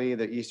southerly,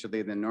 the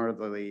easterly, the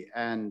northerly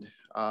end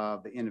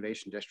of the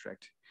Innovation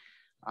District.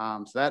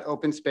 So that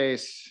open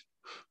space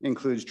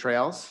includes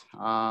trails,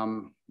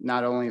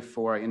 not only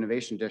for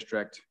Innovation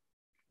District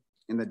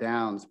in the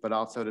Downs, but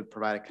also to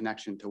provide a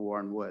connection to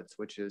Warren Woods,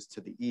 which is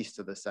to the east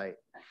of the site.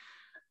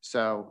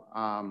 So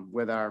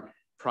with our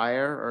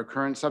prior or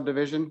current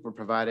subdivision, we're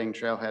providing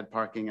trailhead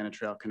parking and a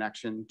trail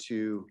connection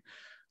to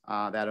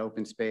that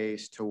open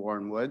space to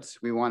Warren Woods.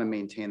 We want to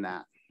maintain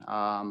that,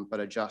 but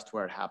adjust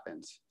where it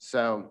happens.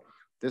 So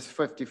this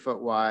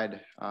 50-foot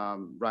wide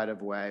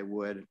right-of-way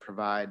would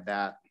provide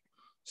that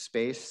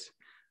space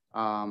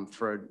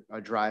for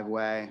a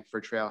driveway, for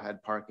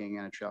trailhead parking,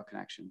 and a trail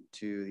connection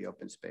to the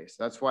open space.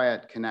 That's why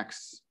it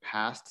connects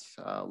past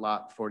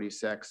lot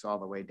 46 all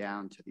the way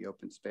down to the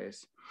open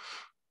space.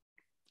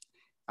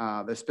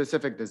 The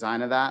specific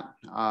design of that,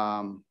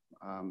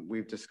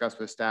 we've discussed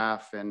with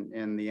staff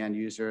and the end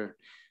user.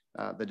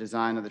 The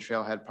design of the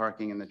trailhead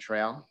parking and the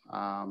trail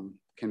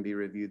can be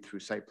reviewed through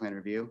site plan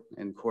review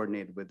and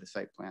coordinated with the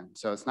site plan.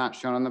 So it's not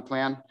shown on the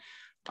plan,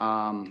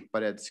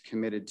 but it's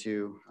committed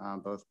to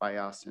both by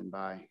us and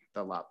by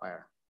the lot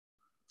buyer.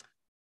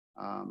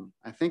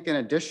 I think in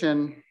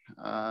addition,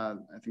 I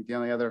think the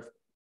only other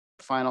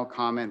final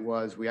comment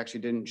was we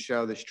actually didn't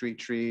show the street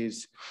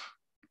trees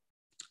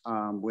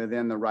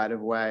within the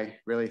right-of-way,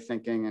 really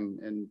thinking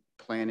and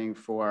planning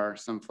for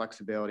some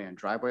flexibility in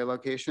driveway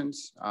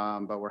locations,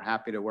 but we're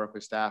happy to work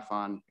with staff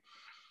on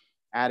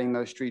adding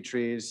those street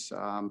trees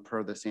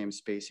per the same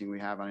spacing we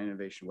have on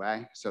Innovation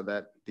Way, so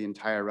that the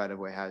entire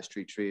right-of-way has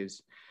street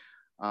trees,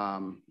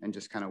 and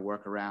just kind of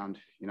work around,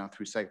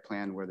 through site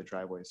plan where the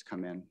driveways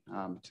come in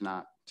to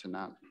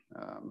not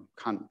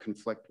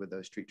conflict with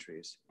those street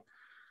trees.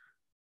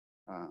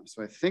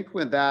 So I think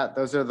with that,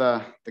 those are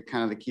the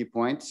kind of the key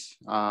points.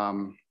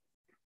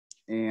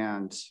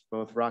 And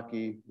both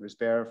Rocky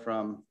Risbera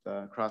from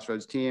the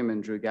Crossroads team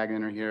and Drew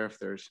Gagnon are here if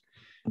there's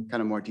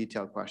kind of more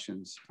detailed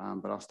questions.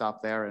 But I'll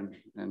stop there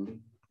and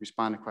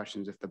respond to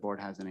questions if the board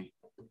has any.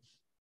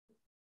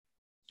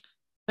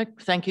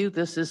 Thank you.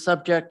 This is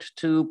subject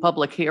to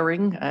public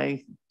hearing.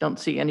 I don't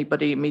see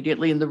anybody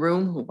immediately in the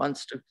room who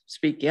wants to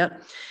speak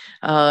yet.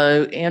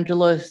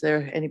 Angela, is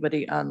there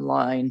anybody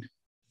online?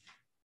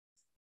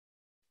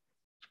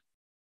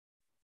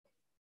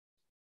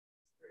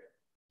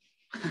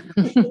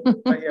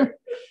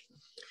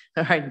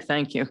 All right,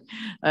 thank you.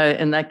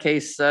 In that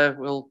case,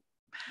 the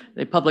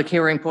public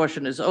hearing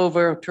portion is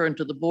over. Turn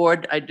to the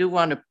board. I do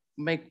want to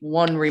make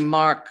one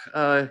remark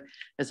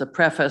as a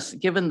preface.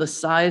 Given the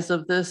size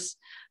of this,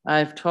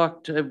 I've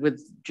talked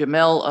with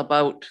Jamel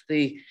about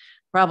the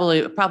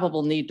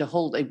probable need to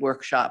hold a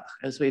workshop,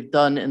 as we've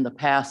done in the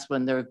past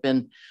when there have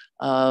been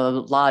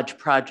large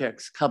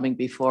projects coming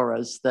before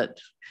us, that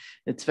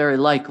it's very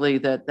likely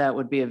that that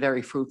would be a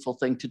very fruitful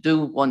thing to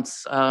do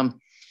once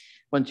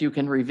you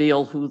can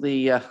reveal who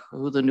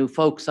the new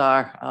folks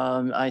are.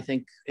 I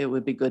think it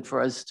would be good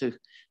for us to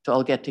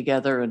all get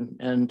together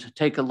and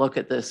take a look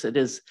at this. It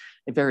is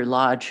a very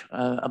large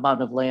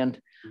amount of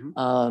land.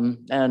 Mm-hmm.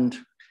 And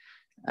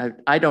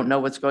I don't know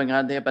what's going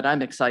on there, but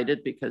I'm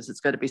excited because it's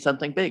going to be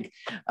something big.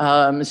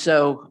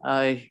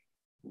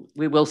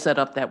 We will set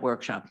up that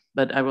workshop,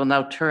 but I will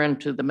now turn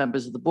to the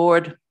members of the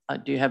board.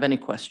 Do you have any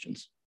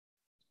questions?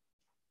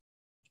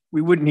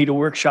 We wouldn't need a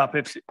workshop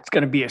if it's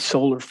going to be a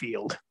solar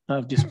field.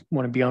 I just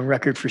want to be on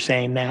record for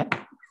saying that.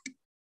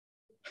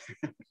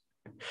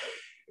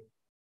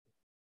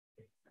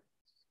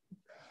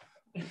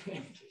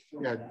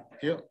 Yeah,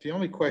 the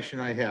only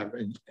question I have,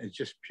 and it's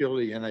just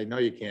purely, and I know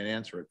you can't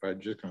answer it, but I'm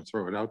just going to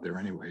throw it out there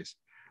anyways.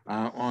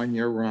 On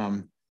your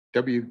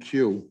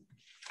WQ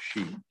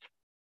sheet,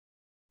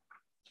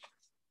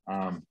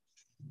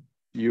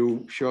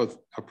 you show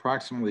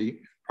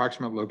approximate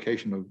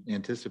location of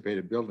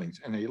anticipated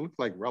buildings, and they look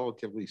like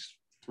relatively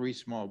 3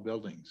 small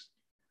buildings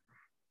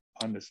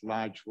on this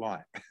large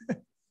lot.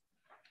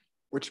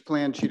 Which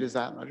plan sheet is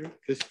that, Roger?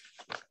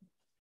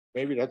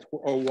 Maybe that's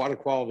water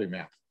quality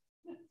map.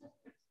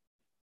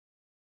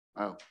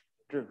 Oh,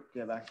 Drew, do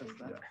you have access to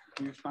that?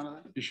 Can you respond to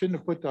that? You shouldn't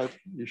have put those.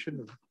 You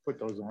shouldn't have put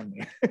those on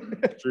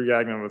there. Drew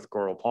Gagnon with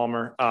Goral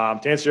Palmer.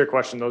 To answer your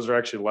question, those are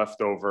actually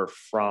left over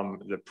from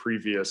the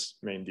previous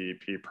main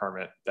DEP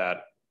permit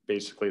that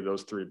basically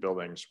those 3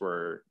 buildings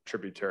were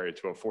tributary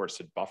to a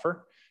forested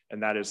buffer.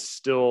 And that is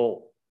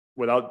still,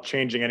 without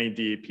changing any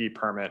DEP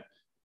permit,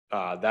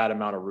 that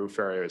amount of roof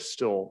area is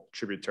still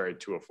tributary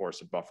to a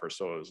forested buffer.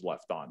 So it was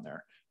left on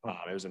there.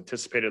 It was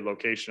anticipated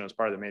location as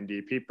part of the main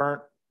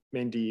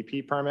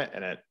DEP permit,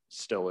 and it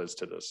still is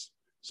to this.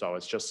 So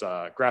it's just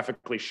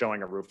graphically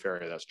showing a roof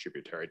area that's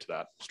tributary to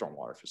that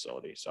stormwater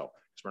facility. So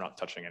we're not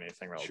touching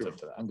anything relative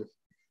to that.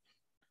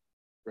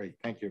 Great,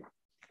 thank you.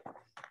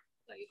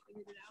 So you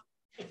figured it out.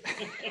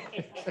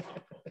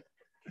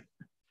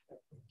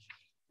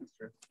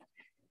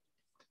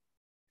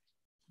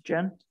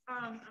 Jen?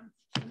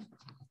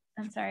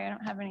 I'm sorry, I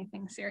don't have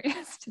anything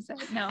serious to say.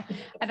 No,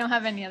 I don't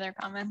have any other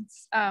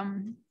comments.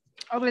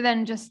 Other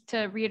than just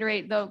to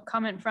reiterate the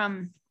comment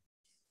from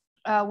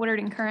Woodard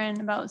and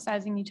Curran about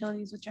sizing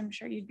utilities, which I'm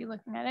sure you'd be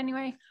looking at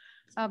anyway.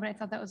 But I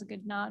thought that was a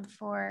good nod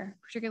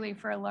particularly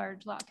for a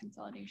large lot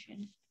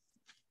consolidation.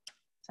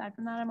 Aside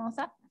from that, I'm all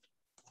set.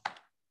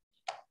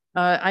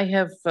 I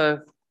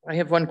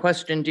have one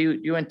question. Do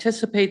you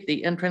anticipate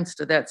the entrance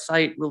to that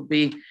site will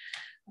be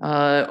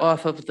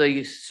off of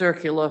the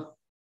circle,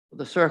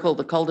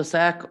 the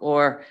cul-de-sac,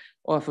 or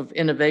off of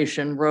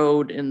Innovation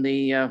Road in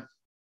the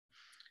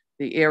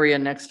area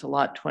next to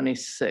lot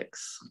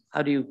 26?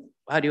 How do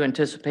you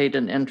anticipate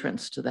an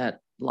entrance to that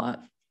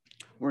lot?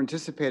 We're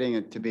anticipating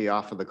it to be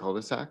off of the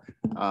cul-de-sac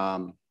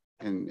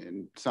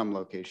in some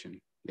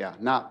location. Yeah,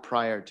 not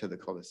prior to the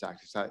cul-de-sac.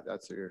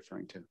 That's what you're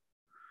referring to.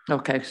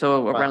 Okay,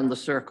 so around the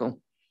circle,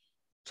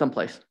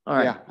 someplace. All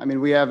right. Yeah, I mean,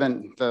 we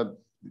haven't, the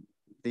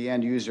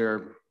end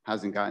user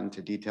hasn't gotten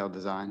to detailed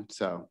design,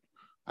 so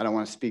I don't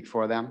want to speak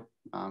for them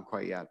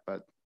quite yet,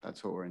 but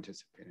that's what we're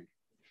anticipating.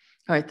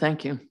 All right,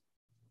 thank you.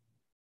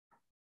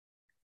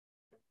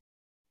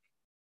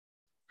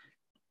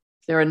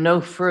 There are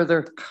no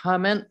further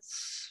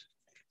comments.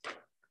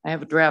 I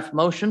have a draft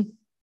motion.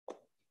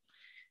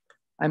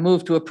 I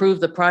move to approve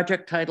the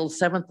project titled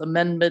 7th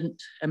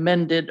Amendment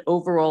Amended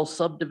Overall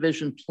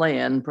Subdivision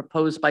Plan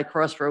proposed by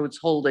Crossroads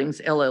Holdings,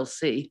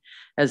 LLC,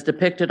 as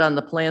depicted on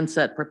the plan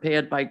set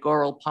prepared by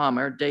Goral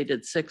Palmer,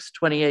 dated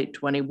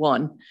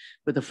 6/28/21,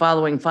 with the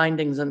following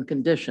findings and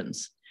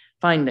conditions.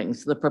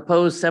 Findings: the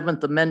proposed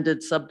 7th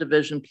amended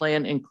subdivision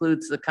plan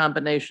includes the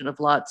combination of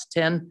lots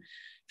 10,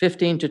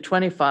 15 to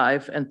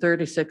 25, and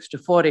 36 to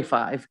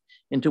 45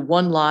 into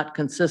one lot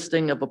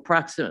consisting of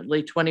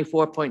approximately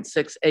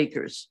 24.6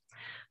 acres.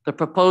 The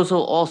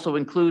proposal also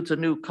includes a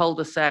new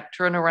cul-de-sac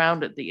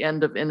turnaround at the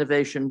end of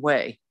Innovation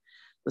Way.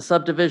 The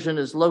subdivision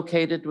is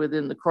located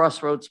within the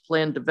Crossroads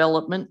Plan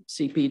Development,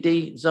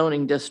 CPD,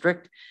 zoning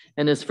district,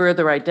 and is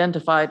further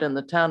identified in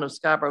the town of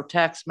Scarborough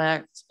tax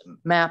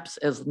maps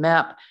as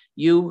map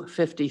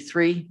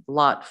U53,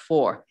 lot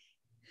 4.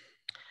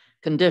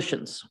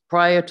 Conditions: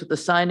 prior to the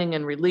signing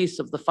and release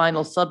of the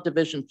final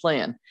subdivision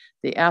plan,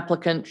 the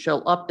applicant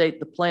shall update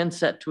the plan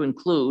set to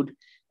include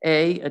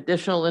A,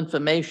 additional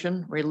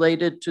information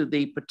related to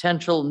the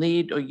potential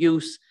need or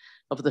use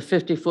of the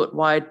 50-foot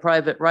wide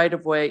private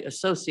right-of-way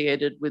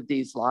associated with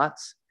these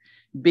lots.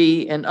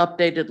 B, an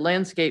updated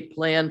landscape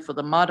plan for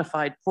the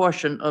modified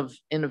portion of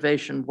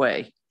Innovation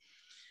Way.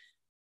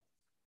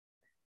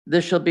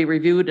 This shall be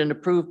reviewed and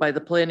approved by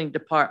the planning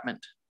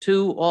department.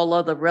 2, all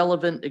other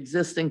relevant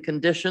existing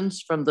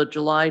conditions from the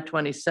July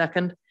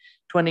 22nd,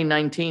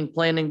 2019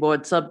 Planning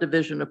Board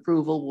subdivision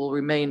approval will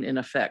remain in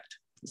effect.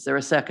 Is there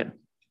a second?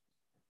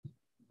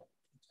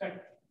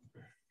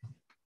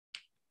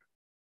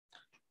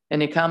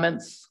 Any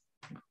comments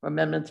or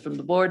amendments from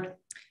the board?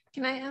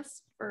 Can I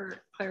ask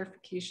for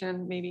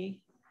clarification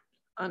maybe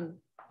on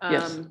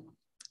Yes.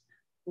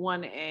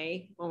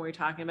 1A when we were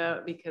talking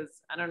about,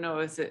 because I don't know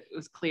if it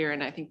was clear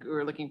and I think we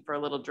were looking for a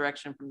little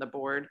direction from the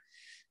board.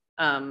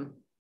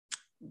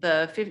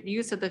 The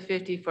use of the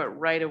 50-foot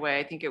right away,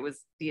 I think it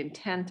was the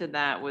intent of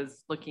that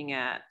was looking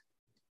at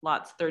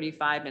lots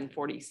 35 and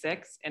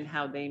 46 and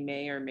how they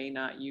may or may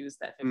not use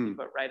that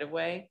 50-foot right of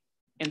way.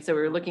 And so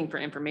we were looking for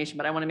information,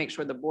 but I want to make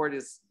sure the board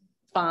is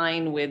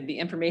fine with the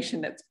information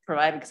that's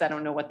provided because I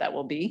don't know what that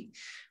will be.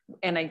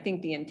 And I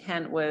think the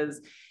intent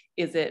was,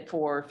 is it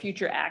for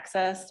future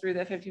access through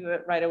the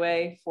 50-foot right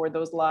away for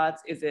those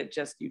lots? Is it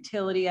just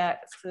utility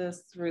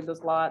access through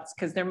those lots?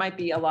 Because there might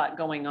be a lot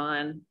going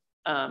on.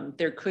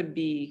 There could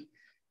be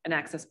an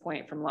access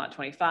point from lot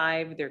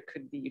 25. There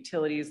could be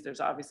utilities. There's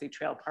obviously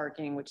trail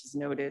parking, which is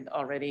noted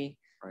already.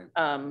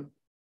 Right.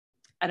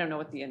 I don't know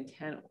what the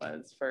intent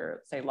was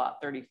for, say, lot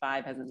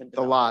 35 hasn't been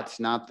developed. The lots,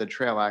 not the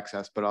trail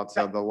access, but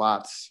also the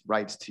lots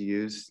rights to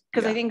use.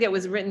 Because I think it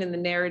was written in the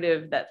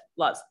narrative that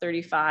lots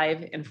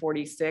 35 and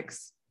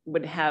 46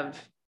 would have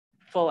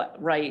full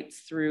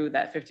rights through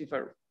that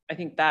 50-foot. I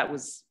think that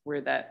was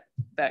where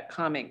that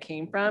comment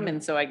came from.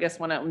 And so I guess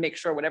want to make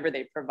sure whatever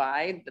they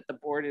provide that the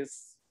board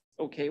is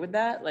okay with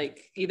that.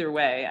 Like either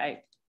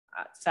way,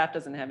 staff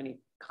doesn't have any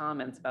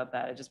comments about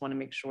that. I just want to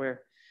make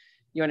sure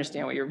you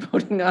understand what you're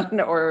voting on,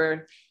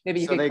 or maybe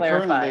you can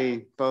clarify.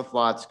 Both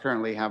lots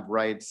currently have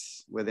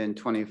rights within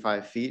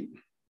 25 feet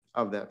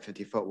of that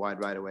 50-foot wide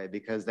right of way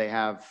because they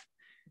have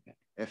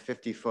a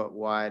 50-foot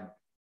wide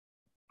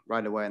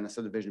right of way in the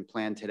subdivision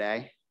plan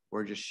today.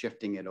 We're just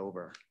shifting it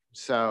over.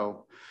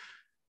 So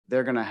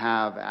they're going to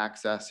have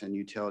access and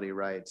utility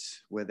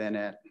rights within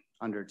it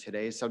under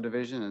today's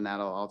subdivision, and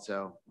that'll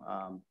also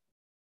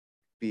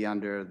be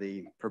under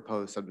the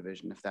proposed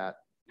subdivision, if that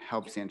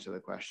helps answer the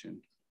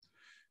question.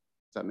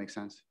 Does that make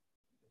sense?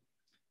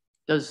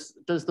 Is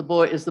the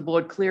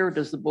board clear, or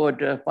does the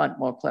board want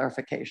more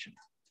clarification?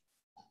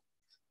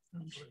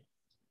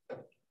 So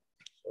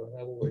in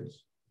other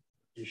words,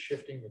 you're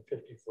shifting the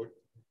 50-foot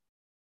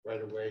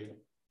right away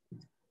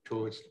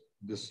towards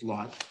this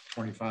lot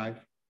 25.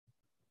 Is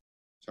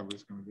that what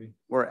it's going to be?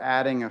 We're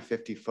adding a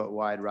 50-foot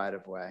wide right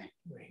of way.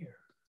 Right here.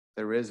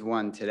 There is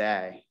one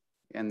today,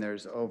 and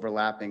there's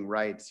overlapping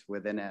rights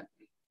within it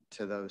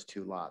to those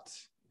two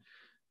lots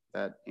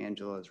that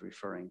Angela is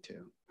referring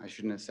to. I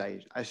shouldn't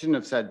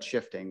have said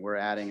shifting. We're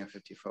adding a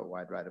 50-foot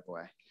wide right of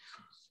way.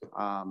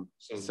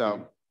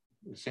 So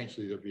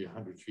essentially there'll be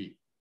 100 feet.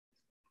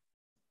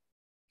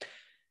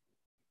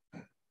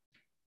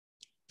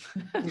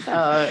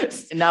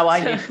 Now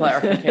I need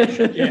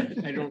clarification. Yeah,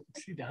 I don't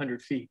see the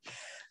 100 feet.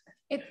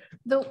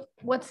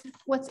 What's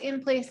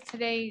in place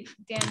today,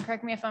 Dan,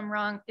 correct me if I'm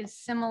wrong, is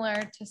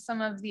similar to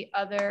some of the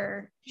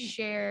other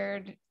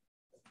shared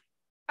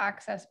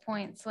access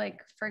points.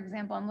 Like, for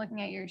example, I'm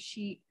looking at your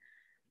sheet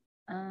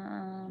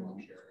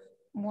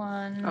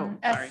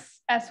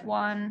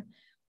S1,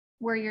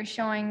 where you're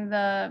showing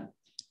the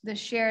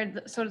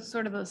shared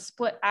sort of the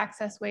split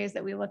access ways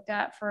that we looked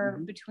at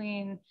for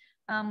between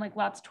like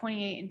lots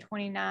 28 and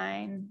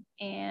 29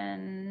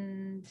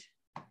 and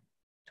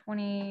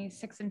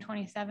 26 and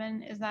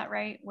 27, is that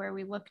right? Where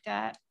we looked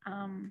at,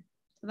 so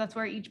that's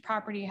where each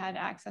property had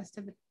access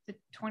to the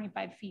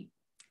 25 feet.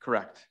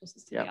 Correct.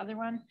 Versus the other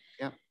one.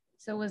 Yep.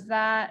 So was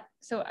that,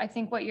 so I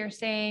think what you're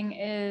saying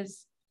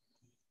is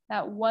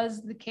that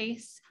was the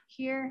case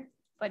here,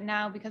 but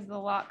now because of the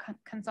lot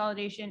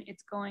consolidation,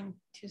 it's going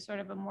to sort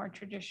of a more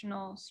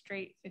traditional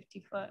straight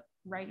 50-foot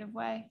right of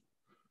way.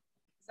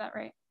 Is that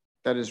right?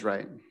 That is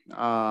right.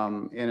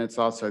 And it's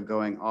also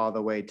going all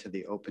the way to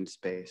the open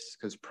space,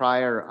 because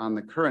prior on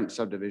the current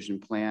subdivision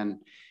plan,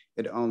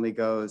 it only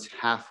goes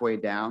halfway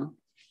down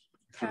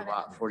through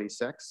lot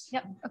 46.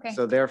 Yep, okay.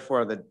 So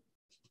therefore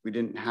we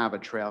didn't have a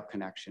trail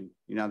connection,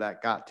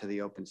 that got to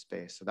the open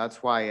space. So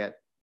that's why it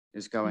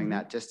is going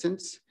that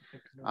distance.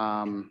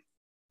 And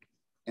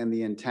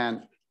the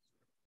intent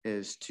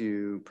is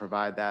to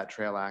provide that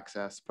trail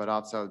access, but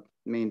also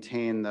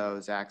maintain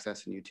those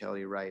access and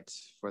utility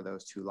rights for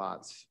those two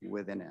lots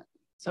within it.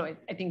 So I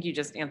think you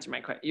just answered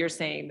my question. You're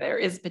saying there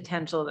is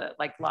potential that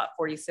like lot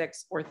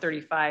 46 or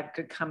 35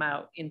 could come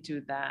out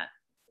into that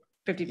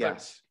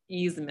 50-foot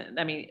easement.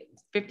 I mean,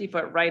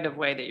 50-foot right of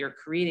way that you're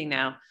creating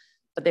now,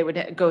 but they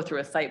would go through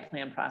a site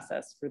plan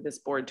process for this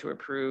board to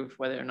approve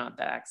whether or not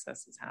the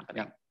access is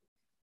happening. Yeah.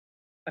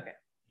 Okay.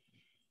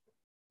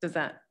 Does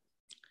that?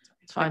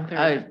 It's fine.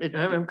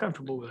 I'm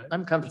comfortable with it.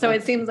 I'm comfortable. So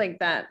it seems like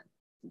that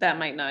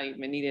might not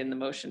even need it in the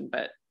motion,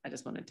 but I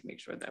just wanted to make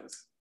sure that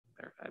was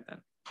clarified then.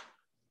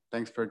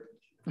 Thanks for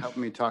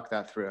helping me talk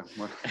that through.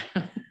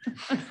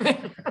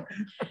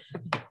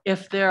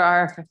 If there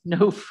are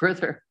no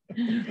further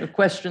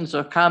questions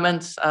or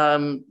comments,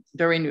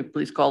 Doreen, you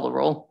please call the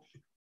roll.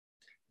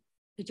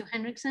 Rachel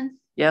Hendrickson.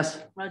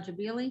 Yes. Roger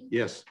Beely.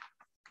 Yes.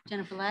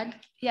 Jennifer Ladd.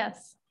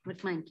 Yes.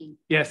 Rick Manking.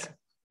 Yes.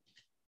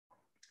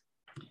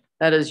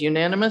 That is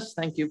unanimous.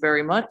 Thank you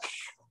very much.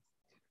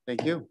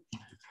 Thank you.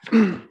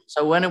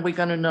 So when are we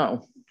going to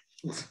know?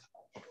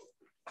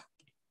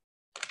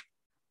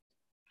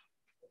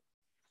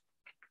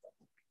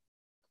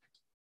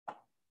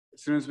 As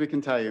soon as we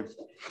can tell you.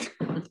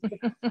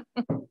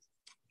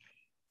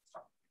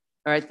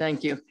 All right,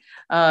 thank you.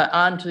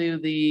 On to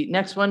the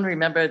next one.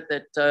 Remember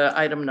that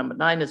item number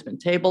 9 has been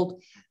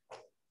tabled.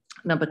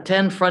 Number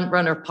 10, Front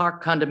Runner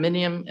Park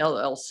Condominium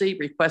LLC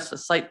requests a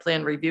site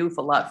plan review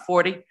for lot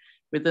 40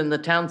 within the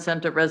Town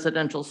Center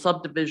Residential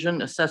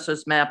Subdivision,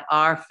 Assessors Map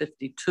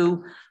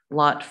R52,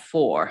 Lot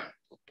 4.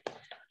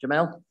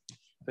 Jamel?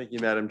 Thank you,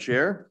 Madam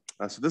Chair.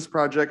 So this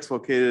project's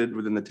located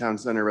within the Town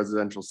Center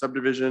Residential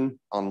Subdivision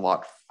on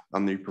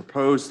the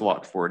proposed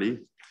lot 40.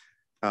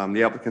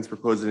 The applicant's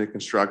proposing to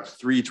construct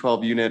 3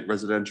 12-unit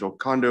residential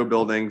condo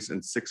buildings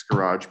and 6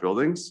 garage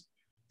buildings.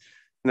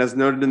 And as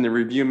noted in the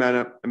review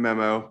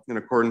memo, in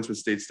accordance with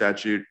state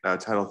statute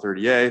Title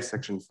 30A,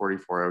 Section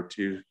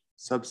 4402,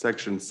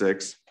 subsection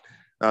 6,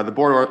 the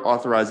board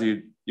authorized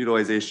the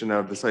utilization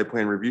of the site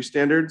plan review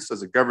standards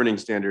as a governing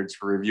standards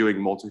for reviewing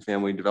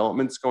multifamily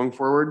developments going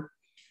forward.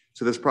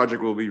 So this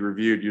project will be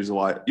reviewed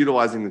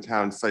utilizing the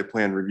town's site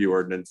plan review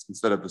ordinance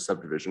instead of the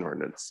subdivision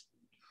ordinance.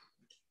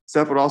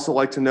 Staff would also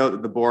like to note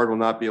that the board will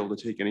not be able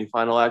to take any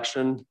final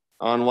action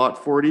on lot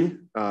 40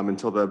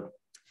 until the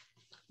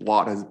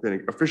lot has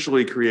been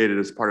officially created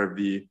as part of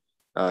the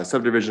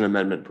subdivision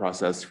amendment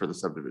process for the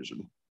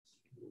subdivision.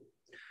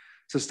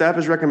 So staff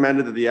has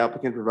recommended that the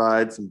applicant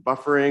provide some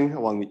buffering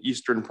along the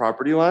eastern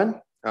property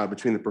line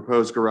between the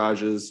proposed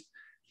garages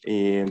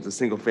and the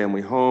single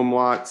family home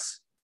lots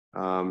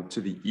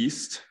to the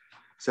east.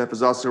 Staff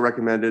has also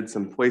recommended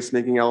some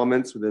placemaking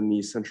elements within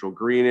the central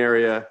green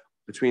area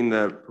between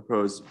the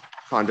proposed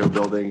condo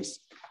buildings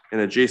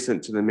and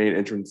adjacent to the main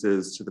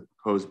entrances to the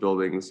proposed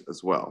buildings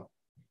as well.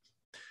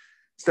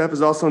 Staff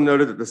has also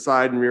noted that the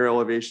side and rear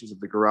elevations of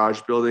the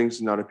garage buildings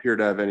do not appear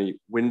to have any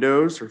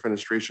windows or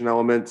fenestration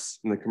elements,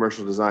 and the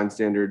commercial design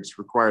standards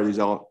require these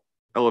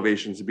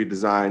elevations to be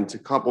designed to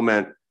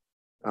complement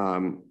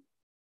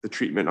the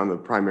treatment on the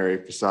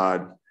primary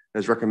facade.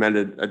 Has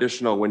recommended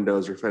additional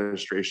windows or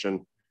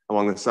fenestration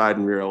along the side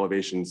and rear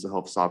elevations to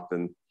help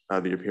soften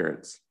the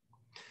appearance.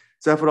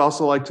 Staff would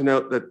also like to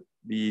note that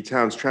the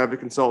town's traffic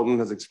consultant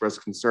has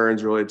expressed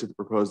concerns related to the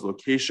proposed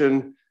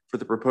location for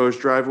the proposed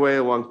driveway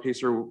along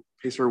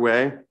Pacer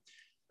Way.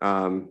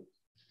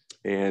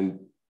 And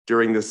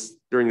during this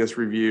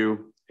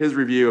review, his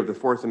review of the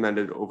 4th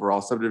amended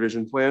overall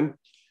subdivision plan,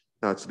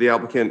 so the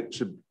applicant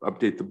should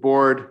update the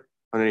board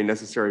on any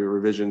necessary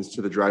revisions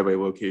to the driveway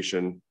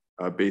location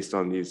based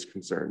on these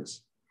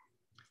concerns.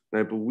 And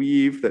I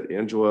believe that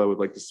Angela would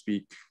like to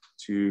speak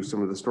to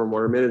some of the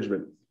stormwater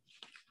management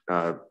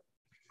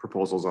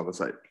proposals on the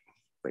site.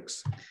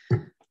 Thanks.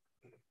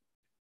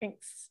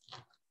 Thanks.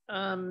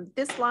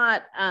 This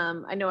lot,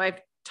 I know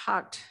I've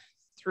talked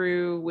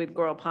through with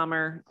Goral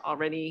Palmer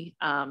already.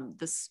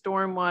 The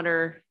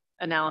stormwater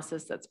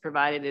analysis that's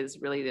provided is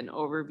really an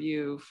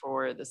overview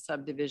for the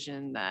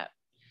subdivision that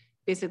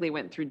basically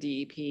went through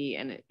DEP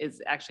and it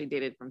is actually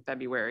dated from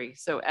February.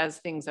 So as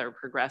things are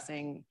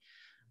progressing,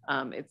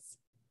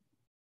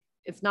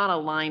 it's not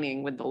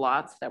aligning with the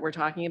lots that we're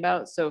talking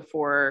about. So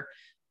for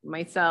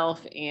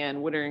myself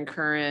and Woodard and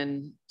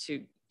Curran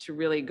to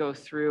really go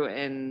through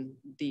in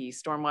the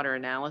stormwater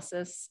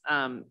analysis,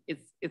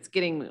 it's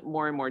getting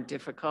more and more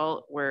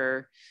difficult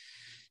where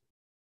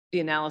the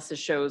analysis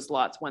shows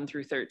lots 1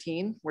 through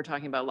 13. We're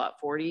talking about lot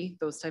 40,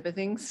 those type of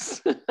things.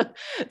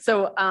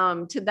 So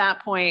to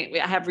that point,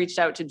 I have reached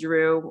out to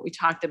Drew. We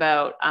talked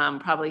about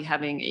probably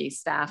having a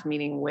staff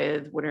meeting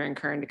with Woodard and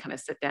Curran to kind of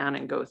sit down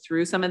and go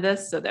through some of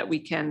this so that we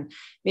can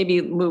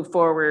maybe move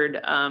forward,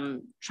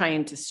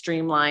 trying to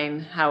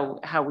streamline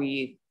how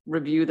we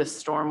review the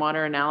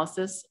stormwater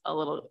analysis a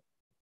little,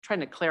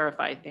 trying to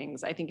clarify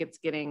things. I think it's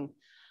getting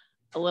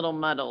a little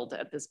muddled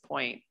at this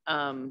point.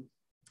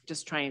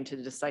 Just trying to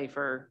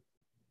decipher,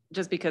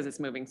 just because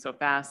it's moving so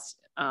fast.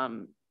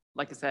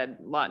 Like I said,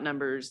 lot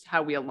numbers,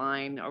 how we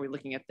align, are we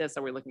looking at this,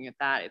 are we looking at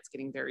that? It's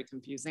getting very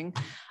confusing.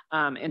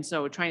 And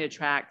so trying to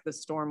track the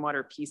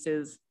stormwater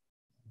pieces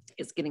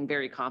is getting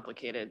very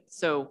complicated.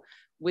 So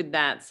with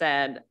that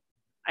said,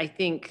 I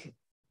think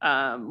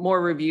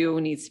more review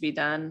needs to be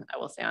done, I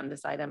will say, on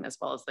this item as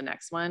well as the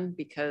next one,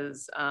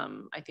 because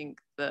I think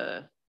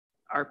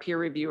our peer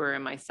reviewer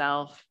and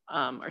myself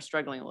are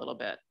struggling a little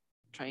bit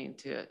trying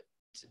to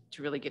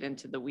really get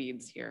into the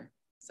weeds here.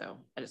 So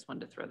I just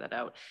wanted to throw that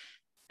out.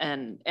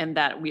 And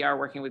that we are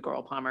working with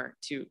Goral Palmer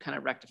to kind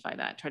of rectify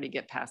that, try to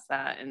get past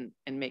that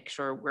and make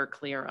sure we're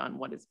clear on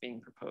what is being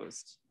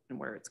proposed and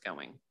where it's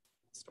going,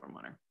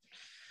 stormwater.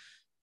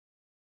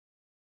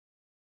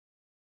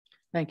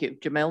 Thank you.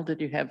 Jamel,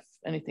 did you have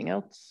anything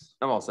else?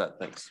 I'm all set,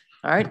 thanks.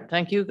 All right,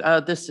 thank you.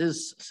 This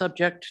is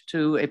subject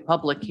to a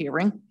public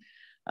hearing.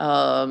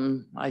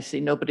 I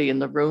see nobody in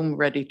the room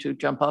ready to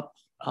jump up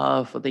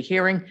for the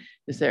hearing.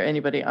 Is there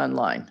anybody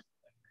online?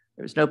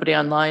 There's nobody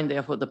online,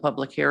 therefore the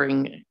public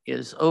hearing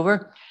is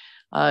over.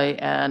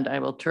 And I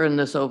will turn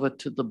this over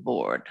to the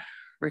board.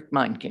 Rick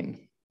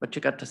Meinking, what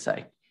you got to say?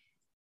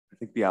 I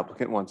think the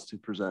applicant wants to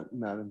present,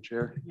 Madam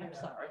Chair. I'm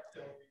sorry.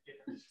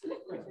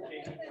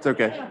 It's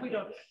okay.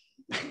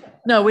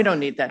 No, we don't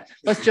need that.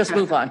 Let's just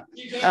move on.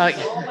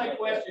 All my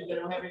questions, I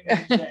don't have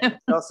anything to say.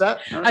 All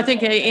set? I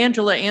think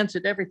Angela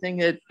answered everything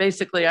that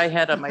basically I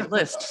had on my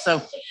list. So,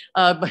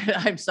 but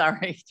I'm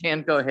sorry,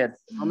 Dan, go ahead.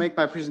 I'll make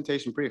my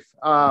presentation brief.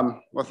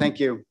 Well, thank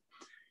you.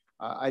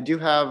 I do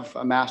have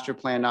a master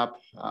plan up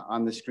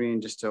on the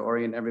screen just to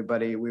orient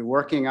everybody. We're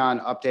working on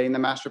updating the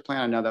master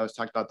plan. I know that was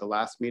talked about the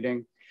last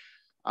meeting.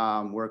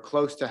 We're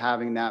close to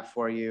having that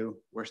for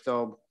you. We're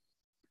still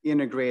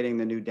integrating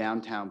the new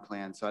downtown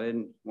plan. So I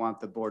didn't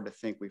want the board to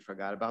think we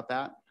forgot about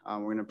that. We're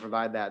going to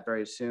provide that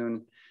very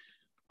soon.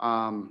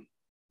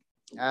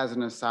 As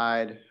an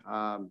aside,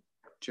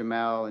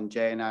 Jamel and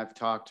Jay and I have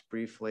talked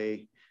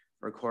briefly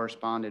or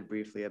corresponded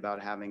briefly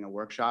about having a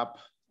workshop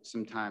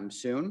sometime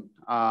soon.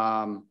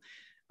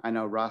 I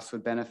know Russ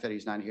would benefit.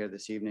 He's not here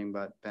this evening,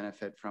 but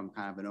benefit from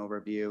kind of an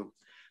overview.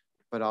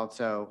 But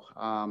also,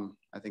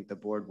 I think the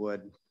board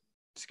would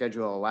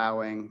schedule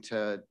allowing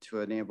to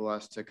enable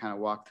us to kind of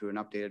walk through an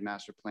updated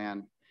master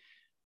plan,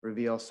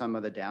 reveal some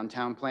of the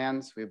downtown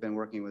plans. We've been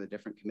working with a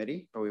different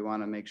committee, but we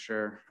want to make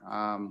sure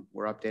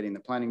we're updating the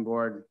planning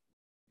board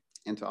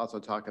and to also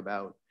talk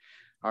about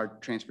our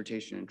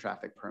transportation and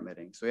traffic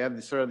permitting. So we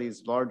have sort of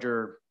these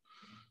larger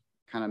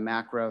kind of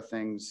macro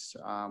things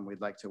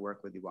we'd like to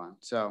work with you on.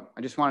 So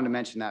I just wanted to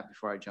mention that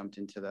before I jumped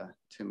into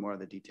more of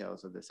the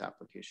details of this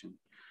application.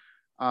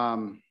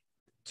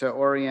 To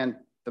orient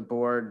the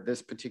board,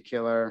 this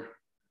particular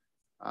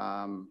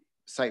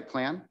site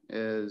plan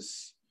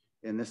is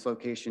in this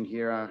location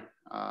here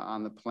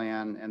on the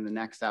plan, and the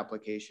next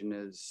application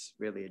is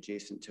really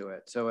adjacent to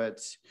it. So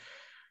it's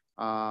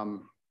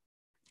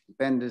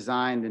been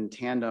designed in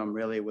tandem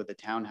really with the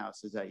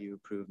townhouses that you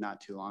approved not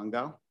too long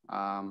ago.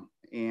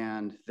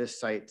 And this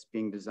site's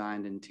being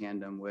designed in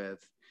tandem with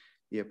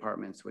the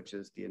apartments, which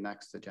is the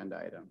next agenda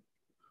item.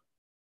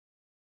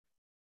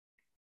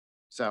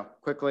 So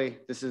quickly,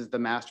 this is the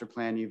master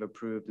plan you've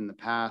approved in the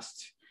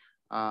past.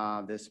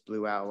 This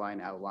blue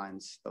outline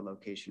outlines the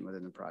location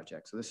within the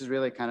project. So this is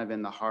really kind of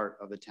in the heart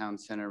of the town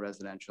center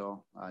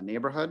residential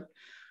neighborhood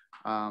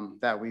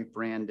that we've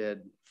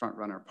branded Front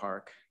Runner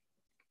Park,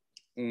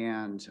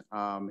 and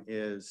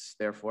is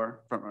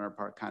therefore Front Runner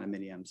Park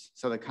condominiums.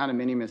 So the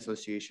condominium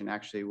association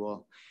actually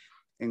will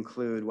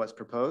include what's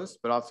proposed,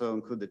 but also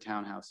include the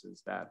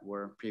townhouses that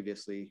were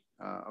previously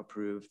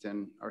approved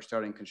and are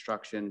starting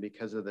construction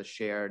because of the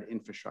shared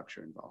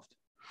infrastructure involved.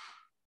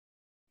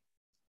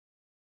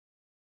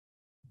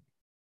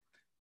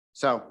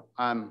 So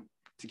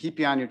to keep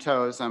you on your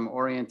toes, I'm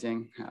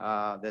orienting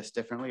this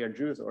differently, or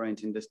Drew's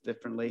orienting this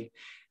differently.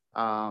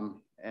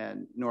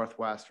 and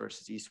northwest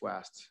versus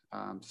east-west.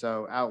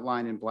 So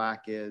outlined in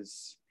black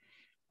is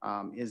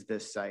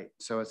this site.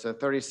 So it's a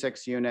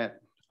 36 unit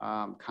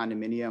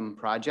condominium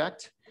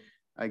project.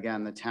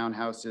 Again, the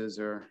townhouses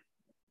are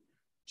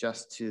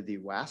just to the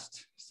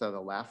west, so the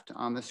left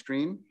on the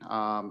screen,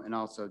 and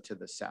also to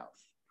the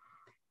south.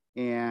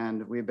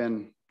 And we've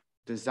been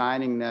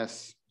designing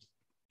this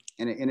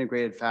in an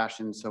integrated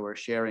fashion, so we're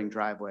sharing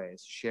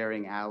driveways,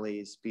 sharing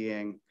alleys,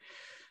 being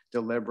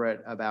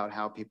deliberate about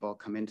how people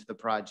come into the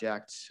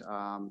project,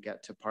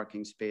 get to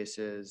parking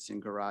spaces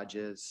and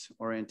garages,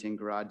 orienting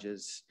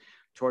garages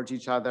towards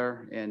each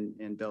other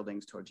and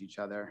buildings towards each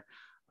other.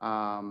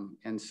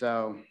 And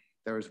so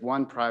there's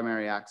one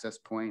primary access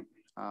point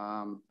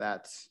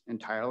that's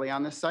entirely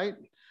on this site,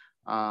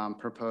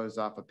 proposed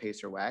off of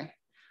Pacer Way.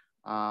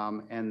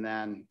 And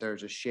then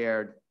there's a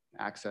shared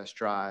access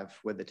drive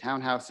with the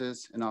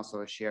townhouses and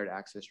also a shared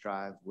access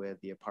drive with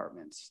the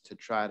apartments to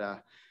try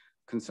to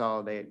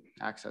consolidate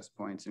access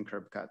points and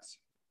curb cuts.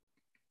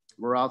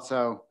 We're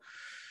also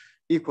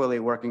equally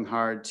working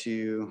hard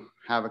to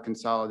have a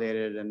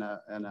consolidated and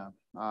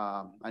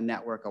a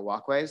network of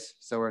walkways.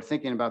 So we're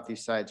thinking about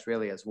these sites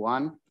really as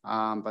one,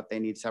 but they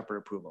need separate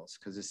approvals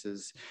because this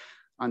is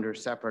under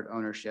separate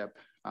ownership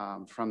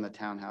from the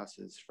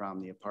townhouses,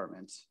 from the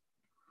apartments.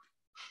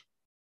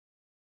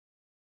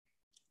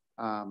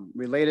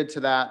 Related to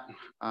that,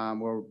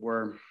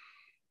 we're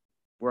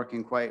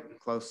working quite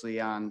closely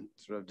on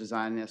sort of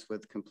designing this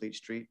with complete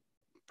street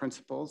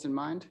principles in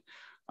mind.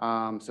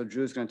 So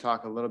Drew's going to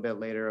talk a little bit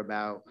later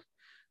about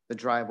the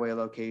driveway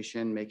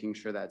location, making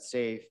sure that's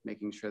safe,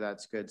 making sure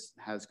that's good,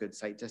 has good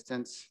sight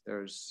distance.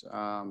 There's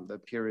the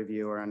peer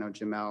reviewer, I know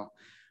Jamel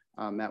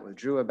met with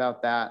Drew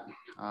about that.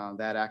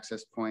 That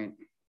access point,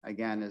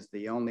 again, is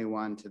the only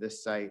one to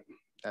this site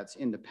that's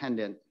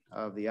independent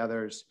of the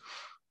others.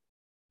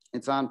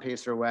 It's on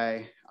Pacer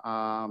Way,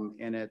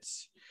 and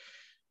it's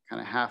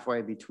kind of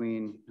halfway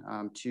between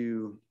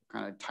two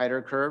kind of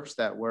tighter curves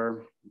that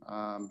we're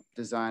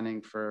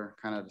designing for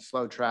kind of the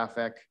slow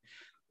traffic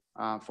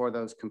for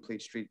those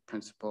complete street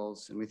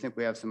principles. And we think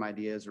we have some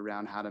ideas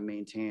around how to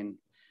maintain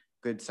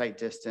good sight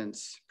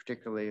distance,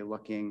 particularly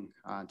looking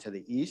to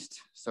the east,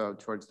 so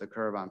towards the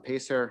curve on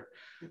Pacer,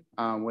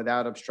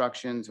 without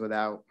obstructions,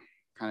 without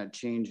kind of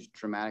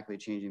dramatically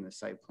changing the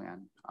site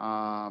plan,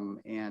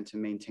 and to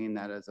maintain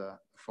that as a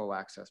full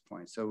access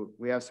point. So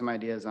we have some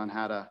ideas on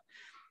how to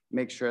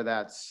make sure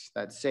that's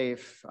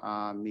safe,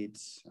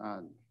 meets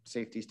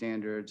safety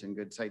standards and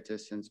good sight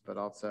distance, but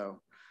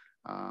also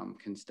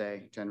can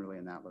stay generally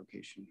in that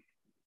location.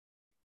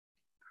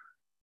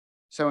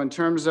 So in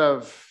terms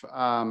of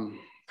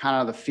kind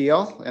of the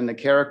feel and the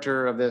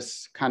character of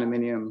this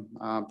condominium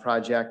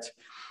project,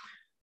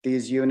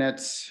 these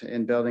units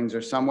and buildings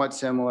are somewhat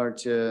similar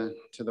to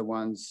the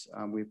ones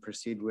we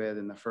proceed with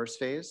in the first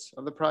phase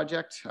of the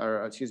project,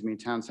 or excuse me,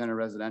 Town Center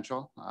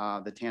Residential,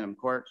 the Tandem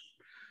Court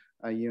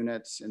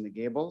units in the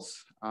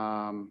gables.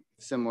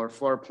 Similar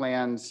floor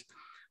plans,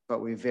 but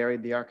we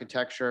varied the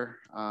architecture.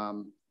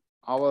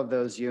 All of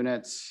those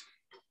units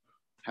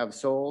have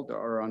sold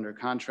or are under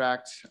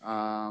contract.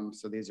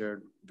 So these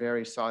are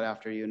very sought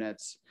after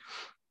units.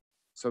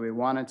 So we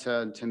wanted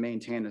to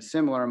maintain a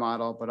similar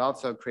model, but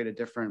also create a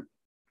different,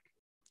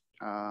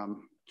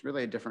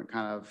 really a different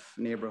kind of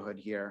neighborhood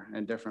here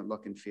and different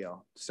look and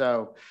feel.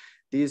 So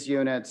these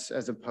units,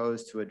 as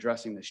opposed to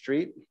addressing the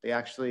street, they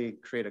actually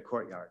create a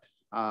courtyard.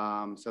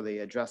 So they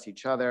address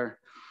each other.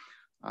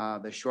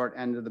 The short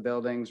end of the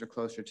buildings are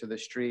closer to the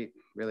street,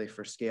 really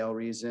for scale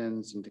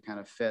reasons and to kind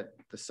of fit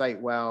the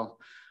site well,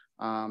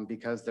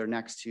 because they're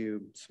next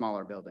to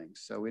smaller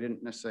buildings. So we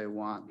didn't necessarily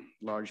want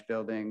large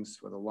buildings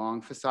with a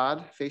long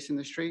facade facing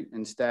the street.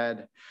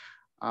 Instead,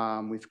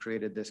 we've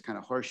created this kind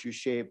of horseshoe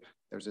shape.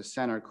 There's a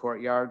center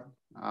courtyard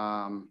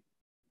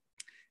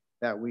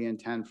that we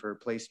intend for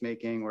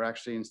placemaking. We're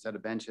actually, instead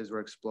of benches, we're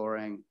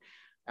exploring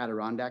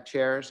Adirondack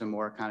chairs, a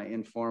more kind of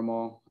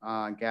informal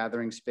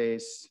gathering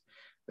space.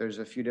 There's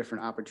a few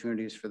different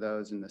opportunities for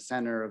those in the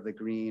center of the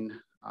green.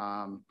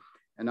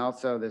 And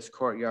also this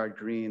courtyard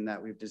green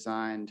that we've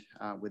designed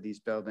with these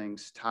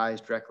buildings ties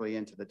directly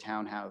into the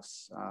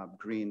townhouse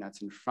green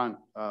that's in front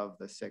of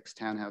the 6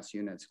 townhouse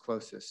units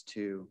closest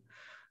to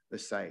the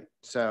site.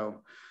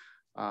 So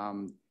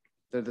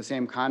they're the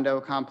same condo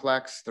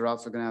complex. They're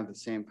also gonna have the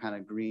same kind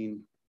of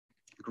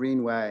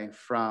greenway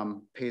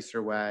from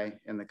Pacer Way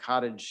and the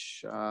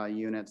cottage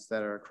units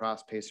that are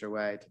across Pacer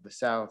Way to the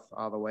south,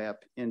 all the way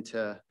up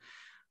into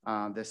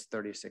this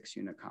 36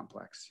 unit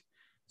complex.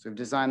 So we've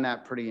designed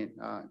that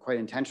quite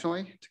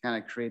intentionally to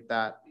kind of create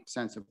that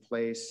sense of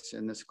place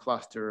in this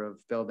cluster of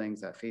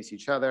buildings that face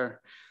each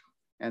other,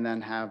 and then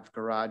have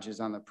garages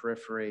on the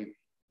periphery,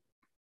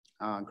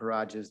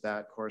 garages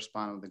that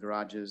correspond with the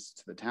garages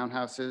to the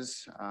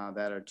townhouses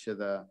that are to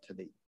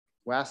the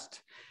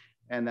west,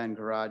 and then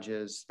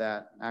garages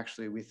that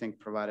actually we think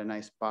provide a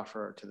nice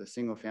buffer to the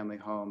single family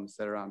homes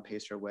that are on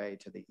Pacer Way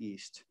to the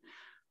east.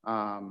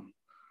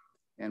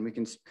 And we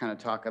can kind of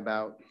talk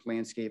about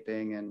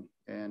landscaping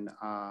and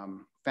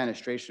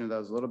fenestration of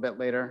those a little bit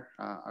later.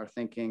 Our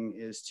thinking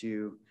is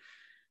to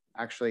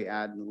actually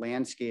add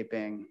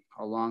landscaping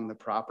along the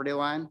property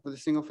line with the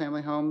single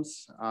family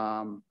homes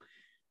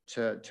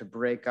to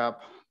break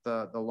up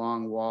the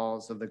long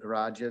walls of the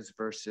garages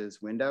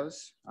versus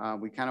windows.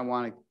 We kind of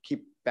want to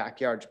keep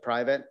backyards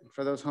private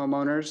for those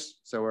homeowners.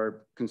 So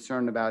we're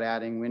concerned about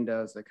adding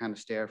windows that kind of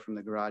stare from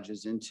the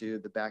garages into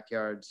the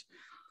backyards,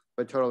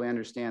 but totally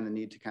understand the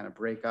need to kind of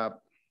break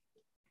up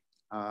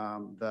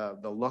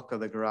the look of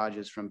the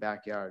garages from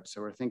backyards.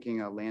 So we're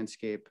thinking a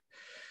landscape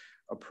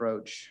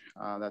approach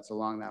that's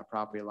along that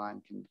property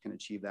line can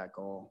achieve that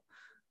goal.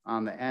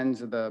 On the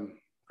ends of the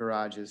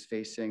garages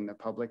facing the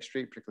public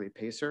street, particularly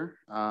Pacer,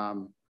 I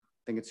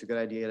think it's a good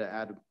idea to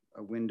add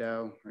a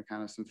window or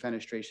kind of some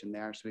fenestration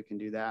there so we can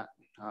do that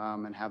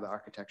and have the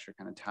architecture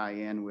kind of tie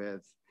in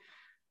with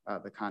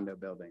the condo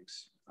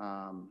buildings.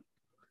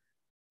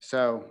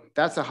 So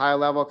that's a high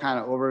level kind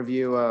of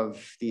overview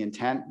of the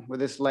intent with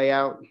this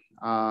layout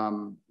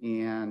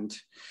and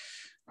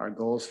our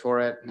goals for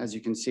it. As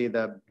you can see,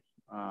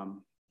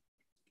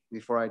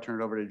 before I turn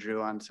it over to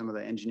Drew on some of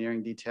the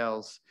engineering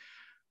details,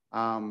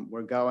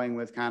 we're going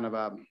with kind of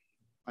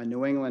a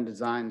New England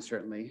design,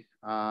 certainly,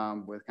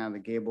 with kind of the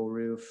gable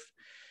roof.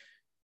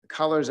 The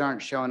colors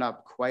aren't showing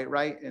up quite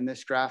right in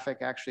this graphic.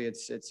 Actually,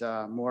 it's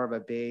more of a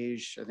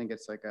beige. I think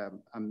it's like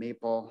a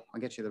maple.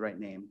 I'll get you the right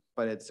name,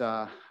 but it's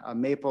a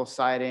maple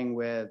siding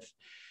with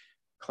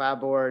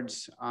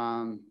clapboards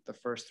on the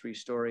first 3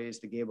 stories.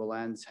 The gable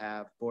ends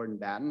have board and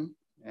batten,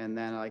 and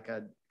then like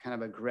a kind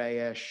of a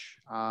grayish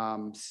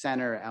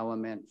center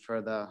element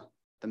for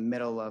the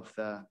middle of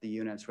the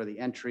units where the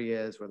entry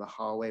is, where the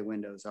hallway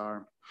windows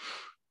are,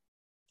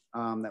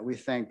 that we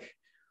think,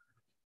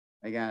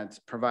 again, it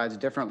provides a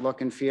different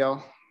look and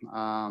feel,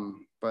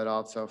 but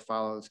also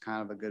follows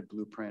kind of a good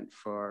blueprint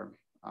for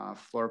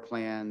floor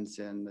plans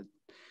and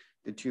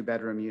the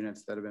 2-bedroom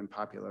units that have been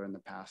popular in the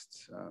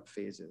past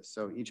phases.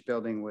 So each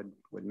building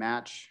would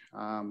match.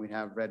 We'd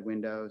have red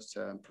windows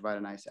to provide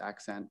a nice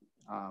accent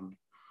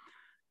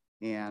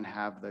and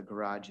have the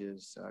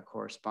garages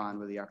correspond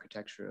with the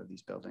architecture of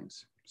these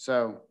buildings.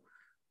 So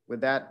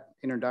with that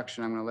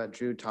introduction, I'm going to let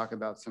Drew talk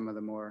about some of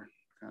the more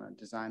kind of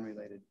design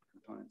related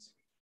components.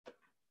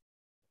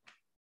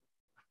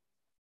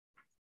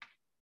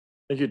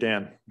 Thank you,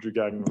 Dan. Drew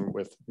Gagnon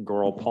with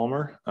Goral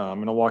Palmer. I'm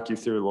going to walk you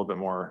through a little bit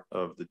more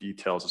of the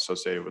details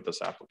associated with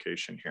this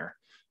application here.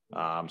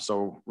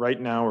 So right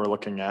now we're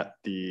looking at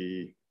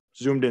the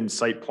zoomed in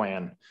site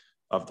plan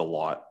of the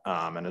lot.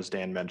 And as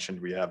Dan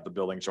mentioned, we have the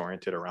buildings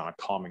oriented around a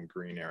common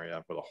green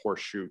area with a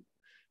horseshoe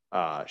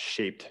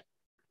shaped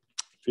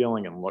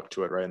feeling and look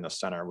to it right in the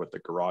center with the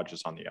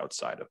garages on the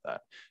outside of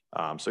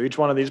that. So each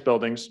one of these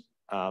buildings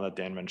that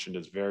Dan mentioned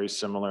is very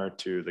similar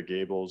to the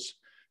Gables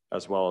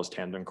as well as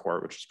Tandem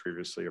Court, which was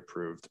previously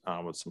approved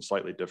with some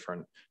slightly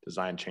different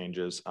design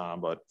changes,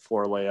 but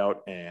floor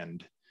layout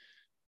and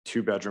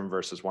 2-bedroom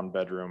versus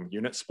 1-bedroom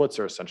unit splits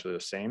are essentially the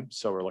same.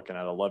 So we're looking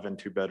at 11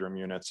 2-bedroom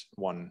units,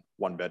 one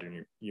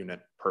 1-bedroom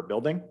unit per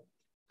building.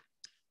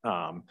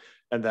 And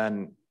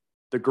then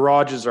the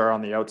garages are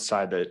on the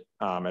outside that,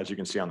 as you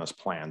can see on this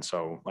plan.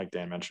 So like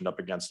Dan mentioned, up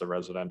against the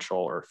residential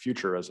or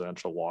future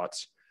residential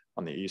lots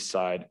on the east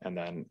side, and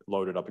then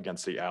loaded up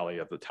against the alley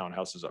of the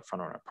townhouses at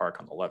Front Runner Park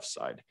on the left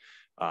side.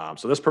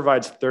 So this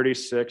provides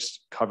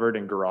 36 covered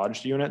and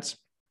garaged units,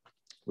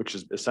 which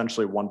is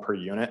essentially 1 per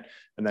unit.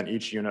 And then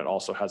each unit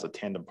also has a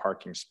tandem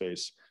parking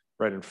space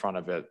right in front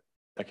of it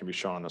that can be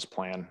shown on this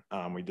plan.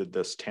 We did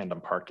this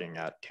tandem parking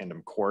at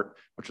Tandem Court,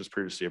 which was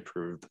previously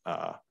approved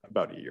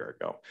about a year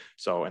ago.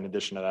 So in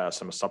addition to that,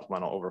 some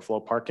supplemental overflow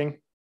parking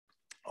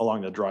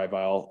along the drive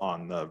aisle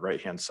on the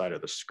right-hand side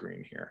of the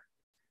screen here.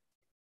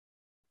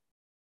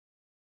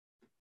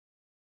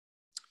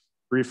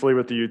 Briefly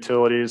with the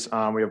utilities,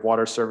 we have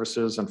water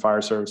services and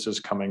fire services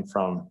coming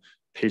from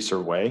Pacer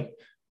Way.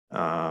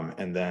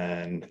 And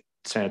then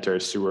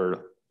sanitary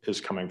sewer is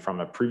coming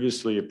from a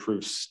previously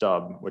approved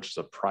stub, which is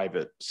a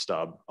private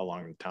stub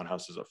along the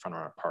townhouses at Front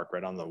Runner Park,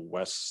 right on the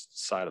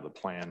west side of the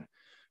plan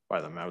by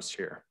the mouse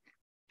here.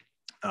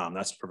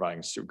 That's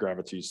providing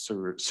gravity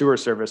sewer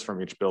service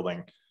from each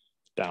building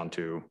down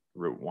to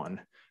Route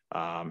 1.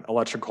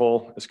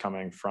 Electrical is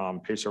coming from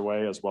Pacer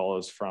Way as well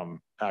as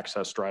from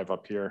Access Drive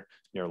up here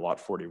near Lot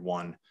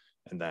 41.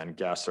 And then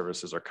gas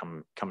services are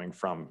coming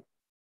from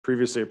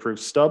previously approved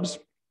stubs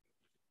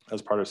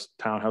as part of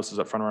townhouses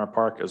at Front Runner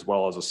Park, as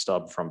well as a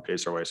stub from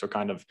Pacer Way. So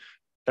kind of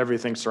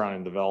everything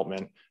surrounding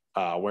development,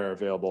 where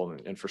available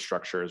and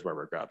infrastructure is where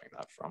we're grabbing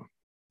that from.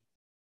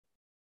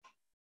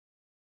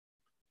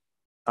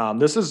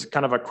 This is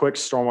kind of a quick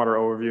stormwater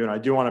overview, and I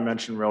do want to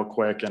mention real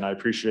quick, and I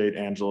appreciate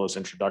Angela's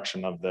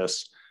introduction of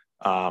this.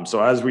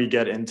 So as we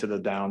get into the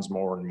downs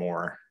more and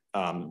more,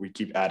 we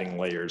keep adding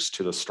layers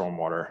to the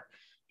stormwater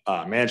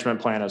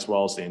management plan as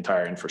well as the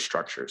entire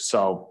infrastructure.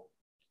 So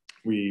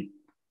we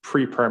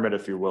pre-permit,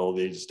 if you will,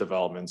 these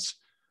developments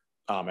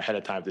ahead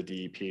of time to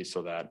DEP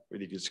so that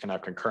we just can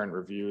have concurrent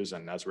reviews.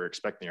 And as we're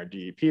expecting our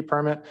DEP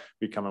permit,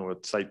 we come in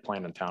with site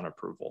plan and town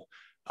approval.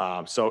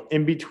 So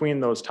in between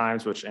those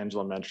times, which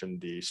Angela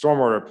mentioned, the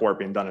stormwater report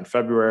being done in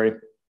February,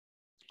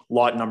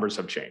 lot numbers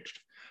have changed.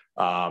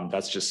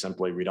 That's just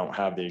simply, we don't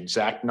have the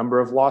exact number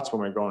of lots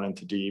when we're going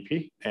into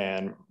DEP,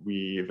 and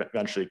we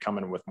eventually come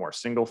in with more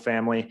single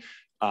family.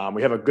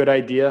 We have a good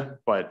idea,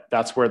 but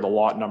that's where the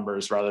lot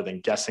numbers, rather than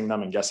guessing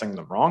them and guessing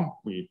them wrong,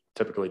 we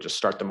typically just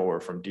start them over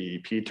from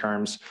DEP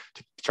terms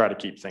to try to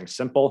keep things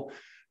simple.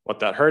 What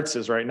that hurts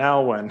is right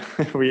now when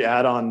we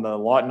add on the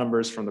lot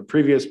numbers from the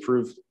previous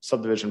approved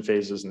subdivision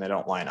phases and they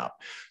don't line up.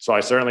 So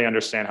I certainly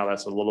understand how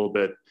that's a little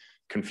bit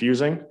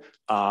confusing,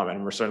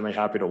 and we're certainly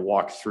happy to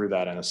walk through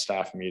that in a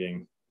staff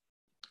meeting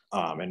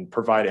and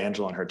provide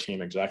Angela and her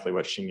team exactly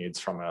what she needs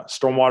from a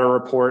stormwater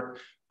report,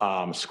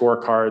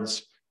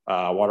 scorecards,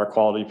 water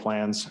quality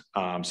plans.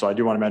 So I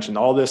do want to mention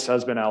all this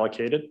has been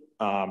allocated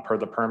per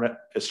the permit.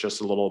 It's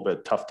just a little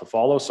bit tough to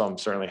follow. So I'm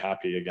certainly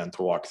happy again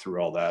to walk through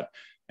all that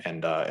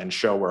and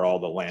show where all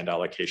the land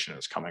allocation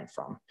is coming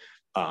from.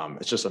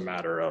 It's just a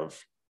matter of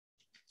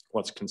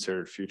what's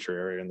considered future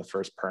area in the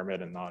first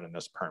permit and not in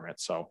this permit.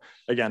 So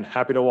again,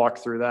 happy to walk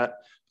through that.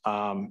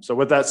 So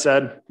with that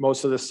said,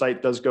 most of the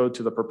site does go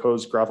to the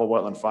proposed gravel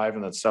wetland 5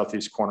 in the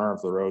southeast corner of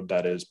the road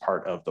that is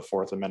part of the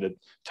 4th amended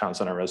town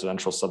center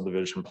residential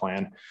subdivision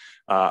plan.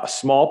 A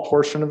small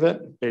portion of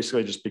it,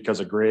 basically just because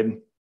of grade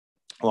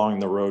along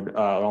the road,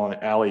 along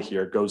the alley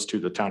here, goes to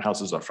the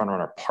townhouses at Front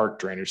Runner Park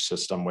drainage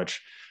system,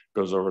 which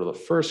goes over to the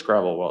first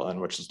gravel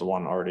wetland, which is the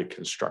one already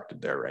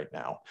constructed there right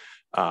now.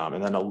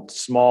 And then a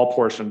small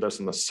portion of this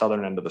in the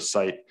southern end of the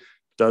site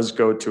does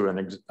go to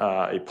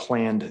a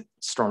planned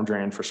storm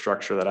drain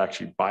infrastructure that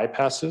actually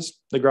bypasses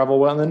the gravel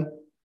wetland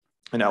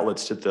and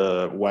outlets to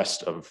the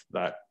west of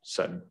that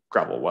said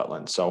gravel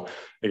wetland. So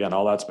again,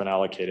 all that's been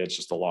allocated. It's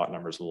just the lot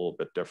numbers a little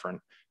bit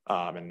different.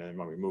 And then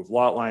when we move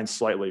lot lines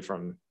slightly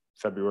from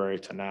February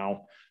to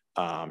now,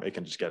 it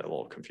can just get a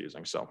little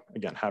confusing. So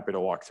again, happy to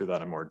walk through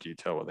that in more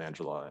detail with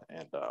Angela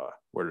and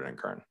Woodard and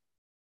Kern.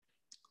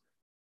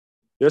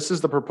 This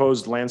is the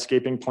proposed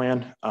landscaping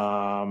plan.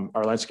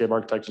 Our landscape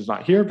architect is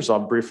not here, so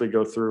I'll briefly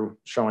go through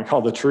showing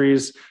all the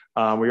trees.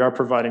 We are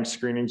providing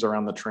screenings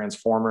around the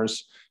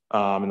transformers.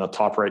 In the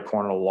top right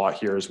corner of the lot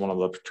here is one of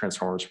the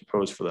transformers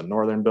proposed for the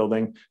northern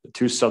building. The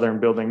 2 southern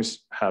buildings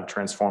have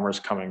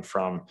transformers coming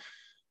from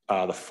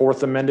the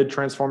 4th amended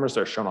transformers.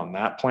 They're shown on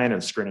that plan,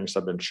 and screenings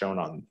have been shown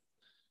on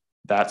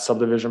that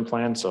subdivision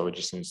plan. So it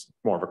just needs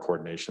more of a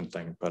coordination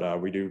thing, but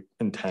we do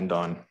intend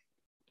on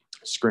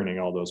screening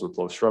all those with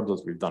low shrubs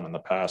as we've done in the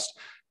past.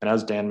 And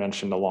as Dan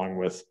mentioned, along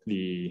with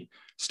the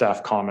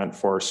staff comment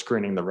for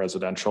screening the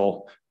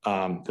residential,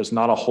 there's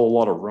not a whole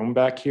lot of room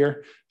back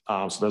here.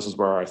 So this is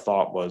where our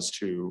thought was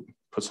to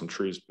put some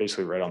trees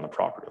basically right on the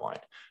property line.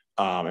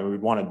 And we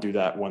want to do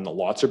that when the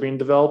lots are being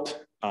developed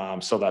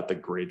so that the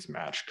grades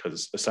match,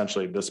 because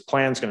essentially this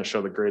plan is going to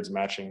show the grades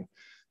matching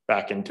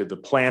back into the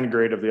planned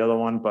grade of the other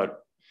one. But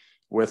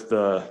with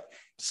the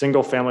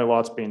single family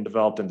lots being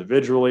developed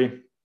individually,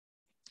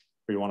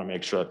 we want to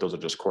make sure that those are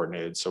just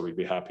coordinated. So we'd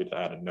be happy to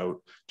add a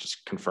note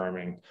just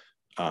confirming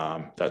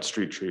that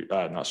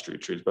not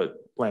street trees, but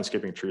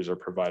landscaping trees are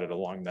provided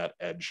along that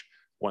edge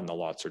when the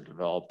lots are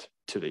developed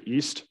to the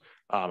east.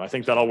 I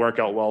think that'll work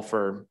out well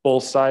for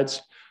both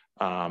sides,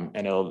 and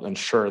it'll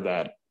ensure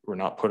that we're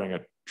not putting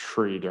a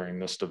tree during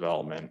this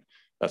development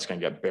that's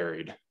going to get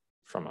buried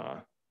from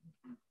a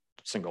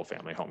single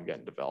family home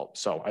getting developed.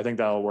 So I think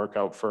that'll work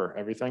out for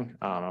everything.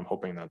 I'm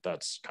hoping that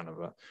that's kind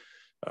of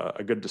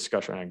a good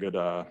discussion and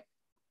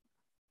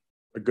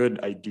a good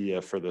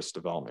idea for this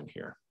development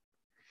here.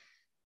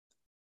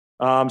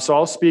 So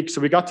I'll speak. So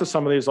we got to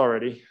some of these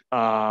already. So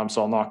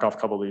I'll knock off a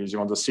couple of these. You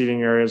want the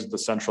seating areas, the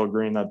central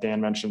green that Dan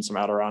mentioned, some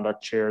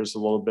Adirondack chairs, a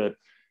little bit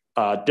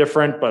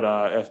different,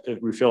 but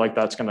if we feel like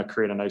that's going to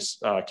create a nice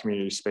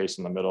community space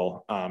in the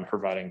middle,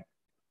 providing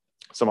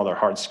some other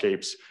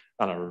hardscapes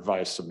on a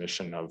revised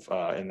submission of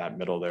in that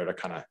middle there to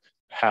kind of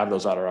have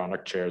those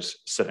Adirondack chairs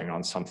sitting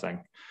on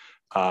something.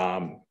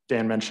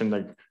 Dan mentioned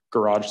the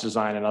garage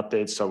design and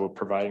updates. So we're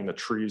providing the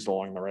trees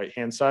along the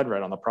right-hand side,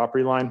 right on the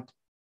property line,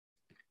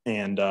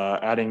 and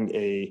adding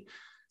a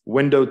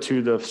window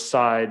to the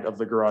side of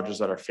the garages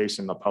that are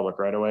facing the public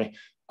right away.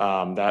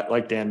 That,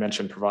 like Dan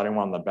mentioned, providing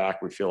one on the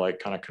back, we feel like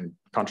kind of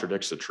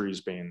contradicts the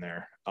trees being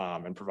there,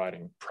 and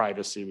providing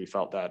privacy. We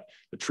felt that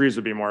the trees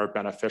would be more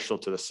beneficial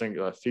to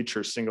the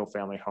future single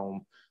family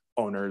home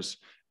owners.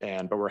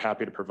 But we're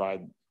happy to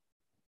provide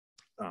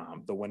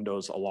the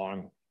windows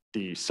along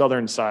the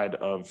southern side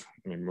of,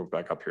 let me move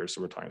back up here so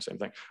we're talking the same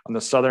thing, on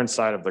the southern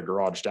side of the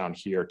garage down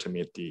here to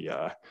meet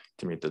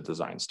the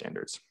design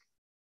standards.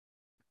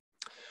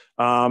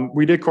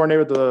 We did coordinate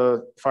with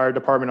the fire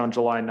department on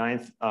July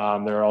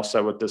 9th. They're all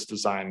set with this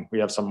design. We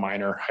have some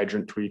minor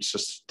hydrant tweaks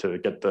just to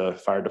get the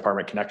fire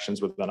department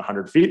connections within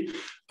 100 feet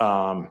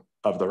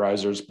of the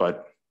risers,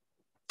 but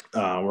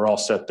we're all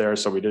set there.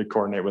 So we did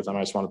coordinate with them.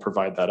 I just want to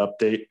provide that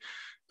update.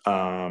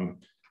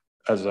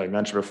 As I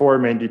mentioned before,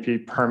 main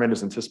DP permit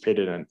is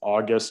anticipated in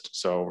August.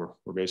 So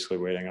we're basically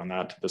waiting on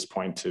that to this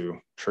point to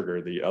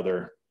trigger the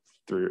other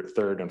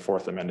third and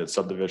fourth amended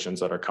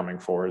subdivisions that are coming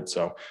forward.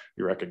 So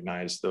we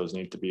recognize those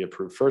need to be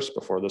approved first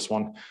before this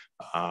one.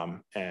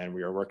 And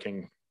we are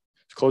working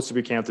as close as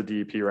we can with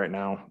the DEP right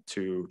now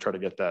to try to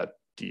get that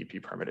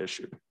DEP permit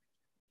issued.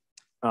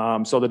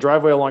 So the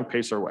driveway along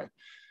Pacer Way.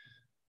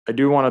 I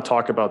do want to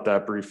talk about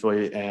that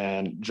briefly,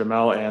 and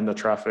Jamel and the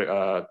traffic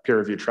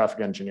peer-reviewed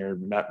traffic engineer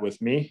met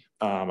with me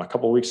a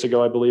couple of weeks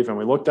ago, I believe, and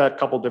we looked at a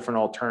couple different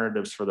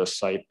alternatives for this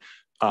site.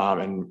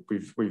 And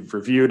we've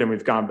reviewed and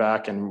we've gone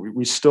back, and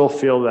we still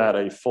feel that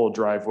a full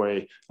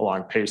driveway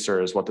along Pacer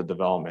is what the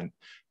development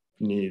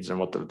needs and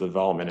what the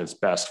development is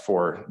best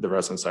for the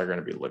residents that are going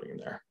to be living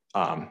there.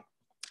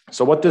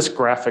 So what this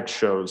graphic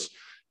shows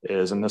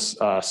is, and this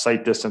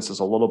site distance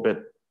is a little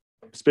bit,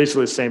 it's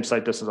basically the same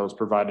site distance that was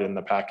provided in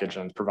the package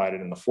and provided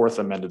in the 4th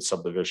amended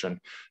subdivision.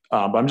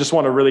 But I just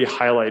want to really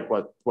highlight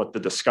what the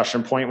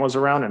discussion point was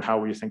around and how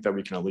we think that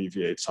we can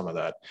alleviate some of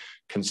that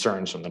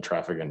concerns from the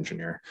traffic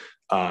engineer.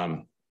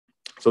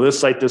 So this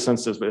site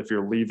distance is if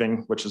you're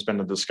leaving, which has been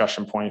the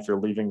discussion point, if you're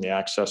leaving the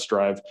access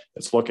drive,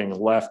 it's looking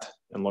left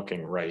and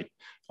looking right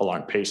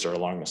along Pacer,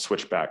 along the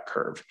switchback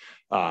curve.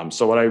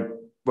 So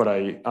what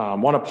I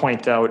want to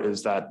point out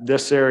is that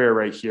this area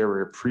right here, we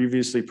were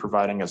previously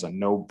providing as a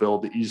no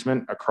build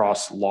easement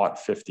across lot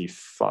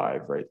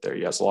 55 right there.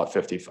 Yes, lot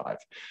 55.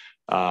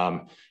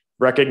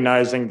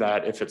 Recognizing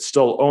that if it's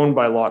still owned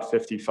by lot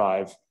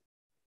 55,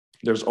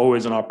 there's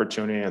always an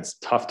opportunity. It's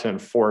tough to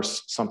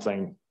enforce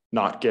something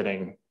not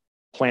getting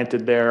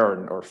planted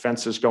there or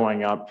fences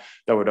going up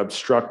that would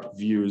obstruct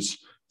views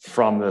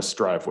from this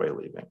driveway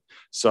leaving.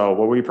 So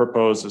what we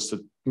propose is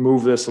to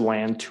move this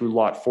land to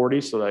lot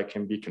 40 so that it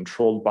can be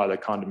controlled by the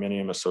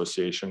condominium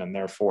association, and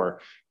therefore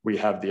we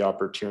have the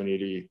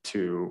opportunity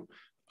to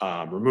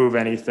remove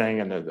anything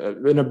and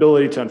an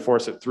ability to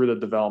enforce it through the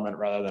development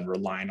rather than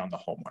relying on the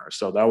homeowner.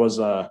 So that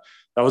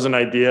was an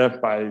idea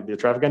by the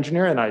traffic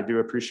engineer, and I do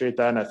appreciate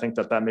that, and I think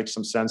that makes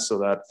some sense, so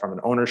that from an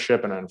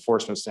ownership and an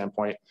enforcement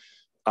standpoint,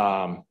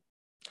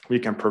 we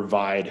can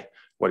provide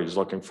what he's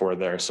looking for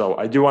there. So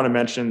I do want to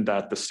mention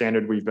that the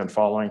standard we've been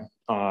following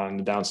on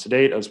the downs to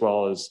date, as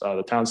well as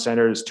the town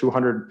standard, is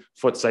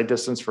 200-foot sight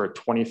distance for a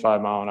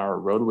 25-mile-an-hour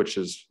road, which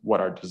is what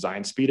our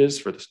design speed is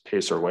for this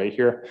Pacer Way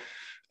here.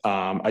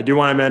 I do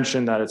want to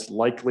mention that it's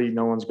likely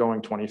no one's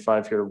going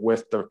 25 here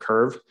with the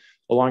curve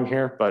along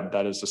here, but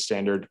that is the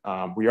standard.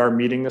 We are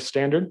meeting the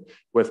standard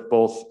with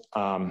both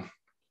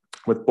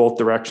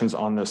directions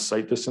on this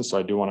site distance. So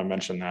I do want to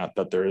mention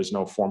that there is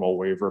no formal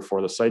waiver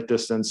for the site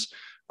distance,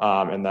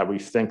 and that we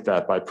think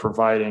that by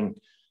providing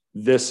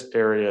this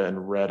area in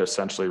red,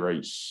 essentially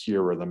right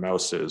here where the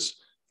mouse is,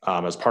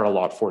 as part of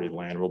lot 40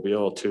 land, we'll be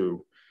able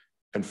to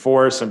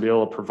enforce and be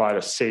able to provide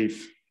a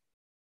safe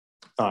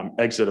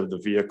exit of the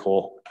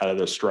vehicle out of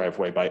this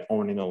driveway by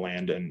owning the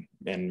land and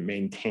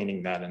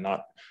maintaining that and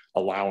not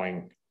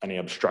allowing any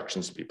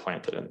obstructions to be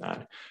planted in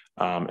that.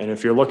 And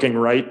if you're looking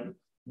right,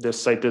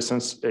 this site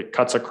distance, it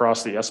cuts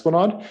across the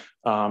Esplanade.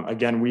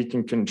 Again, we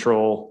can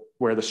control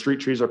where the street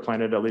trees are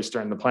planted, at least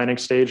during the planning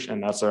stage,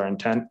 and that's our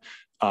intent.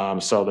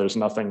 So there's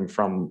nothing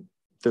from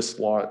this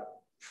lot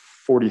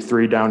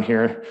 43 down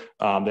here.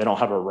 They don't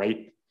have a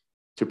right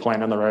to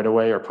plant in the right of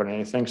way or put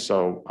anything.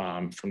 So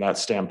from that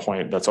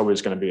standpoint, that's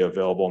always going to be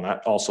available. And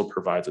that also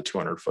provides a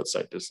 200-foot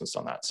site distance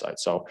on that side.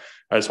 So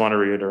I just want to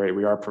reiterate,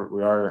 we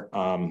are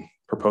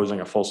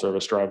proposing a full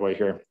service driveway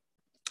here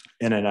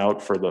in and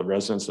out for the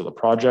residents of the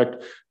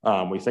project.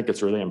 We think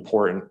it's really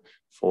important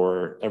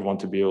for everyone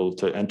to be able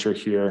to enter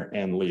here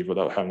and leave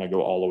without having to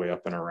go all the way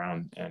up and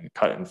around and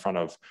cut in front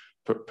of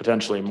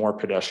potentially more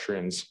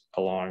pedestrians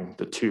along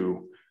the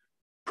two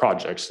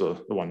projects, the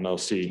one they'll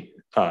see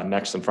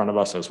next in front of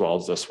us, as well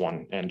as this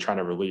one, and trying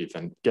to relieve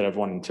and get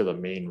everyone into the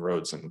main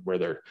roads and where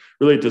they're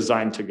really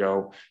designed to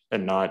go,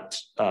 and not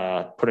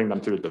putting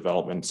them through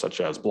development such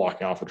as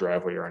blocking off a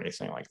driveway or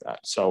anything like that.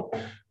 So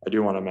I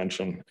do want to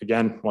mention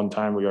again, one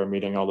time, we are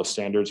meeting all the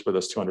standards with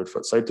this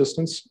 200-foot site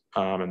distance,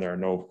 and there are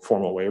no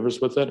formal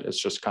waivers with it.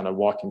 It's just kind of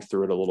walking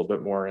through it a little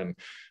bit more and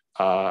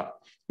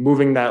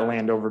moving that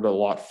land over to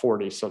lot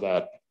 40 so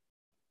that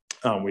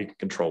we can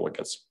control what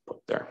gets put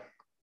there.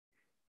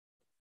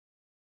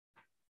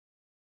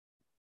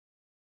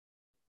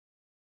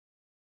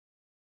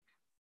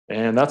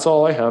 And that's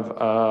all I have.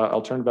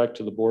 I'll turn it back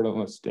to the board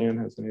unless Dan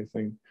has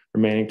anything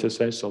remaining to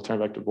say. So I'll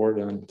turn it back to the board,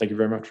 and thank you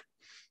very much.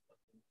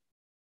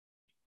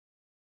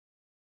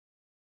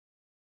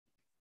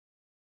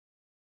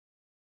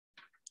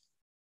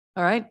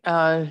 All right.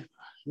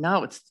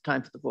 Now it's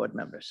time for the board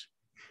members.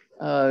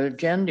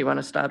 Jen, do you want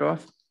to start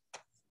off?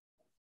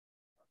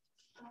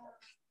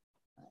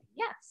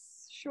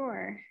 Yes,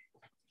 sure.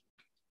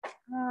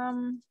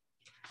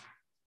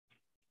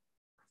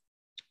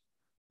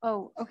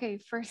 Oh, okay.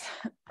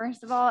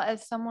 First of all,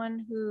 as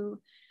someone who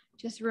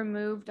just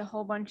removed a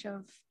whole bunch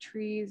of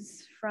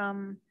trees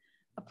from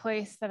a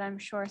place that I'm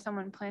sure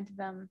someone planted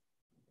them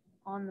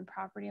on the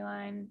property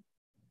line,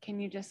 can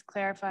you just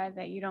clarify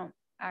that you don't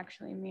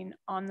actually mean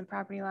on the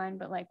property line,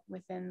 but like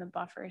within the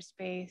buffer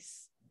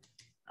space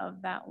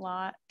of that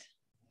lot?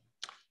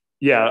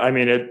 Yeah, I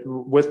mean,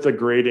 with the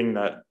grading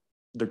that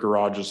the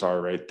garages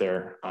are right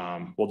there.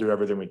 We'll do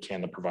everything we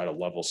can to provide a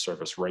level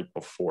service right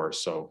before.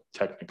 So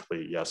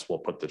technically, yes, we'll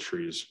put the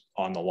trees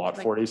on the lot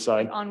 40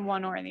 side. Like on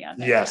one or the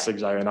other. Yes,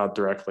 exactly. Not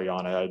directly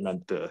on it. I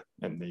meant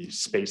in the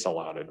space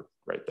allotted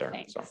right there.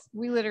 Thanks. So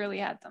We literally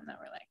had some that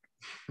were like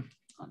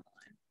on the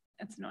line.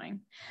 It's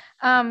annoying.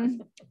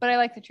 But I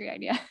like the tree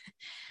idea.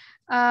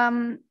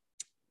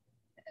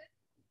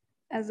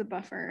 As a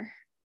buffer.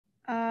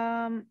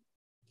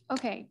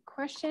 Okay,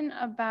 question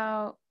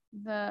about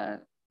the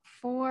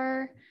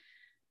 4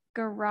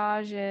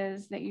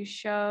 garages that you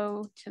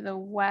show to the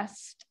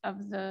west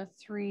of the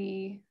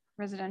 3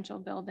 residential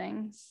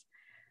buildings.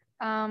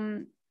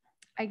 I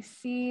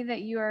see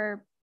that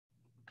you're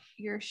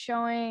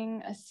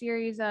showing a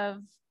series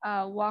of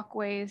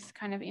walkways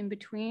kind of in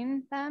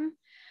between them,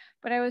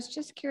 but I was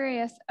just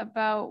curious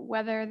about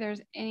whether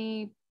there's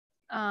any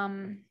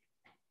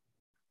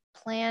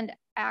planned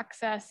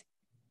access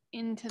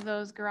into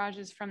those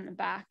garages from the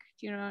back.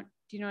 Do you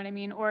know what I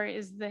mean? Or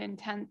is the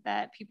intent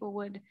that people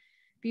would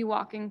be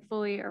walking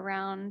fully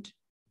around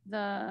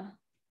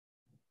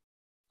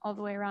all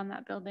the way around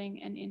that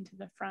building and into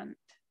the front?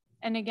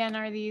 And again,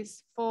 are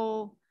these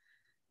full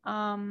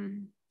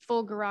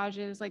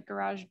garages, like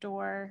garage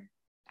door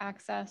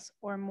access,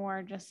 or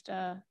more just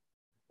a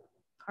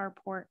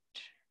carport?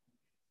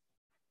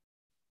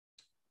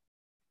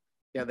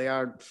 Yeah, they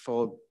are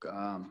full.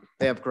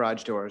 They have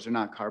garage doors. They're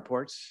not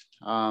carports.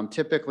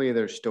 Typically,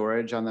 there's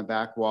storage on the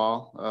back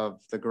wall of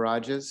the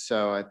garages.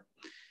 So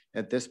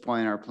at this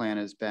point, our plan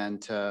has been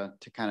to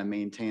kind of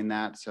maintain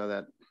that so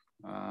that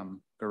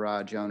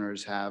garage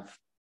owners have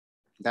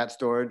that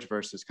storage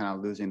versus kind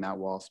of losing that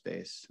wall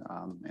space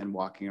and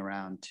walking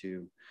around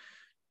to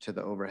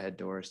the overhead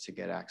doors to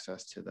get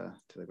access to the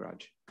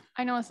garage.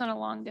 I know it's not a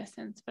long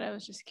distance, but I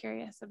was just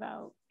curious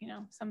about,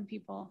 some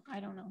people,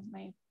 I don't know,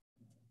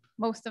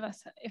 most of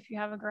us, if you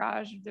have a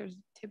garage, there's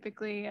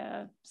typically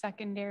a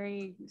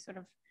secondary sort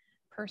of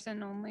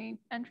person only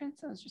entrance.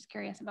 I was just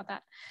curious about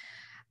that.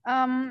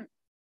 And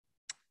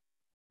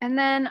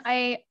then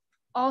I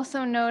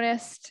also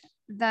noticed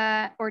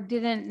that, or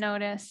didn't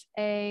notice,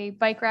 a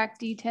bike rack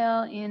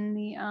detail in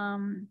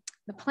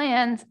the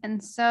plans.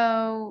 And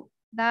so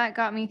that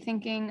got me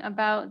thinking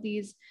about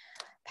these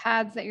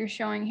pads that you're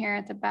showing here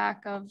at the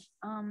back of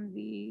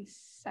the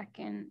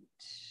second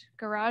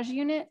garage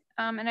unit.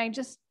 And I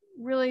just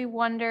really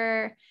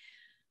wonder,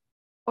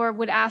 or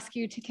would ask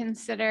you to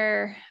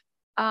consider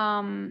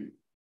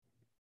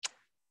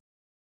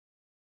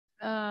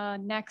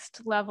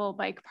next level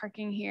bike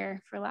parking here,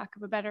 for lack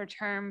of a better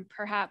term,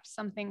 perhaps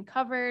something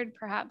covered,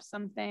 perhaps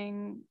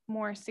something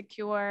more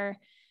secure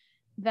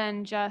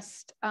than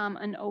just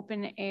an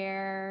open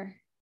air,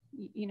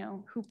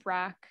 hoop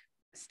rack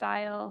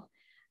style,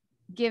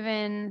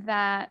 given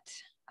that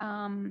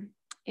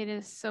it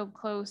is so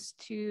close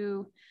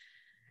to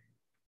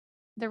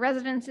the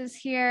residences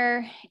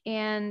here,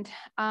 and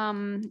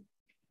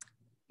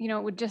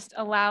it would just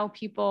allow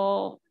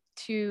people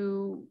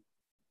to,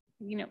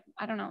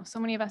 I don't know, so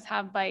many of us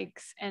have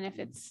bikes, and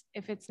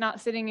if it's not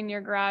sitting in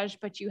your garage,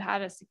 but you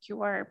had a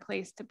secure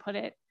place to put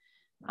it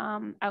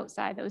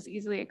outside that was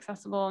easily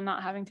accessible,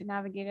 not having to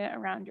navigate it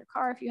around your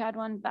car if you had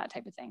one, that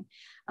type of thing,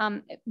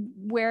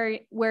 where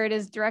it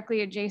is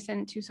directly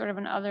adjacent to sort of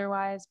an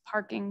otherwise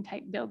parking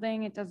type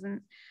building, it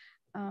doesn't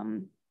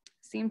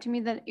seem to me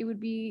that it would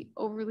be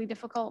overly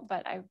difficult,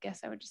 but I guess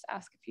I would just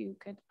ask if you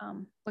could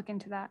look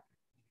into that.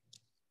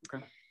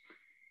 Okay.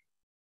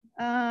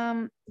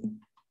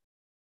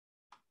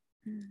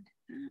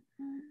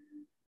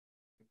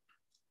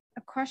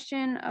 A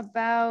question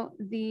about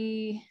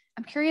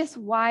I'm curious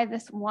why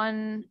this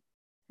one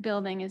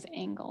building is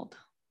angled.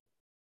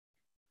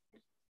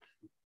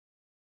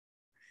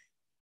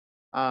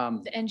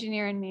 The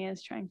engineer in me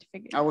is trying to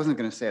figure it out. I wasn't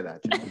going to say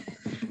that.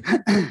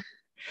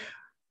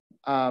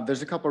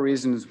 There's a couple of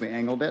reasons we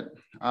angled it.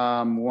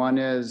 One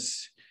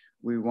is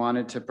we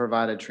wanted to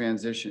provide a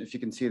transition. If you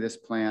can see this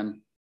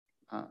plan,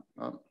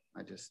 so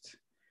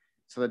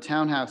the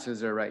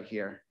townhouses are right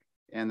here,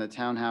 and the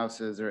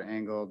townhouses are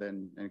angled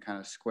and kind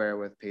of square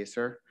with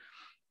Pacer.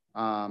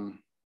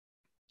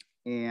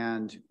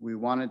 And we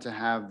wanted to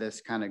have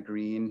this kind of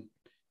green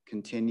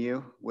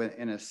continue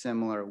in a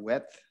similar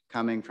width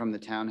coming from the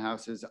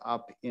townhouses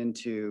up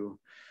into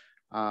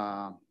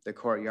the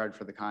courtyard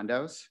for the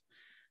condos.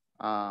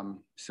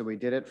 So we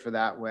did it for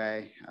that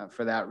way,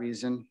 for that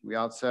reason. We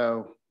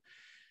also,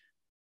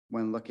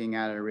 when looking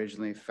at it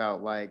originally,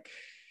 felt like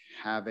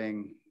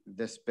having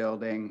this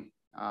building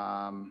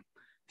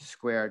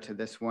square to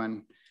this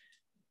one,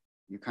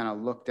 you kind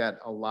of looked at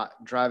a lot,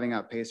 driving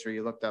up Pacer,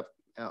 you looked up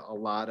a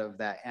lot of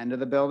that end of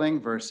the building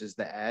versus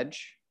the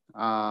edge.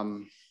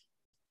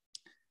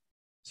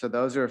 So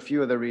those are a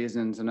few of the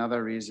reasons.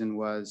 Another reason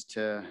was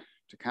to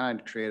kind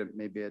of create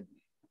maybe a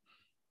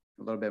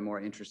little bit more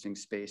interesting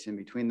space in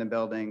between the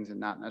buildings and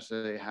not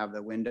necessarily have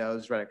the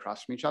windows right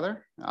across from each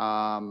other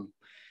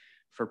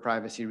for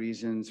privacy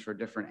reasons, for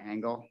different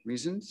angle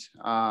reasons.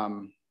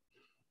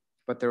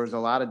 But there was a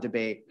lot of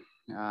debate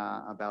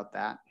about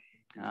that.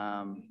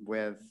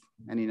 with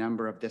any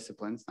number of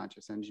disciplines, not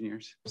just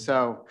engineers.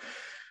 So,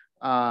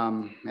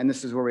 and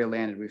this is where we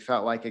landed. We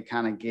felt like it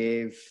kind of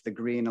gave the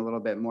green a little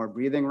bit more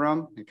breathing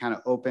room. It kind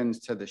of opens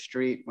to the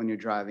street when you're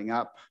driving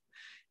up.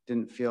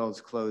 Didn't feel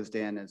as closed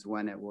in as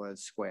when it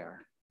was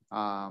square.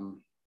 If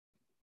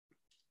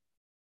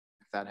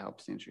that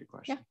helps answer your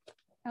question.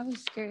 Yeah, I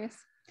was curious.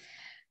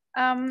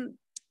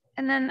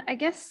 And then I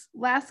guess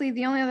lastly,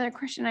 the only other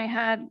question I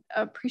had,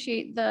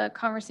 appreciate the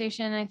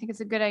conversation. I think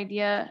it's a good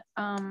idea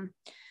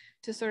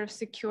to sort of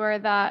secure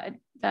that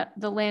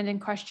the land in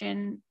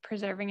question,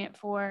 preserving it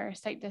for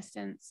sight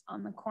distance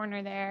on the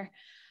corner there.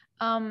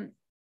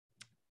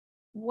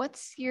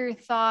 What's your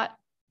thought,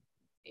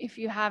 if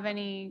you have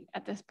any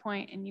at this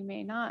point, and you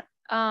may not,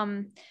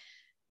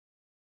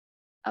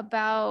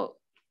 about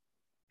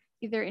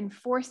either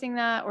enforcing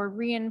that or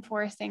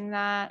reinforcing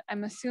that?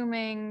 I'm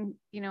assuming,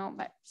 you know,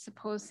 I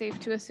suppose safe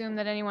to assume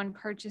that anyone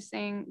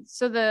purchasing,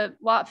 so the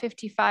lot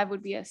 55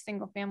 would be a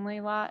single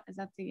family lot. Is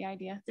that the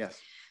idea? Yes.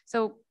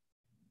 So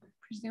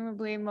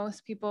presumably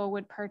most people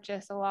would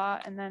purchase a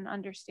lot and then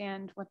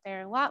understand what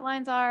their lot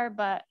lines are.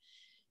 But,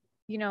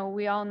 you know,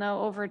 we all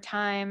know over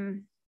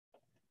time,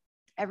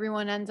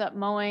 everyone ends up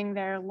mowing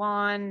their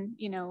lawn,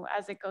 you know,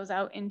 as it goes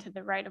out into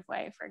the right of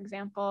way, for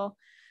example.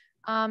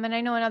 And I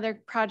know in other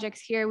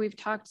projects here, we've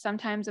talked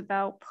sometimes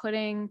about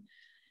putting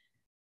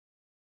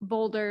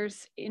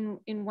boulders in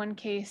one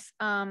case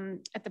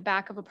at the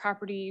back of a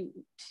property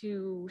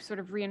to sort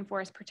of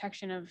reinforce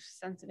protection of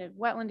sensitive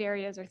wetland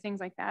areas or things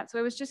like that. So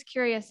I was just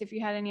curious if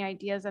you had any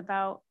ideas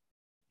about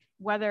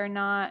whether or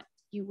not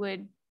you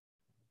would,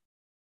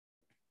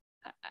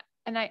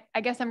 and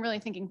I guess I'm really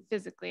thinking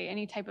physically,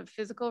 any type of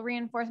physical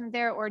reinforcement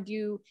there, or do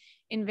you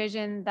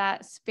envision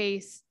that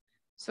space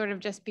sort of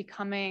just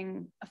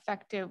becoming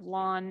effective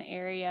lawn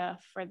area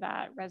for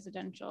that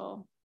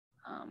residential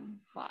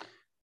lot?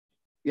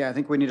 Yeah, I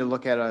think we need to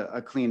look at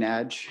a clean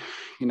edge,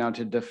 you know,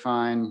 to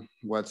define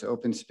what's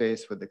open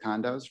space with the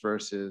condos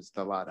versus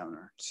the lot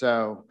owner.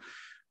 So,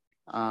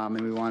 and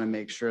we want to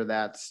make sure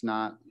that's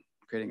not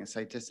creating a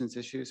site distance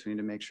issue. So we need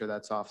to make sure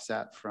that's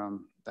offset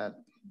from that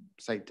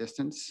site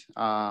distance.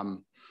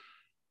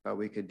 But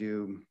we could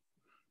do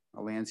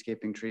a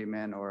landscaping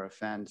treatment or a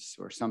fence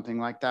or something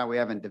like that. We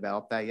haven't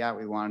developed that yet.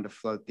 We wanted to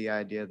float the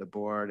idea of the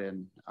board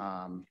and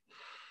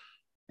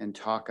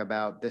talk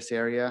about this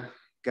area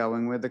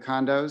going with the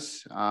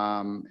condos.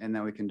 And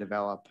then we can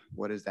develop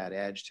what is that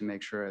edge to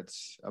make sure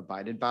it's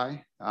abided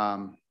by.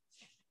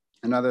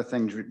 Another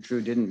thing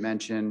Drew didn't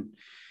mention,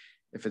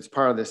 if it's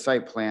part of the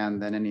site plan,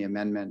 then any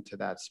amendment to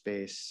that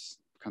space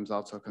comes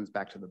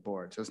back to the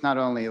board. So it's not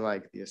only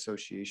like the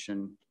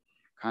association,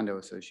 condo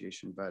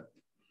association, but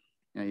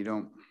you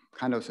know,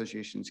 condo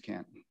associations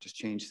can't just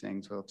change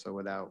things also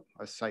without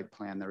a site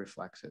plan that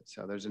reflects it.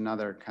 So there's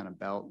another kind of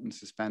belt and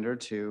suspender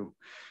to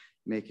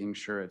making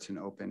sure it's an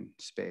open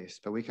space,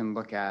 but we can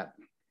look at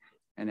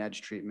an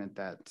edge treatment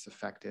that's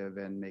effective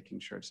and making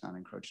sure it's not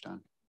encroached on.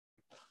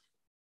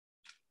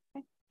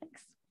 Okay,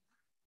 thanks.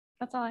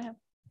 That's all I have.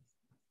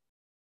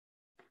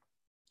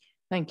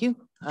 Thank you.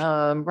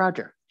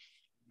 Roger.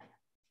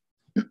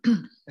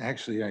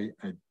 Actually,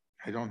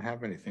 I don't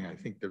have anything. I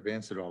think they've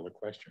answered all the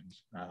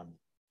questions.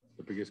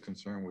 The biggest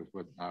concern was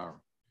what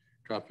our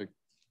traffic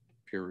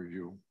peer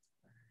review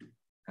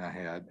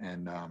had,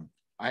 and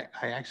I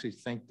actually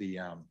think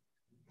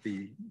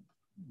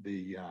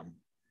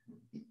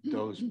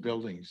those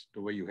buildings,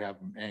 the way you have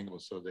them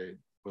angled, so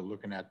we're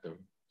looking at the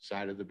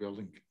side of the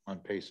building on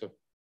Pesa,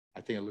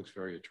 I think it looks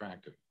very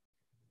attractive.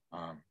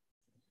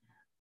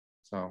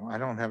 So I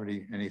don't have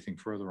anything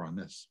further on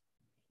this.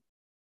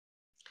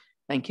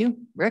 Thank you.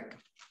 Rick?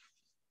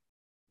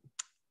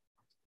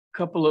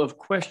 Couple of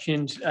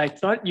questions. I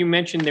thought you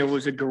mentioned there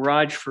was a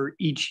garage for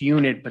each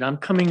unit, but I'm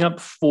coming up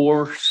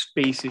 4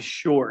 spaces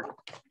short.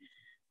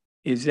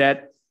 Is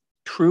that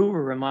true,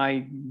 or am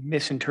I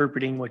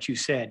misinterpreting what you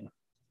said?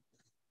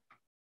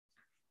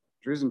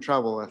 Drew's in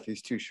trouble if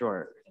he's too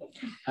short.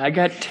 I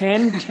got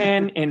 10,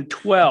 10, and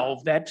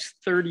 12. That's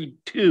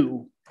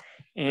 32.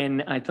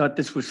 And I thought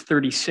this was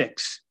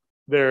 36.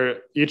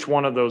 Each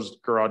one of those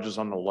garages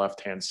on the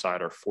left-hand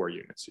side are 4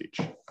 units each.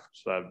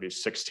 So that would be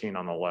 16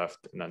 on the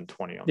left and then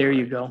 20 on the right. There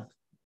you go.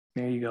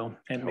 There you go.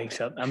 That makes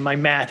up. On my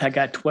math, I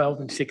got 12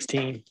 and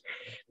 16.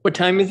 What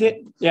time is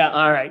it? Yeah,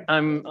 all right.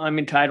 I'm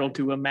entitled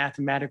to a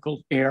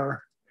mathematical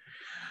error.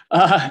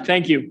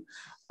 Thank you.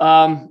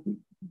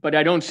 But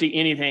I don't see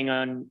anything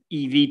on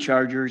EV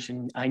chargers,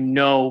 and I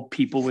know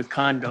people with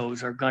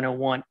condos are going to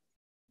want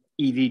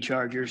EV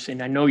chargers,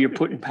 and I know you're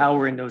putting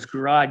power in those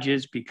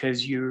garages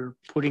because you're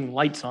putting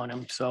lights on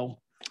them. So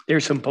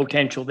there's some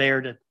potential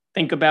there to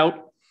think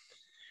about.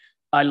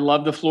 I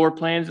love the floor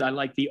plans. I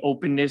like the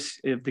openness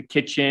of the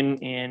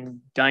kitchen and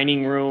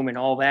dining room, and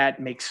all that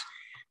makes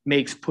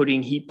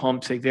putting heat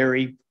pumps a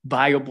very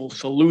viable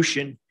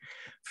solution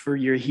for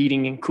your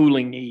heating and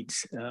cooling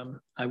needs.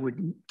 I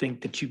wouldn't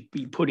think that you'd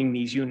be putting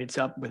these units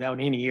up without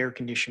any air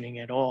conditioning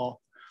at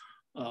all.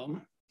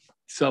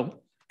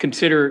 So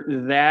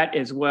consider that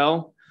as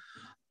well.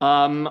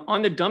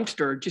 On the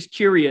dumpster, just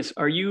curious,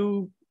 are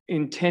you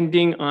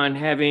intending on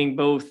having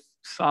both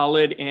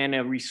solid and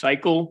a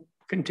recycle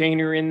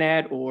container in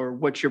that, or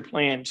what's your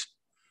plans?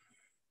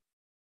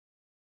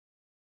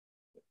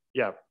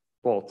 Yeah,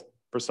 both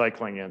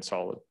recycling and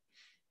solid.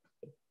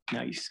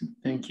 Nice,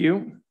 thank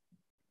you.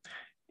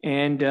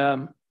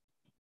 And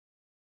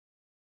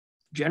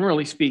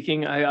generally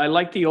speaking, I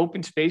like the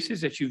open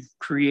spaces that you've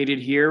created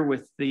here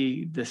with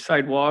the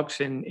sidewalks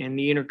and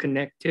the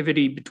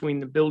interconnectivity between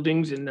the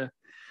buildings and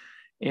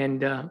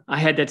I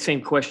had that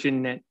same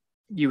question that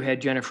you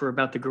had, Jennifer,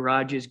 about the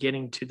garages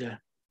getting to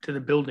the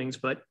buildings,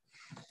 but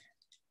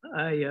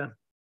I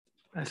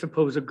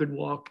suppose a good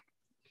walk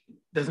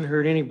doesn't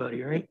hurt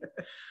anybody, right?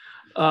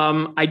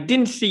 I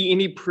didn't see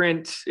any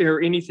prints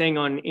or anything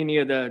on any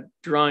of the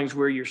drawings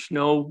where your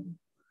snow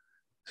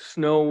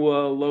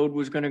load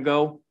was going to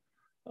go.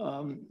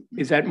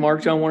 Is that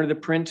marked on one of the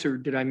prints, or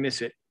did I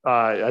miss it?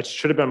 It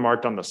should have been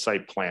marked on the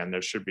site plan.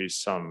 There should be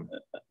some.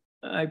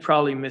 I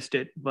probably missed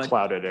it, but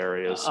clouded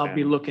areas. I'll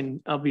be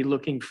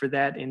looking for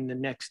that in the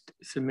next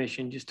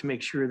submission just to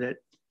make sure that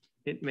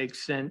it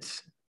makes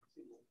sense.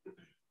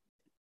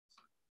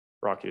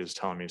 Rocky is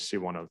telling me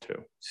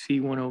C102.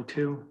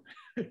 C102.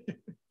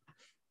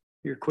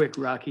 You're quick,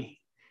 Rocky.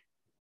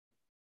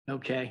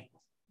 Okay.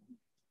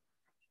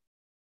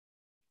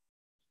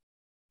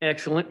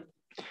 Excellent.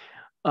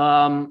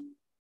 I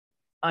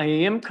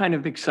am kind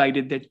of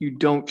excited that you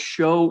don't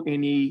show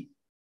any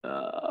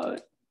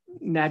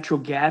natural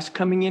gas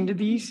coming into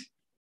these.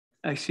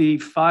 I see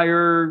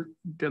fire,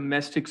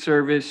 domestic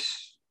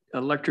service,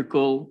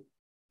 electrical.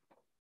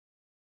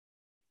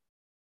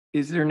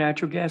 Is there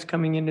natural gas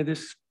coming into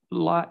this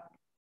lot?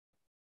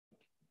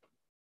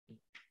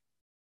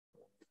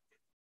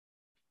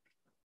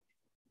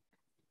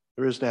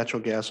 There is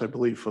natural gas, I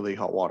believe, for the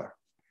hot water,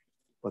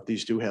 but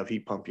these do have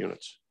heat pump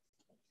units.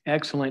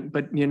 Excellent,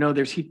 but you know,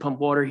 there's heat pump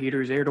water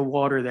heaters, air to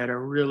water, that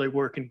are really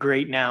working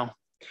great now.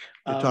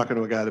 You're talking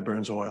to a guy that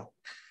burns oil.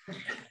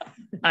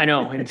 I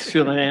know,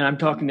 and I'm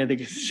talking to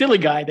the silly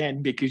guy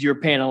then, because you're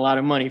paying a lot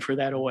of money for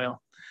that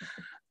oil,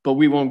 but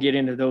we won't get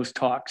into those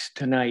talks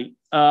tonight.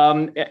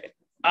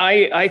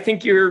 I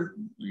think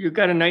you've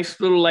got a nice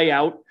little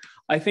layout.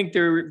 I think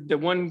the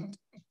one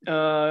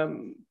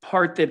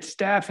part that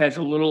staff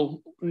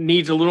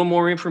needs a little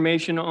more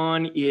information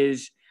on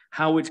is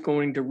how it's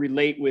going to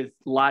relate with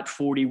lot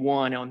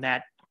 41 on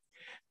that,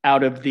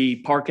 out of the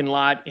parking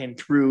lot and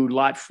through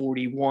lot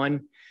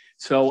 41.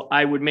 So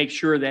I would make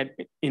sure that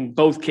in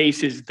both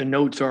cases, the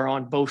notes are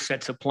on both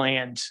sets of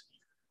plans.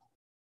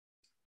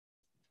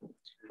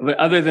 But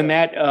other than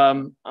that,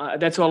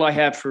 that's all I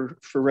have for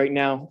right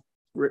now,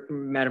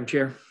 Madam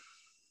Chair.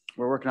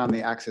 We're working on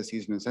the access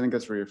easements. I think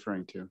that's what you're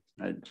referring to,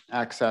 right?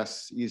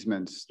 Access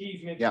easements.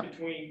 Yeah.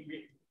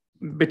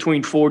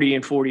 Between 40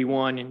 and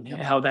 41 and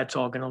how that's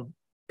all going to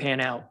pan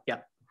out. Yeah.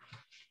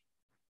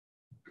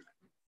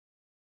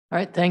 All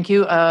right, thank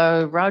you.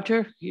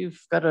 Roger, you've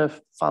got a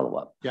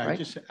follow-up. Yeah,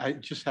 right? I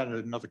just had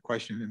another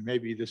question, and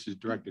maybe this is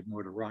directed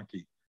more to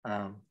Rocky.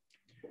 How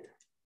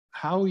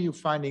are you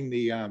finding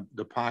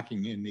the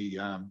parking in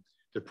the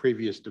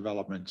previous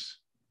developments,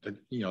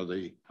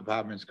 the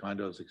apartments,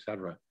 condos, et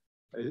cetera?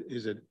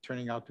 Is it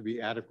turning out to be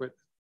adequate?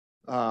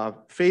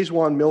 Phase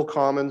 1 Mill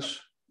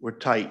Commons were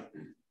tight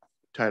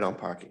on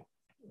parking.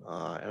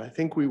 And I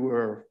think we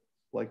were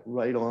like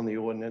right on the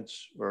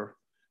ordinance, or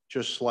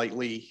just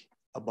slightly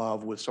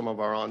above with some of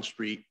our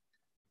on-street.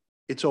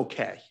 It's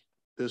okay.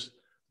 This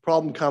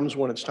problem comes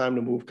when it's time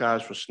to move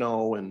cars for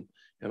snow and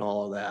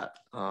all of that.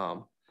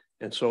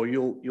 And so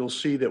you'll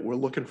see that we're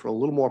looking for a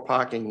little more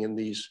parking in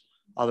these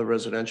other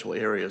residential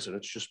areas, and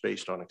it's just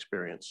based on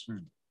experience.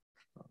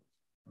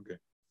 Okay.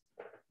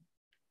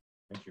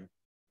 Thank you.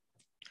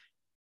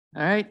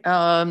 All right.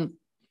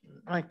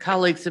 My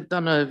colleagues have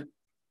done a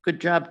good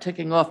job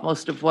ticking off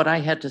most of what I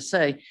had to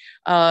say.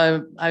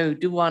 I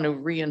do want to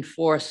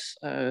reinforce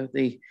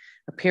the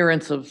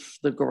appearance of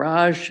the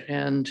garage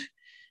and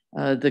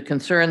the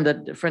concern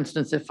that, for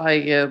instance, if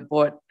I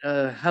bought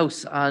a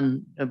house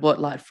bought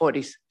lot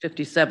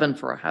 57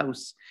 for a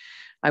house,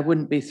 I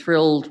wouldn't be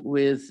thrilled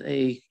with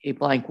a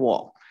blank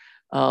wall.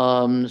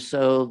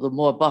 So the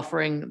more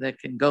buffering that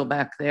can go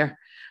back there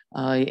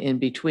in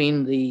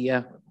between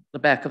the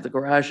back of the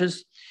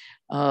garages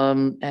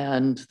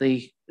and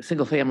the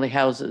single family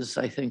houses,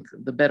 I think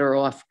the better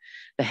off,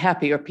 the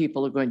happier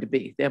people are going to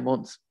be. They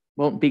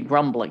won't be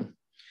grumbling.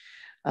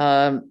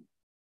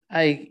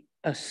 I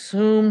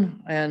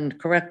assume, and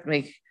correct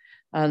me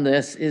on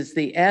this, is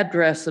the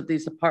address of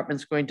these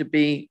apartments going to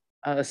be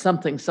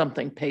something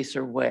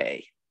Pacer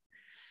Way?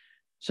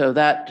 So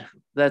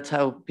that's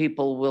how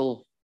people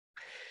will.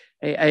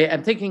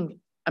 I'm thinking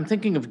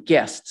of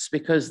guests,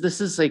 because this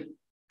is a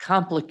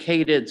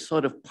complicated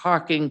sort of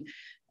parking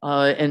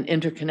and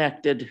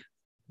interconnected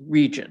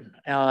region,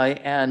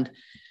 and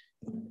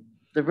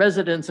the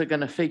residents are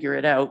going to figure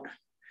it out.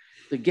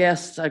 The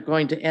guests are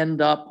going to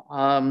end up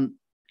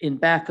in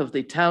back of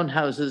the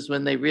townhouses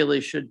when they really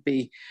should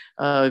be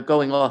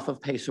going off of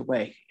Pacer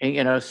Way.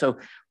 And, so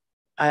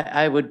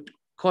I would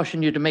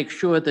caution you to make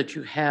sure that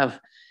you have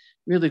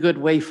really good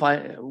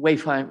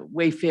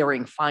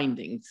wayfaring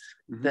findings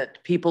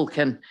that people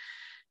can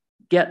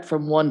get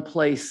from one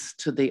place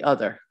to the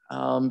other,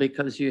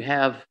 because you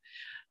have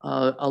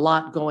a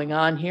lot going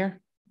on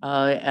here,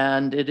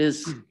 and it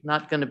is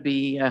not going to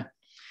be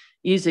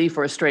easy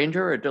for a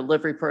stranger or a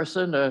delivery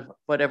person or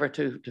whatever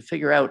to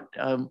figure out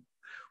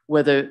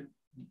whether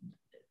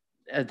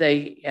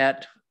they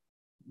at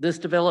this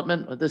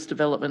development or this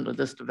development or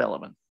this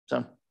development.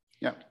 So,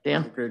 yeah,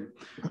 Dan? Agreed.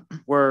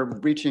 We're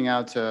reaching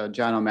out to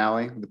John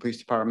O'Malley, the police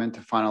department,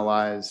 to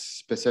finalize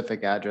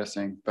specific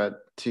addressing.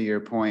 But to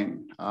your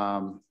point,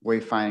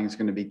 wayfinding is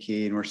going to be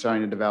key, and we're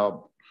starting to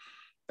develop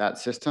that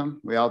system.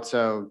 We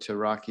also, to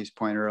Rocky's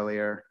point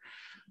earlier,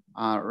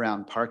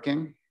 around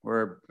parking,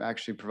 we're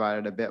actually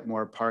provided a bit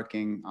more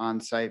parking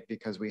on site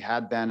because we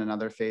had been in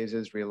other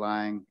phases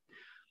relying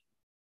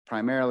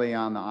primarily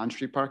on the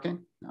on-street parking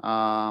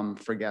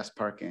for guest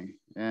parking.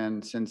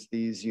 And since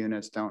these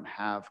units don't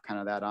have kind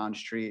of that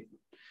on-street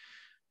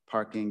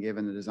parking,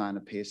 given the design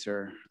of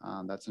Pacer,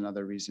 that's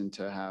another reason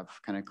to have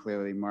kind of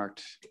clearly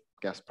marked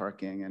guest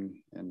parking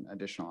and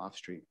additional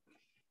off-street.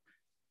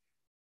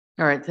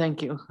 All right,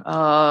 thank you.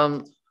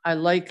 I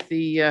like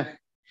the,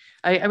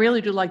 I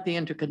really do like the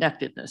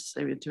interconnectedness.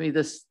 I mean, to me,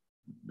 this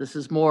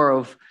is more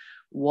of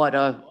what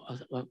a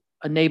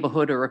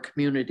neighborhood or a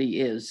community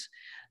is.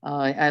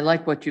 I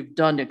like what you've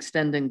done,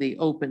 extending the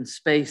open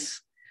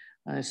space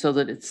so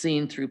that it's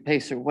seen through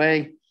Pacer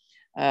Way.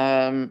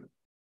 I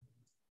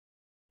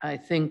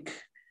think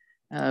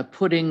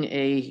putting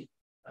a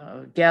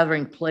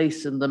gathering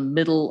place in the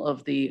middle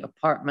of the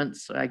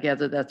apartments, I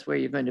gather that's where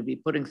you're going to be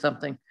putting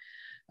something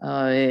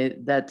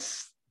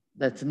that's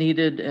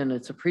needed and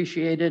it's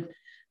appreciated.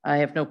 I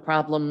have no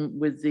problem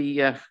with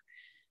the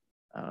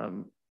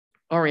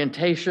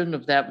orientation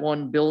of that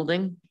one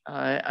building.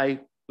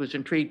 I was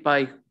intrigued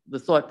by the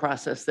thought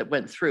process that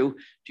went through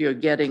to your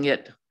getting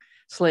it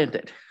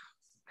slanted.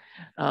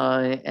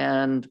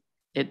 And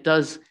it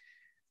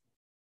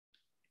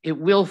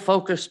will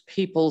focus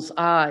people's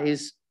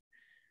eyes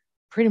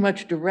pretty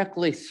much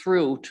directly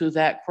through to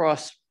that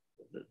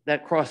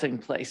crossing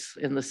place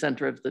in the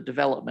center of the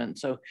development.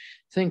 So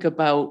think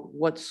about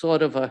what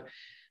sort of a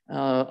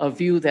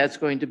view that's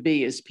going to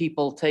be as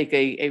people take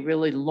a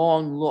really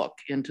long look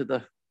into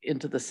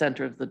the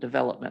center of the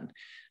development.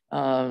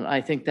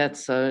 I think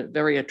that's a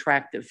very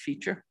attractive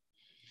feature.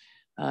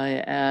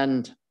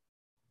 And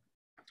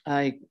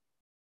I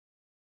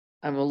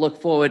will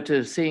look forward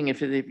to seeing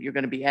if you're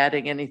going to be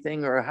adding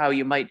anything or how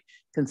you might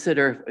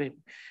consider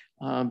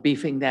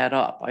beefing that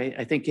up.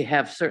 I think you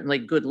have certainly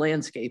good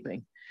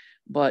landscaping,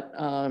 but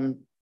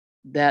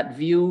that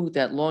view,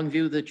 that long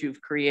view that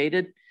you've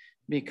created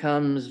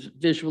becomes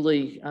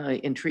visually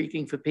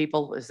intriguing for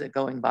people as they're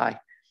going by.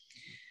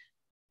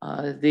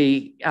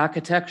 The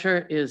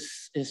architecture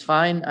is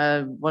fine.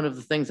 One of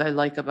the things I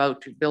like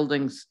about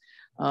buildings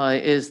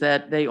is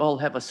that they all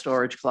have a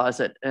storage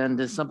closet. And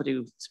as somebody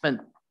who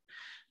spent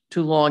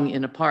too long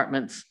in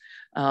apartments,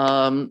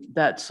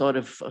 that sort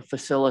of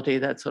facility,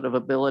 that sort of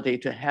ability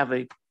to have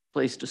a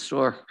place to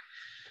store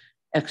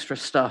extra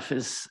stuff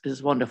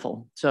is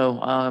wonderful. So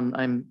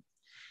I'm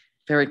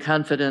very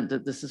confident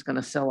that this is going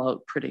to sell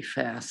out pretty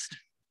fast.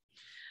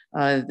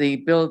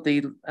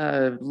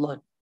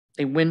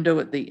 A window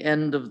at the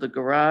end of the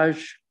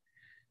garage,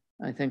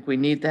 I think we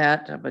need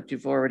that, but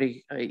you've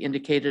already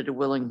indicated a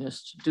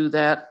willingness to do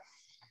that.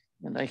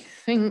 And I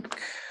think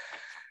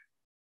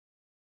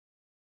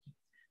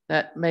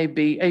that may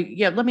be,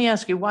 yeah, let me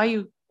ask you,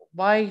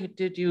 why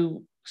did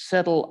you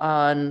settle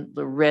on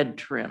the red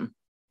trim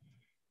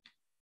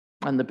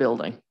on the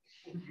building?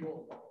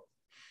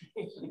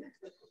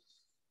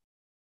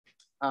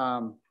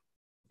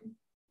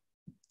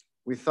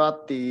 We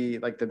thought the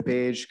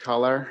beige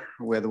color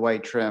with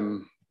white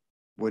trim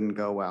wouldn't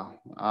go well.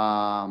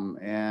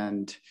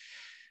 And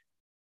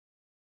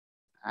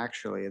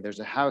actually, there's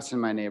a house in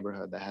my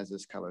neighborhood that has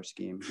this color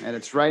scheme, and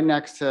it's right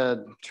next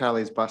to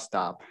Charlie's bus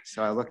stop.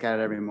 So I look at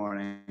it every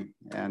morning,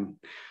 and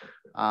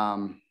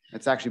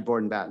it's actually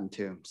board and batten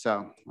too.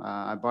 So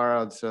I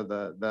borrowed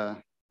the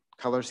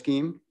color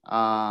scheme,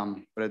 but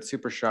it's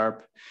super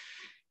sharp.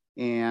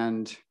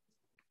 And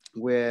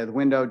with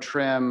window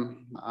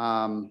trim,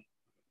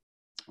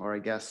 or I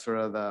guess sort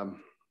of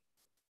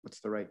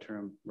what's the right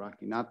term,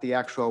 Rocky? Not the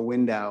actual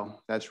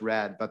window that's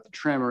red, but the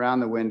trim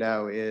around the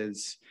window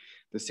is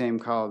the same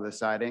color of the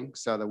siding.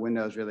 So the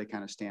windows really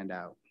kind of stand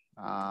out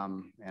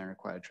and are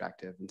quite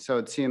attractive. And so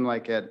it seemed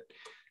like it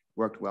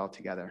worked well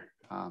together.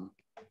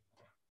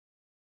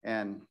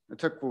 And it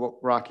took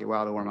Rocky a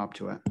while to warm up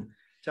to it.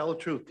 Tell the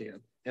truth, Dan.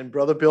 And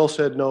Brother Bill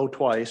said no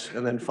twice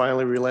and then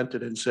finally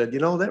relented and said, you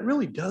know, that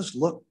really does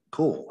look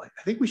cool. I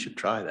think we should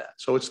try that.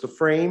 So it's the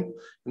frame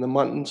and the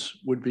muntins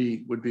would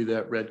be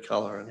that red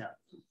color. And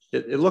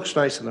it looks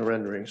nice in the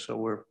rendering. So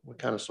we're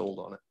kind of sold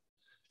on it.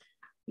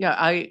 Yeah,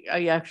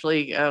 I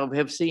actually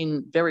have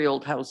seen very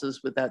old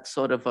houses with that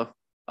sort of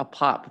a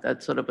pop,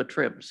 that sort of a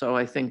trim. So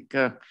I think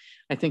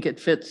it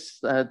fits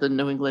the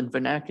New England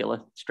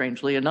vernacular,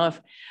 strangely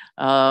enough.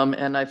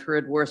 And I've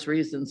heard worse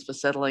reasons for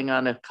settling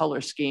on a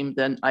color scheme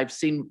than I've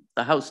seen.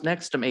 The house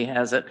next to me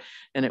has it,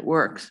 and it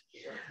works.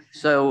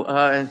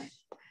 So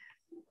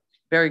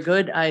very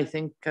good. I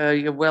think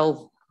you're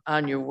well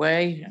on your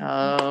way.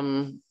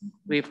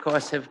 We of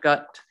course have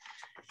got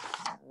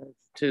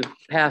to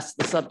pass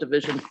the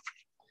subdivision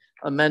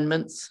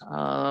amendments,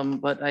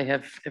 but I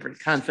have every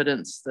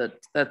confidence that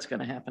that's going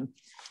to happen.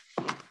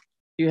 Do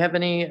you have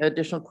any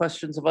additional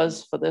questions of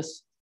us for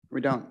this? We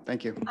don't.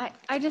 Thank you.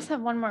 I just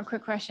have one more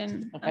quick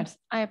question. Okay.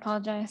 I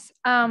apologize.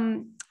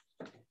 Can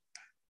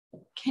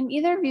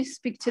either of you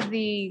speak to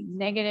the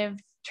negative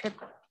trip,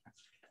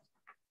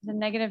 the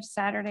negative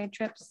Saturday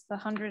trips, the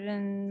 100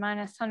 and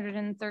minus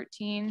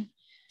 113?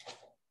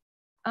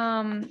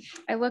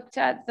 I looked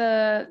at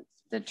the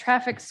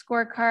traffic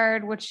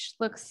scorecard, which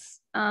looks,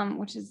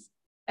 which is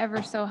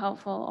ever so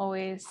helpful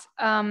always.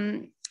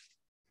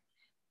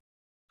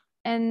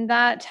 And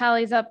that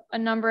tallies up a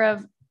number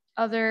of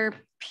other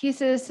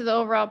pieces to the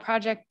overall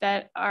project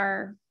that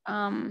are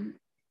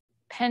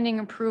pending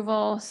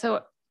approval.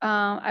 So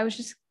I was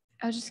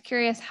just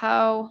curious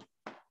how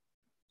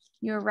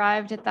you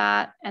arrived at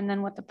that, and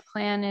then what the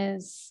plan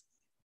is.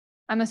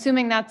 I'm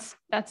assuming that's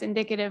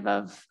indicative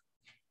of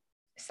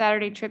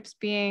Saturday trips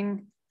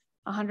being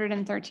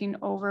 113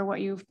 over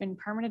what you've been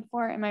permitted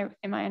for. Am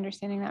I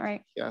understanding that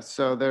right? Yeah,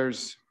 so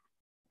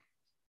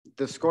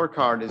the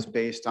scorecard is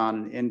based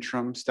on an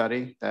interim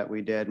study that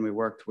we did, and we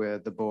worked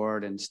with the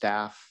board and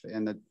staff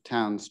and the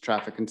town's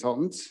traffic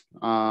consultants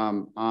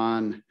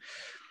on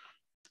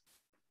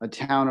a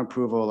town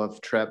approval of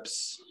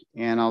trips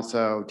and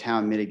also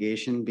town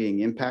mitigation being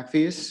impact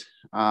fees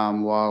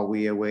while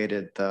we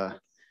awaited the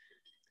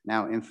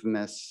now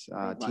infamous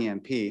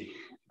TMP,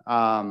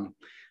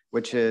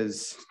 which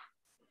is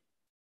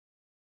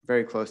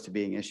very close to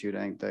being issued. I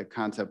think the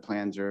concept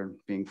plans are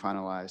being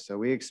finalized. So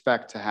we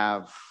expect to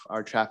have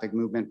our traffic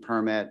movement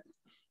permit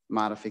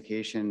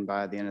modification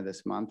by the end of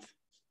this month,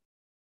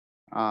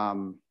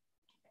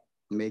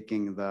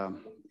 making the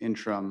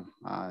interim,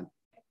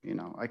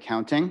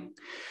 accounting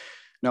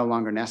no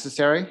longer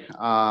necessary.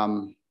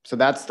 So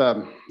that's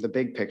the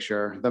big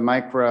picture. The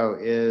micro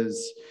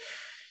is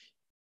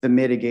the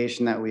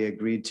mitigation that we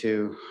agreed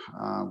to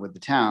with the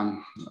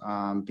town,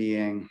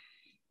 being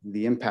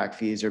the impact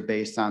fees are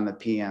based on the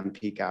PM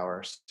peak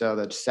hours. So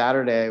that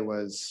Saturday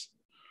was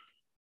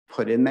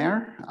put in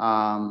there,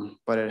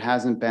 but it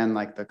hasn't been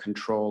like the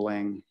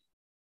controlling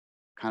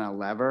kind of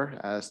lever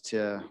as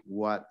to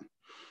what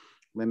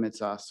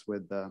limits us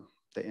with the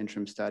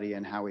interim study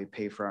and how we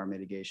pay for our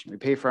mitigation. We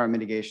pay for our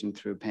mitigation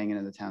through paying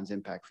into the town's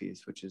impact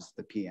fees, which is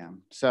the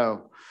PM.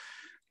 So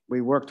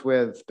we worked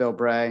with Bill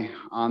Bray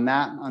on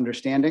that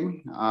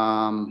understanding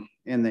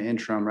in the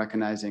interim,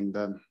 recognizing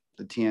the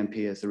TMP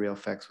is the real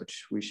fix,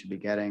 which we should be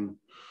getting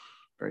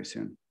very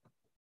soon.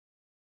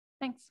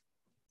 Thanks.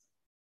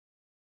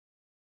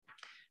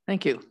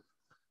 Thank you.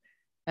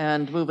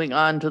 And moving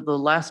on to the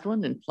last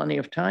one in plenty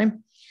of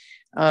time.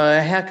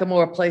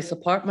 Hackamore Place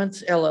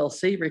Apartments,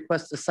 LLC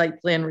requests a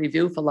site plan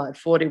review for lot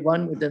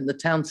 41 within the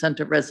Town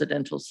Center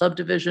Residential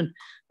Subdivision,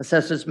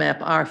 Assessors Map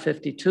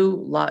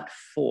R52, Lot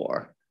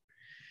 4.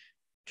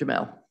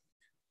 Jamel.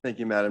 Thank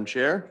you, Madam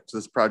Chair. So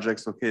this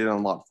project's located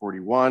on lot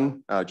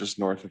 41, just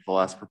north of the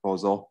last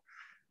proposal.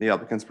 The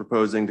applicant's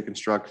proposing to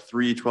construct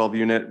 3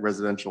 12-unit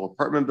residential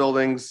apartment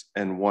buildings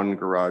and 1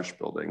 garage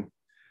building.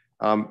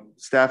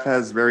 Staff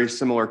has very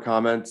similar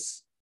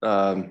comments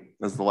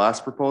as the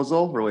last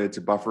proposal related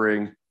to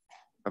buffering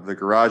of the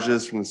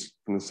garages from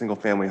the single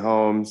family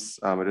homes,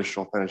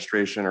 additional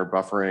fenestration or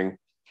buffering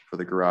for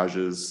the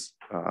garages,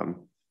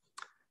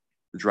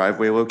 the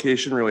driveway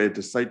location related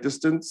to site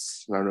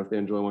distance. I don't know if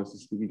Angela wants to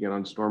speak again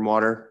on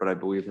stormwater, but I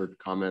believe her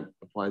comment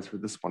applies for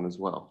this one as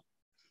well.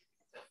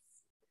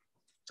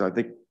 So I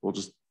think we'll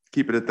just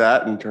keep it at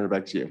that and turn it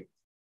back to you.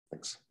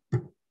 Thanks.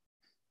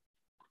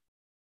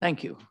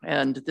 Thank you.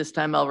 And this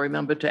time I'll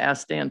remember to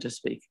ask Dan to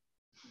speak.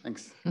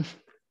 Thanks.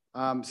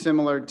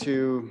 Similar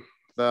to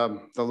the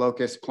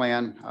locust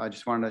plan, I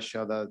just wanted to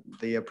show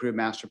the approved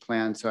master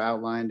plan. So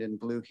outlined in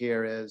blue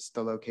here is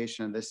the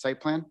location of this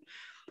site plan.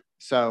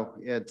 So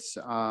it's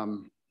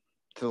to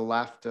the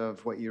left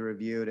of what you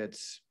reviewed,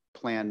 it's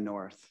plan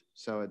north.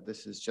 So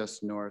this is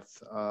just north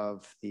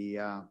of the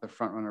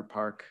Front Runner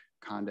Park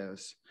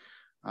condos.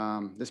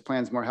 This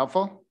plan's more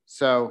helpful.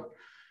 So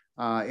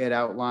it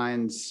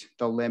outlines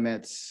the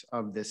limits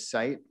of this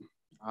site.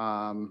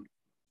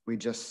 We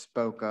just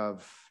spoke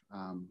of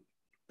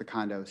the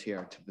condos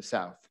here to the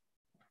south.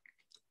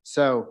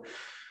 So,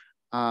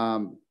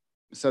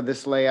 so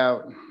this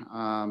layout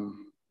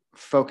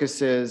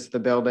focuses the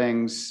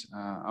buildings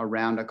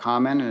around a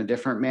common in a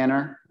different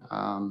manner.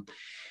 And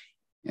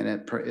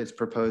it's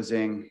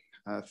proposing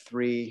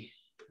 3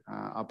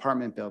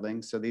 apartment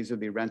buildings. So these would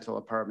be rental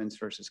apartments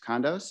versus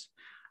condos.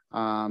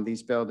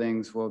 These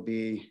buildings will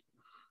be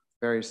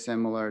very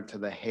similar to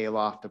the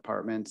Hayloft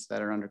apartments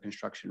that are under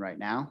construction right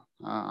now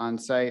on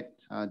site,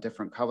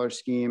 different color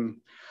scheme.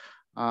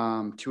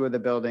 Two of the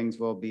buildings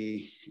will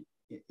be,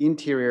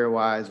 interior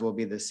wise, will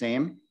be the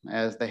same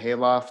as the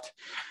hayloft.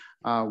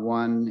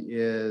 One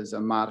is a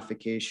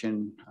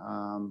modification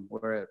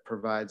where it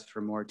provides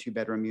for more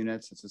 2-bedroom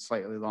units. It's a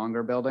slightly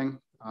longer building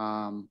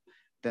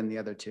than the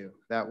other two.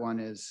 That one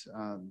is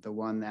the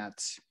one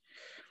that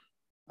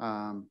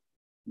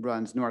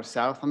runs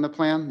north-south on the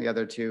plan, the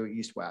other two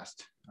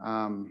east-west.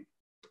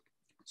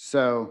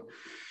 So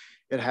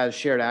it has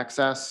shared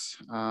access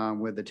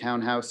with the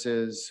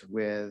townhouses,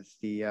 with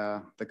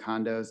the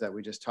condos that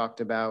we just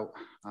talked about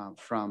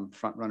from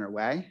Front Runner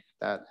Way.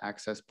 That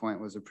access point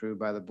was approved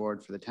by the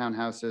board for the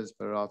townhouses,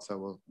 but it also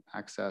will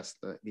access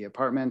the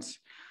apartments.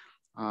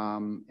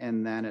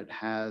 And then it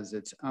has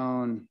its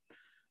own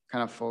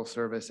kind of full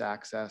service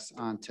access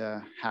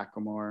onto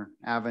Hackamore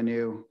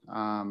Avenue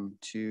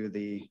to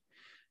the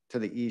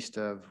east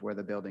of where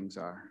the buildings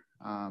are.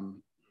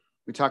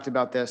 We talked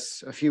about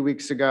this a few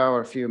weeks ago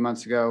or a few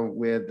months ago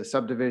with the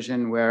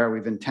subdivision, where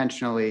we've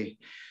intentionally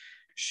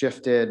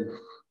shifted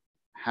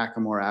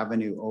Hackamore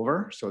Avenue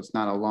over. So it's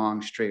not a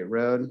long straight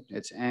road,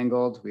 it's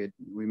angled.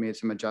 We made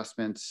some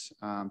adjustments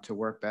to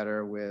work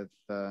better with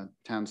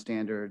town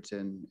standards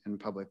and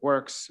public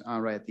works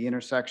right at the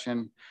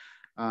intersection.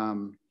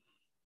 But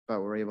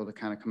we're able to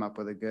kind of come up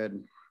with a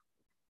good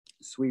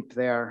sweep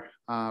there,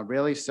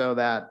 really, so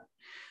that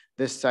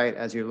this site,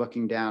 as you're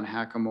looking down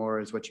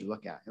Hackamore, is what you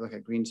look at. You look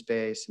at green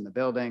space in the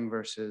building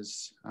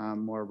versus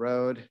more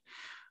road,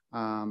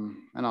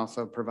 and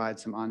also provide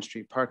some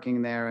on-street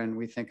parking there. And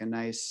we think a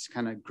nice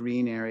kind of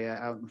green area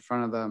out in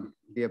front of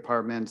the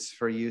apartments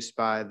for use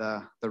by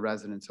the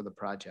residents of the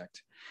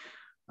project.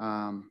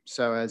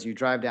 So as you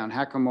drive down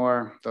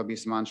Hackamore, there'll be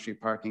some on-street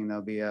parking.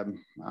 There'll be a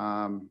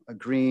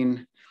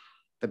green.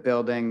 The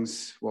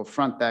buildings will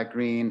front that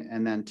green,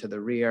 and then to the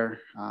rear,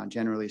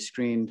 generally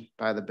screened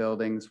by the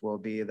buildings, will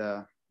be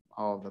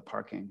all of the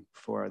parking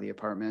for the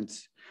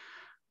apartments.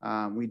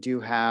 We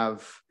do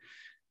have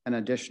an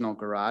additional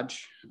garage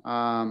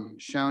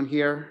shown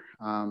here.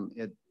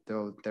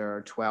 Though there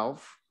are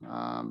 12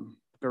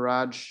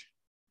 garage.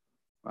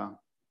 Well,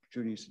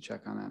 Judy used to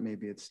check on that.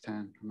 Maybe it's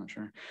 10. I'm not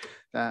sure.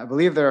 I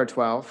believe there are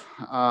 12.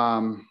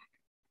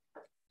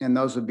 And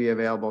those would be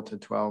available to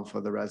 12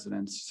 of the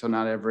residents. So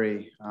not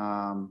every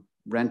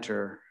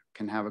renter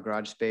can have a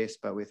garage space,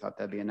 but we thought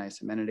that'd be a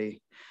nice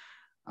amenity.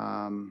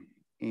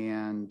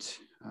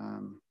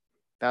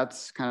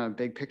 That's kind of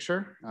big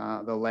picture,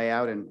 the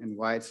layout and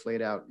why it's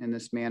laid out in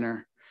this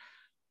manner.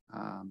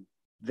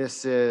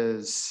 This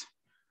is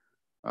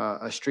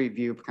a street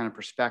view kind of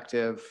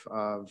perspective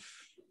of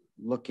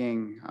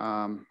looking,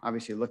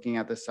 obviously looking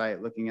at the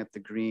site, looking at the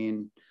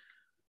green,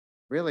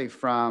 really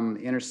from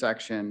the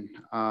intersection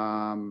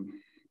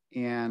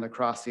and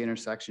across the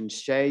intersection.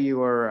 Shay, you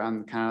were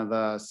on kind of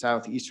the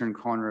southeastern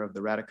corner of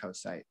the Redico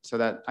site. So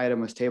that item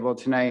was tabled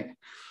tonight,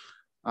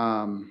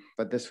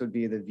 but this would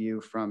be the view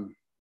from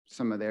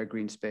some of their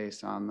green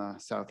space on the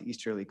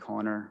southeasterly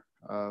corner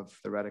of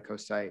the Redico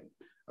site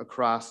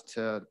across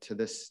to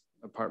this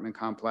apartment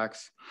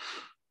complex.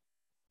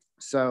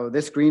 So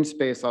this green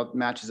space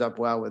matches up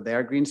well with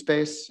their green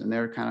space and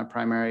their kind of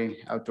primary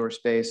outdoor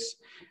space.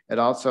 It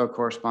also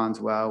corresponds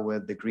well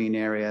with the green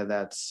area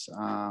that's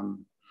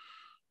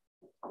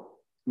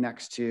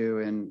next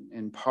to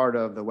and part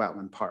of the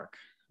wetland park.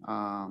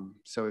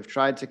 So we've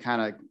tried to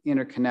kind of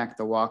interconnect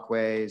the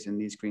walkways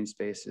and these green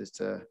spaces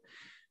to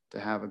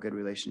have a good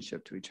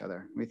relationship to each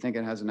other. We think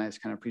it has a nice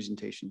kind of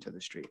presentation to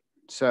the street.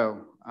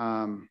 So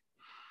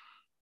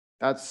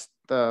that's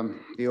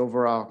the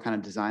overall kind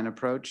of design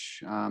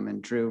approach.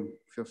 And Drew,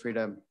 feel free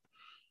to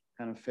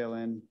kind of fill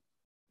in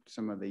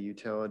some of the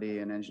utility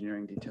and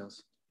engineering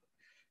details.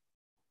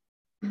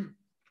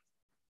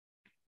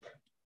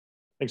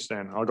 Thanks,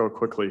 Dan. I'll go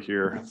quickly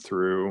here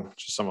through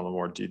just some of the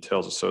more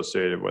details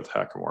associated with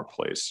Hackamore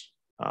Place.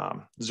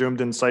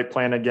 Zoomed in site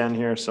plan again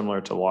here,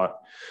 similar to lot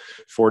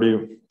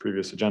 40,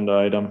 previous agenda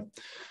item.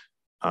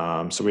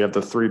 So we have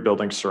the 3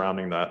 buildings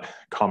surrounding that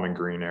common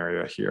green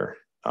area here.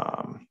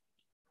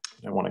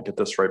 I want to get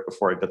this right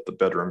before I get the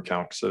bedroom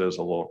count because it is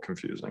a little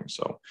confusing.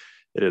 So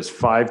it is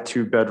 5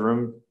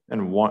 2-bedroom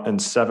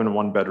and 7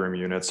 1-bedroom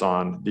units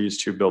on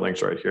these 2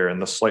 buildings right here.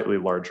 And the slightly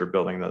larger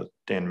building that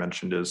Dan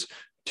mentioned is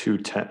 10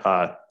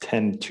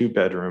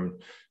 2-bedroom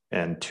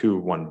and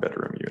 2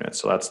 1-bedroom units.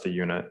 So that's the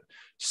unit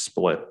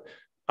split.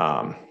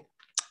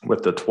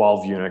 With the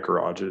 12-unit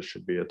garage, it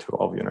should be a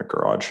 12-unit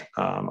garage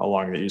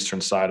along the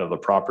eastern side of the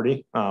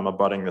property,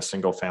 abutting the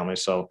single family.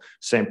 So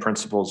same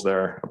principles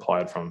there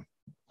applied from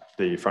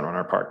the Front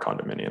Runner Park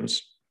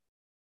condominiums.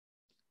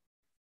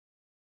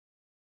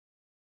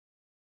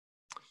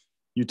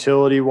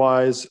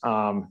 Utility-wise,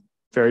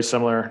 very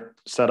similar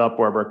setup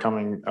where we're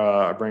bringing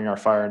our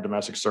fire and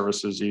domestic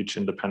services each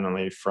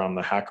independently from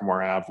the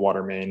Hackamore Ave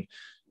water main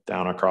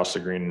down across the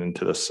green and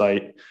into the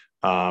site.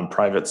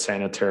 Private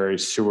sanitary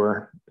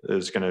sewer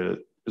is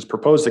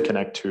proposed to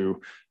connect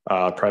to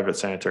private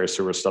sanitary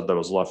sewer stub that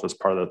was left as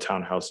part of the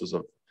townhouses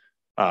of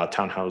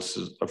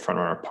Front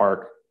Runner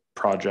Park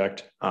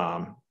project.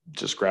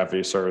 Just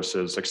gravity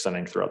services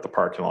extending throughout the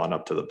parking lot and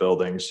up to the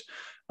buildings.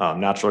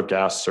 natural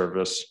gas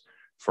service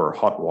for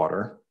hot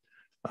water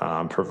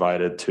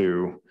provided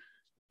to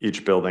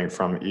each building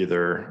from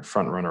either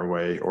Front Runner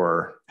Way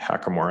or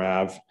Hackamore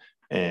Ave.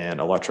 And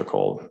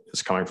electrical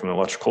is coming from the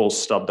electrical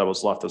stub that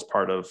was left as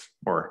part of,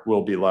 or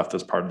will be left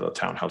as part of the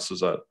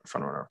townhouses at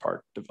Front Runner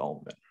Park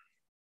development.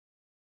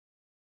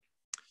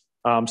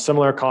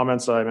 Similar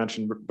comments that I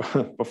mentioned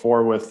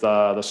before with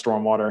the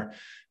stormwater,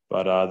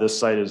 but this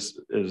site is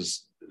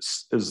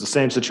the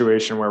same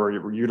situation where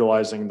we're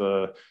utilizing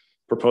the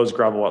proposed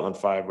gravel wetland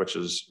 5, which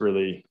is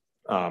really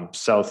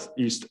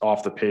southeast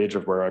off the page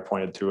of where I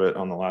pointed to it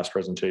on the last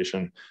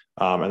presentation.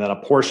 And then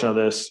a portion of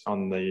this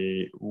on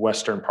the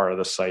western part of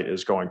the site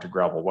is going to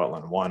gravel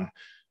wetland 1.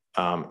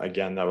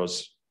 Again, there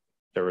was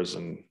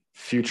a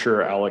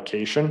future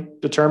allocation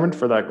determined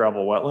for that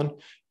gravel wetland,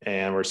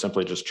 and we're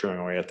simply just chewing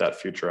away at that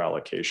future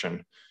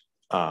allocation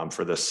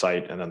for this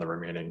site. And then the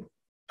remaining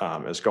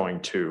is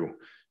going to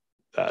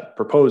that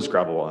proposed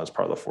gravel wetland as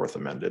part of the 4th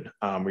amended.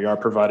 We are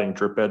providing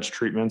drip edge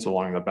treatments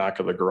along the back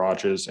of the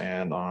garages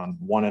and on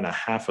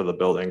 1.5 of the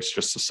buildings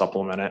just to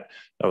supplement it.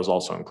 That was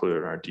also included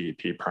in our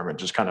DEP permit,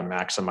 just kind of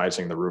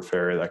maximizing the roof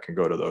area that can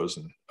go to those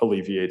and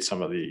alleviate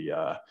some of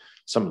the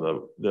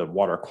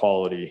water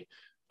quality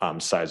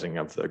sizing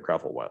of the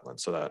gravel wetland.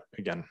 So that,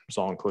 again, is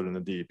all included in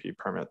the DEP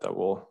permit that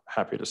we'll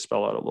happy to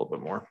spell out a little bit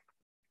more.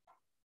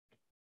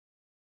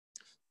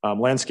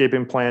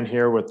 Landscaping plan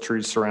here with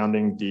trees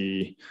surrounding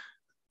the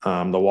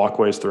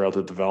walkways throughout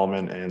the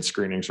development and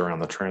screenings around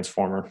the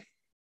transformer.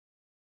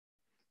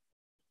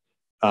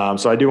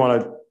 So I do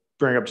want to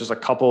bring up just a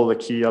couple of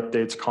the key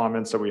updates,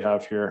 comments that we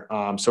have here.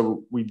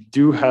 So we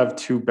do have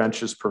 2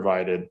 benches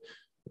provided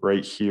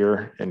right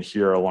here and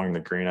here along the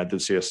green. I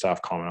did see a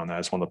staff comment on that. I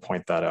just want to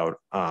point that out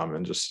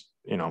and just,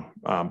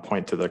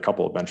 point to the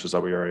couple of benches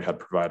that we already had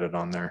provided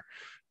on there.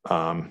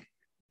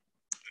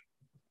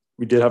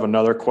 We did have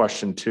another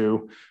question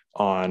too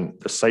on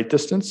the site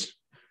distance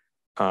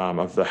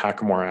of the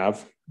Hackamore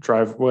Ave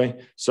driveway.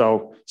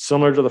 So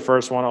similar to the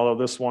first one,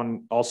 although this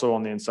one also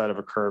on the inside of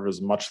a curve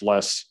is much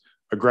less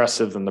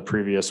aggressive than the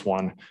previous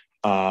one.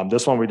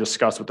 This one we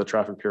discussed with the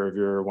traffic peer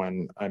reviewer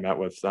when I met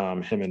with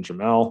him and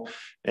Jamel,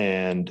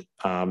 and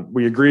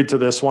we agreed to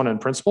this one in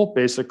principle.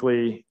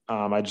 Basically,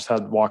 I just had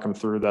to walk him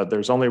through that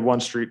there's only one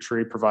street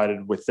tree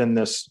provided within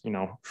this,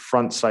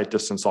 front sight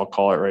distance, I'll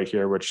call it right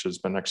here, which has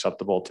been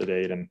acceptable to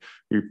date. And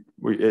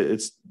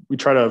we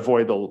try to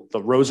avoid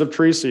the rows of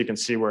trees so you can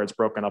see where it's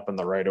broken up in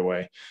the right of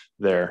way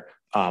there.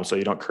 So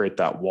you don't create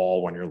that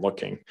wall when you're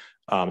looking.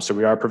 So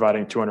we are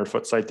providing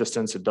 200-foot sight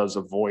distance. It does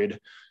avoid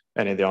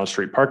any of the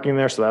on-street parking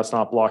there, so that's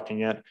not blocking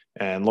it.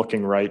 And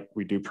looking right,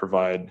 we do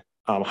provide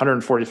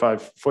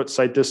 145-foot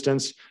sight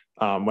distance.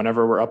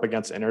 Whenever we're up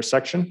against an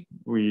intersection,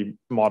 we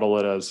model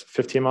it as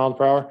 15 miles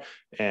per hour.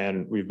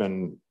 And we've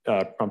been,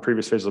 on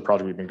previous phases of the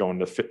project, we've been going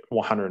to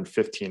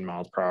 115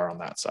 miles per hour on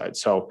that side.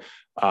 So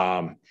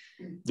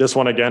this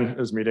one, again,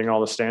 is meeting all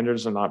the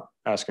standards and not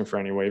asking for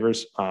any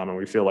waivers. And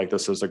we feel like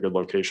this is a good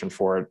location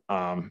for it.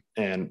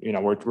 And,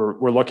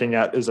 we're looking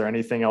at, is there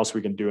anything else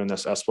we can do in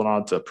this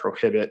esplanade to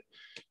prohibit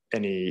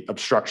any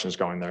obstructions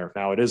going there?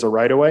 Now it is a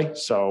right of way,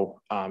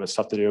 so it's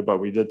tough to do, but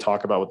we did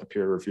talk about with the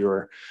peer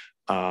reviewer,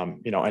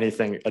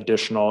 anything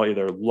additional,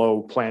 either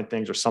low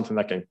plantings or something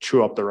that can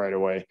chew up the right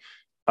of way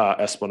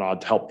esplanade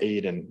to help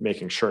aid in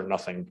making sure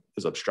nothing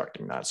is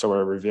obstructing that. So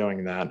we're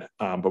reviewing that,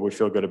 but we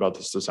feel good about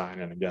this design.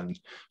 And again,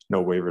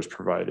 no waivers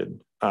provided.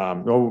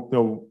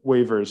 No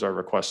waivers are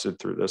requested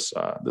through this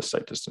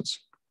site distance.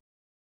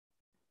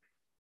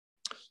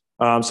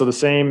 So the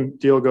same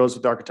deal goes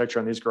with the architecture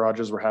on these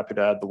garages. We're happy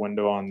to add the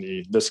window on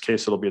this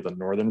case, it'll be the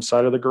northern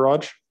side of the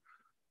garage.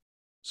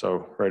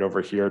 So right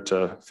over here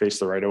to face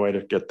the right of way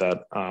to get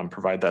that,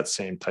 provide that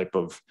same type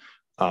of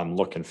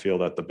look and feel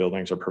that the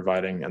buildings are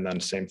providing. And then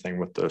same thing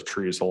with the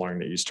trees along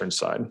the eastern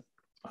side,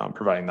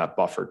 providing that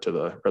buffer to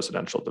the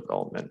residential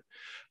development.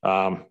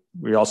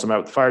 We also met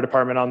with the fire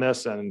department on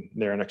this and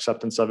they're in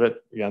acceptance of it.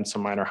 Again,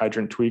 some minor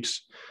hydrant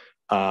tweaks.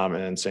 And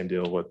then same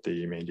deal with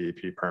the main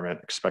DEP permit,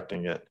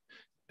 expecting it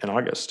in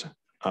August.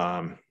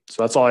 So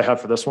that's all I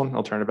have for this one.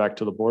 I'll turn it back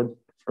to the board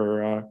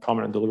for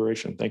comment and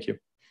deliberation. Thank you.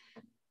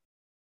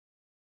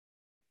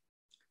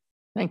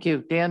 Thank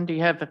you. Dan, do you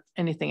have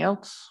anything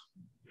else?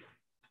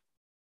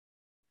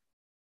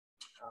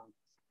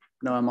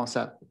 No, I'm all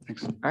set.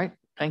 Thanks. All right,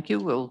 thank you.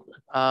 We'll,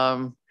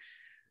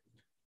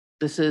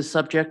 this is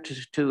subject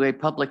to a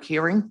public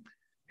hearing.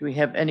 Do we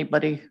have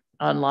anybody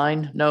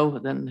online? No,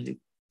 then the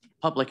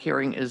public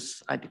hearing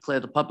is, I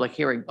declare the public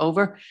hearing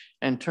over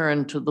and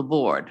turn to the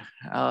board.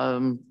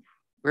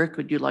 Rick,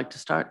 would you like to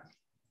start?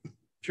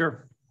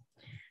 Sure.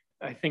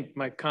 I think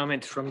my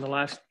comments from the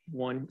last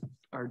one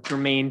are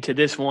germane to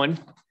this one.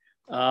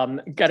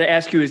 Got to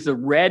ask you, is the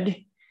red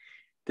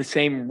the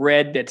same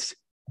red that's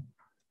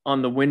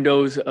on the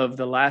windows of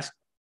the last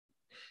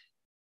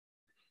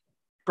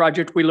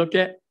project we looked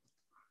at?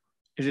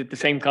 Is it the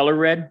same color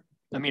red?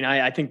 I mean,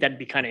 I think that'd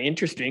be kind of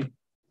interesting.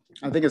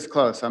 I think it's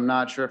close. I'm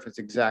not sure if it's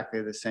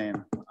exactly the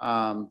same.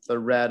 The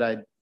red, I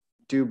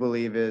do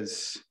believe,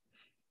 is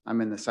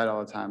I'm in the site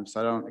all the time,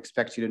 so I don't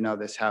expect you to know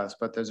this house,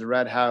 but there's a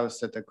red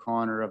house at the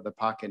corner of the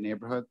Pocket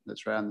neighborhood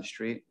that's right on the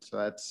street. So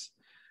that's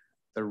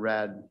the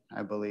red,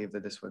 I believe,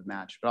 that this would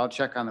match, but I'll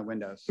check on the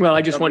windows. Well,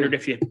 I just wondered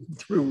if you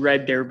threw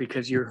red there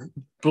because you're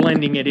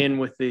blending it in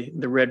with the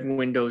red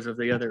windows of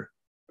the other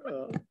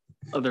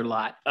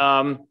lot.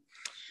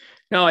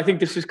 No, I think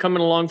this is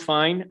coming along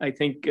fine. I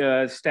think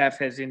staff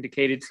has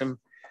indicated some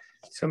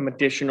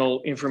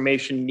additional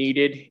information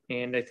needed,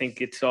 and I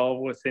think it's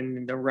all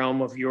within the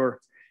realm of your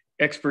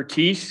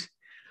expertise.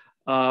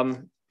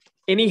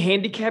 Any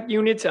handicap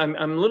units? I'm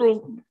a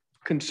little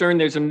concerned.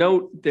 There's a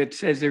note that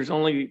says there's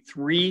only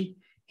 3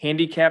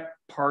 handicap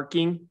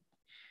parking,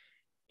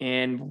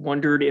 and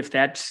wondered if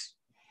that's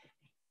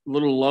a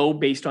little low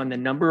based on the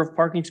number of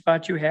parking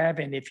spots you have.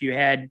 And if you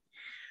had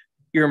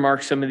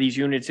earmarked some of these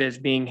units as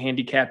being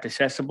handicapped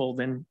accessible,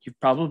 then you've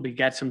probably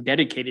got some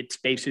dedicated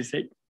spaces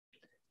that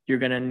you're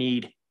going to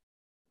need.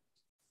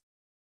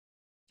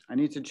 I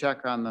need to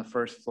check on the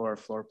first floor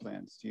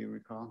plans. Do you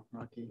recall,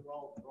 Rocky?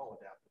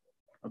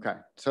 Okay,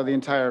 so the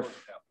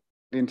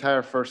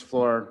entire first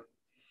floor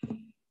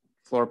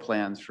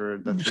plans for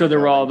the. So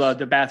they're all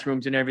the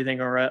bathrooms and everything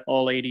are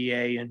all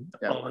ADA and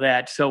all of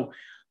that. So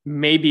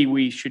maybe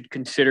we should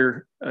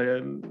consider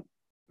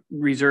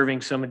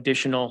reserving some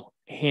additional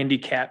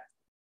handicap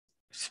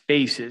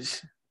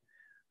spaces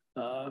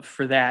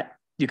for that.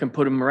 You can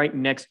put them right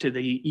next to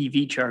the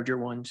EV charger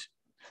ones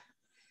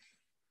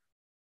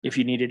if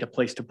you needed a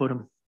place to put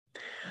them.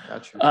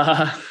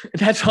 Gotcha.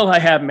 That's all I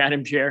have,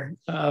 Madam Chair.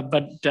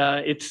 But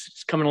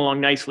it's coming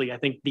along nicely. I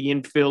think the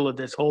infill of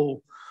this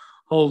whole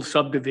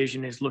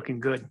subdivision is looking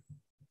good.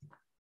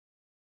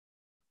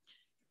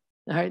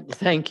 All right,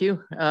 thank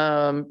you.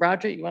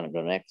 Roger, you want to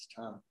go next?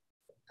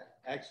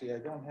 Actually, I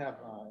don't have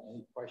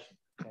any questions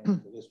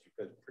for this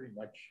because pretty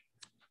much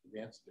you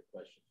answered the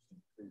questions in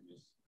the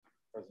previous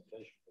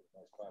presentation for the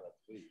most part, I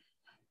believe.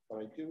 But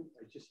I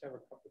just have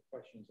a couple of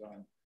questions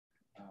on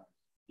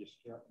your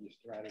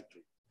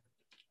strategy.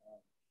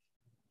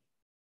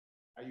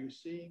 Are you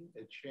seeing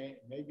a change?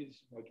 Maybe this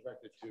is more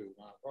directed to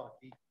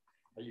Rocky.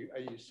 Are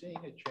you seeing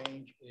a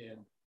change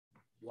in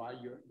why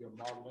you're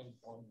modeling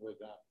going with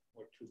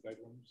more 2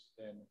 bedrooms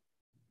than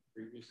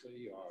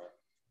previously, or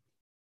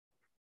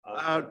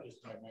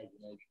just my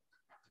imagination?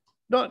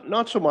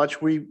 Not so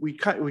much. We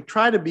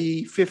try to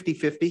be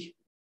 50-50.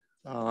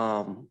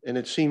 And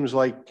it seems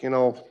like,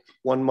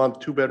 1 month,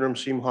 2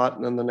 bedrooms seem hot,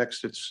 and then the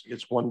next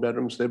it's 1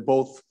 bedrooms. They're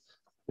both,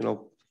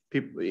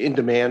 people in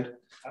demand.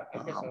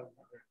 I guess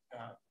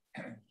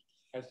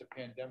has the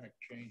pandemic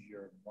changed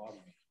your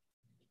modeling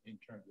in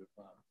terms of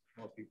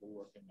more people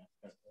working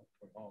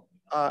from home?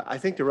 I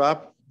think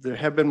there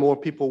have been more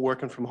people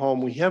working from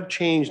home. We have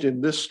changed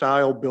in this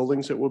style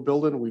buildings that we're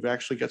building. We've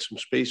actually got some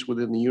space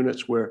within the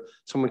units where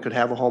someone could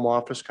have a home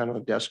office, kind of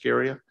a desk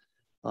area.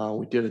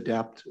 We did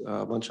adapt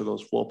a bunch of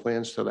those floor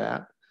plans to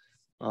that.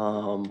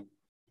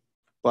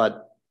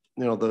 But,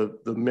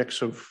 the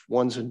mix of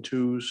 1s and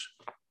 2s,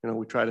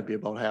 we try to be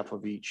about half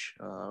of each,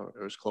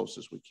 or as close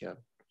as we can.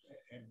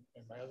 And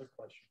my other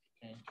question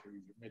pertained to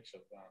your mix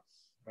of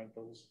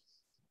rentals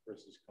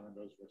versus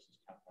condos versus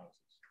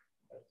townhouses.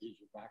 Did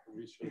you market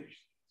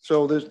research?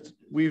 So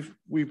we've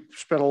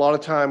spent a lot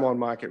of time on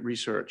market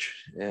research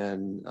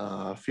and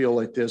feel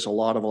like there's a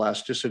lot of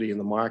elasticity in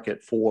the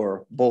market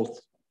for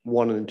both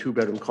 1 and 2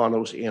 bedroom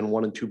condos and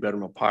 1 and 2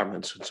 bedroom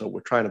apartments. And so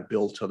we're trying to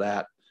build to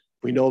that.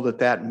 We know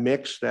that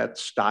mix, that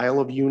style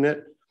of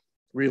unit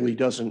really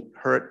doesn't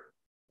hurt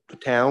the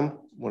town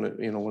when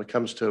it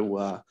comes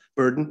to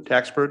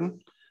tax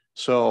burden.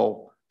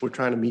 So we're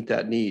trying to meet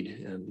that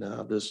need, and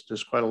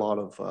there's quite a lot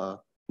of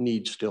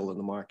need still in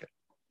the market.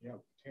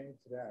 Pertaining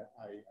to that,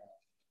 I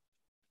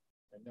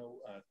know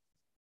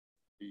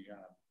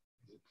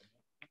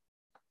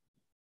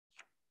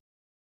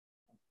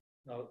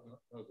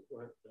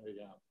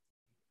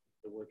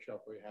the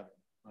workshop we have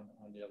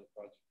on the other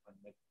project on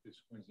this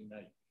Wednesday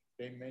night.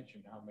 They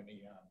mentioned how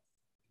many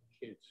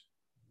kids,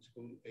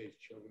 school-age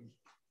children.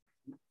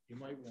 You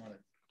might want to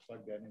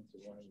plug that into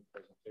one of the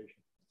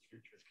presentations in the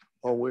future.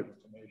 Oh,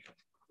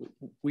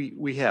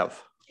 we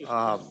have.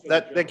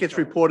 That gets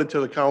reported to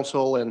the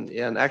council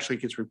and actually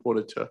gets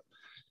reported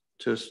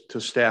to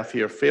staff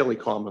here fairly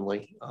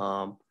commonly.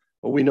 But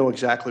we know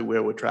exactly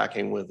where we're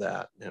tracking with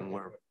that, and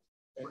we're.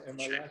 And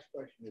my last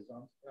question is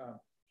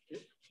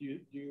do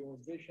you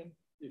envision,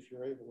 if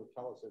you're able to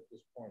tell us at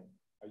this point,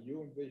 are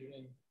you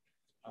envisioning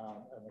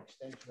an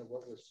extension of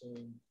what we're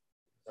seeing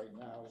right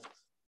now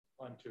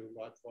onto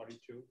lot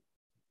 42,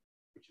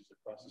 which is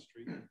across the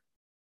street?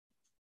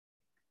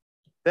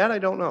 That I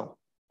don't know.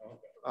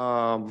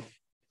 Okay.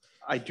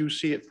 I do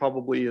see it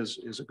probably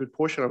as a good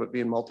portion of it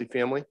being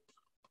multifamily,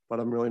 but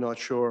I'm really not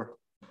sure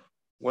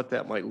what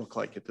that might look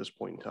like at this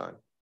point in time.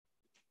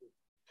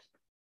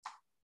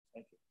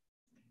 Thank you.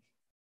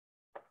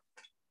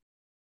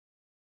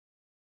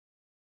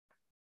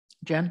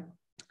 Jen?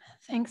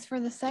 Thanks for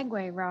the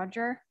segue,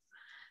 Roger.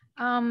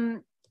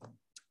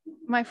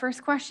 My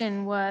first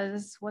question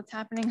was, what's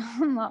happening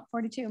on lot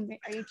 42?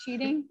 Are you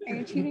cheating? Are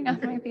you cheating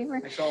off my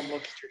paper? I saw him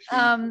look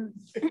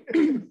at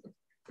your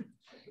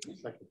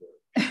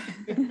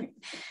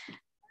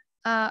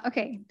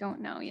Okay,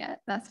 don't know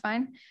yet. That's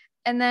fine.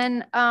 And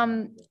then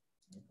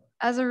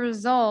as a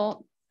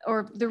result,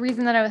 or the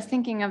reason that I was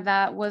thinking of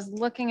that was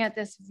looking at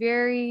this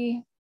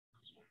very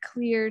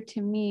clear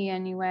to me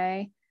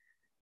anyway,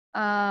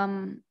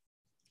 line,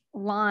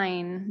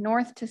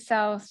 north to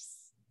south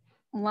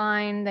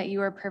line that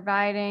you are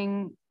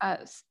providing a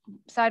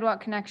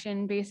sidewalk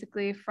connection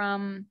basically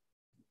from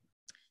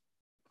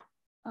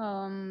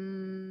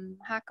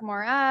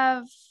Hackamore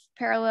Ave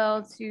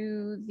parallel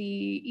to the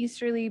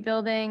Easterly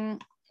building,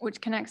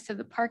 which connects to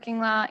the parking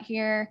lot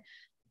here.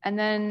 And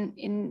then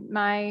in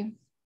my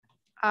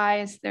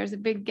eyes, there's a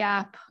big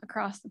gap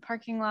across the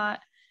parking lot.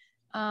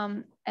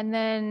 And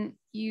then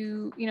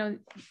you've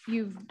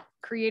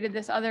created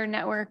this other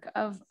network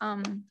of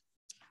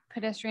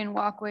pedestrian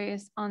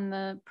walkways on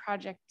the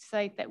project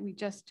site that we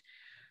just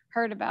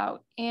heard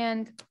about.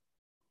 And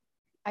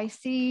I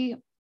see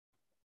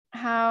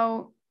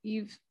how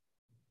you've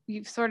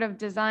sort of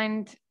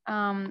designed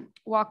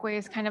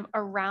walkways kind of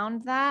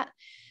around that.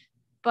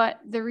 But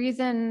the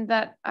reason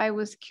that I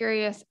was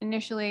curious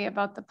initially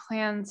about the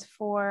plans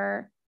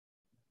for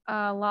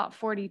lot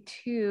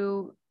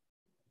 42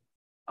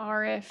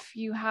 are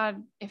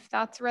if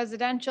that's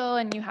residential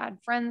and you had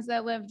friends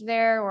that lived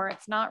there, or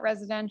it's not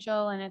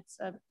residential and it's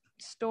a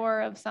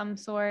store of some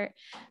sort.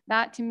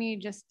 That to me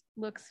just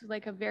looks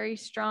like a very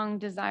strong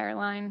desire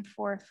line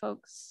for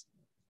folks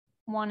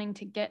wanting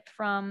to get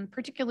from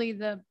particularly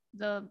the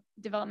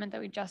development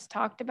that we just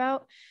talked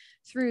about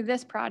through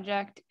this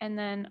project and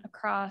then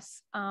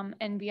across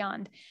and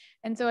beyond.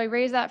 And so I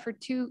raise that for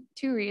two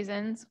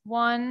reasons.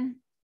 One,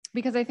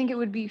 because I think it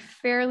would be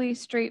fairly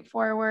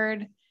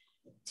straightforward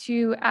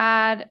to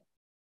add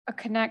a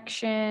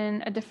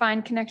connection, a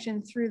defined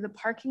connection through the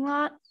parking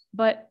lot,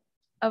 but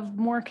of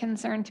more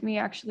concern to me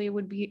actually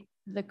would be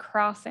the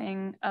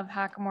crossing of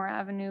Hackamore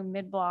Avenue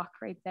mid-block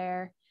right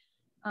there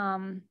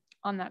on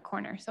that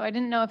corner. So I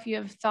didn't know if you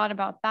have thought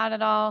about that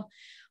at all,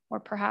 or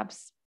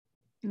perhaps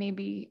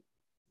maybe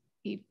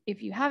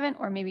if you haven't,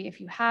 or maybe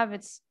if you have,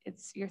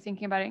 you're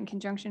thinking about it in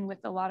conjunction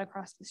with the lot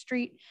across the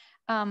street.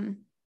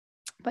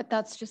 But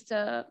that's just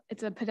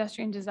it's a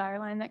pedestrian desire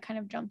line that kind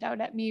of jumped out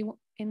at me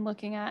in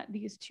looking at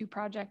these two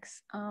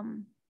projects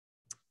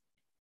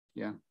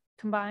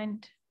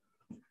combined.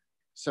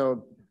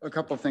 So a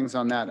couple of things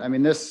on that. I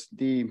mean,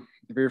 you're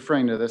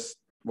referring to this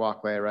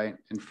walkway, right,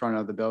 in front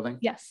of the building?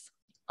 Yes.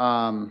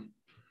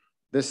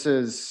 This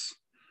is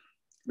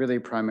really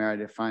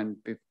primary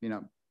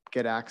to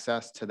get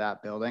access to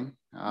that building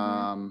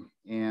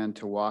and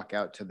to walk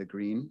out to the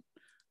green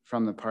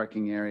from the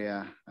parking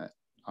area.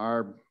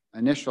 Our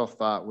initial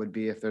thought would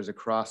be if there's a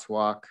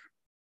crosswalk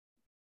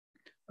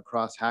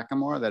across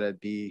Hackamore, that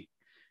it'd be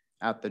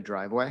at the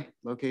driveway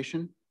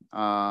location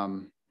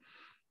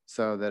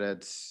so that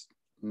it's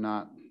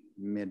not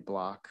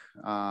mid-block.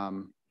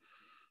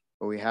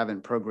 But we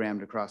haven't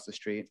programmed across the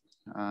street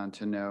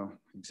to know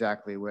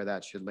exactly where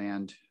that should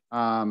land.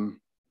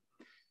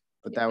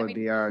 But that would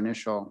be our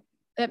initial.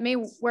 It may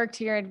work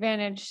to your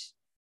advantage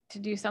to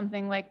do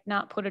something like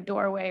not put a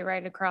doorway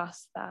right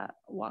across that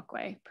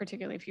walkway,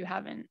 particularly if you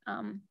haven't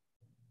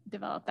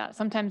developed that.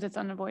 Sometimes it's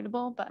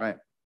unavoidable, but right.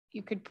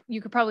 you could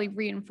probably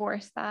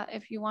reinforce that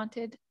if you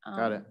wanted.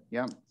 Got it.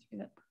 Yeah.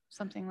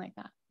 Something like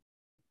that.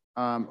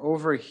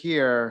 Over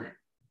here,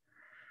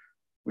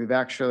 we've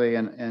actually,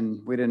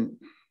 and we didn't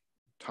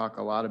talk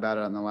a lot about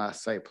it on the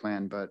last site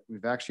plan, but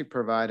we've actually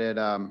provided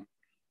a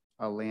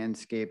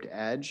landscaped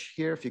edge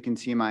here, if you can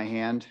see my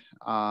hand,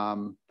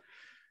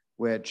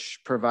 which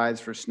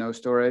provides for snow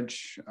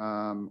storage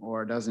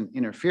or doesn't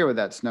interfere with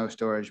that snow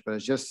storage, but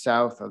it's just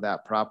south of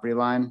that property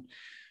line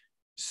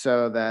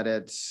so that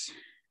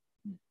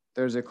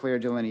there's a clear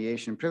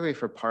delineation, particularly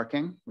for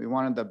parking. We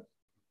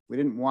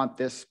didn't want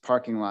this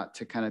parking lot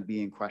to kind of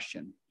be in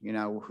question,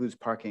 whose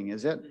parking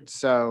is it?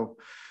 So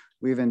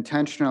we've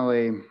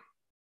intentionally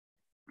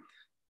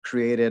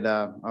created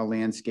a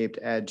landscaped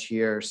edge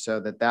here so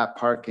that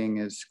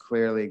parking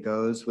clearly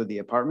goes with the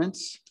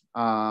apartments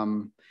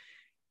and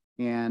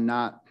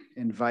not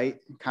invite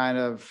kind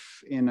of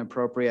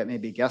inappropriate,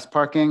 maybe guest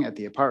parking at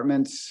the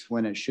apartments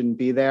when it shouldn't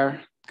be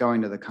there,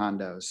 going to the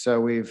condos. So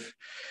we've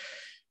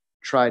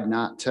tried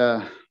not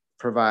to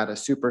provide a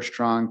super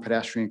strong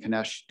pedestrian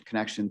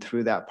connection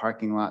through that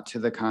parking lot to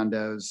the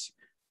condos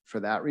for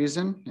that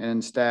reason, and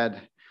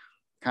instead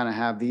kind of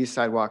have these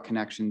sidewalk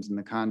connections in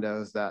the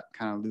condos that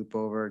kind of loop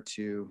over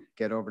to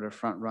get over to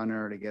Front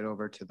Runner, to get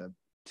over to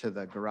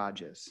the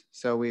garages.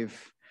 So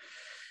we've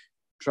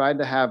tried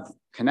to have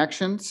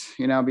connections,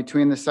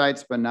 between the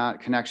sites, but not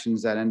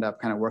connections that end up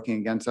kind of working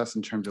against us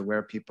in terms of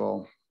where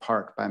people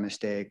park by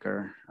mistake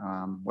or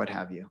what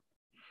have you.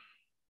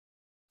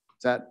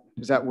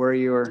 Is that where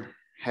you were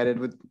headed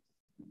with?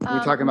 Are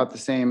we talking about the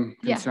same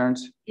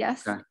concerns?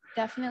 Yes, okay.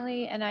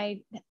 Definitely. And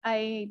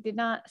I did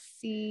not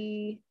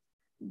see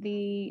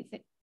I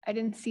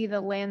didn't see the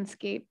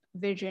landscape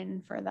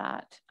vision for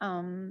that,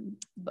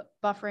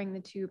 buffering the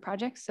two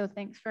projects. So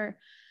thanks for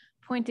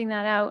pointing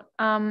that out.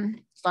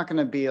 It's not going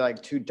to be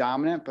like too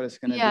dominant, but it's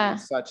going to be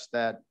such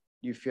that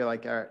you feel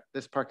like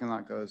this parking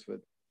lot goes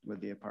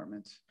with the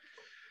apartments?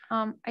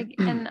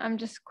 And I'm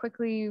just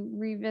quickly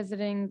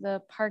revisiting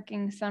the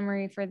parking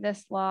summary for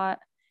this lot.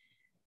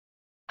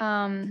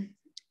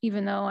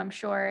 Even though I'm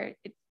sure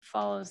it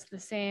follows the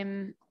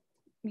same,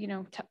 you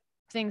know,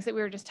 things that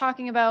we were just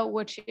talking about,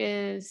 which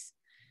is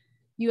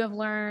you have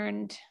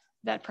learned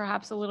that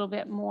perhaps a little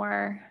bit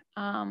more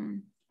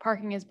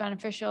parking is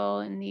beneficial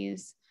in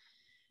these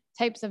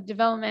types of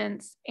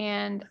developments.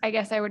 And I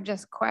guess I would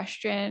just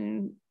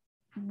question,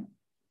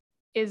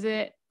 is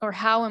it, or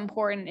how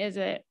important is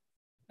it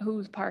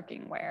who's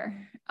parking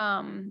where?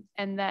 And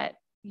that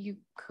you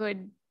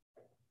could,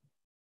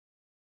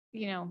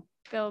 you know,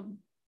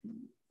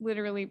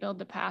 literally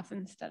build a path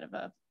instead of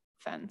a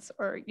fence,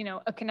 or, you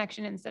know, a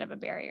connection instead of a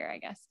barrier, I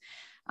guess.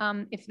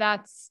 If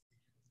that's,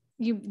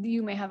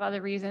 you may have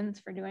other reasons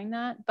for doing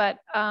that, but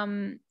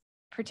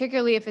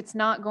particularly if it's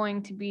not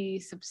going to be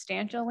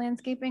substantial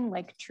landscaping,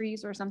 like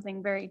trees or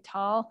something very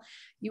tall,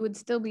 you would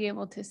still be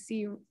able to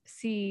see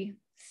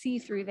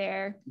through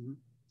there,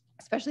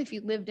 especially if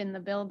you lived in the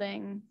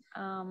building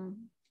to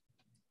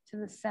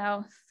the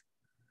south.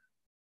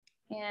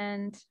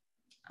 And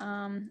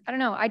I don't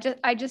know, I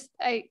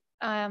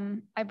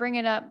bring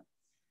it up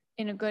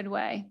in a good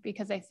way,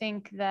 because I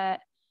think that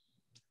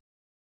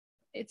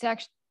it's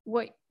actually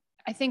what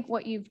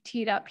you've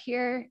teed up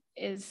here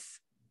is,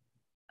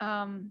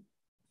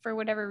 for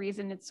whatever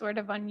reason, it's sort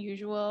of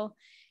unusual,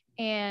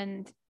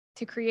 and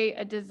to create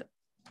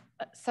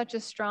such a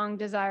strong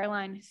desire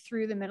line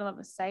through the middle of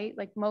a site.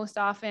 Like most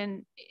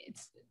often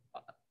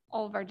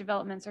all of our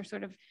developments are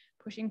sort of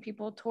pushing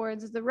people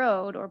towards the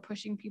road or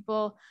pushing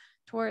people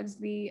towards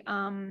the,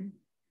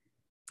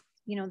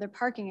 you know, their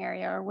parking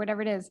area or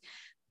whatever it is.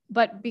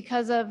 But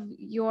because of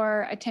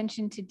your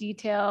attention to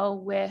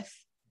detail with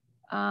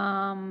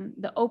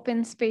the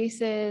open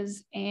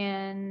spaces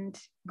and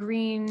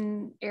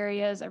green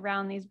areas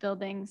around these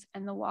buildings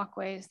and the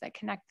walkways that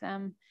connect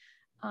them,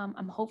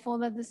 I'm hopeful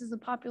that this is a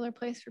popular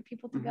place for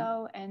people to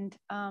go. And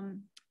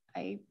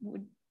the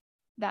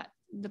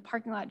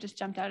parking lot just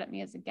jumped out at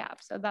me as a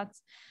gap. So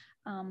that's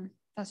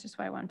just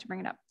why I wanted to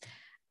bring it up.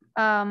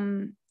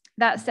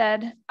 That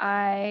said,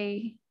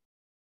 I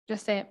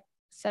just said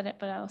it,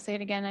 but I'll say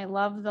it again. I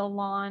love the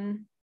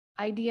lawn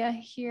idea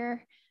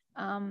here.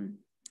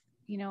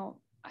 You know,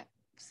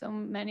 so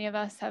many of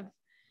us have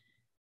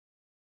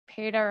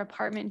paid our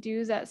apartment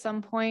dues at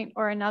some point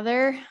or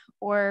another,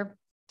 or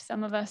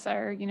some of us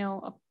are, you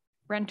know,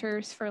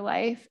 renters for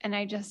life. And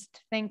I just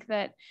think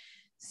that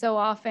so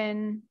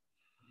often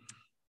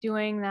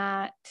doing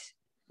that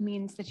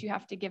means that you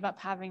have to give up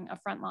having a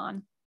front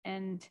lawn.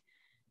 And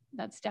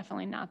that's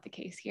definitely not the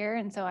case here.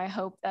 And so I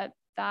hope that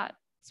that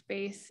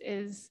space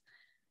is,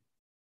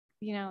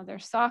 you know,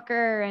 there's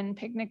soccer and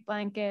picnic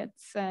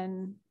blankets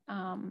and,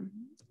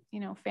 you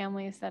know,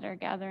 families that are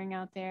gathering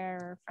out there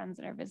or friends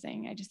that are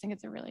visiting. I just think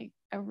it's a really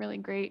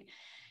great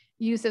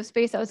use of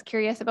space. I was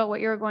curious about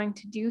what you were going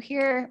to do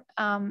here,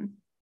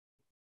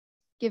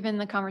 given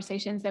the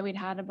conversations that we'd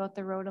had about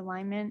the road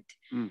alignment.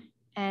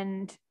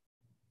 And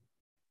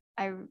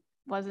I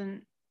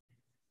wasn't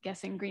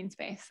guessing green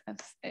space.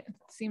 It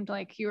seemed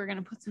like you were going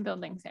to put some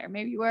buildings there.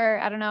 Maybe you were,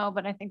 I don't know,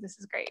 but I think this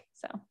is great.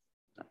 So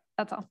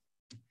that's all.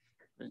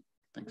 Great.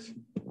 Thanks.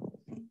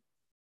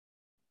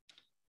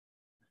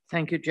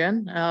 Thank you,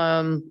 Jen.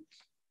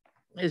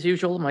 As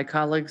usual, my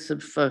colleagues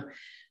have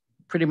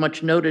pretty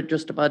much noted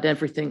just about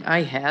everything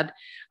I had.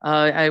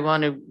 I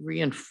want to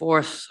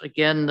reinforce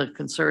again the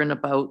concern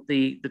about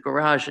the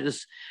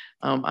garages.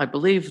 I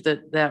believe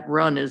that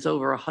run is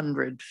over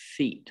 100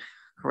 feet,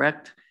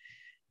 correct?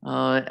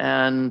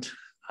 And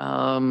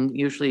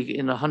usually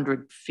in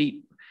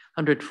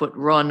 100-foot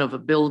run of a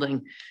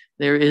building,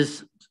 there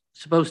is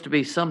supposed to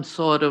be some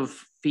sort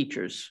of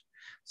features,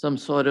 some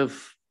sort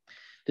of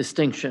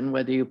distinction,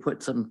 whether you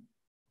put some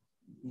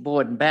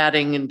board and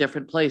batting in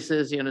different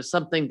places, you know,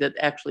 something that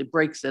actually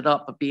breaks it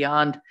up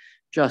beyond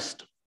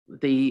just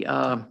the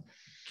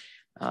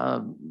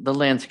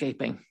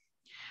landscaping.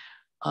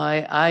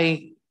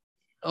 I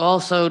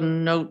also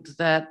note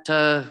that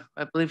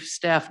I believe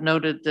staff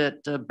noted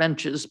that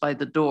benches by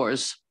the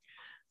doors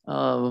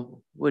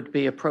would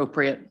be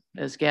appropriate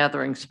as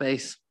gathering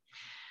space.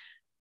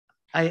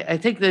 I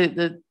think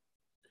that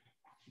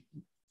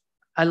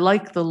I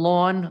like the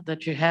lawn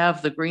that you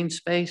have, the green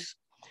space,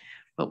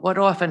 but what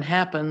often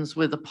happens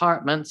with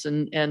apartments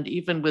and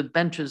even with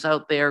benches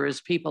out there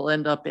is people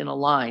end up in a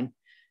line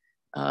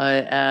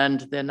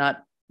and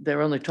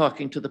they're only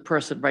talking to the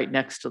person right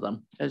next to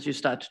them as you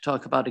start to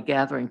talk about a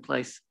gathering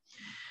place.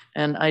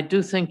 And I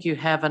do think you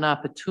have an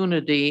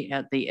opportunity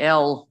at the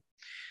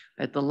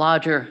at the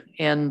larger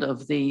end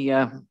of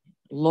the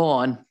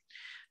lawn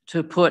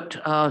to put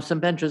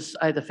some benches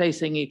either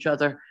facing each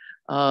other,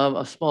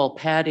 a small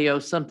patio,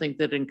 something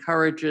that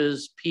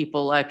encourages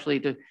people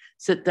actually to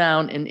sit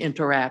down and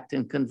interact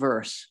and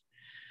converse.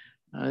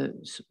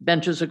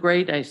 Benches are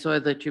great. I saw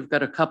that you've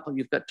got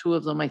you've got two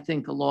of them, I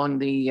think, along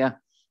the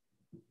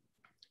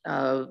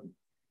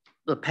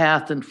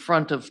path in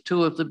front of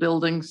two of the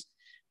buildings.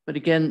 But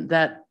again,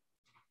 that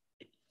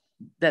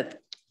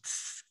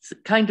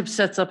kind of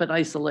sets up an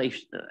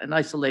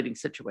isolating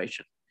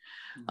situation.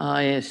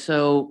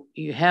 So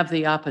you have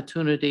the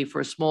opportunity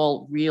for a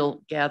small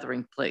real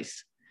gathering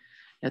place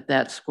at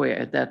that square,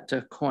 at that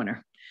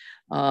corner.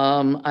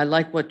 I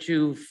like what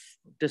you've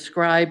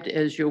described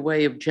as your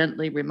way of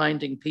gently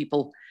reminding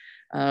people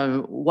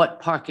what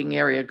parking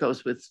area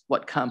goes with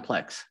what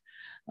complex.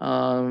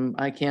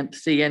 I can't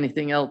see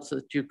anything else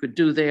that you could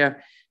do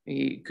there.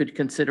 You could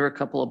consider a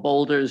couple of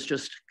boulders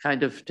just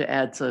kind of to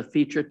add a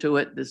feature to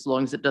it, as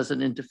long as it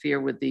doesn't interfere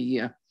with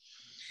the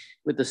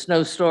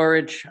snow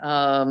storage.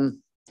 A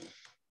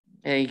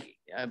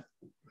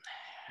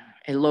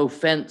low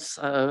fence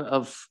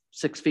of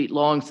 6 feet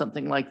long,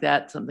 something like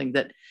that, something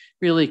that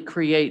really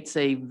creates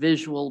a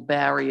visual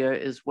barrier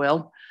as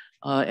well,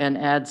 and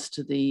adds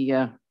to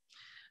the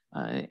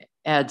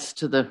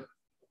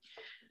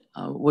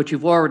what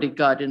you've already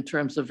got in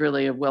terms of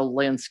really a well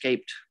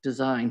landscaped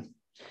design.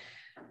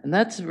 And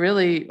that's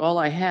really all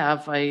I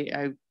have.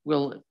 I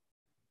will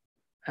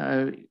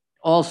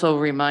also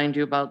remind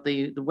you about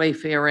the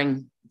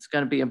wayfaring. It's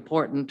going to be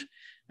important.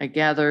 I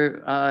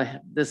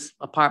gather this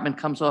apartment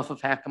comes off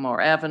of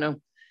Hackamore Avenue.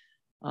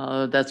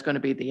 That's going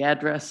to be the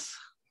address,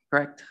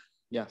 correct?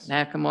 Yes.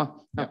 Hackamore,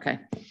 okay.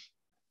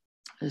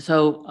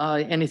 So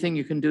anything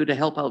you can do to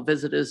help out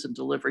visitors and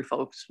delivery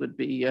folks would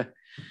be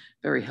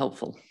very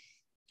helpful.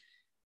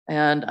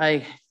 And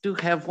I do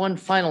have one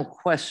final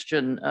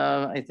question.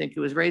 I think it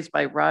was raised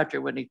by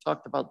Roger when he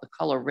talked about the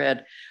color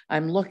red.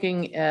 I'm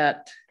looking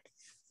at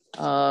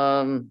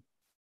number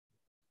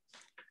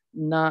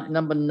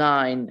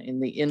 9 in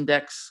the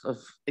index of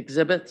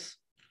exhibits.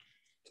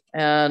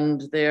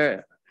 And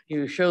there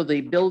you show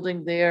the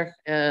building there.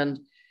 And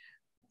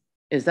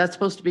is that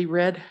supposed to be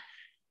red?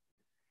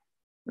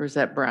 Or is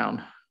that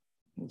brown?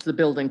 It's the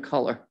building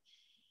color.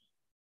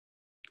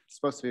 It's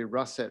supposed to be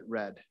russet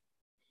red.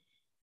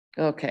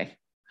 Okay.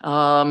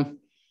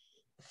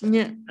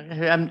 Yeah,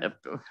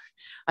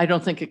 I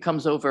don't think it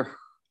comes over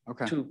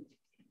too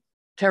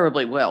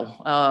terribly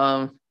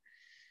well.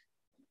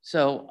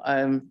 So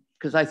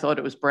because I thought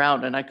it was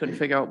brown and I couldn't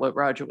figure out what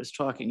Roger was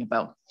talking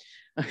about.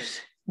 I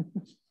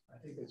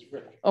think it's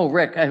Rick. Oh,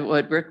 Rick,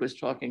 what Rick was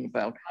talking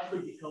about.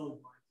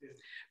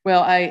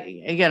 Well,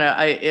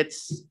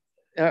 it's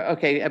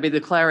okay. I mean,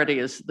 the clarity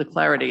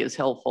is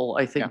helpful.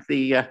 I think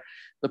the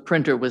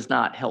printer was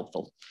not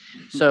helpful.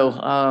 So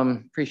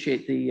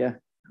appreciate the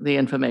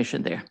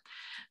information there.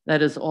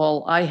 That is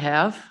all I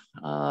have.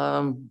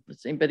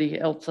 Does anybody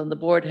else on the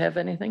board have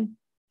anything?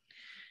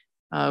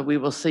 We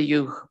will see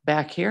you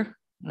back here.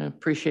 I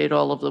appreciate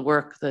all of the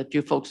work that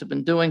you folks have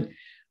been doing.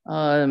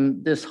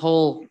 This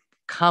whole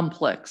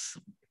complex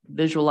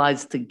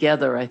visualized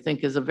together, I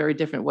think, is a very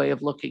different way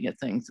of looking at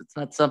things. It's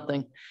not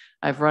something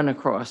I've run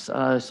across.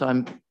 So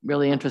I'm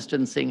really interested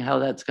in seeing how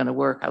that's going to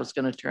work, how it's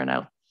going to turn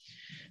out.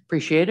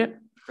 Appreciate it.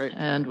 Great.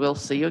 And we'll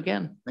see you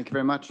again. Thank you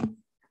very much.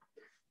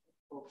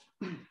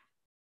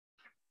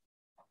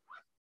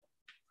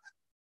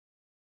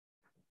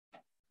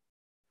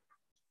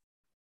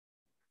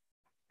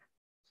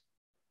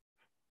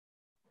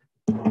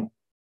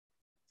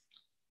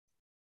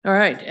 All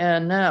right,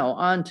 and now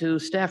on to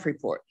staff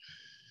report.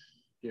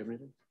 Do you have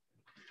anything?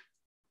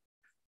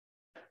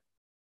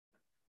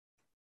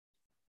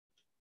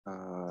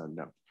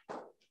 No,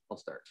 I'll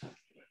start.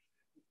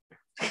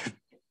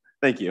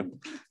 Thank you.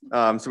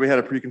 So we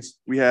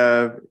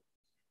have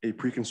a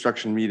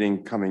pre-construction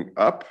meeting coming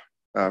up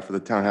for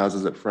the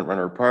townhouses at Front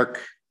Runner Park.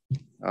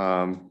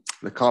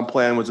 The comp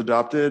plan was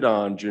adopted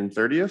on June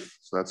 30th,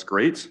 so that's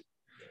great.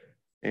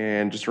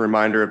 And just a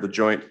reminder of the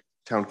joint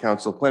Town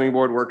Council Planning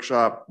Board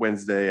workshop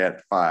Wednesday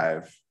at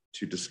 5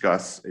 to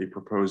discuss a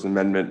proposed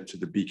amendment to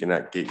the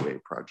Beaconette Gateway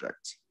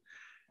project.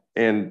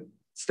 And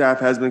staff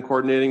has been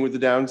coordinating with the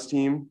Downs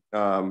team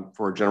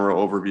for a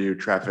general overview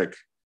traffic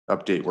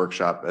update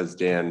workshop, as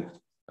Dan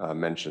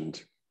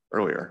mentioned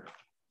earlier.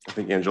 I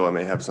think Angela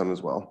may have some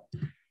as well.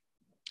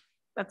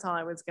 That's all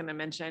I was going to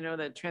mention. I know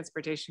the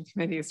Transportation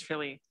Committee is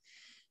really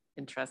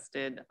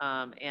interested,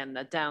 and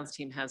the Downs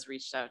team has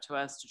reached out to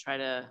us to try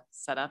to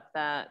set up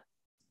that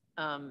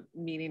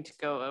meeting to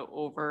go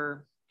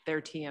over their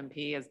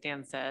TMP. As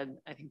Dan said,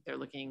 I think they're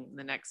looking in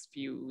the next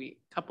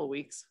couple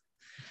weeks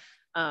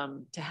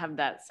to have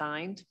that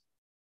signed.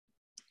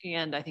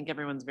 And I think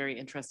everyone's very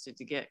interested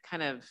to get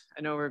kind of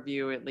an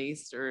overview at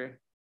least, or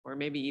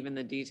maybe even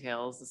the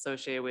details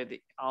associated with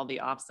all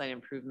the offsite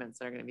improvements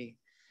that are going to be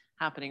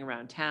happening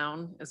around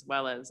town, as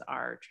well as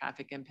our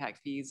traffic impact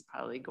fees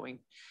probably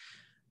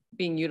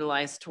being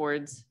utilized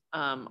towards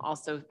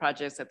also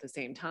projects at the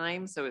same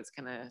time. So it's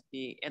going to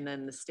be, and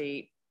then the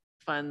state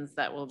funds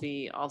that will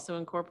be also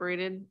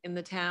incorporated in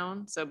the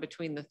town. So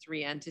between the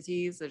 3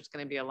 entities, there's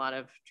going to be a lot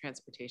of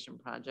transportation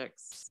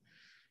projects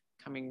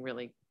coming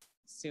really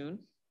soon.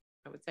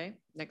 I would say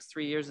next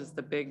 3 years is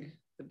the big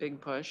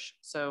push.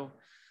 So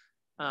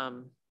I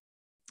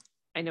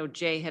know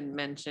Jay had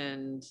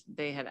mentioned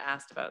they had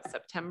asked about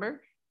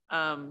September,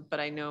 but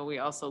I know we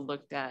also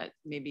looked at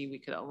maybe we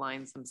could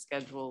align some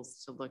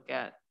schedules to look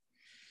at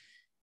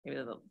maybe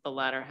the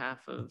latter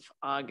half of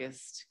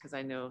August, because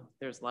I know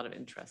there's a lot of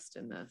interest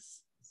in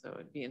this. So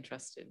I'd be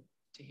interested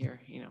to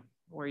hear, you know,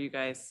 where you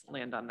guys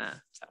land on that.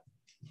 So.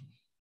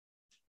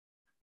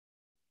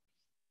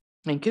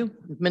 Thank you.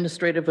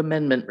 Administrative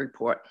amendment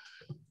report.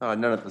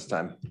 None at this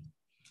time.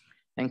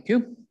 Thank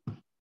you.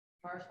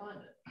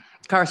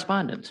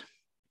 Correspondence.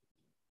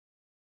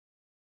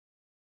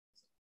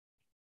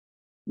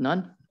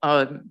 None.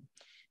 And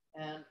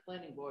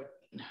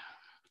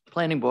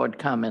planning board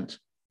comments.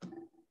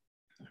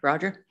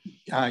 Roger?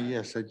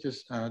 Yes, I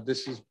just,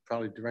 this is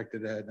probably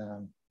directed at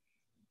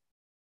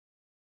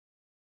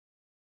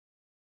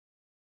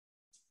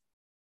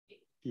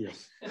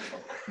yes.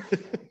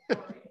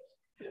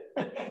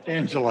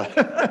 Angela.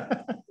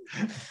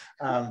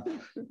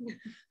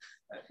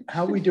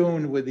 How are we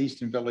doing with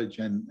Eastern Village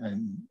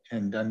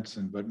and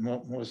Dunston, but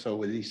more so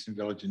with Eastern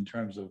Village in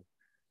terms of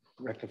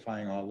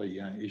rectifying all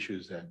the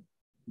issues that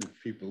the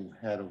people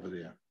had over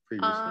there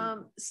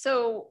previously?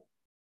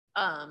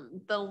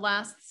 The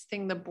last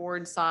thing the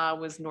board saw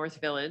was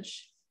North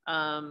Village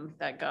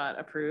that got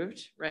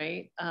approved,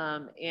 right?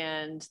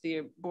 And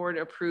the board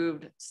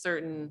approved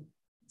certain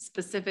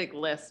specific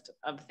list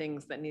of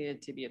things that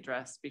needed to be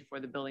addressed before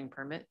the building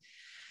permit.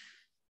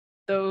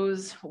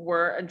 Those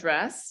were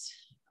addressed.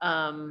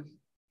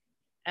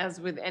 As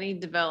with any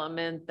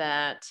development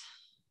that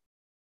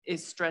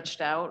is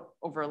stretched out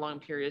over a long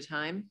period of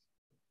time,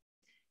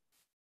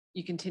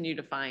 you continue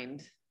to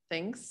find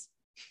things.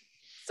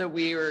 So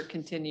we were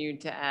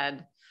continued to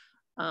add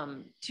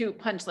to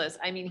punch list.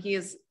 I mean,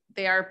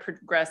 they are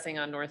progressing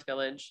on North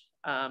Village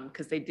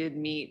because they did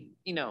meet,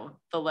 you know,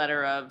 the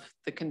letter of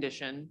the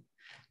condition.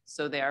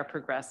 So they are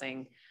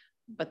progressing,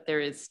 but there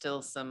is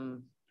still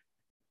some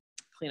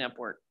cleanup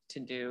work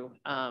to do.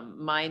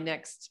 My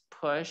next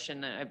push,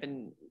 and I've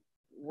been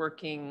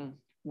working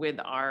with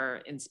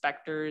our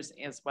inspectors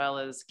as well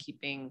as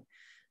keeping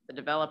the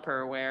developer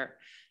aware,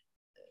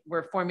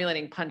 we're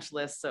formulating punch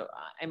lists. So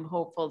I'm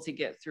hopeful to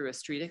get through a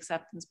street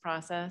acceptance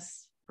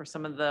process for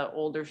some of the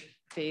older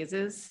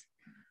phases.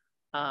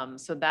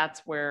 So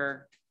that's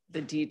where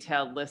the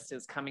detailed list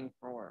is coming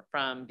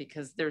from,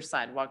 because there's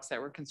sidewalks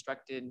that were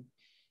constructed,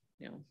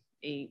 you know,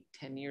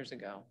 8-10 years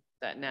ago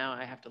that now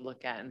I have to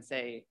look at and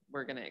say,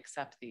 we're going to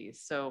accept these.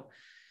 So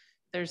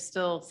there's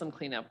still some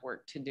cleanup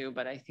work to do,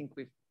 but I think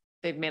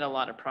they've made a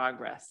lot of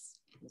progress.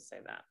 We'll say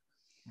that.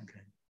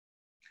 Okay.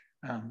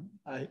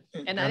 I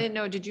didn't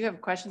know, did you have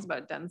questions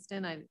about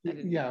Dunston? I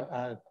didn't.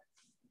 Yeah.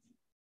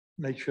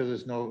 Make sure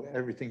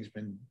everything's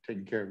been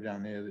taken care of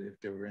down there if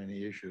there were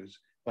any issues.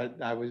 But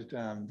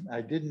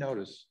I did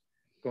notice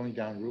going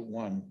down Route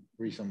 1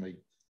 recently,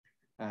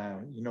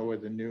 you know, where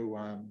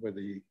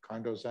the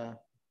condos are?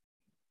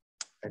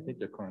 I think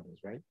they're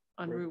condos, right?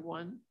 On Route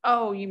 1?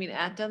 Oh, you mean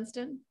at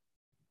Dunston?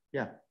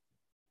 Yeah.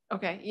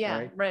 Okay,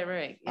 yeah,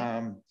 right.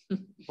 Yeah.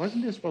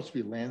 Wasn't there supposed to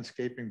be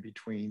landscaping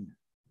between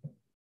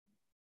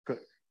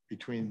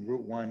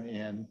Route 1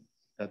 and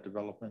that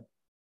development?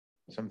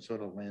 Some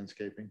sort of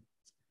landscaping?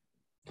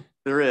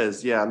 There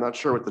is, yeah. I'm not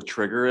sure what the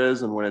trigger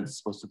is and when it's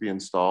supposed to be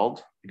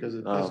installed. Because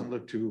it doesn't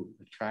look too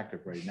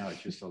attractive right now.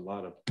 It's just a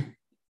lot of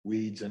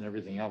weeds and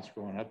everything else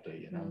growing up there,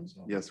 you know?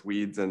 So. Yes,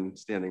 weeds and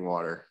standing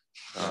water.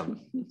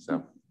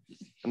 So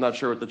I'm not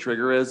sure what the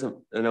trigger is.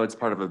 I know it's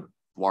part of a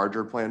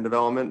larger plan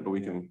development, but we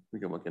can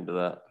look into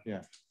that.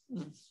 Yeah.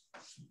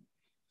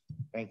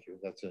 Thank you.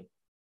 That's it.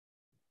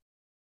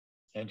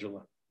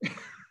 Angela.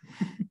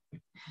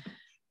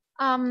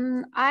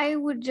 I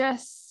would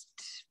just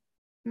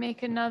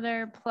make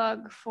another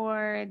plug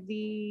for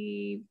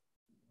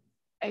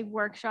a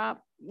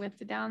workshop with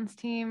the Downs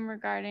team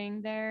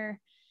regarding their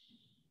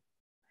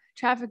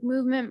traffic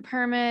movement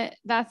permit.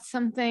 That's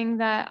something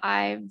that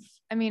I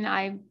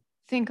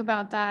think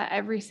about that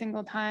every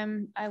single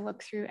time I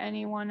look through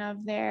any one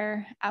of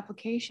their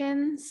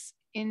applications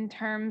in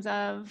terms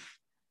of,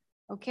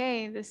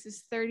 okay, this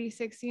is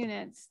 36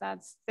 units.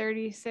 That's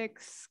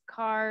 36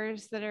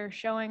 cars that are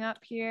showing up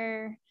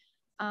here,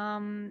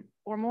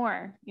 or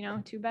more, you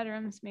know, 2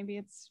 bedrooms, maybe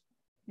it's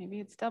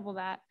double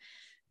that.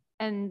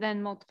 And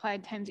then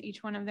multiplied times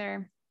each one of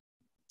their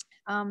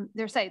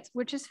sites,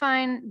 which is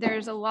fine.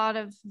 There's a lot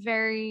of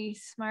very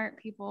smart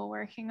people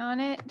working on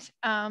it.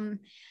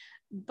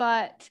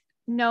 But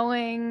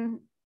knowing,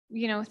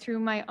 you know, through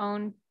my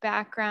own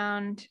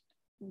background,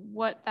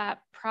 what that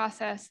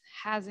process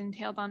has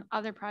entailed on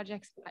other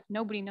projects,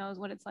 nobody knows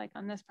what it's like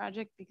on this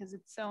project because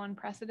it's so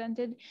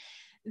unprecedented.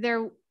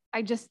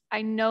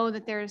 I know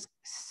that there's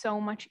so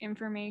much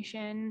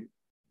information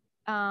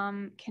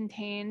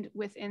contained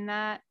within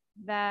that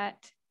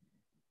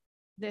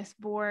this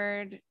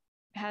board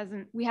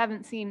we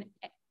haven't seen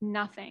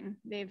nothing.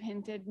 They've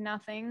hinted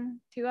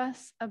nothing to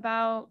us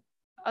about,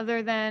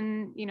 other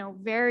than, you know,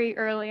 very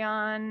early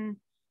on,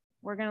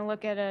 we're going to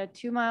look at a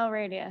 2-mile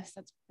radius.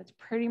 That's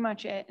pretty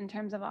much it in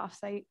terms of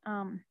offsite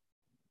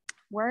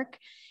work.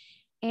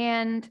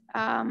 And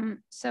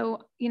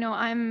so, you know,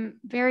 I'm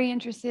very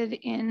interested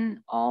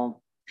in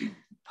all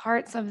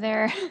parts of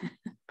their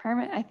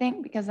permit, I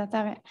think, because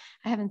I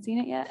haven't seen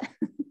it yet.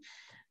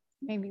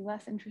 maybe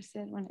less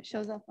interested when it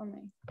shows up on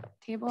my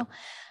table.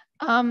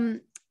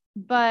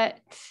 But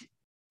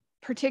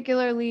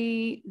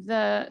particularly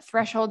the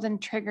thresholds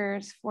and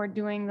triggers for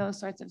doing those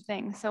sorts of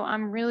things. So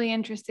I'm really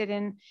interested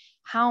in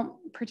how,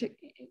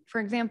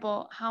 for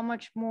example, how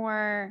much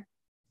more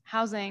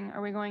housing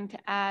are we going to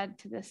add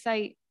to the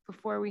site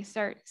before we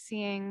start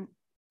seeing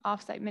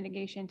offsite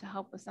mitigation to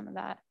help with some of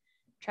that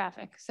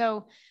traffic.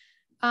 So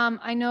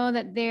I know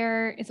that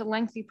there is a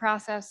lengthy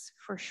process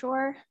for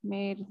sure,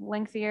 made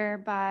lengthier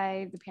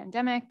by the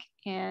pandemic.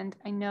 And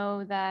I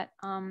know that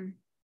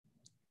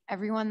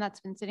everyone that's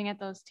been sitting at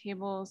those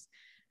tables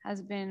has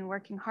been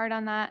working hard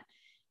on that.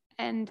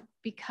 And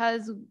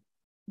because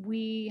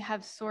we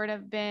have sort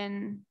of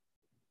been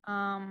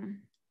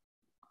on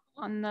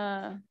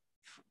the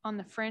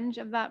fringe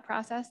of that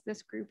process,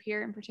 this group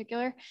here in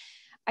particular,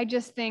 I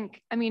just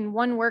think, I mean,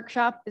 one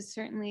workshop is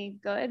certainly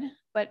good,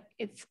 but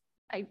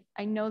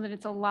I know that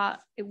it's a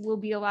lot, it will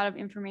be a lot of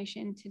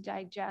information to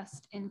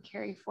digest and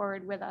carry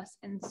forward with us.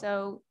 And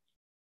so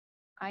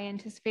I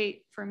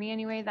anticipate, for me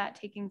anyway, that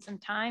taking some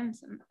time,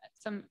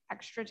 some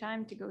extra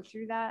time to go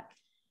through that,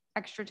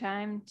 extra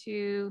time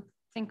to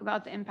think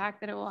about the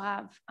impact that it will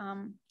have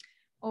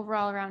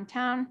overall around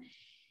town.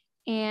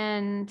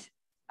 And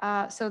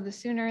so the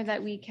sooner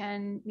that we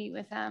can meet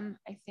with them,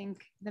 I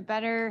think the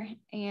better.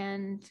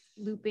 And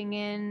looping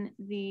in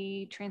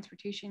the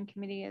transportation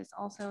committee is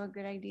also a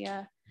good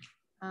idea.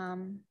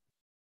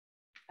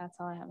 That's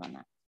all I have on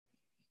that.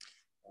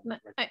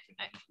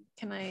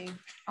 Can I?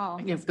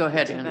 Yes, go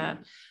ahead. To that?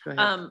 Go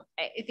ahead.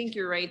 I think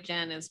you're right,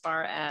 Jen, as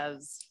far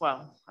as,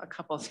 well, a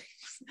couple of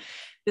things.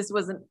 This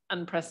was an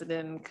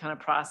unprecedented kind of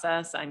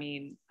process. I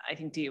mean, I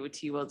think DOT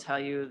will tell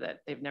you that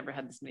they've never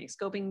had this many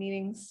scoping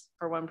meetings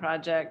for one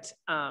project.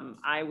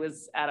 I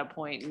was at a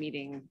point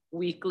meeting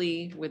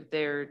weekly with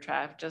their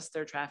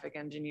traffic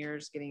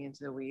engineers, getting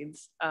into the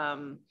weeds.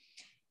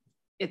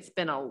 It's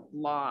been a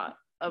lot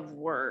of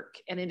work,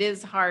 and it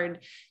is hard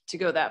to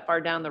go that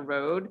far down the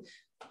road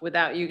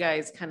without you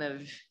guys kind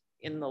of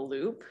in the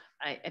loop.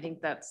 I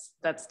think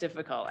that's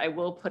difficult. I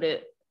will put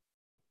it,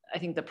 I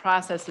think the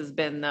process has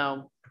been,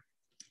 though,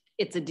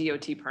 it's a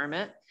DOT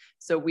permit.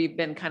 So we've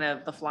been kind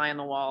of the fly on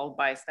the wall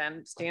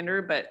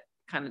bystander, but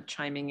kind of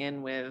chiming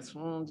in with,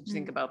 did you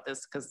think about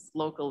this? Because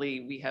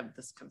locally we have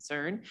this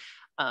concern.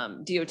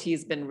 DOT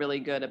has been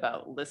really good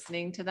about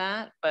listening to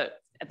that, but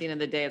at the end of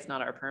the day, it's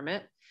not our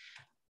permit.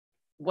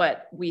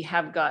 What we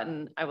have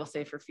gotten, I will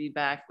say, for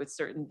feedback with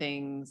certain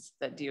things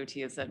that DOT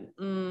has said,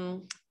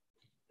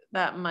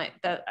 that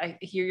I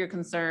hear your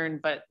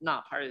concern, but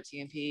not part of the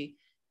TMP.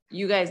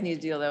 You guys need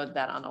to deal with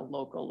that on a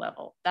local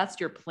level. That's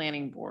your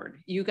planning board.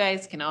 You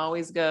guys can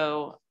always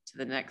go to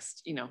the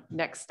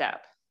next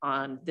step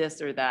on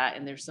this or that.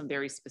 And there's some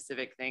very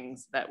specific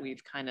things that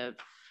we've kind of,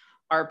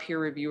 our peer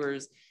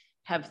reviewers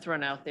have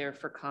thrown out there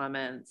for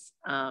comments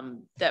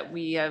that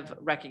we have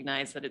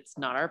recognized that it's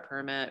not our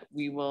permit.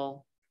 We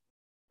will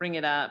bring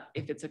it up.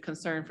 If it's a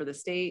concern for the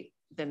state,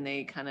 then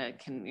they kind of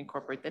can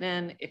incorporate that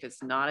in. If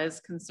it's not as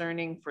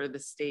concerning for the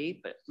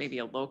state, but maybe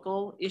a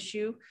local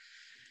issue,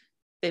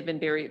 they've been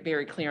very,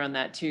 very clear on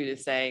that too, to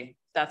say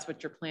that's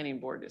what your planning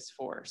board is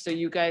for. So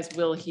you guys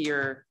will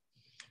hear,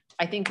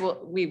 I think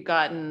we've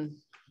gotten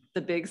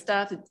the big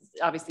stuff.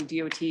 Obviously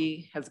DOT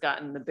has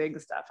gotten the big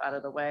stuff out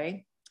of the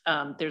way.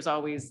 There's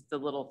always the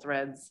little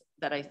threads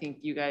that I think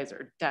you guys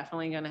are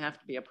definitely going to have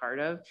to be a part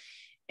of.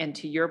 And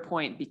to your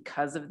point,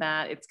 because of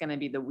that, it's going to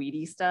be the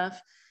weedy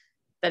stuff,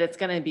 that it's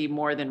going to be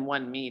more than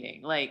one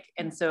meeting.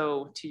 And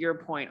so to your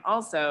point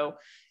also,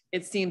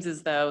 it seems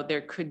as though there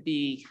could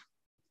be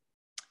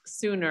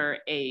sooner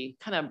a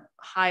kind of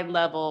high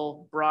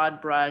level,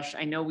 broad brush.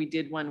 I know we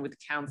did one with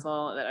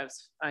council that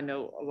I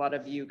know a lot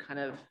of you kind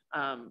of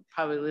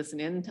probably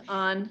listened in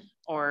on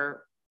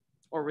or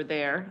were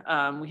there.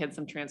 We had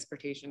some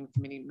transportation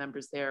committee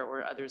members there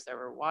or others that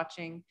were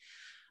watching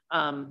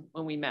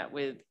when we met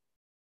with,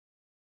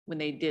 when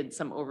they did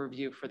some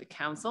overview for the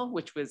council,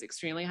 which was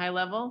extremely high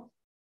level.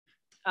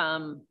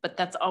 But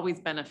that's always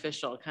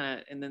beneficial kind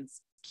of, and then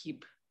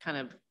keep kind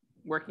of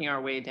working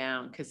our way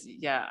down. Cause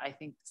yeah, I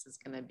think this is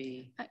going to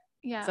be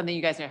something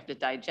you guys have to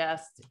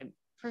digest.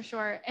 For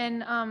sure.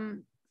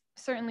 And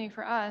certainly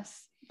for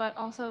us, but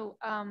also,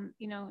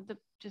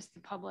 just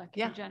the public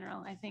in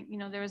general. I think,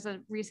 there was a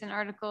recent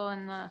article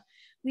in the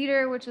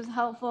Leader, which was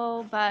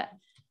helpful, but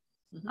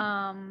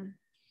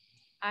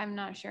I'm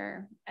not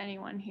sure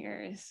anyone here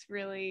is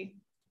really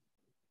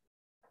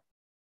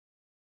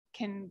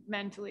can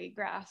mentally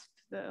grasp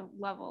the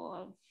level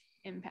of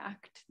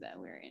impact that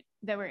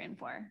we're in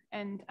for.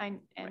 And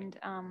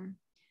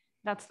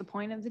that's the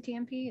point of the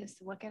TMP, is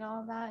to look at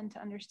all of that and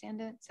to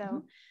understand it.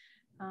 So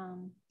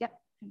I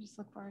just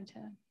look forward to.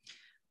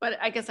 But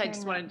I guess I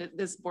just wanted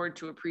this board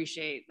to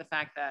appreciate the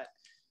fact that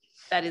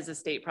that is a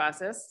state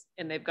process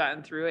and they've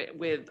gotten through it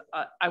with,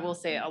 I will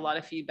say, a lot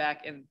of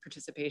feedback and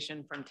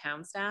participation from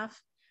town staff.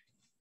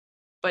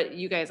 But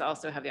you guys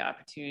also have the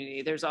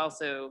opportunity. There's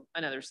also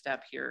another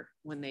step here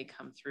when they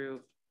come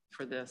through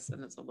for this,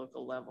 and it's a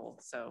local level.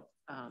 So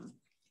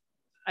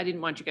I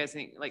didn't want you guys to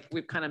think, like,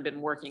 we've kind of been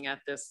working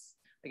at this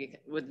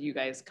like with you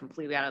guys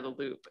completely out of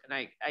the loop.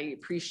 And I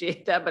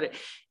appreciate that, but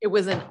it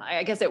wasn't,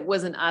 I guess it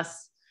wasn't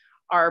us,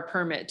 our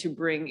permit to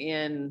bring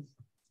in.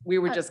 We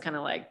were just kind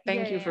of like,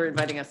 thank you for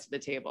inviting us to the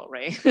table,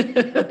 right? So,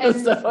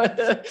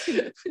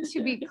 to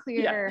be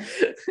clear,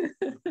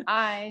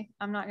 I'm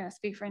not going to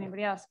speak for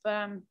anybody else, but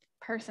I'm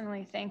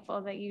personally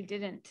thankful that you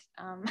didn't.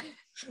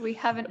 We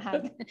haven't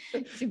had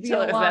to be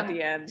along, at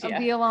the end,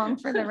 be along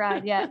for the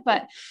ride yet,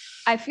 but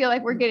I feel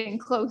like we're getting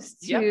close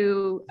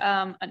to,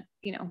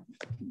 you know,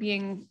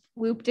 being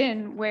looped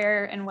in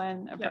where and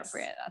when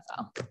appropriate. That's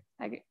all.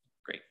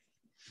 Great.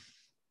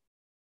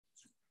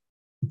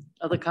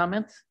 Other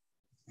comments?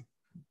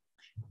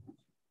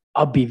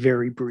 I'll be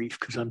very brief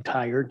because I'm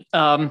tired.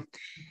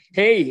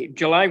 Hey,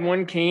 July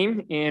 1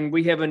 came and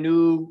we have a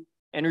new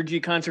energy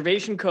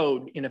conservation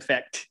code in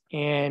effect.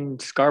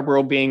 And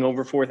Scarborough being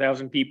over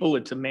 4,000 people,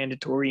 it's a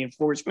mandatory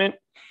enforcement.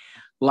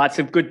 Lots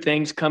of good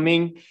things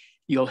coming.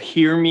 You'll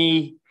hear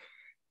me,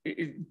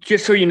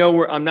 just so you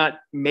know, I'm not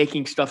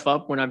making stuff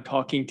up when I'm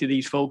talking to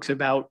these folks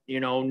about, you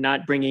know,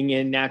 not bringing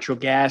in natural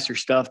gas or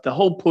stuff. The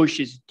whole push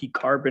is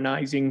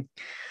decarbonizing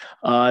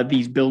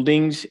these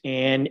buildings,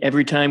 and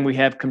every time we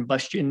have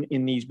combustion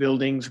in these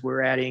buildings,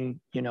 we're adding,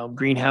 you know,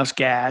 greenhouse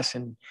gas,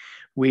 and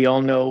we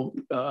all know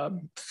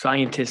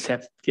scientists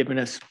have given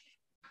us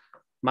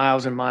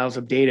miles and miles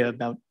of data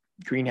about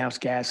greenhouse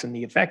gas and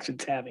the effects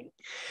it's having.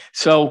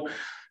 So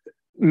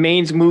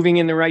Maine's moving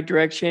in the right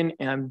direction,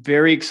 and I'm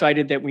very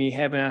excited that we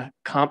have a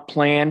comp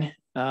plan,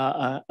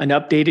 an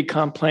updated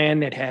comp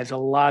plan that has a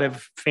lot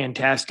of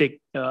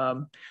fantastic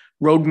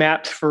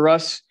roadmaps for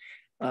us.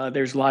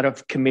 There's a lot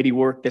of committee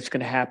work that's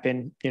going to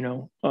happen, you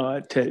know,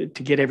 to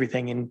get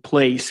everything in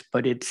place,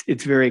 but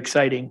it's very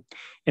exciting.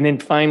 And then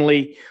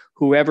finally,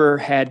 whoever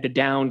had the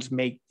Downs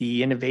make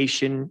the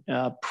innovation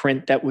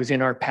print that was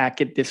in our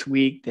packet this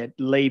week that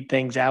laid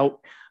things out,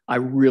 I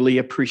really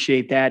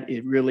appreciate that.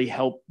 It really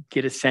helped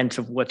get a sense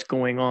of what's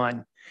going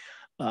on.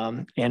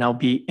 And I'll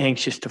be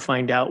anxious to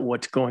find out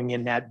what's going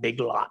in that big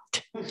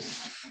lot.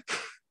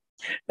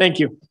 Thank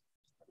you.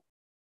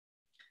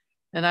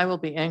 And I will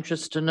be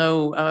anxious to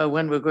know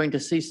when we're going to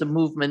see some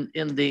movement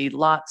in the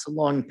lots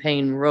along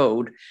Payne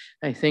Road.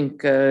 I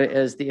think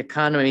as the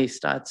economy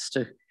starts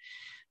to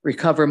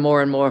recover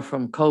more and more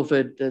from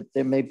COVID, that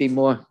there may be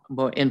more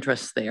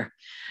interest there.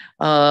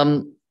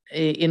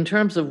 In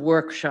terms of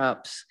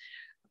workshops,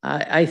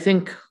 I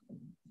think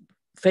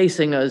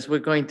facing us, we're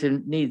going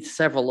to need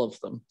several of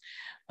them.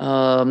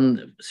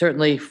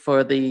 Certainly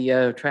for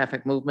the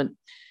traffic movement,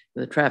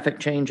 the traffic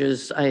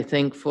changes, I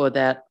think for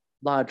that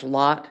large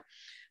lot,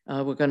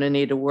 we're going to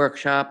need a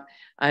workshop.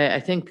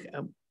 I think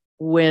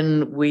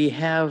when we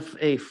have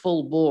a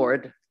full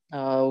board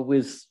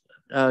with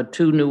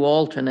 2 new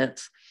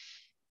alternates,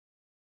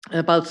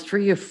 about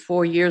 3 or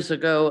 4 years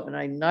ago, and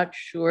I'm not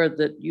sure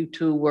that you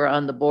two were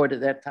on the board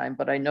at that time,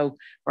 but I know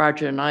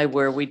Roger and I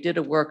were, we did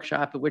a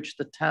workshop at which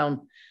the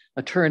town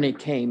attorney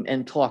came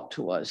and talked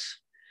to us.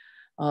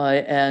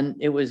 And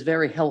it was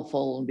very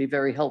helpful and be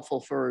very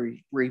helpful for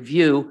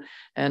review.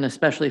 And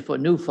especially for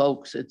new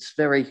folks, it's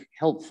very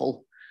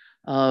helpful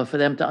for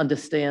them to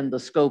understand the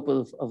scope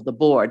of the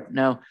board.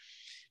 Now,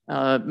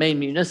 Maine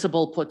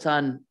Municipal puts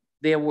on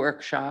their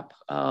workshop,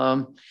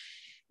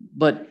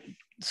 but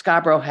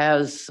Scarborough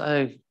has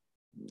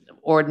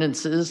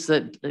ordinances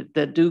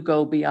that do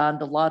go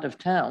beyond a lot of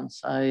towns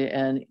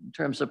and in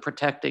terms of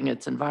protecting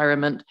its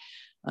environment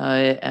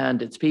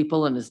and its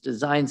people and its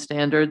design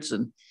standards.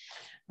 And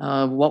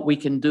what we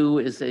can do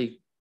is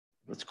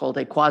what's called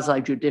a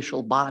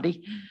quasi-judicial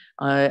body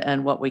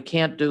and what we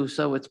can't do.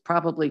 So it's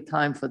probably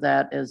time for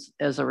that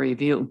as a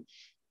review.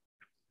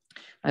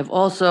 I've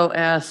also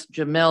asked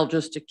Jamel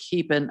just to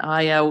keep an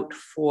eye out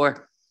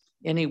for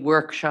any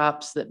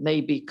workshops that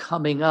may be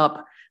coming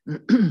up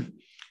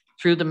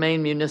through the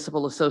Maine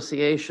Municipal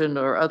Association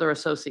or other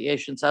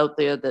associations out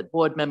there that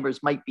board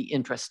members might be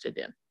interested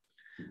in.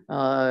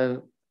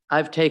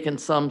 I've taken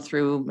some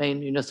through Maine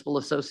Municipal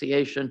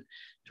Association in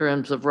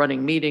terms of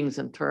running meetings,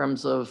 in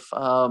terms of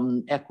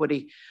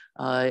equity,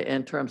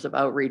 in terms of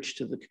outreach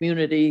to the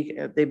community.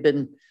 They've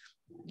been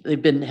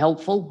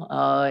helpful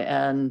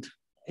and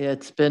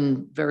it's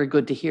been very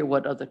good to hear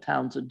what other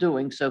towns are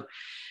doing. So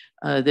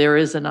there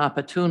is an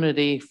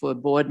opportunity for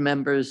board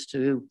members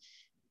to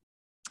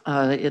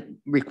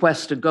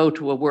request to go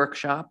to a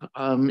workshop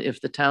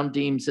if the town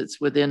deems it's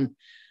within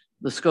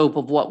the scope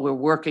of what we're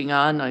working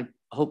on. I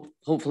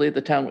hopefully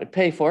the town would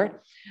pay for it.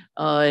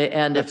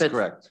 And That's if it's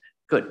correct.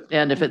 Good.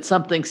 And if it's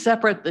something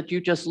separate that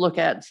you just look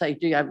at and say,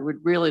 gee, I would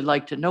really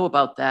like to know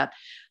about that,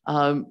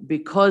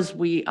 because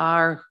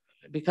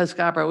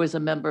Scarborough is a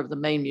member of the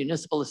Maine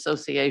Municipal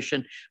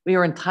Association, we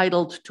are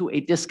entitled to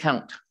a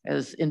discount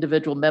as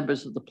individual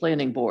members of the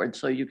planning board.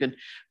 So you can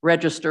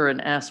register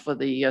and ask for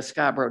the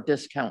Scarborough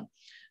discount.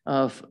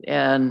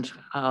 And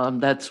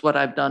that's what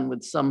I've done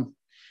with some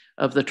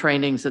of the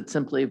trainings that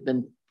simply have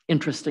been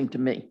interesting to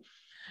me.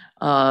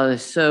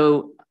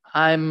 So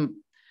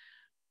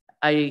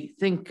I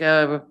think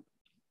Jamel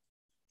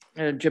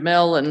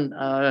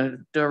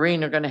and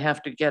Doreen are going to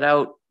have to get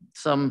out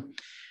some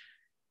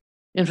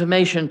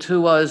information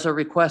to us, a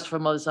request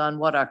from us on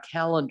what our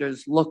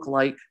calendars look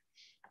like.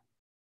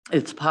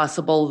 It's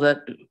possible that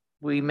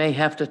we may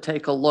have to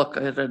take a look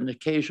at an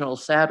occasional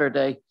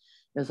Saturday,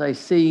 as I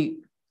see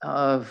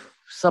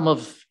some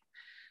of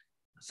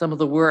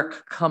the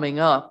work coming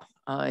up.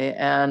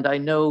 And I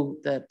know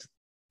that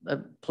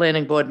the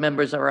planning board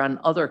members are on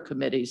other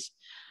committees.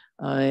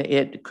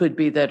 It could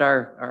be that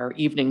our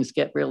evenings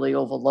get really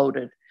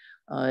overloaded.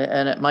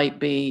 And it might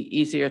be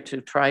easier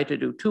to try to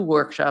do 2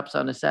 workshops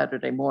on a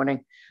Saturday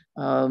morning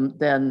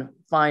than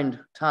find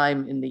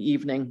time in the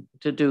evening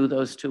to do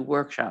those 2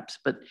 workshops.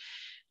 But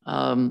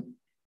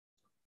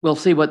we'll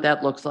see what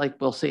that looks like.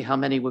 We'll see how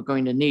many we're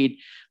going to need.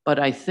 But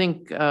I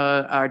think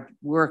our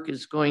work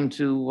is going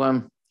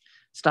to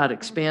start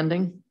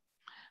expanding.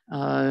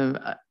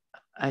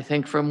 I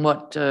think from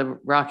what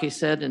Rocky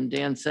said and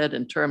Dan said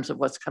in terms of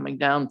what's coming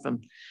down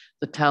from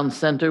the town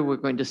center, we're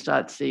going to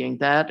start seeing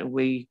that.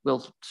 We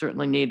will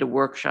certainly need a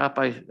workshop,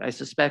 I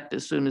suspect,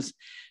 as soon as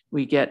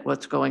we get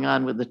what's going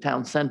on with the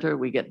town center,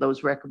 we get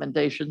those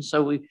recommendations.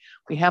 So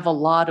we have a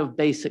lot of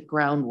basic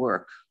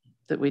groundwork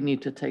that we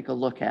need to take a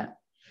look at.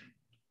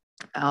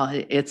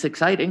 It's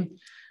exciting.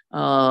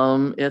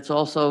 It's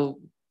also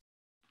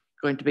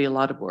going to be a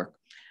lot of work,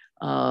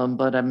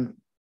 but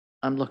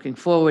I'm looking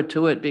forward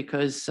to it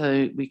because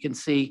we can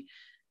see,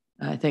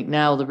 I think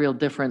now, the real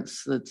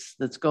difference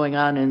that's going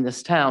on in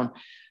this town.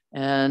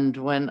 And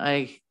when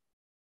I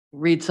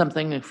read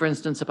something, for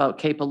instance, about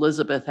Cape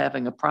Elizabeth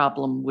having a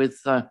problem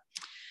with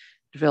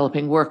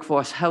developing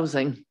workforce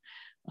housing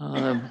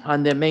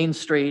on their main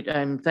street,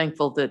 I'm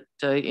thankful that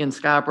in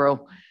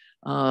Scarborough,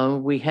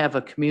 we have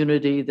a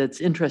community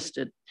that's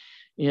interested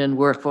in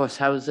workforce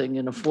housing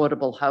and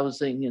affordable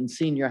housing and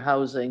senior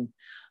housing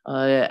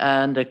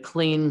and a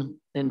clean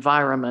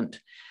environment.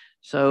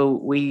 So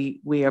we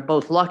are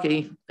both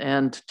lucky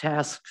and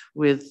tasked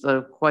with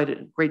quite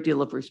a great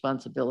deal of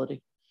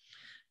responsibility.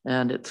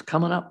 And it's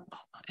coming up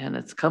and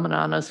it's coming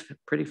on us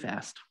pretty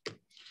fast.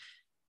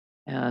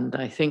 And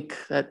I think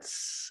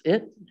that's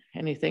it.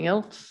 Anything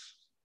else?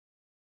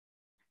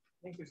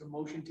 I think there's a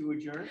motion to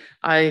adjourn.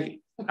 I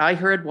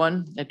heard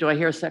one. Do I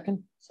hear a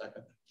second?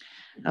 Second.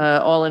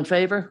 All in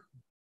favor?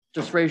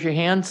 Just raise your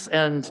hands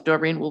and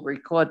Doreen will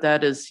record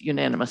that as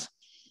unanimous.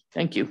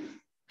 Thank you.